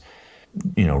walls,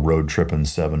 road tripping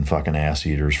 7 fucking ass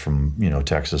eaters from,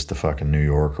 Texas to fucking New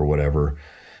York or whatever,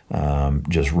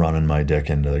 just running my dick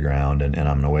into the ground. And I'm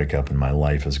going to wake up and my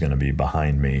life is going to be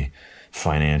behind me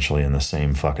financially in the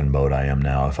same fucking boat I am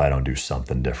now if I don't do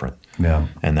something different. Yeah.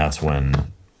 And that's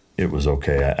when it was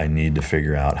okay. I need to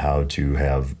figure out how to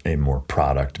have a more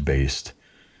product-based,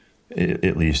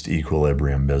 at least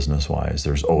equilibrium business-wise.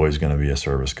 There's always going to be a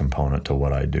service component to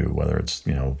what I do, whether it's,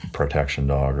 protection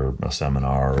dog or a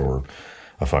seminar or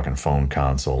a fucking phone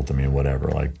consult. I mean, whatever.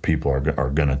 Like, people are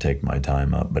going to take my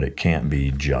time up, but it can't be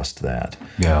just that.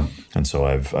 Yeah. And so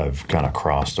I've kind of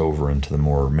crossed over into the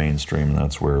more mainstream, and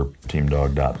that's where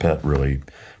TeamDog.pet really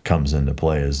comes into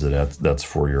play, is that's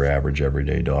for your average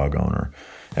everyday dog owner,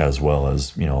 as well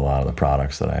as, a lot of the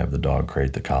products that I have, the dog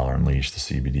crate, the collar and leash, the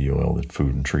CBD oil, the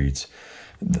food and treats.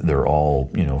 They're all,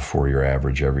 for your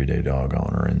average everyday dog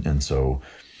owner. And so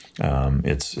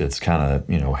it's kind of,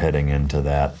 heading into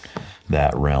that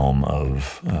realm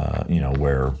of,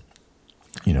 where,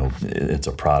 it's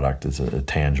a product, it's a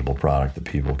tangible product that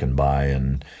people can buy,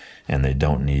 and they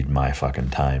don't need my fucking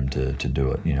time to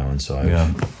do it, and so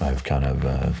I've kind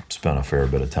of spent a fair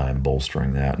bit of time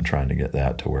bolstering that and trying to get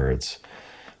that to where it's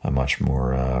a much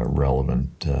more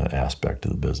relevant aspect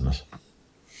of the business.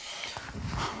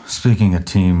 Speaking of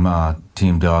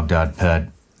TeamDog.pet,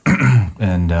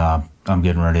 and I'm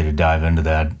getting ready to dive into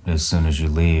that as soon as you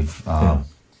leave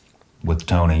with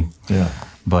Tony. Yeah.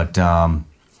 But how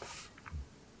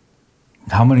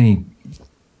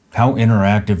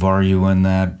interactive are you in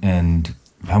that, and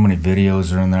how many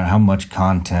videos are in there? How much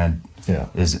content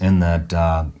is in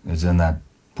that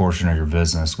portion of your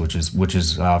business, which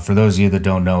is for those of you that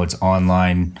don't know, it's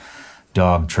online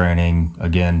dog training.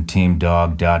 Again,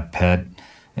 TeamDog.pet,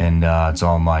 and it's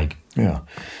all Mike. Yeah.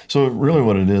 So really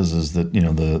what it is that,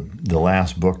 the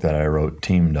last book that I wrote,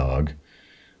 Team Dog,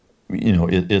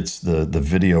 it's the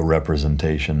video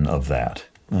representation of that.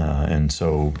 And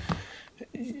so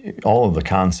all of the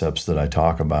concepts that I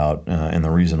talk about, and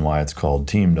the reason why it's called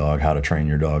Team Dog, How to Train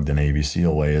Your Dog the Navy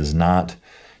SEAL Way, is not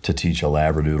to teach a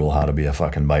Labradoodle how to be a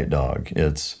fucking bite dog.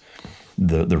 It's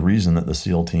the reason that the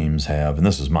SEAL teams have, and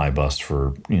this is my bust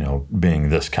for, being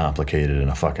this complicated in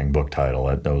a fucking book title.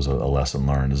 That was a lesson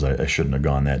learned, is I shouldn't have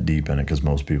gone that deep in it, because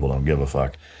most people don't give a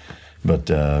fuck.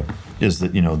 But is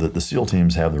that, that the SEAL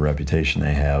teams have the reputation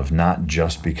they have, not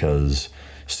just because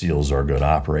SEALs are good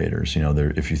operators.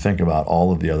 If you think about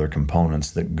all of the other components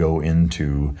that go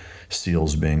into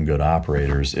SEALs being good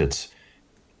operators, it's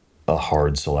a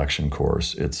hard selection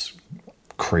course. It's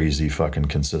crazy fucking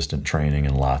consistent training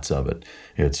and lots of it.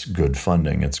 It's good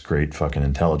funding. It's great fucking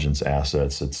intelligence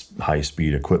assets. It's high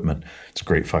speed equipment. It's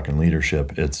great fucking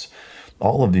leadership. It's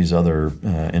all of these other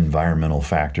environmental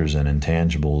factors and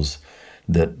intangibles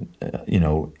that,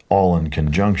 all in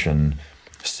conjunction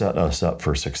set us up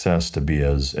for success to be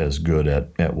as good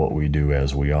at what we do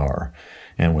as we are.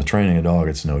 And with training a dog,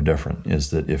 it's no different, is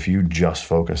that if you just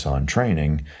focus on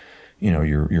training,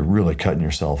 you're really cutting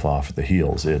yourself off at the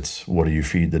heels. It's, what do you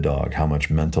feed the dog? How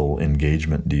much mental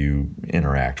engagement do you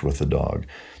interact with the dog?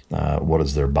 What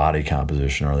is their body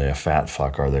composition? Are they a fat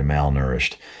fuck? Are they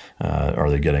malnourished? Are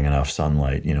they getting enough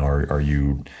sunlight? You know, are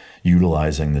you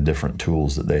utilizing the different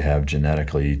tools that they have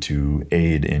genetically to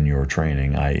aid in your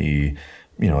training, i.e.,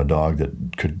 you know, a dog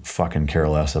that could fucking care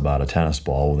less about a tennis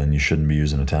ball, well, then you shouldn't be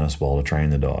using a tennis ball to train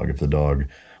the dog. If the dog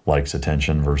likes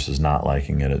attention versus not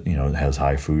liking it, you know, it has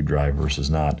high food drive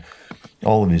versus not.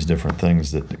 All of these different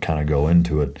things that kind of go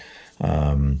into it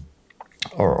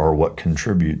are what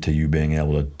contribute to you being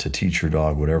able to teach your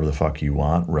dog whatever the fuck you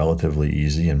want relatively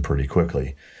easy and pretty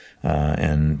quickly.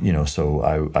 And, you know,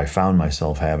 so I found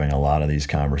myself having a lot of these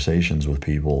conversations with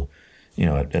people, you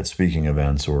know, at speaking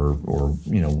events or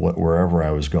you know, wherever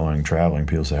I was going, traveling.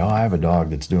 People say, oh, I have a dog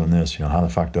that's doing this. You know, how the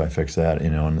fuck do I fix that? You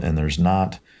know, and there's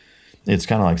not, it's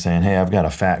kind of like saying, hey, I've got a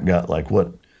fat gut. Like,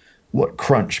 what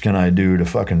crunch can I do to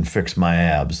fucking fix my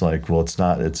abs? Like, well,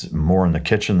 it's more in the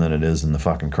kitchen than it is in the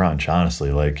fucking crunch,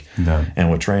 honestly. Like,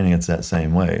 and with training, it's that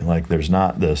same way. Like, there's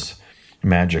not this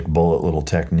magic bullet little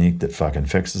technique that fucking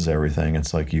fixes everything.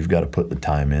 It's like, you've got to put the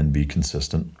time in, be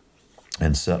consistent,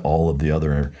 and set all of the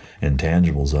other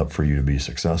intangibles up for you to be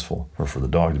successful, or for the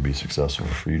dog to be successful, or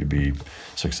for you to be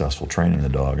successful training the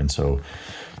dog. And so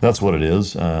that's what it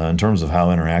is. In terms of how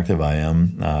interactive I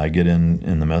am, I get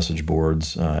in the message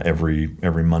boards every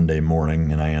Monday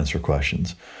morning, and I answer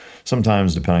questions.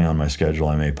 Sometimes, depending on my schedule,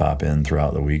 I may pop in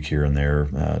throughout the week here and there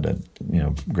to, you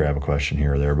know, grab a question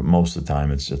here or there. But most of the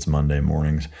time, it's Monday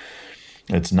mornings.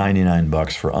 It's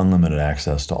 $99 for unlimited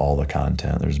access to all the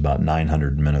content. There's about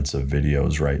 900 minutes of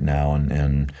videos right now,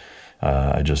 and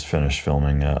I just finished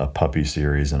filming a puppy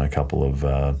series and a couple of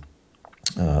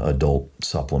adult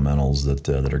supplementals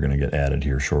that are going to get added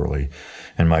here shortly.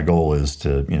 And my goal is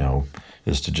to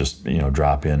just, you know,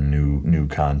 drop in new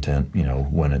content, you know,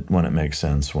 when it makes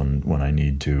sense, when I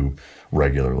need to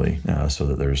regularly, so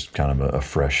that there's kind of a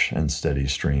fresh and steady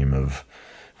stream of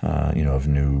you know, of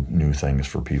new things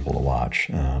for people to watch.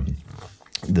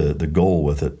 The goal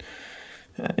with it,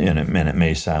 and it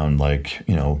may sound like,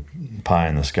 you know, pie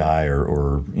in the sky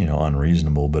or you know,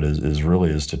 unreasonable, but is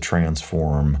really to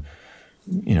transform,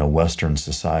 you know, Western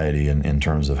society in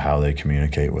terms of how they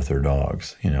communicate with their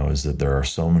dogs. You know, is that there are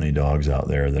so many dogs out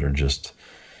there that are just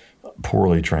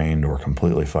poorly trained or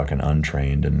completely fucking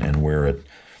untrained, and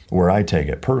where I take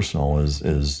it personal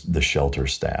is the shelter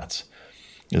stats.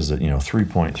 Is that, you know,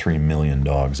 3.3 million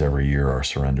dogs every year are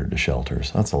surrendered to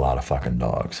shelters. That's a lot of fucking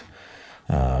dogs.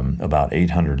 About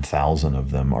 800,000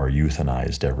 of them are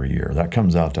euthanized every year. That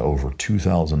comes out to over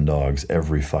 2,000 dogs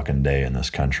every fucking day in this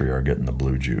country are getting the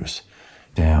blue juice.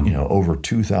 Damn. You know, over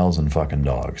 2,000 fucking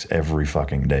dogs every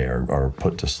fucking day are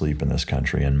put to sleep in this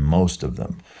country, and most of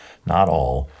them, not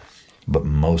all, but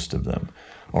most of them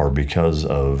are because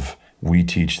of we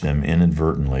teach them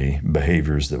inadvertently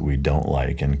behaviors that we don't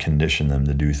like and condition them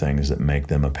to do things that make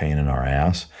them a pain in our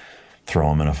ass, throw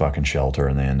them in a fucking shelter,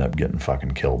 and they end up getting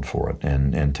fucking killed for it.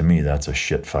 And to me, that's a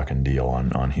shit fucking deal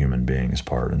on human beings'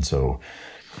 part. And so,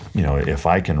 you know, if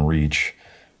I can reach,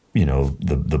 you know,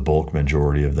 the bulk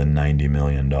majority of the 90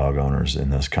 million dog owners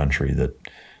in this country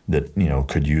that you know,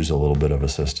 could use a little bit of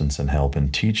assistance and help,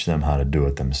 and teach them how to do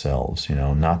it themselves. You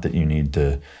know, not that you need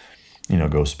to, you know,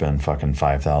 go spend fucking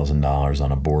 $5,000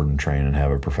 on a board and train and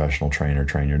have a professional trainer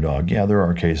train your dog. Yeah, there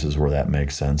are cases where that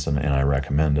makes sense, and I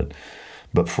recommend it.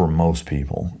 But for most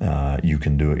people, you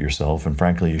can do it yourself, and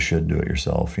frankly, you should do it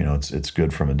yourself. You know, it's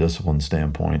good from a discipline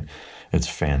standpoint. It's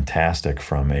fantastic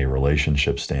from a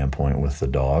relationship standpoint with the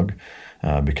dog,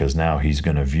 because now he's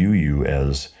going to view you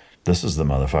as, this is the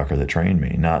motherfucker that trained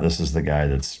me, not this is the guy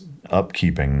that's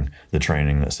upkeeping the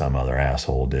training that some other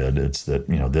asshole did. It's that,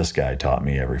 you know, this guy taught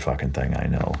me every fucking thing I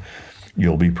know.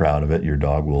 You'll be proud of it. Your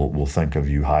dog will think of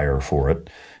you higher for it,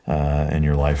 and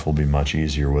your life will be much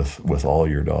easier with all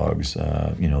your dogs,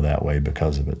 you know, that way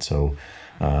because of it. So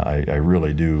I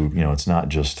really do, you know, it's not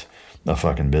just a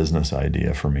fucking business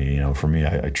idea for me. You know, for me,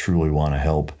 I truly want to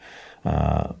help,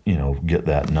 you know, get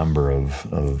that number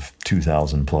of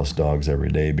 2,000 plus dogs every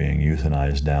day being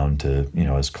euthanized down to, you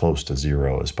know, as close to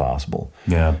zero as possible.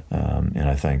 Yeah. And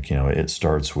I think, you know, it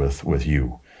starts with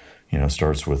you. You know, it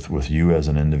starts with you as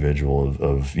an individual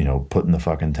of, you know, putting the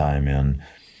fucking time in,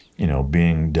 you know,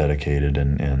 being dedicated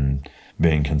and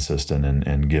being consistent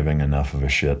and giving enough of a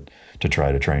shit to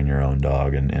try to train your own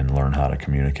dog and learn how to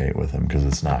communicate with him, because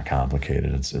it's not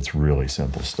complicated. It's really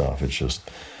simple stuff. It's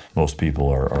just most people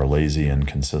are lazy and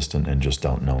consistent and just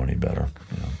don't know any better.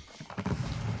 You know.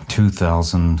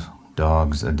 2,000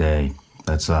 dogs a day.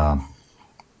 That's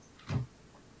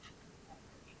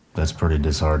pretty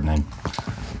disheartening.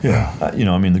 Yeah. You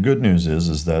know, I mean, the good news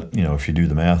is that, you know, if you do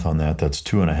the math on that, that's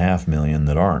 2.5 million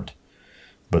that aren't.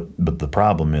 But the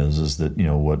problem is that, you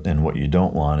know, what you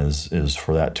don't want is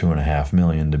for that $2.5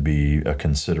 million to be a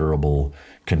considerable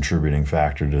contributing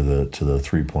factor to the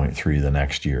 3.3 the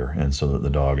next year, and so that the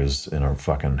dog is in a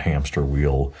fucking hamster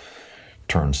wheel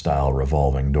turnstile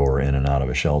revolving door in and out of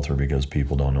a shelter because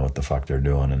people don't know what the fuck they're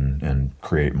doing and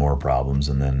create more problems,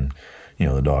 and then, you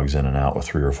know, the dog's in and out with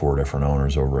 3 or 4 different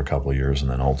owners over a couple of years, and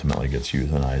then ultimately gets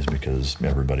euthanized because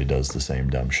everybody does the same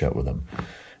dumb shit with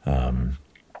them.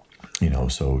 You know,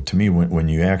 so to me, when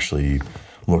you actually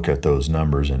look at those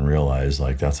numbers and realize,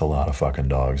 like, that's a lot of fucking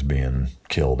dogs being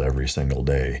killed every single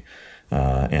day,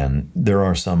 and there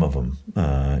are some of them,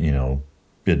 you know,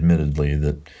 admittedly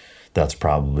that's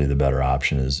probably the better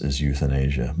option is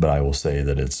euthanasia. But I will say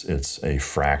that it's a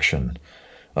fraction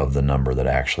of the number that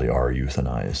actually are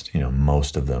euthanized. You know,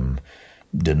 most of them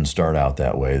didn't start out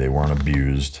that way. They weren't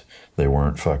abused. They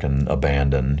weren't fucking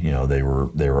abandoned. You know, they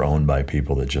were owned by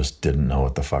people that just didn't know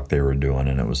what the fuck they were doing,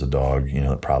 and it was a dog, you know,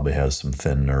 that probably has some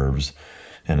thin nerves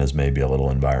and is maybe a little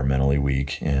environmentally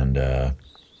weak. And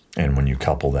when you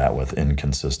couple that with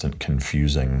inconsistent,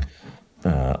 confusing,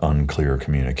 unclear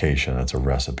communication, it's a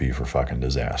recipe for fucking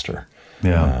disaster.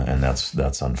 Yeah. And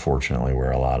that's unfortunately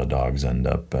where a lot of dogs end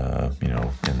up, you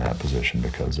know, in that position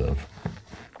because of.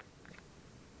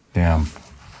 Damn.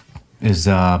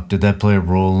 Did that play a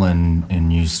role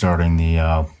in you starting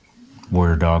the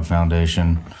Warrior Dog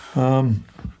Foundation?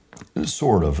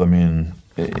 Sort of. I mean,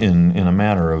 in a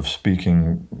manner of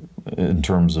speaking, in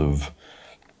terms of,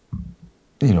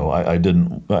 you know, I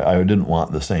didn't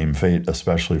want the same fate,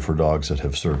 especially for dogs that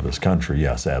have served this country.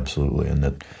 Yes, absolutely, and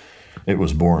that it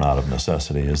was born out of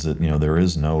necessity. Is that, you know, there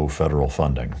is no federal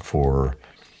funding for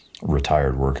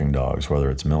retired working dogs,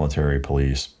 whether it's military,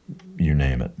 police, you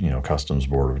name it, you know, Customs,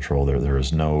 Border Patrol. There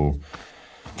is no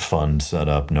fund set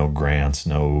up, no grants,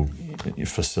 no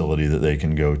facility that they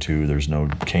can go to. There's no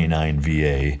canine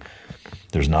VA.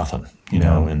 There's nothing, you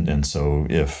know. And so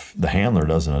if the handler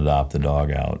doesn't adopt the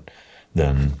dog out,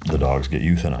 then the dogs get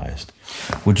euthanized.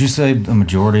 Would you say the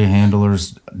majority of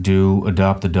handlers do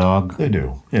adopt the dog? They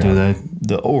do. Yeah. Do they?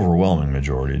 The overwhelming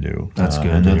majority do. That's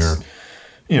good to hear.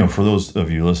 You know, for those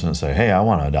of you listening to say, hey, I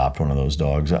want to adopt one of those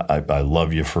dogs, I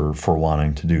love you for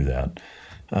wanting to do that.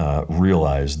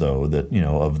 Realize, though, that, you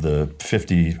know, of the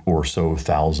 50 or so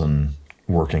thousand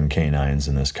working canines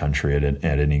in this country at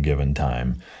any given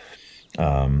time,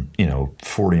 you know,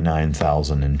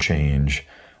 49,000 and change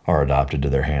are adopted to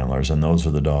their handlers. And those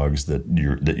are the dogs that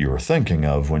you're thinking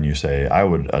of when you say, I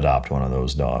would adopt one of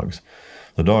those dogs.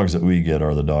 The dogs that we get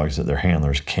are the dogs that their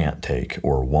handlers can't take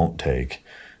or won't take,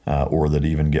 or that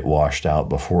even get washed out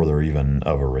before they're even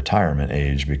of a retirement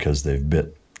age because they've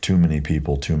bit too many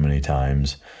people too many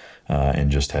times,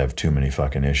 and just have too many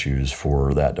fucking issues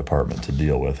for that department to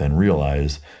deal with. And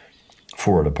realize,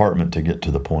 for a department to get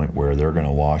to the point where they're going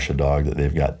to wash a dog that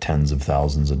they've got tens of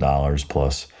thousands of dollars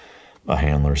plus a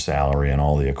handler's salary and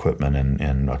all the equipment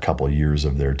and a couple of years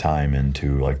of their time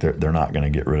into, like, they're not going to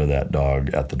get rid of that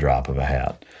dog at the drop of a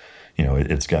hat. You know,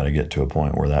 it's got to get to a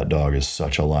point where that dog is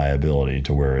such a liability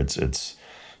to where it's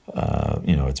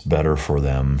you know, it's better for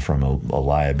them from a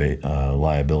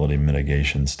liability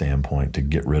mitigation standpoint to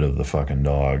get rid of the fucking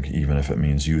dog, even if it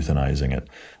means euthanizing it,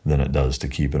 than it does to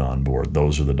keep it on board.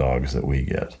 Those are the dogs that we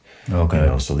get. Okay. You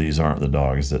know, so these aren't the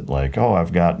dogs that, like, oh,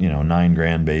 I've got, you know, 9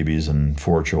 grandbabies and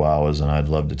 4 chihuahuas and I'd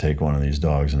love to take one of these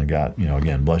dogs. And I got, you know,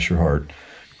 again, bless your heart,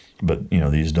 but, you know,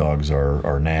 these dogs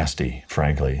are nasty,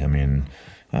 frankly. I mean,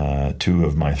 2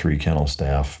 of my 3 kennel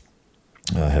staff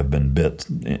have been bit,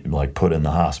 like put in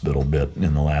the hospital bit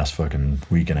in the last fucking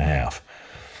week and a half,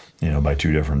 you know, by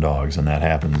 2 different dogs. And that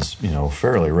happens, you know,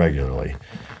 fairly regularly,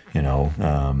 you know.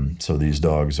 So these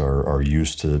dogs are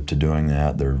used to doing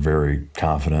that. They're very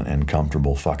confident and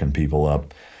comfortable fucking people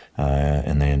up,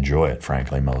 and they enjoy it,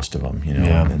 frankly, most of them, you know.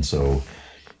 Yeah. And so,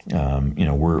 you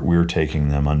know, we're taking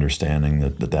them understanding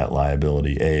that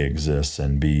liability, A, exists,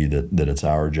 and B, that it's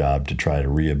our job to try to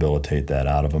rehabilitate that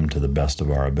out of them to the best of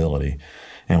our ability.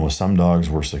 And with some dogs,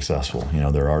 we're successful. You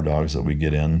know, there are dogs that we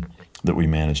get in that we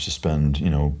manage to spend, you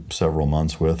know, several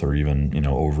months with, or even, you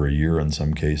know, over a year in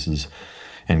some cases,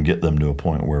 and get them to a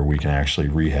point where we can actually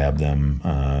rehab them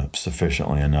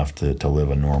sufficiently enough to live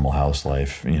a normal house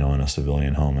life, you know, in a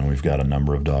civilian home. And we've got a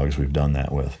number of dogs we've done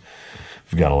that with.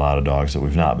 We've got a lot of dogs that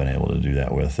we've not been able to do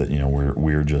that with, that, you know,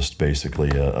 we're just basically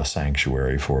a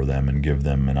sanctuary for them and give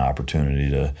them an opportunity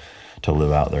to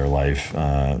live out their life,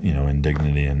 you know, in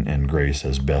dignity and grace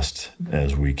as best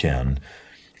as we can,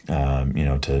 you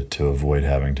know, to avoid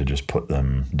having to just put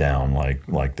them down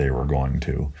like they were going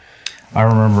to. I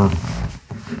remember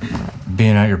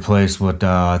being at your place,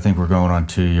 I think we're going on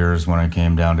 2 years when I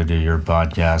came down to do your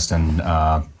podcast, and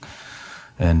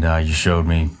and you showed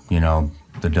me,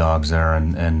 the dogs there,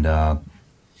 and I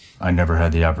never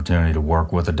had the opportunity to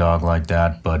work with a dog like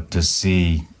that, but to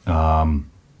see,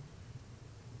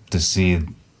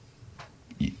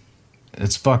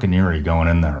 it's fucking eerie going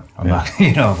in there. I'm not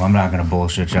going to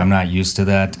bullshit you. I'm not used to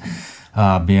that,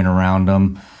 being around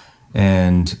them,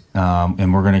 and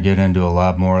we're going to get into a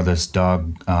lot more of this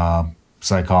dog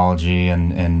psychology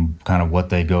and kind of what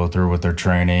they go through with their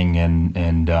training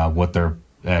and what they're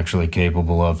actually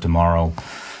capable of tomorrow.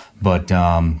 But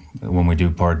when we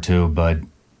do part 2, but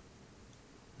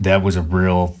that was a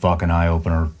real fucking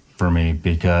eye-opener for me,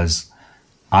 because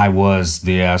I was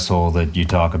the asshole that you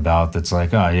talk about that's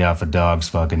like, oh yeah, if a dog's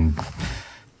fucking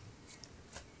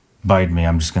bite me,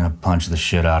 I'm just gonna punch the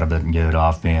shit out of it and get it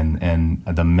off me. And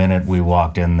the minute we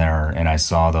walked in there and I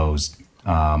saw those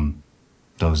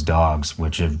dogs,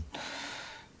 which have,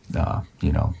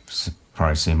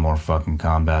 probably seen more fucking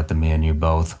combat than me and you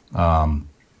both.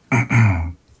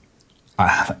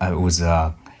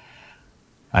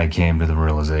 I came to the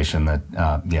realization that,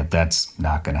 that's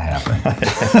not going to happen.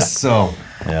 So,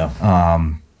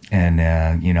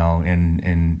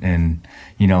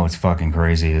 what's fucking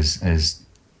crazy is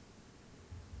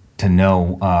to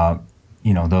know,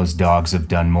 those dogs have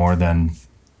done more than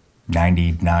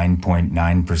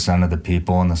 99.9% of the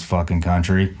people in this fucking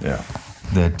country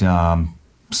that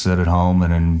sit at home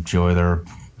and enjoy their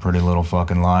pretty little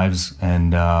fucking lives,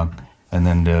 and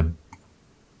then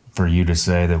for you to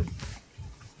say that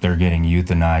they're getting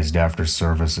euthanized after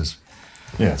services.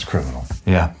 Yeah, it's criminal.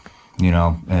 Yeah,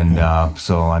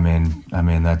 so I mean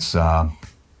that's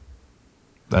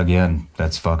again,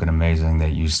 that's fucking amazing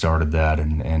that you started that,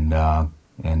 and I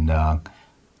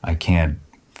can't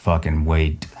fucking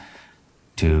wait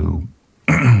to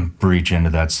breach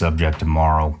into that subject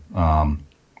tomorrow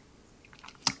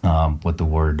with the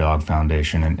Warrior Dog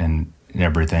Foundation and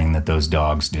everything that those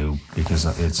dogs do, because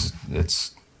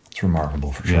it's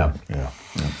remarkable for sure. Yeah.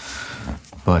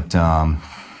 But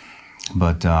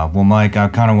well, Mike, I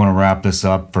kind of want to wrap this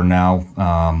up for now,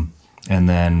 and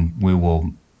then we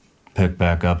will pick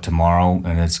back up tomorrow,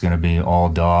 and it's going to be all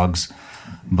dogs.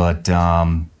 But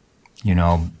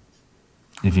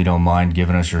if you don't mind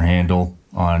giving us your handle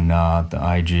on the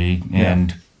IG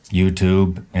and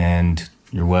YouTube and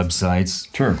your websites.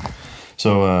 Sure.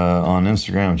 So on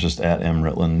Instagram, it's just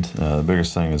 @mritland. The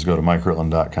biggest thing is go to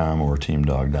MikeRitland.com or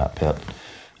teamdog.pet.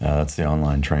 That's the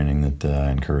online training that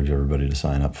I encourage everybody to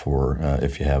sign up for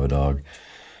if you have a dog.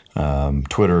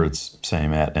 Twitter, it's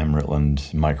same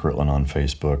 @mritland, Mike Ritland on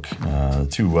Facebook. The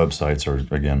 2 websites are,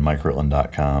 again,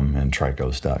 MikeRitland.com and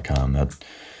Tricos.com.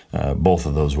 Both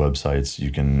of those websites,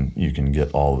 you can get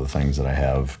all of the things that I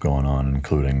have going on,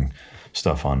 including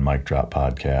stuff on Mic Drop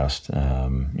Podcast,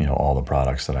 all the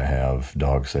products that I have,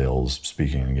 dog sales,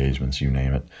 speaking engagements, you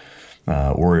name it.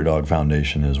 Warrior Dog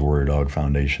Foundation is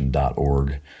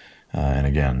warriordogfoundation.org. And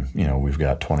again, we've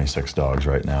got 26 dogs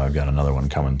right now. I've got another one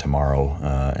coming tomorrow,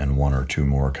 and 1 or 2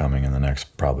 more coming in the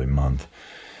next probably month.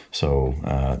 So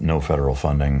no federal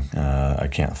funding. I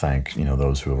can't thank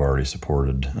those who have already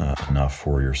supported enough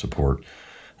for your support,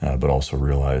 but also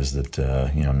realize that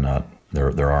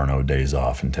there are no days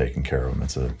off in taking care of them.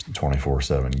 It's a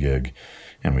 24/7 gig,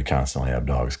 and we constantly have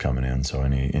dogs coming in. So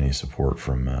any support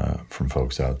from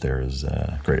folks out there is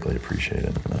greatly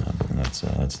appreciated, and that's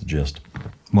the gist.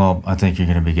 Well, I think you're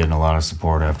going to be getting a lot of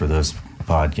support after this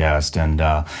podcast, and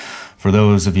for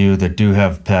those of you that do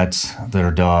have pets that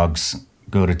are dogs,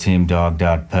 go to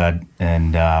teamdog.pet,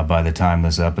 and by the time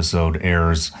this episode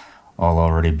airs, I'll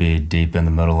already be deep in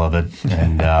the middle of it,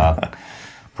 and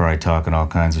probably talking all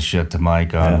kinds of shit to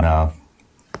Mike on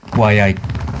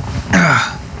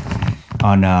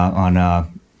on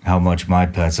how much my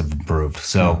pets have improved.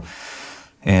 So,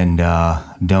 and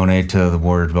donate to the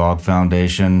Warrior Dog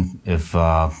Foundation. If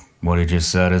what he just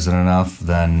said isn't enough,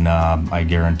 then I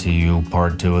guarantee you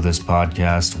part 2 of this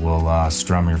podcast will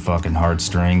strum your fucking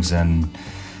heartstrings and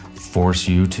force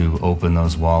you to open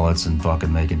those wallets and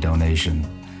fucking make a donation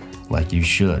like you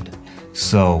should.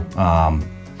 So,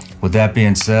 with that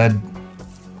being said,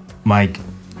 Mike,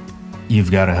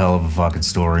 you've got a hell of a fucking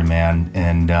story, man.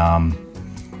 And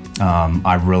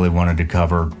I really wanted to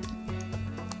cover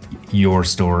your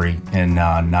story and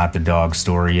not the dog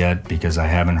story yet, because I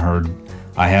haven't heard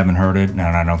it, and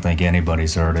I don't think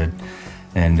anybody's heard it.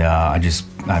 And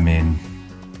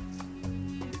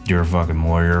you're a fucking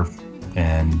warrior,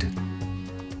 and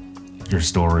your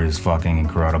story is fucking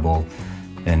incredible.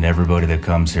 And everybody that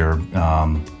comes here,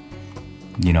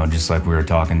 just like we were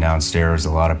talking downstairs,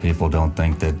 a lot of people don't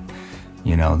think that,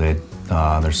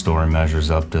 their story measures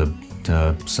up to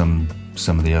some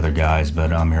of the other guys,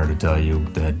 but I'm here to tell you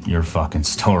that your fucking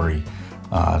story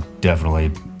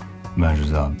definitely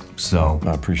measures up. So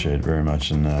I appreciate it very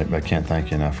much, and I can't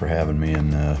thank you enough for having me.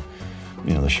 And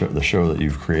the show that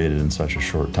you've created in such a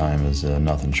short time is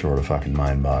nothing short of fucking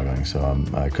mind-boggling. So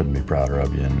I couldn't be prouder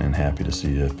of you, and happy to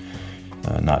see you.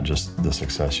 Not just the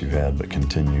success you've had, but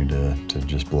continue to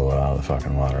just blow it out of the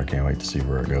fucking water. I can't wait to see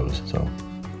where it goes. So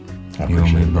I you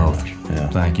and me both. Yeah.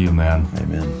 Thank you, man.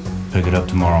 Amen. Pick it up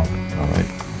tomorrow. All right.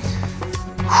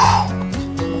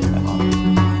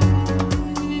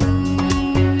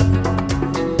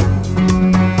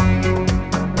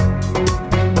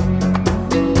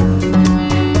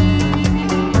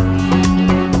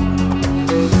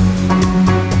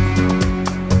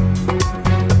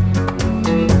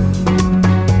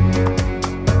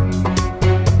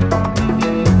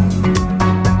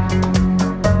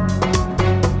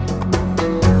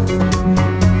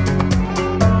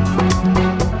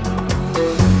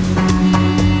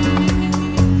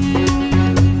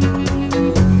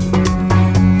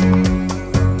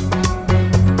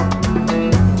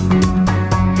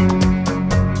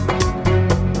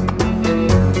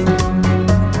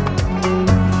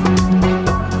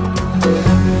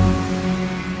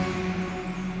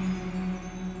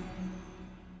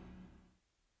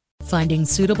 Finding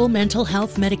suitable mental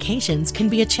health medications can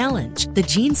be a challenge. The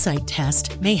GeneSight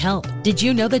test may help. Did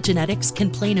you know that genetics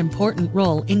can play an important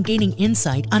role in gaining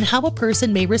insight on how a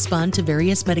person may respond to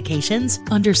various medications?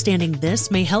 Understanding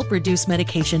this may help reduce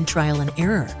medication trial and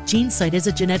error. GeneSight is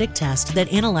a genetic test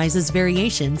that analyzes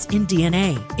variations in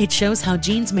DNA. It shows how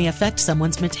genes may affect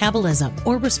someone's metabolism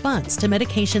or response to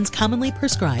medications commonly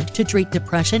prescribed to treat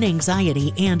depression,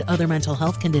 anxiety, and other mental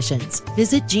health conditions.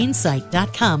 Visit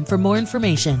GeneSight.com for more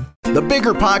information. The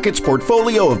Bigger Pockets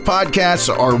portfolio of podcasts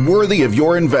are worthy of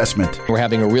your investment. We're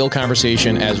having a real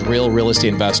conversation as real estate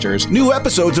investors. New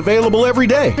episodes available every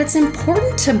day. It's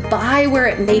important to buy where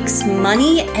it makes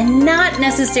money and not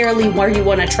necessarily where you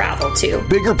want to travel to.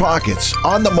 Bigger Pockets,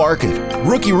 On the Market,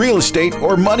 Rookie Real Estate,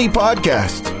 or Money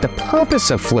Podcast. The purpose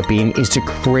of flipping is to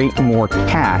create more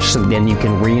cash so then you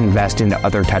can reinvest into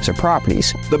other types of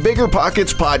properties. The Bigger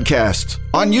Pockets Podcast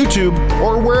on YouTube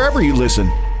or wherever you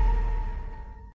listen.